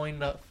people knowing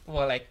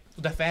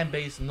the fan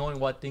base knowing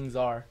what things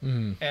are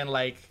and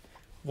like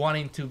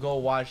wanting to go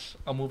watch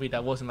a movie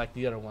that wasn't like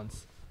the other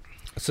ones.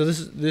 So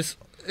this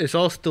it's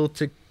all still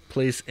took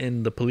place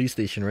in the police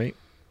station, right?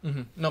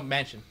 No,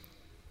 mansion.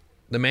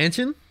 The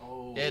Mansion?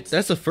 It's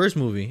That's the first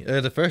movie.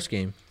 The first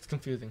game. it's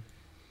confusing.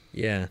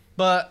 Yeah.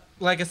 But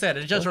like I said,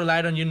 it just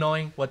relied on you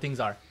knowing what things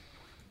are,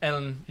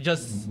 and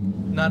just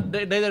not.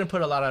 They didn't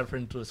put a lot of effort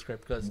into the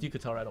script because you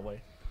could tell right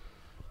away.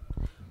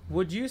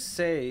 Would you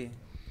say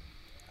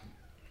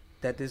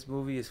that this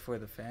movie is for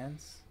the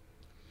fans?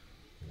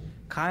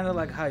 Kind of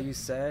like how you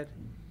said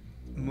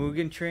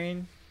Mugen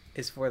Train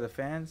is for the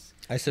fans.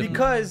 I said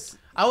Because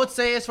I would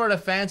say it's for the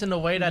fans in the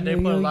way that they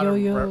Yo, put a yo, lot yo,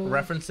 of yo.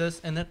 references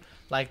in it,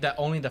 like that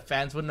only the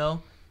fans would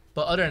know.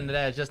 But other than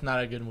that, it's just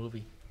not a good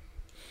movie.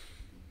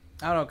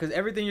 I don't know, because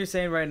everything you're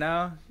saying right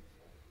now,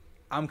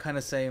 I'm kind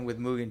of saying with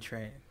Mugen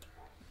Train.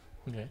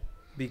 Okay.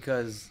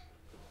 Because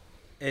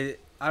I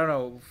don't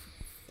know.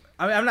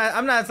 I mean,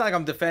 I'm not. It's not like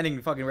I'm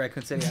defending fucking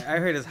Raccoon City. I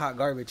heard it's hot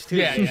garbage too.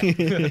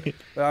 Yeah.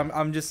 But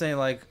I'm just saying,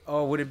 like,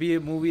 oh, would it be a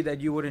movie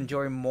that you would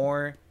enjoy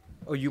more,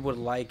 or you would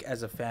like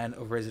as a fan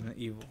of Resident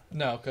Evil?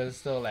 No, because it's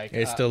still like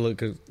it still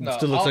looks no,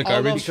 like although-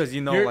 garbage. Because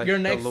you know, your, like, your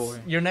the next lore.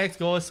 your next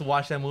goal is to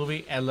watch that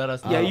movie and let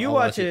us know. Yeah, I'll- you I'll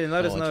watch watch it it. and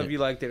let I'll us know watch if it. you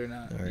liked it or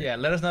not. All right. Yeah,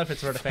 let us know if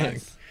it's for the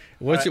fans.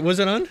 What's was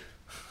it on?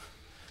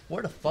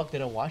 Where the fuck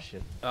did I watch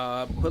it?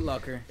 Put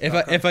Locker.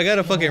 If I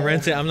gotta fucking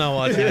rent it, I'm not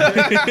watching it.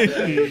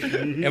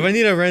 If I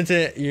need to rent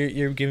it,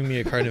 you're giving me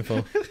a card info.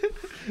 All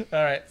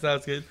right,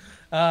 sounds good.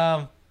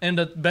 And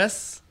the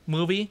best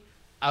movie,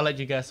 I'll let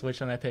you guess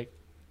which one I picked.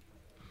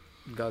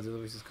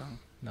 Godzilla vs Kong.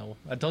 No,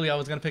 I told you I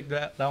was gonna pick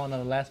that one on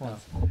the last one.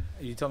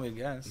 You told me to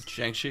guess.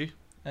 Shang-Chi?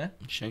 Eh?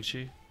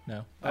 Shang-Chi?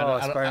 No. Oh,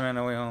 Spider-Man: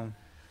 No Way Home.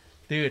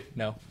 Dude,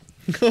 no.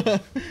 All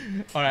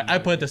right, I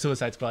put the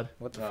Suicide Squad.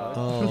 What the fuck?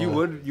 Oh. You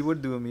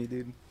would do it, me,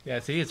 dude. Yeah,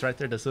 see, it's right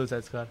there, the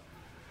Suicide Squad.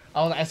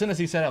 As soon as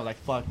he said it, I was like,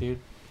 fuck, dude.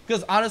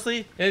 Because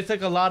honestly, it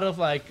took a lot of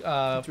like,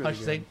 how should I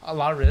say, a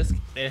lot of risk.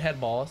 It had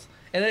balls,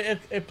 and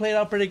it played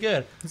out pretty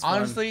good. It's fun.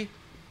 Honestly,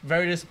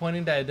 very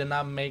disappointing that it did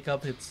not make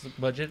up its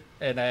budget,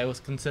 and that it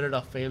was considered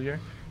a failure.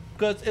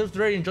 Because it was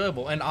very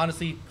enjoyable, and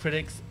honestly,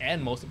 critics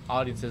and most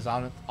audiences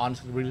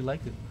honestly really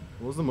liked it.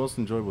 What was the most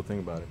enjoyable thing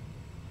about it?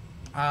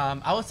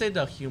 I would say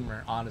the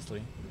humor,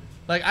 honestly.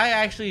 Like, I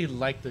actually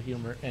like the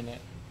humor in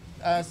it.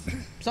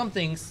 Some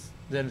things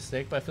didn't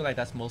stick, but I feel like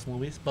that's most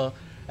movies. But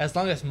as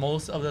long as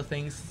most of the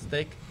things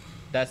stick,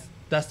 that's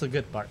the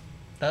good part.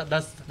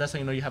 That's how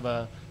you know you have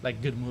a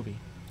like good movie.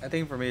 I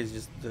think for me, it's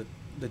just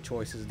the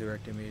choices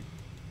director made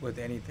with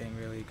anything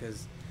really,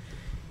 because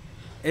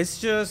it's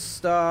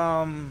just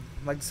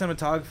like the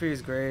cinematography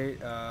is great.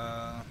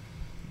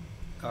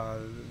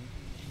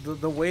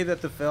 The way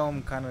that the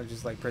film kind of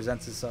just like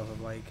presents itself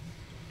of like,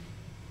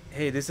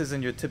 hey, this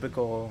isn't your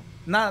typical,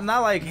 not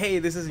like, hey,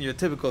 this isn't your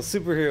typical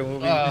superhero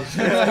movie.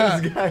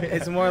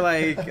 It's more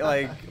like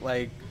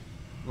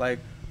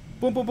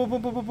boom, boom, boom,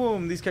 boom, boom, boom,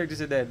 boom. These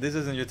characters are dead. This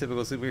isn't your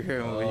typical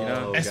superhero movie, you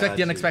know? Expect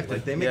the unexpected.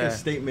 Like they make Yeah. a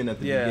statement at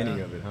the Yeah.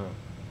 beginning of it, huh?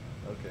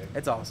 Okay.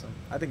 It's awesome.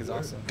 I think it's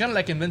awesome. Kind of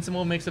like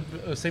Invincible makes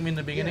a statement in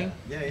the beginning.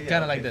 Yeah.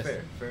 Kinda like this.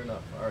 Fair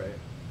enough. All right.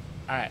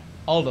 All right,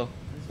 Aldo,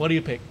 what do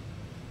you pick?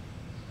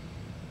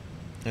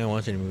 I don't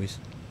watch any movies.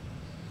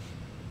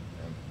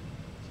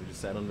 So you just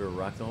sat under a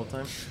rock the whole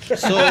time?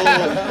 So,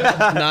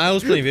 nah, I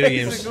was playing video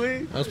games.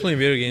 Basically. I was playing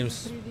video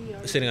games,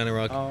 sitting on a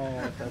rock. Oh,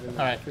 I thought it was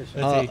All right,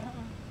 official. let's see.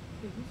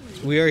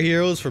 We are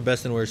heroes for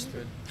best and worst.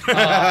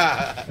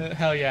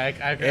 Hell yeah,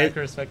 I can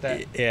respect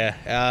that. Yeah,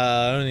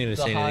 I don't need to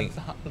The say Han,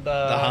 anything.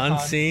 the Han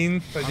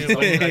scene. So dude,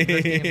 when he's, like,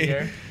 lifting in the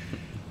air.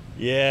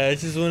 Yeah,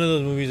 it's just one of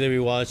those movies that we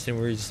watched and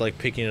we're just like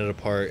picking it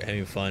apart,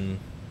 having fun,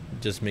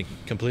 just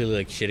completely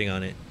like shitting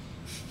on it.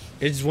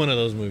 It's just one of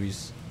those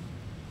movies.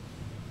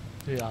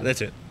 Yeah.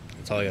 That's it.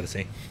 That's all I gotta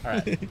say. All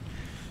right.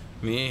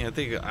 Me, I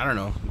think, I don't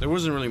know. There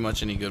wasn't really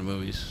much any good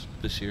movies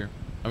this year.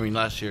 I mean,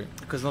 last year.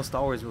 Because no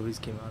Star Wars movies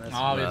came out. That's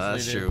Obviously,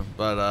 That's dude. true.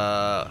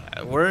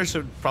 But, we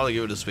should probably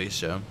give it a Space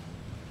Jam.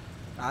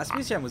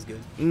 Space Jam was good.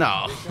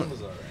 No.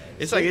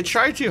 It's like, it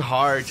tried too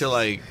hard to,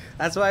 like,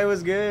 That's why it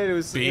was good. It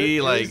was be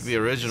it like was- the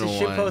original It's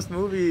a one. shitpost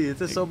movie. It's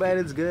just so bad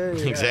it's good.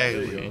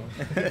 Exactly.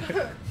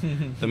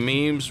 The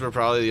memes were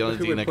probably the only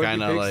thing that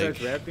kind of,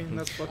 like... rapping.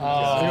 That's fucking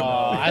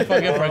Oh, I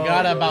fucking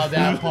forgot about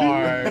that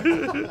part.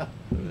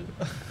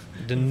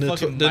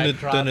 Fucking The mic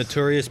drops.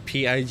 notorious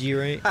PIG,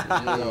 right?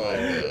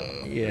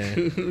 Yeah.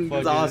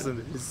 It's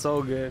awesome. It's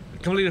so good.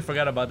 Completely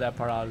forgot about that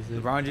part, honestly.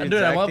 LeBron James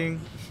Dude, I love-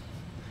 acting,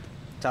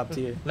 top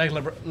tier. Like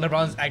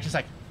LeBron's acting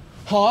like,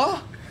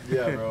 huh?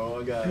 Yeah,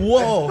 bro. I got.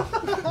 Whoa.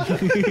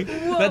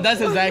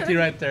 That's exactly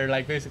right there.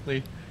 Like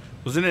basically.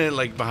 Wasn't it,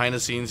 like, behind the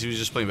scenes, he was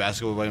just playing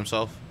basketball by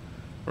himself?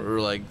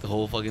 Or, like, the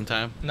whole fucking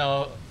time?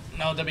 No,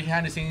 the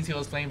behind the scenes he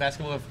was playing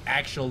basketball with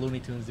actual Looney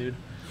Tunes, dude.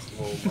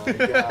 Oh my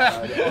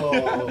god.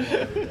 Oh my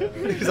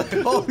god. He's like,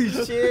 holy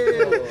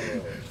shit.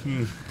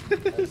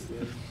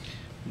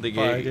 They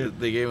Fire,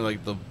 gave him,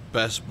 like, the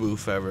best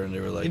boof ever, and they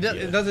were like,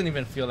 It doesn't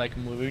even feel like a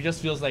movie. It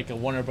just feels like a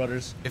Warner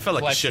Brothers. It felt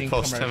like a flexing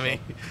shitpost to me.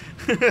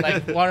 commercial.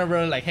 Like Warner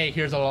Brothers, like, hey,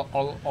 here's all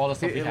the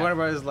stuff we have. Warner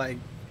Brothers like,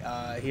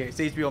 here, it's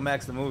HBO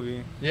Max the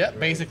movie. Yeah,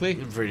 basically.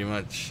 Pretty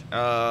much.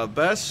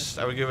 Best,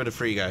 I would give it a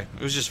Free Guy.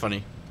 It was just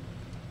funny.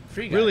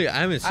 Free Guy. Really, I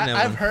haven't seen that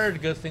I've one.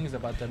 heard good things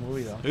about that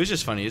movie though. It was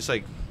just funny. It's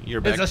like You're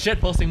back. It's a shit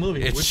posting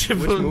movie. It's Which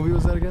movie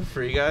was that again?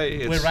 Free Guy.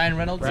 It's, with Ryan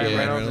Reynolds. Ryan Yeah,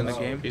 Reynolds in the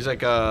Reynolds. game. He's like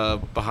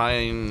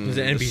behind. He's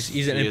an NPC.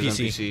 He's an he is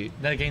NPC.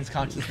 That gains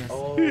consciousness.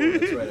 Oh,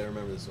 that's right. I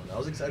remember this one. I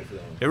was excited for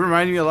that one. It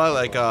reminded me a lot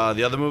like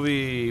the other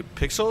movie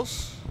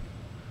Pixels.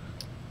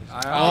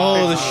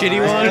 Oh, the shitty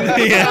one.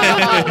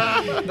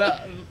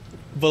 Yeah.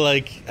 But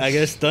like, I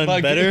guess done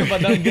better.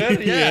 But done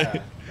good.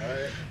 Yeah.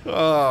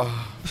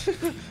 Oh.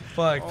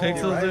 Fuck, Oh,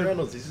 Pixels. Ryan Dude.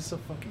 Reynolds, he's just so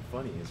fucking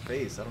funny. His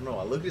face, I don't know.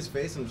 I look at his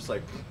face and I'm just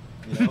like,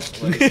 you know,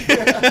 like, Dude,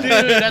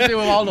 that's it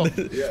with Waldo.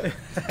 yeah.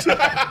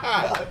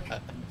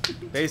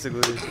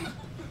 Basically.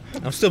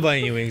 I'm still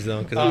buying you wings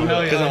though, because Oh,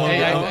 hell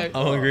yeah.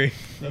 I'm hungry.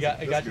 You got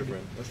That's your good,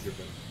 friend. That's good,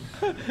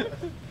 friend.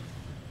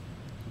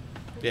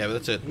 Yeah, but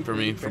that's it for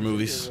me for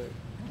movies.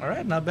 All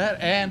right, not bad.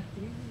 And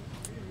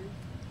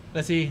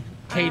let's see,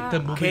 Kate, the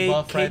movie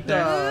buff, right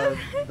there.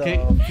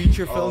 The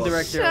feature film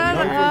director. Shut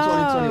None up. from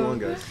 2021,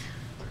 guys.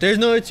 There's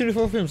no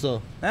A24 films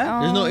though. Huh?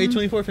 There's no Um,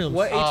 A24 films.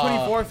 What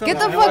A24 film? Get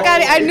the fuck out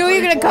of here. I knew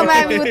you were gonna come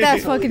at me with that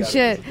fucking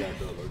shit.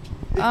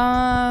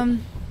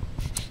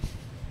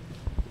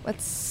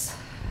 What's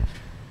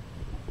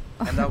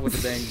And that was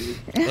a bang, dude.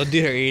 Oh,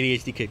 dude, her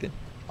ADHD kicked in.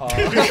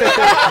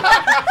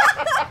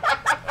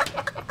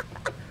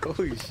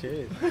 Holy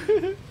shit.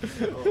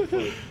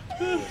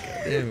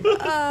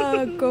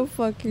 Damn. go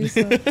fuck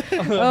yourself.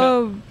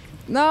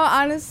 No,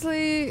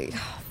 honestly,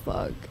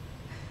 fuck.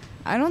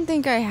 I don't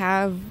think I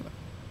have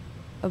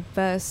a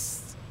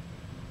best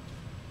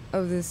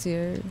of this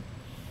year.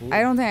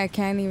 I don't think I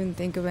can even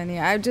think of any.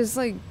 I just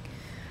like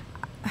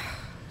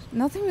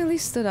nothing really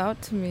stood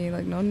out to me.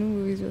 Like no new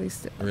movies really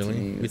stood out to Really?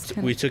 me. It was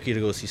We took you to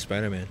go see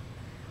Spider-Man.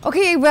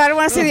 Okay, but I don't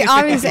want to say the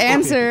obvious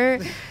answer.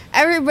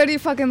 Everybody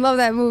fucking loved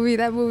that movie.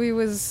 That movie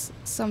was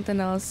something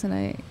else,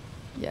 and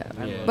Yeah.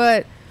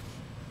 But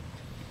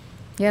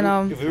you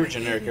know, If we were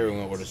generic,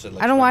 everyone would have said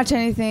like. I don't watch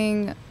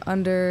anything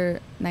under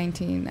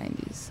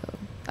 1990s. So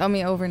I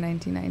mean over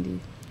 1990.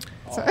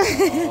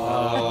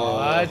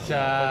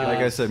 Gotcha. Like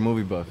I said,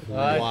 movie buff.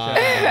 Wow.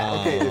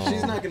 Okay, if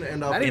she's not gonna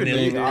end off Not with even a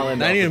bang, movie. I'll end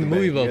Not off even with a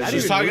movie bang. buff.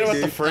 She's talking about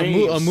the A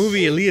frames.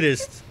 movie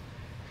elitist.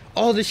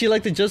 Oh, did she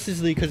like the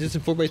Justice League because it's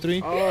in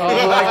 4x3? Oh,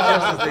 I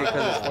like Justice League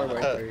because it's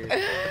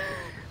 4x3.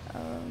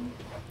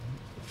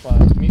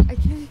 Fuck me. I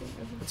can't think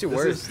of What's your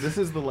worst? This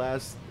is the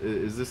last.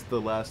 Is this the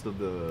last of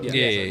the? Yeah.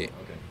 Okay.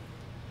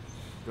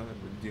 Go ahead.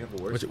 Do you have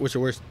a worst? What's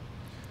your worst?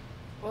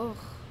 Ugh.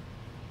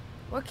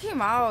 What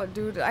came out,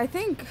 dude? I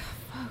think.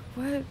 Fuck,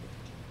 what? All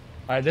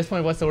right, at this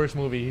point, what's the worst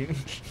movie? Right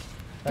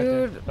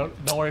there. Dude.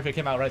 Don't worry if it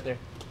came out right there.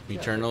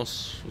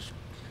 Eternals.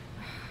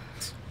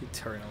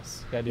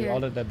 Eternals. Yeah, dude, Here. all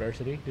the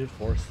diversity, dude,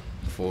 force.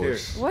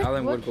 Force. What?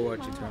 Alan what would go came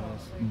watch out?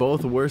 Eternals.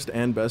 Both worst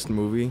and best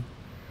movie,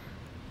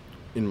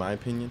 in my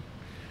opinion,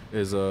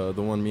 is the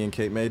one me and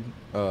Kate made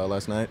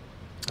last night.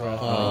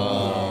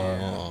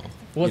 Oh.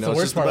 What's know,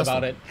 the it's worst just the part best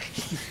about one.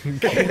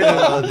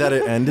 it? That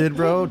it ended,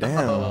 bro.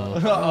 Damn.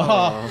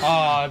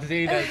 Oh,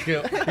 see, that's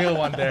good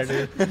one there,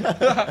 dude.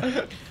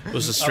 It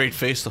was a straight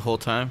face the whole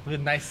time.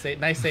 Nice save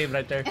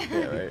right there.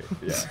 Yeah, right.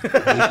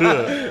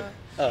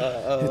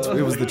 Yeah.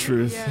 It was the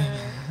truth.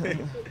 Yeah.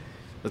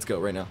 Let's go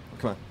right now.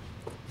 Come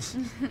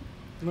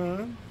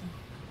on.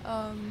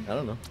 I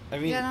don't know. I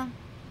mean, Yeah.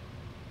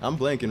 I'm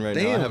blanking right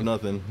now. I Damn. have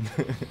nothing.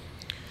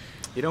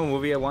 You know a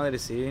movie I wanted to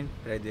see,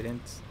 but I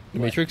didn't? The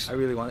Matrix? I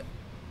really wanted.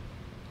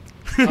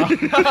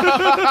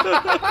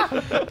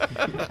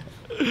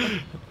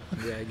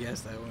 Yeah, I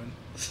guess that one.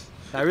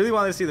 I really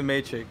wanted to see The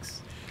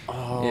Matrix.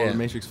 Oh, Yeah.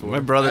 Matrix 4. my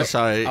brother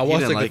saw it. I He watched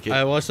didn't like, like it.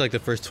 I watched like the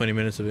first 20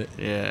 minutes of it.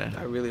 Yeah.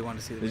 I really want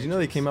to see The Did Matrix. you know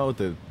they came out with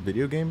the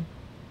video game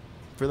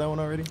for that one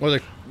already? Or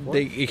like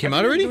it came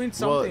out already? Doing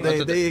Well, something.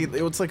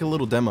 it's like a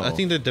little demo. I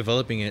think they're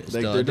developing it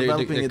Like, still. they're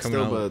developing it coming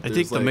still, out. but I there's,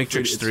 think the like,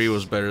 Matrix it's- 3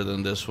 was better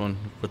than this one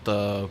with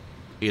the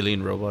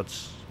alien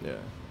robots. Yeah.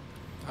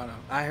 I don't know.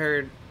 I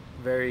heard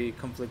very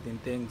conflicting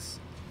things.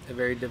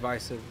 Very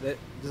divisive. There's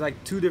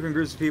like two different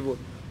groups of people.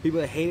 People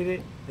that hated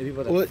it and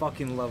people that What-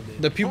 fucking loved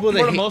it. the people For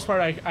that the hate, most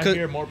part, I Cause-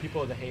 hear more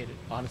people that hate it,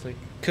 honestly.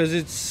 because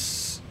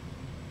it's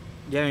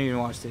You haven't even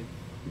watched it.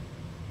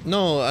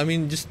 no, I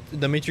mean just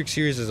the Matrix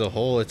series as a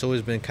whole. It's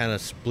always been kind of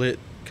split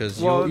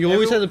because Well, you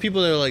always everyone- have the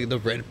people that are like the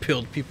red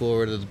pilled people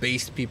or the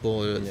based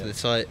people. Or Yeah. They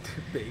saw it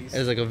Base.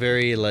 as like a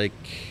very like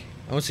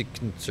I won't say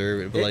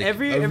conservative, but like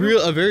Every- a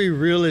every- very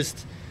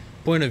realist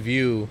point of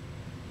view,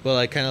 but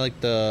like kind of like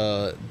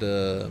the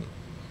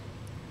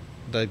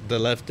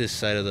leftist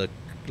side of the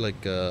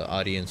like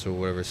audience or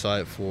whatever saw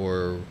it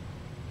for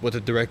what the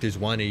directors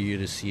wanted you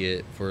to see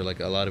it for, like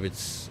a lot of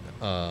its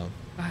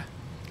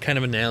kind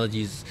of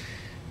analogies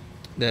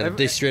that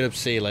they straight up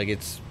say like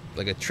it's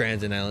like a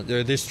trans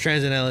analogy. There's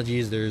trans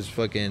analogies. There's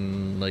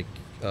fucking like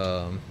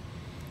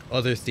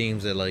other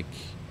themes that like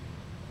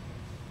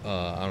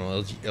I don't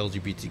know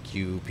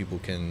LGBTQ people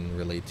can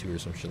relate to or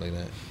some shit like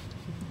that.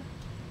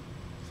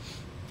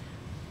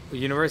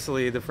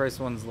 Universally, the first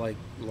one's like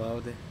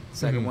loved. The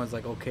second Mhm. one's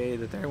like okay.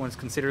 The third one's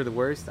considered the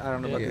worst. I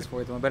don't know about Yeah. this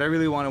fourth one, but I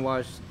really want to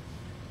watch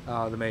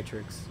The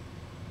Matrix.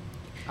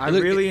 I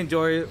Look, really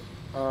enjoy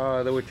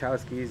the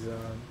Wachowskis'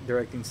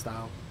 directing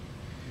style.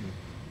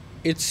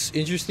 It's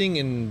interesting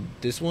in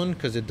this one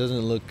because it doesn't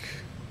look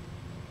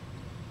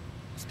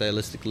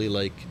stylistically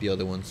like the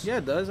other ones. Yeah,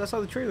 it does. I saw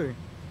the trailer.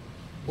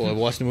 Well, I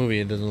watched the movie.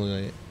 It doesn't look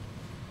like it.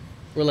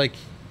 Or like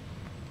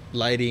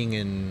lighting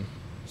and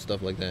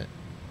stuff like that.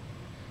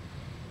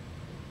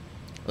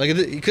 Like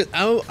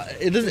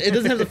it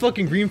doesn't have the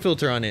fucking green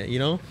filter on it, you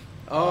know?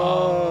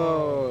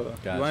 Oh,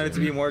 Gotcha. you wanted it to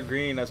be more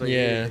green. That's why you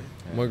Yeah, did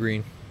it. more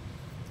green.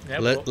 Yeah,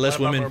 Less what about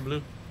women. more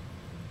blue?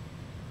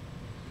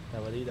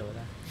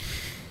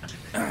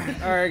 All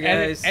right,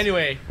 guys.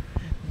 Anyway,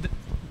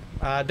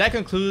 that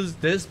concludes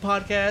this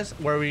podcast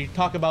where we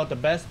talk about the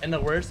best and the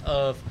worst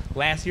of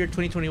last year,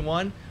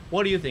 2021.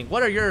 What do you think?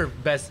 What are your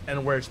best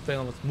and worst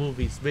films,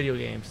 movies, video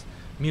games,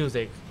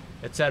 music,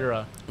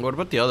 etc.? What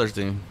about the others,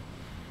 dude?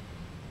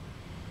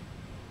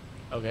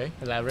 Okay,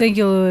 elaborate. Thank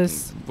you,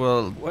 Lewis.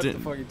 Well, What the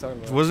fuck are you talking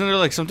about? wasn't there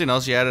like something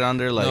else you added on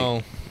there? Like,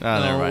 No.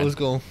 never mind. Let's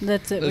go.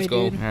 That's it, Let's my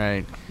go. dude. All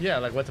right. Yeah,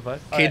 like what the fuck?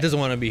 Kate doesn't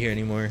want to be here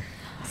anymore.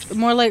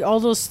 More like all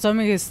those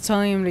stomach is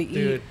telling him to eat.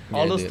 Dude,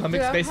 all Yeah, those dude.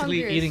 stomachs I'm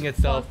basically hungry eating as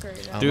itself. fuck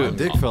right now. Dude, My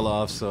dick fell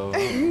off, so.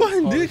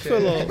 My dick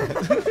fell off.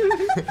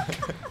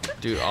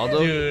 Dude, all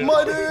those. Dude,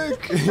 My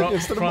dick!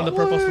 from the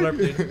purple slurp,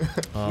 dude.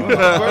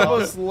 Purple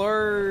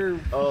slurp.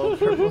 Oh,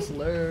 purple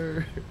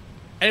slur.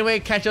 Anyway,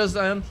 catch us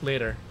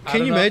later. I Can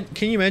don't you know.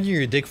 Can you imagine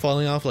your dick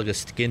falling off like a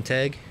skin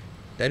tag?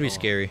 That'd be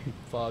scary.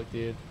 Fuck,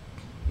 dude.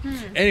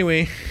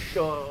 Anyway,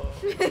 Oh,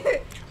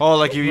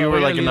 like if you Well, were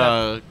we're like gonna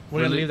in leave a.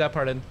 We're gonna leave that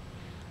part in.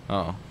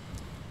 Oh.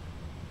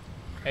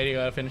 Hey, you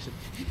gotta finish it.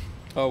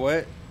 Oh,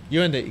 what?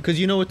 you end it because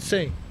you know what to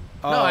say.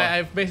 Oh, No,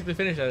 I've basically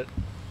finished it.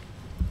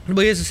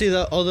 But he has to say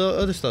all the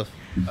other stuff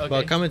Okay.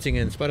 about commenting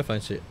and Spotify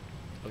and shit.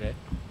 Okay.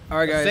 all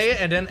right, guys. Say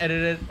it and then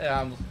edit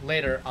it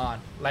later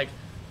on. Like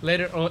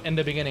later in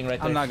the beginning, right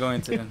there. I'm not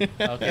going to.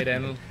 Okay,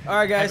 then. All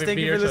right, guys. Have it Thank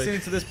be you your for choice.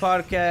 listening to this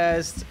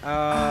podcast.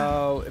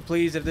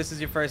 Please, if this is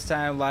your first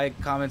time, like,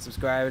 comment,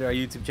 subscribe to our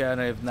YouTube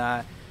channel. If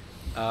not,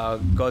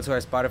 go to our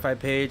Spotify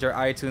page, our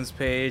iTunes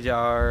page,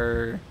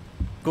 our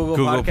Google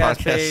Podcast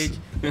page.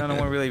 No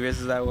one really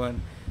visits that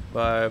one.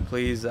 But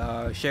please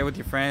share with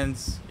your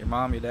friends, your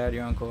mom, your dad,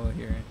 your uncle,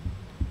 your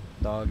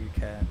dog, your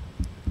cat.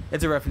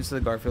 It's a reference to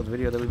the Garfield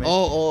video that we made.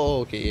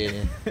 Okay,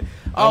 yeah.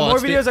 I More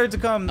watched videos it. are to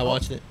come. I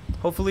watched it.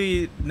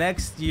 Hopefully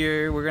next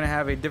year we're gonna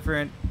have a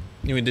different.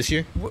 You mean this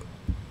year?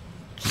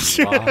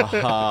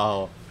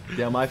 Wow.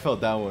 Damn, I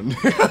felt that one.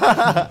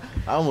 I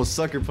almost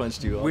sucker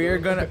punched you. We're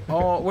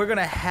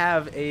gonna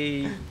have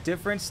a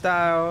different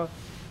style,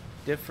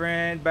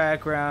 different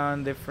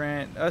background,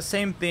 different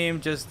same theme,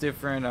 just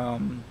different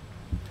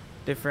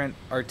different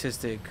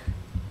artistic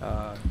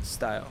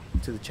style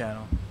to the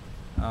channel.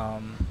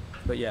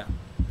 But yeah,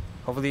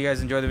 hopefully you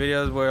guys enjoy the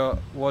videos.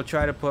 We'll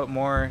try to put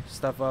more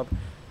stuff up.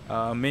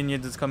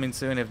 Minions is coming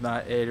soon, if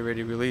not it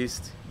already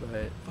released.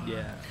 But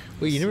yeah.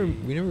 Wait, we'll see.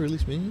 we never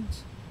released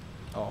Minions?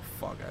 Oh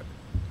fuck!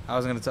 I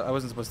wasn't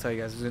supposed to tell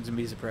you guys. It was gonna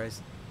be a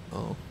surprise.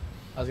 Oh.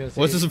 I was gonna say.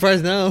 What's the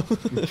surprise now?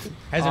 Hasn't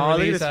Oh,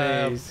 released. look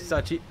at his face. He's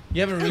all cheap.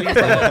 You haven't released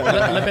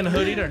Lip in the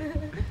Hood either.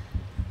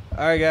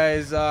 All right,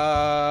 guys.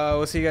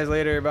 We'll see you guys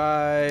later.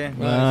 Bye.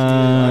 Bye,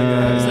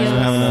 guys. Thanks for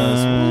having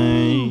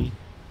us.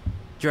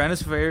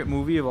 Joanna's favorite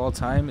movie of all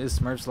time is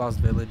Smurfs Lost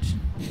Village.